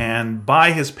Hitler and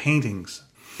buy his paintings?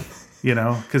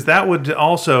 Because that would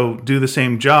also do the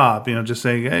same job. Just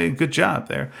saying, hey, good job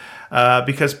there.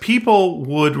 Because people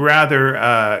would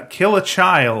rather kill a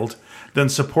child than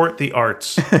support the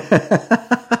arts.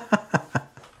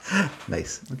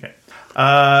 Nice. Okay.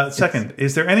 Second,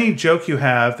 is there any joke you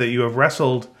have that you have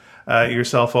wrestled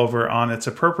yourself over on its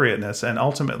appropriateness and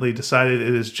ultimately decided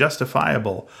it is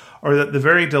justifiable, or that the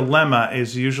very dilemma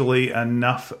is usually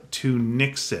enough to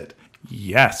nix it?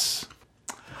 Yes.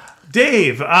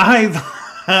 Dave,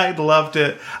 I'd love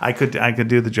to. I could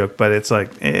do the joke, but it's like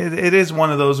it is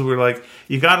one of those where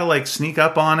you got to sneak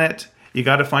up on it. You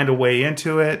got to find a way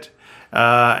into it,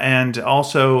 and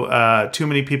also too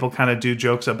many people kind of do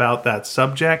jokes about that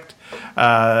subject.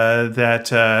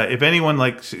 That if anyone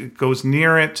goes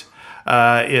near it,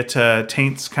 it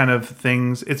taints kind of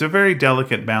things. It's a very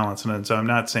delicate balance, and so I'm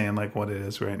not saying what it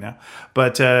is right now,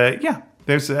 but yeah.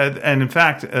 There's and in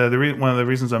fact, one of the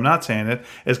reasons I'm not saying it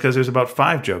is because there's about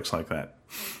 5 jokes like that.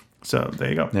 So there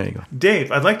you go. There you go.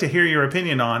 Dave, I'd like to hear your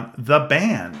opinion on the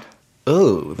band.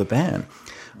 Oh, the band.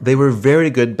 They were very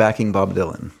good backing Bob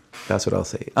Dylan. That's what I'll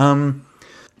say. My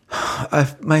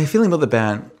feeling about the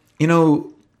band,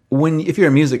 if you're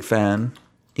a music fan,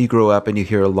 you grow up and you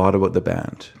hear a lot about the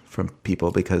band from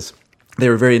people because they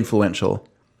were very influential.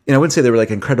 I wouldn't say they were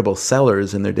incredible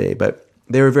sellers in their day, but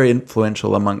they were very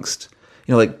influential amongst.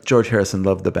 George Harrison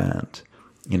loved the band,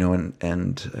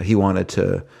 and he wanted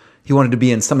to be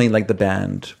in something like the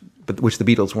band, but which the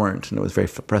Beatles weren't, and it was very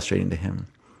frustrating to him.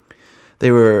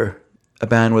 They were a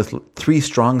band with 3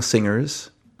 strong singers.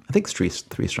 I think 3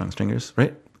 strong singers,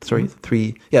 right? Sorry,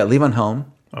 3. Yeah, Levon Helm.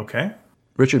 Okay.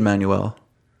 Richard Manuel,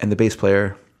 and the bass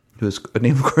player, whose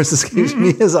name of course escapes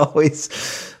me as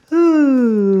always.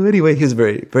 Anyway, he was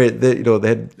very, very. They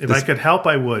had. If I could help,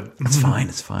 I would. It's fine.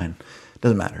 It's fine.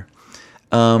 Doesn't matter.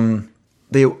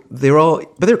 They were all,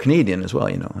 but they're Canadian as well.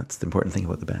 That's the important thing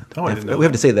about the band. Oh, I didn't know we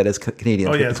have to say that as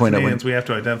Canadians. Oh, yeah, as Canadians, we have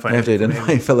to identify. We have to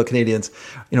identify fellow Canadians.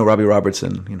 Robbie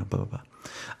Robertson. Blah blah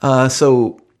blah.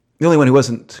 So the only one who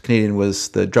wasn't Canadian was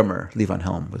the drummer. Levon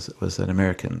Helm was an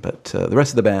American, but the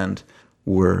rest of the band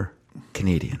were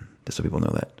Canadian. Just so people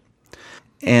know that.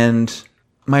 And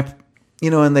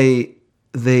and they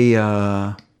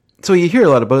so you hear a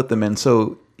lot about them, and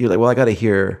so you're like, well, I got to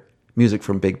hear music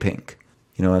from Big Pink.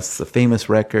 It's the famous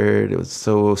record. It was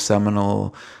so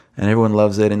seminal, and everyone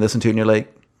loves it and listen to it, and you're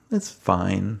like, it's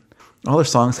fine. All their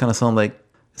songs kind of sound like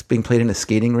it's being played in a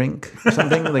skating rink or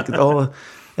something. It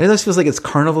almost feels like it's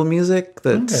carnival music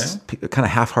that's kind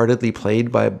of half-heartedly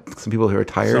played by some people who are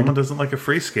tired. Someone doesn't like a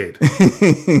free skate.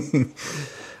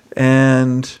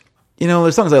 And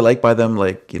there's songs I like by them,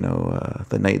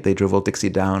 The Night They Drove Old Dixie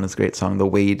Down is a great song. The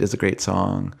Wait is a great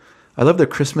song. I love their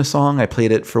Christmas song. I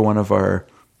played it for one of our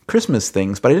Christmas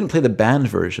things, but I didn't play the band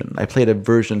version. I played a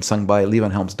version sung by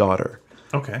Levon Helm's daughter.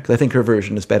 Okay. Because I think her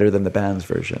version is better than the band's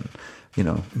version.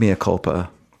 Mea culpa.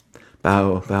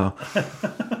 Bow, bow.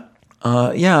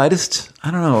 I don't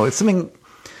know. It's something,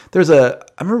 I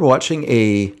remember watching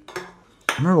a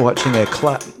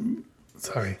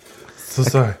Sorry. So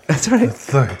sorry. That's all right.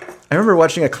 Sorry. I remember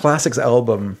watching a Classics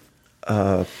album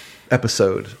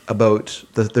episode about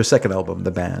their second album,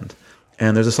 the band.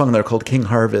 And there's a song there called King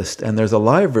Harvest, and there's a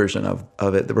live version of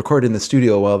it that recorded in the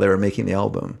studio while they were making the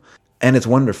album. And it's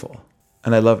wonderful.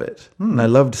 And I love it. And I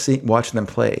loved watching them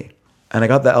play. And I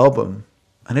got the album,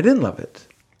 and I didn't love it.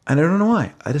 And I don't know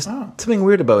why. Something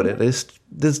weird about it.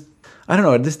 I don't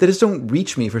know. They just don't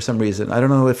reach me for some reason. I don't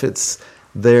know if it's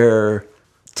they're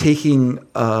taking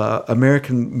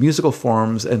American musical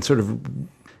forms and sort of,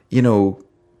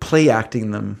 play acting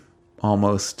them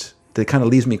almost. That kind of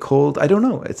leaves me cold. I don't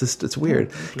know. It's weird.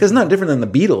 Because it's not different than the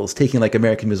Beatles taking like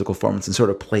American musical forms and sort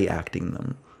of play acting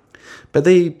them. But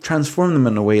they transform them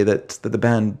in a way that the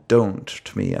band don't,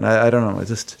 to me. And I don't know. It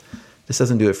just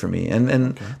doesn't do it for me.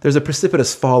 And there's a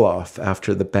precipitous fall off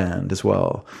after the band as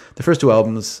well. The first two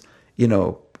albums,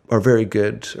 are very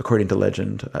good according to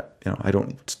legend.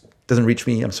 Doesn't reach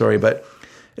me. I'm sorry, but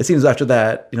it seems after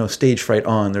that, Stage Fright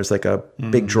on, there's like a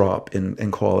big drop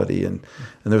in quality, and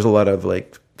there's a lot of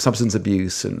like substance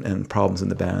abuse and problems in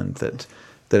the band that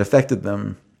affected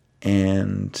them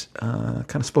and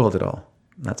kind of spoiled it all.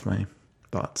 And that's my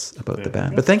thoughts about the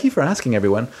band. But thank you for asking,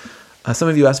 everyone. Some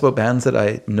of you asked about bands that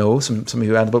I know. Some of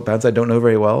you asked about bands I don't know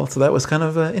very well. So that was kind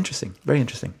of interesting. Very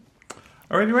interesting.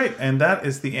 All right. And that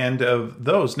is the end of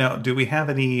those. Now, do we have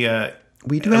any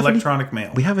electronic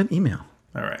mail? We have an email.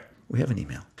 All right. We have an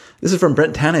email. This is from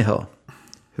Brent Tannehill,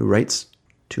 who writes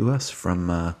to us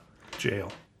from...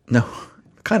 jail. No,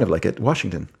 kind of like it.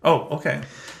 Washington. Oh, okay.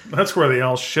 That's where they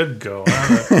all should go.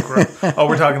 Oh,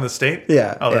 we're talking the state?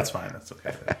 Yeah. Oh, that's fine. That's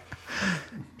okay.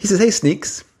 He says, "Hey,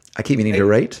 Sneaks. I keep meaning to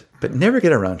write, but never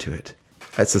get around to it."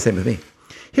 That's the same with me.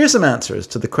 "Here's some answers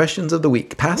to the questions of the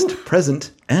week, past,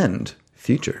 present, and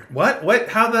future." What?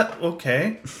 How that?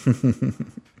 Okay.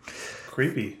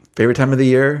 Creepy. Favorite time of the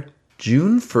year?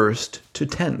 June 1st to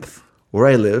 10th, where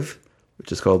I live,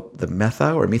 which is called the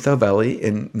Methow Valley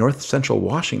in north central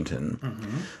Washington.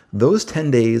 Mm-hmm. Those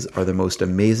 10 days are the most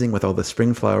amazing, with all the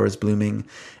spring flowers blooming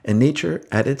and nature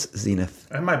at its zenith.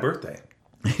 And my birthday.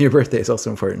 Your birthday is also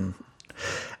important.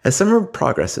 As summer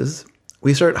progresses,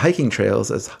 we start hiking trails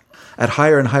at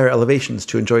higher and higher elevations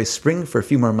to enjoy spring for a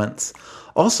few more months.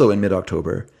 Also in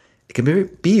mid-October, it can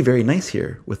be very nice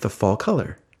here with the fall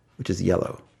color, which is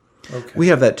yellow. Okay. We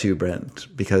have that too, Brent,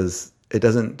 because it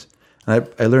doesn't... I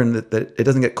learned that it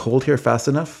doesn't get cold here fast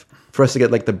enough for us to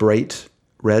get like the bright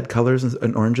red colors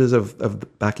and oranges of the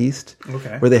back east,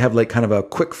 where they have like kind of a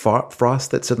quick frost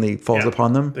that suddenly falls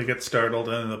upon them. They get startled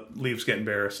and the leaves get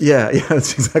embarrassed. Yeah,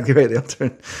 that's exactly right.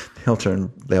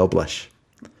 They all blush.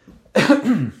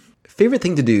 Favorite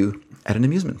thing to do at an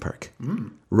amusement park?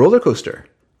 Roller coaster.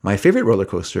 My favorite roller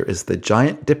coaster is the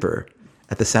Giant Dipper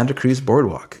at the Santa Cruz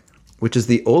Boardwalk, which is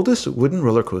the oldest wooden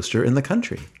roller coaster in the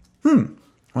country. I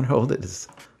wonder how old it is.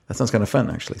 That sounds kind of fun,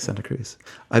 actually, Santa Cruz.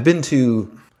 I've been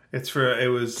to...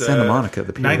 It was Santa Monica,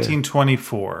 the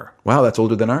 1924. Wow, that's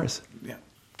older than ours. Yeah.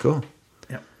 Cool.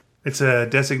 Yeah. It's a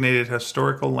designated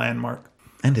historical landmark.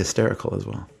 And hysterical as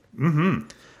well. Mm-hmm.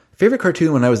 Favorite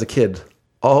cartoon when I was a kid?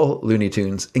 All Looney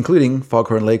Tunes, including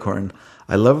Foghorn Leghorn.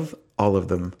 I love all of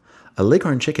them. A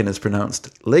leghorn chicken is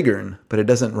pronounced leghorn, but it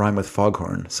doesn't rhyme with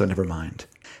foghorn, so never mind.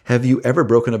 Have you ever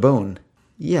broken a bone?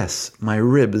 Yes, my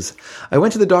ribs. I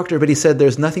went to the doctor, but he said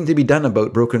there's nothing to be done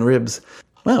about broken ribs.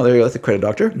 Well, there you go. That's a credit,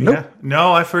 doctor. Nope. Yeah.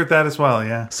 No, I've heard that as well,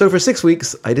 yeah. So for 6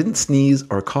 weeks, I didn't sneeze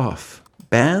or cough.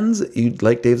 Bands you'd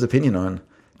like Dave's opinion on.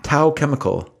 Tau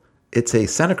Chemical. It's a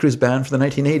Santa Cruz band from the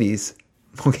 1980s.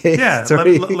 Okay. Yeah.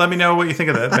 Let me know what you think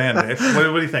of that band, Dave. What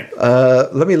do you think?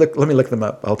 Let me look them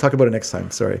up. I'll talk about it next time.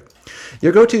 Sorry.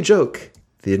 Your go-to joke.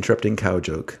 The interrupting cow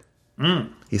joke.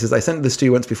 He says, I sent this to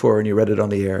you once before and you read it on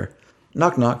the air.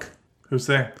 Knock, knock. Who's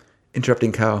there?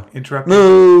 Interrupting cow. Interrupting.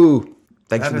 Moo!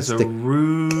 Thanks that for the is stick. A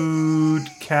rude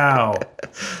cow.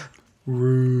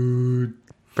 Rude.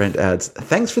 Brent adds,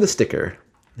 thanks for the sticker.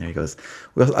 There he goes.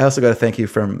 Well, I also got a thank you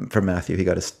from Matthew. He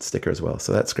got a sticker as well,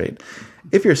 so that's great.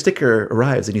 If your sticker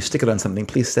arrives and you stick it on something,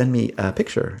 please send me a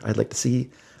picture. I'd love to see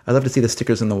the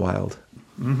stickers in the wild.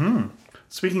 Mm-hmm.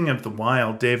 Speaking of the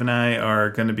wild, Dave and I are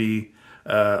going to be,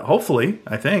 hopefully,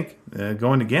 I think,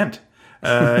 going to Ghent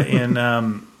in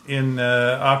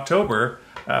October.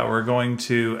 We're going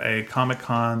to a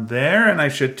Comic-Con there, and I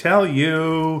should tell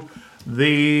you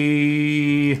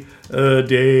the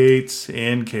dates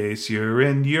in case you're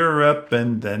in Europe,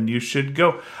 and then you should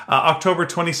go. October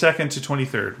 22nd to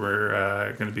 23rd,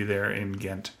 we're going to be there in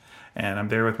Ghent. And I'm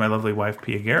there with my lovely wife,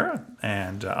 Pia Guerra,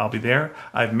 and I'll be there.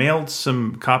 I've mailed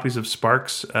some copies of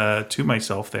Sparks to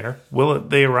myself there. Will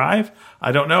they arrive?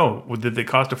 I don't know. Did they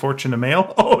cost a fortune to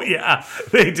mail? Oh, yeah,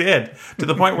 they did. To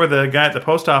the point where the guy at the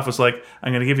post office was like,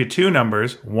 I'm going to give you 2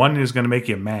 numbers. One is going to make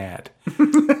you mad.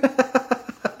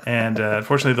 And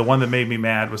unfortunately, the one that made me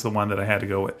mad was the one that I had to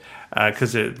go with,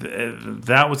 because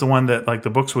that was the one that like the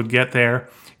books would get there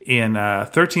in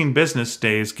 13 business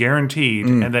days, guaranteed.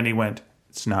 And then he went,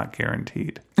 "It's not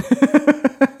guaranteed."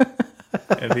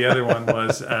 And the other one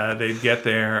was they'd get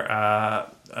there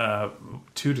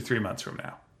 2 to 3 months from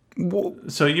now. Whoa.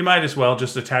 So you might as well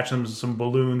just attach them to some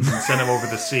balloons and send them over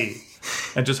the sea,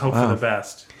 and just hope for the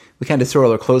best. We can't just throw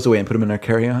all our clothes away and put them in our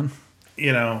carry-on.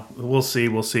 You know, we'll see.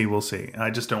 I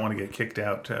just don't want to get kicked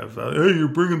out of, hey, you're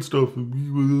bringing stuff.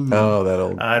 Oh, that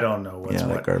old... I don't know what's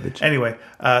what. That garbage. Anyway,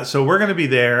 so we're going to be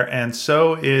there, and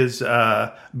so is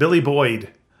Billy Boyd.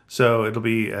 So it'll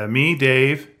be me,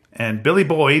 Dave, and Billy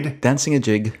Boyd. Dancing a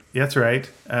jig. That's right.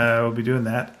 We'll be doing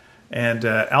that. And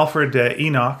Alfred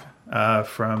Enoch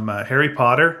from Harry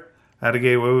Potter, How to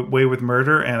Get Away with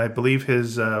Murder, and I believe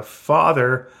his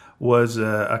father was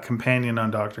a companion on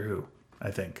Doctor Who,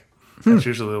 I think. That's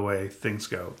usually the way things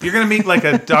go. You're going to meet like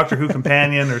a Doctor Who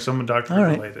companion or someone Doctor Who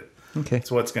related. Okay. That's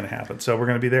what's going to happen. So we're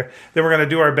going to be there. Then we're going to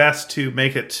do our best to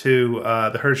make it to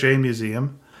the Hergé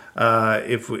Museum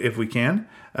if we can.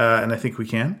 And I think we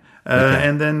can.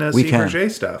 And then see Hergé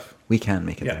stuff. We can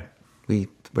make it there.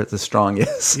 But the strong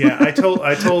yes. Yeah, I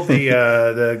told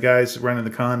the guys running the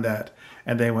con that,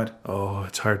 and they went, "Oh,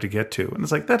 it's hard to get to." And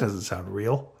it's like, that doesn't sound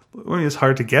real. What do you mean it's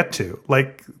hard to get to?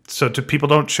 Like, so people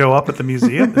don't show up at the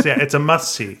museum? Yeah, it's a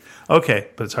must-see. Okay,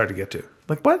 but it's hard to get to.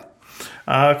 Like, what?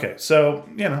 Okay, so,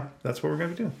 that's what we're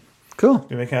going to do. Cool.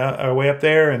 We make our way up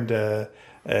there,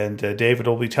 and David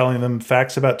will be telling them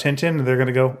facts about Tintin, and they're going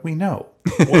to go, "We know.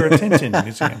 We're a Tintin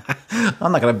museum."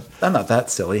 I'm not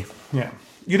that silly. Yeah.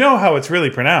 You know how it's really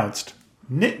pronounced?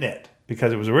 Nit-Nit.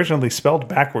 Because it was originally spelled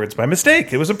backwards by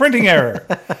mistake. It was a printing error.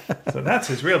 So that's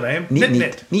his real name.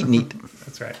 Nit-Nit. Neat.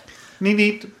 That's right.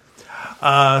 Neat.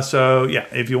 So, yeah,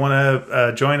 if you want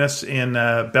to join us in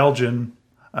Belgium,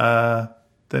 then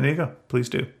there you go. Please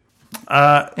do.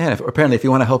 And apparently, if you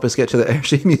want to help us get to the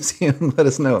Hergé Museum, let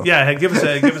us know. Yeah, give us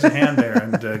a hand there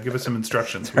and give us some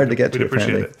instructions. It's hard to get to, we'd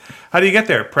appreciate it. How do you get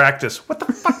there? Practice. What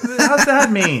the fuck? How's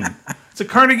that mean? It's a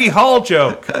Carnegie Hall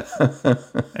joke.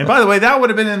 And by the way, that would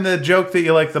have been in the joke that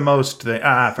you like the most. Forget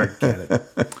it.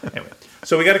 Anyway,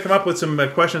 so we got to come up with some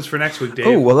questions for next week, Dave.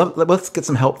 Oh, well, let's get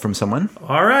some help from someone.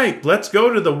 All right, let's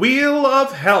go to the Wheel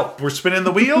of Help. We're spinning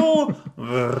the wheel.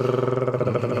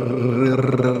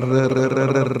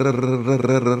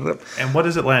 And what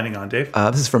is it landing on, Dave?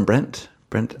 This is from Brent.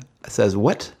 Brent says,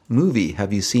 "What movie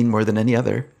have you seen more than any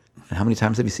other? And how many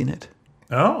times have you seen it?"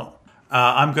 Oh.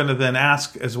 I'm going to then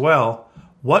ask as well,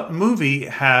 what movie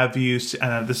have you,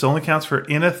 and this only counts for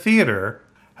in a theater,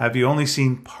 have you only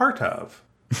seen part of?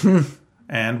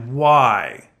 And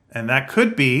why? And that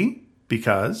could be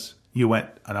because you went,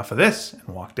 enough of this,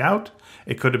 and walked out.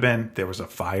 It could have been there was a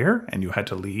fire and you had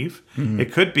to leave. Mm-hmm.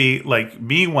 It could be like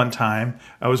me one time.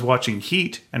 I was watching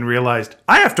Heat and realized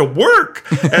I have to work,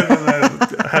 and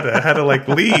I had to like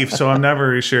leave. So I'm never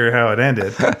really sure how it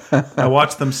ended. I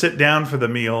watched them sit down for the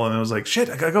meal, and I was like, "Shit,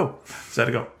 I gotta go." So I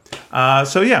had to go.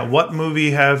 So yeah, what movie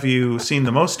have you seen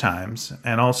the most times,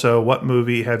 and also what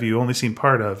movie have you only seen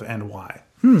part of, and why?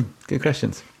 Good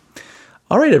questions.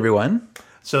 All right, everyone.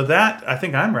 So that I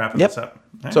think I'm wrapping this up.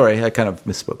 Right. Sorry, I kind of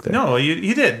misspoke there. No,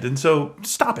 you did. And so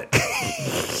stop it.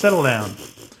 Settle down.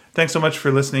 Thanks so much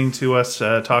for listening to us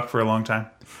talk for a long time.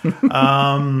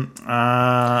 I'm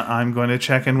going to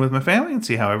check in with my family and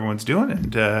see how everyone's doing.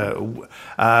 And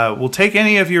we'll take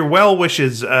any of your well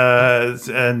wishes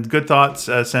and good thoughts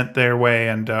sent their way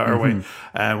and our way.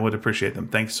 And would appreciate them.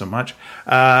 Thanks so much.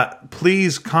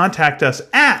 Please contact us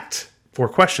for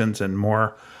questions and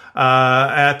more.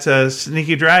 At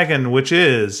Sneaky Dragon, which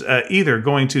is either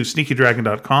going to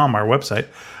sneakydragon.com, our website,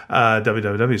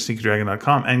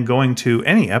 www.sneakydragon.com, and going to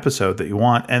any episode that you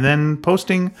want, and then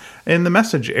posting in the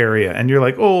message area. And you're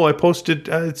like, "Oh, I posted,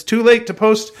 it's too late to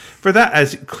post for that."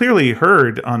 As clearly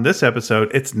heard on this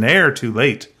episode, it's ne'er too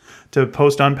late to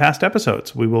post on past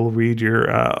episodes. We will read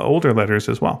your older letters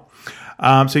as well.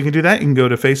 So you can do that. You can go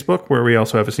to Facebook, where we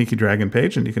also have a Sneaky Dragon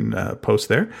page, and you can post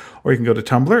there. Or you can go to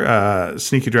Tumblr,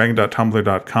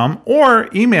 sneakydragon.tumblr.com, or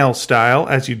email style,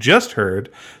 as you just heard,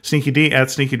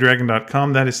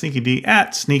 sneakyd@sneakydragon.com. That is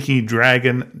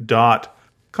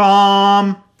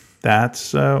sneakyd@sneakydragon.com.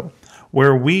 That's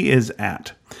where we is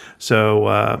at.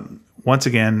 So once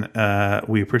again,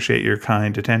 we appreciate your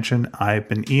kind attention. I've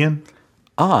been Ian.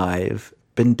 I've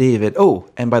been David. Oh,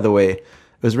 and by the way, it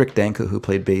was Rick Danko who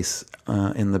played bass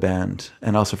in the band.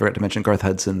 And I also forgot to mention Garth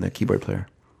Hudson, the keyboard player.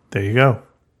 There you go.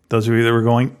 Those of you that were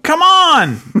going, "Come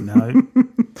on!" No,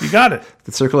 you got it.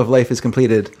 The circle of life is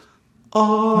completed.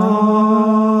 Oh.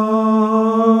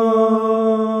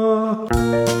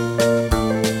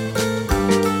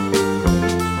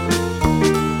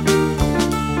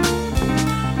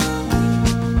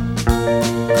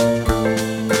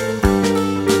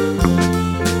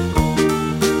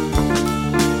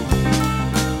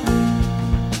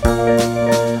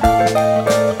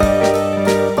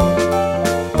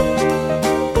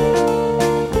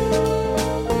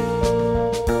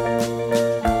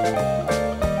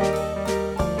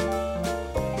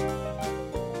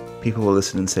 people will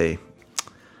listen and say,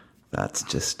 "That's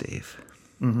just Dave."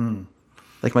 Mm-hmm.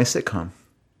 Like my sitcom.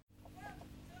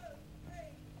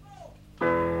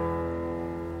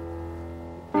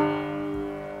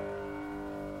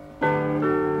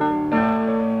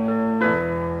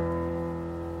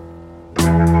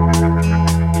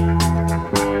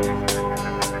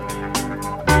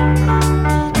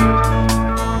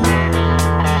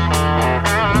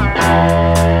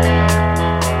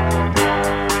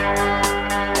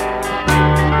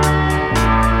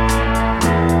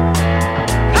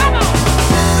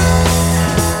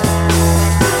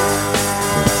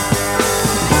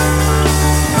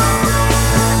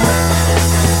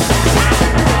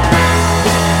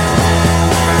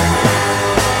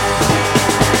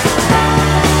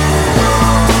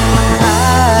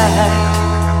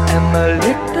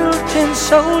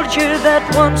 Soldier that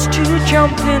wants to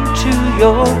jump into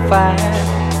your fire.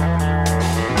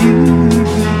 You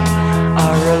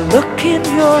are a look in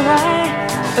your eye,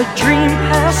 a dream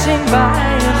passing by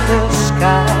in the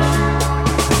sky.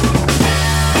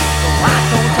 I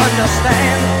don't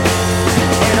understand,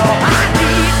 and all I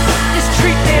need is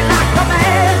treat me like a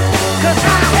man, 'cause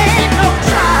I ain't no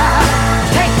child,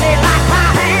 take me like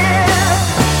I am.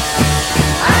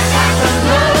 I got the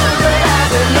love that I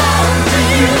belong to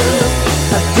you.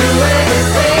 Do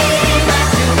anything that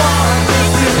you want me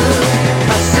to.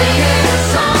 I'll sing any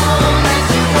song that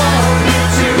you want me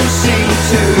to sing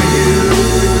to you.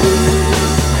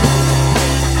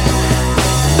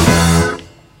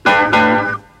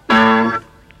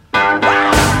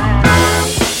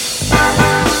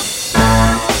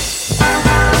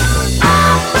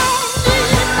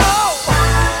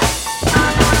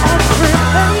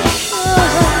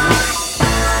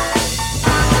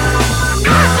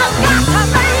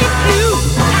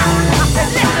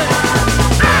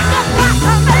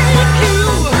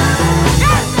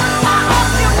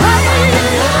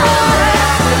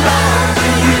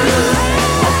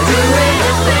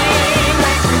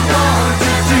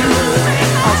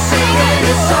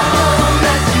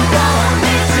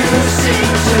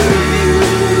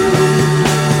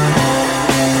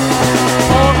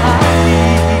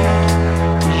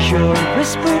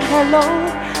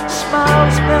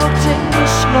 Smiles melting the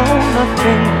snow,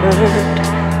 nothing hurt.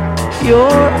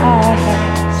 Your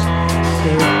eyes,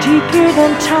 they're deeper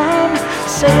than time.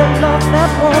 Say a love that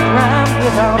won't rhyme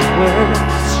without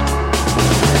words.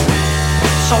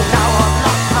 So now I've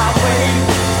lost my way.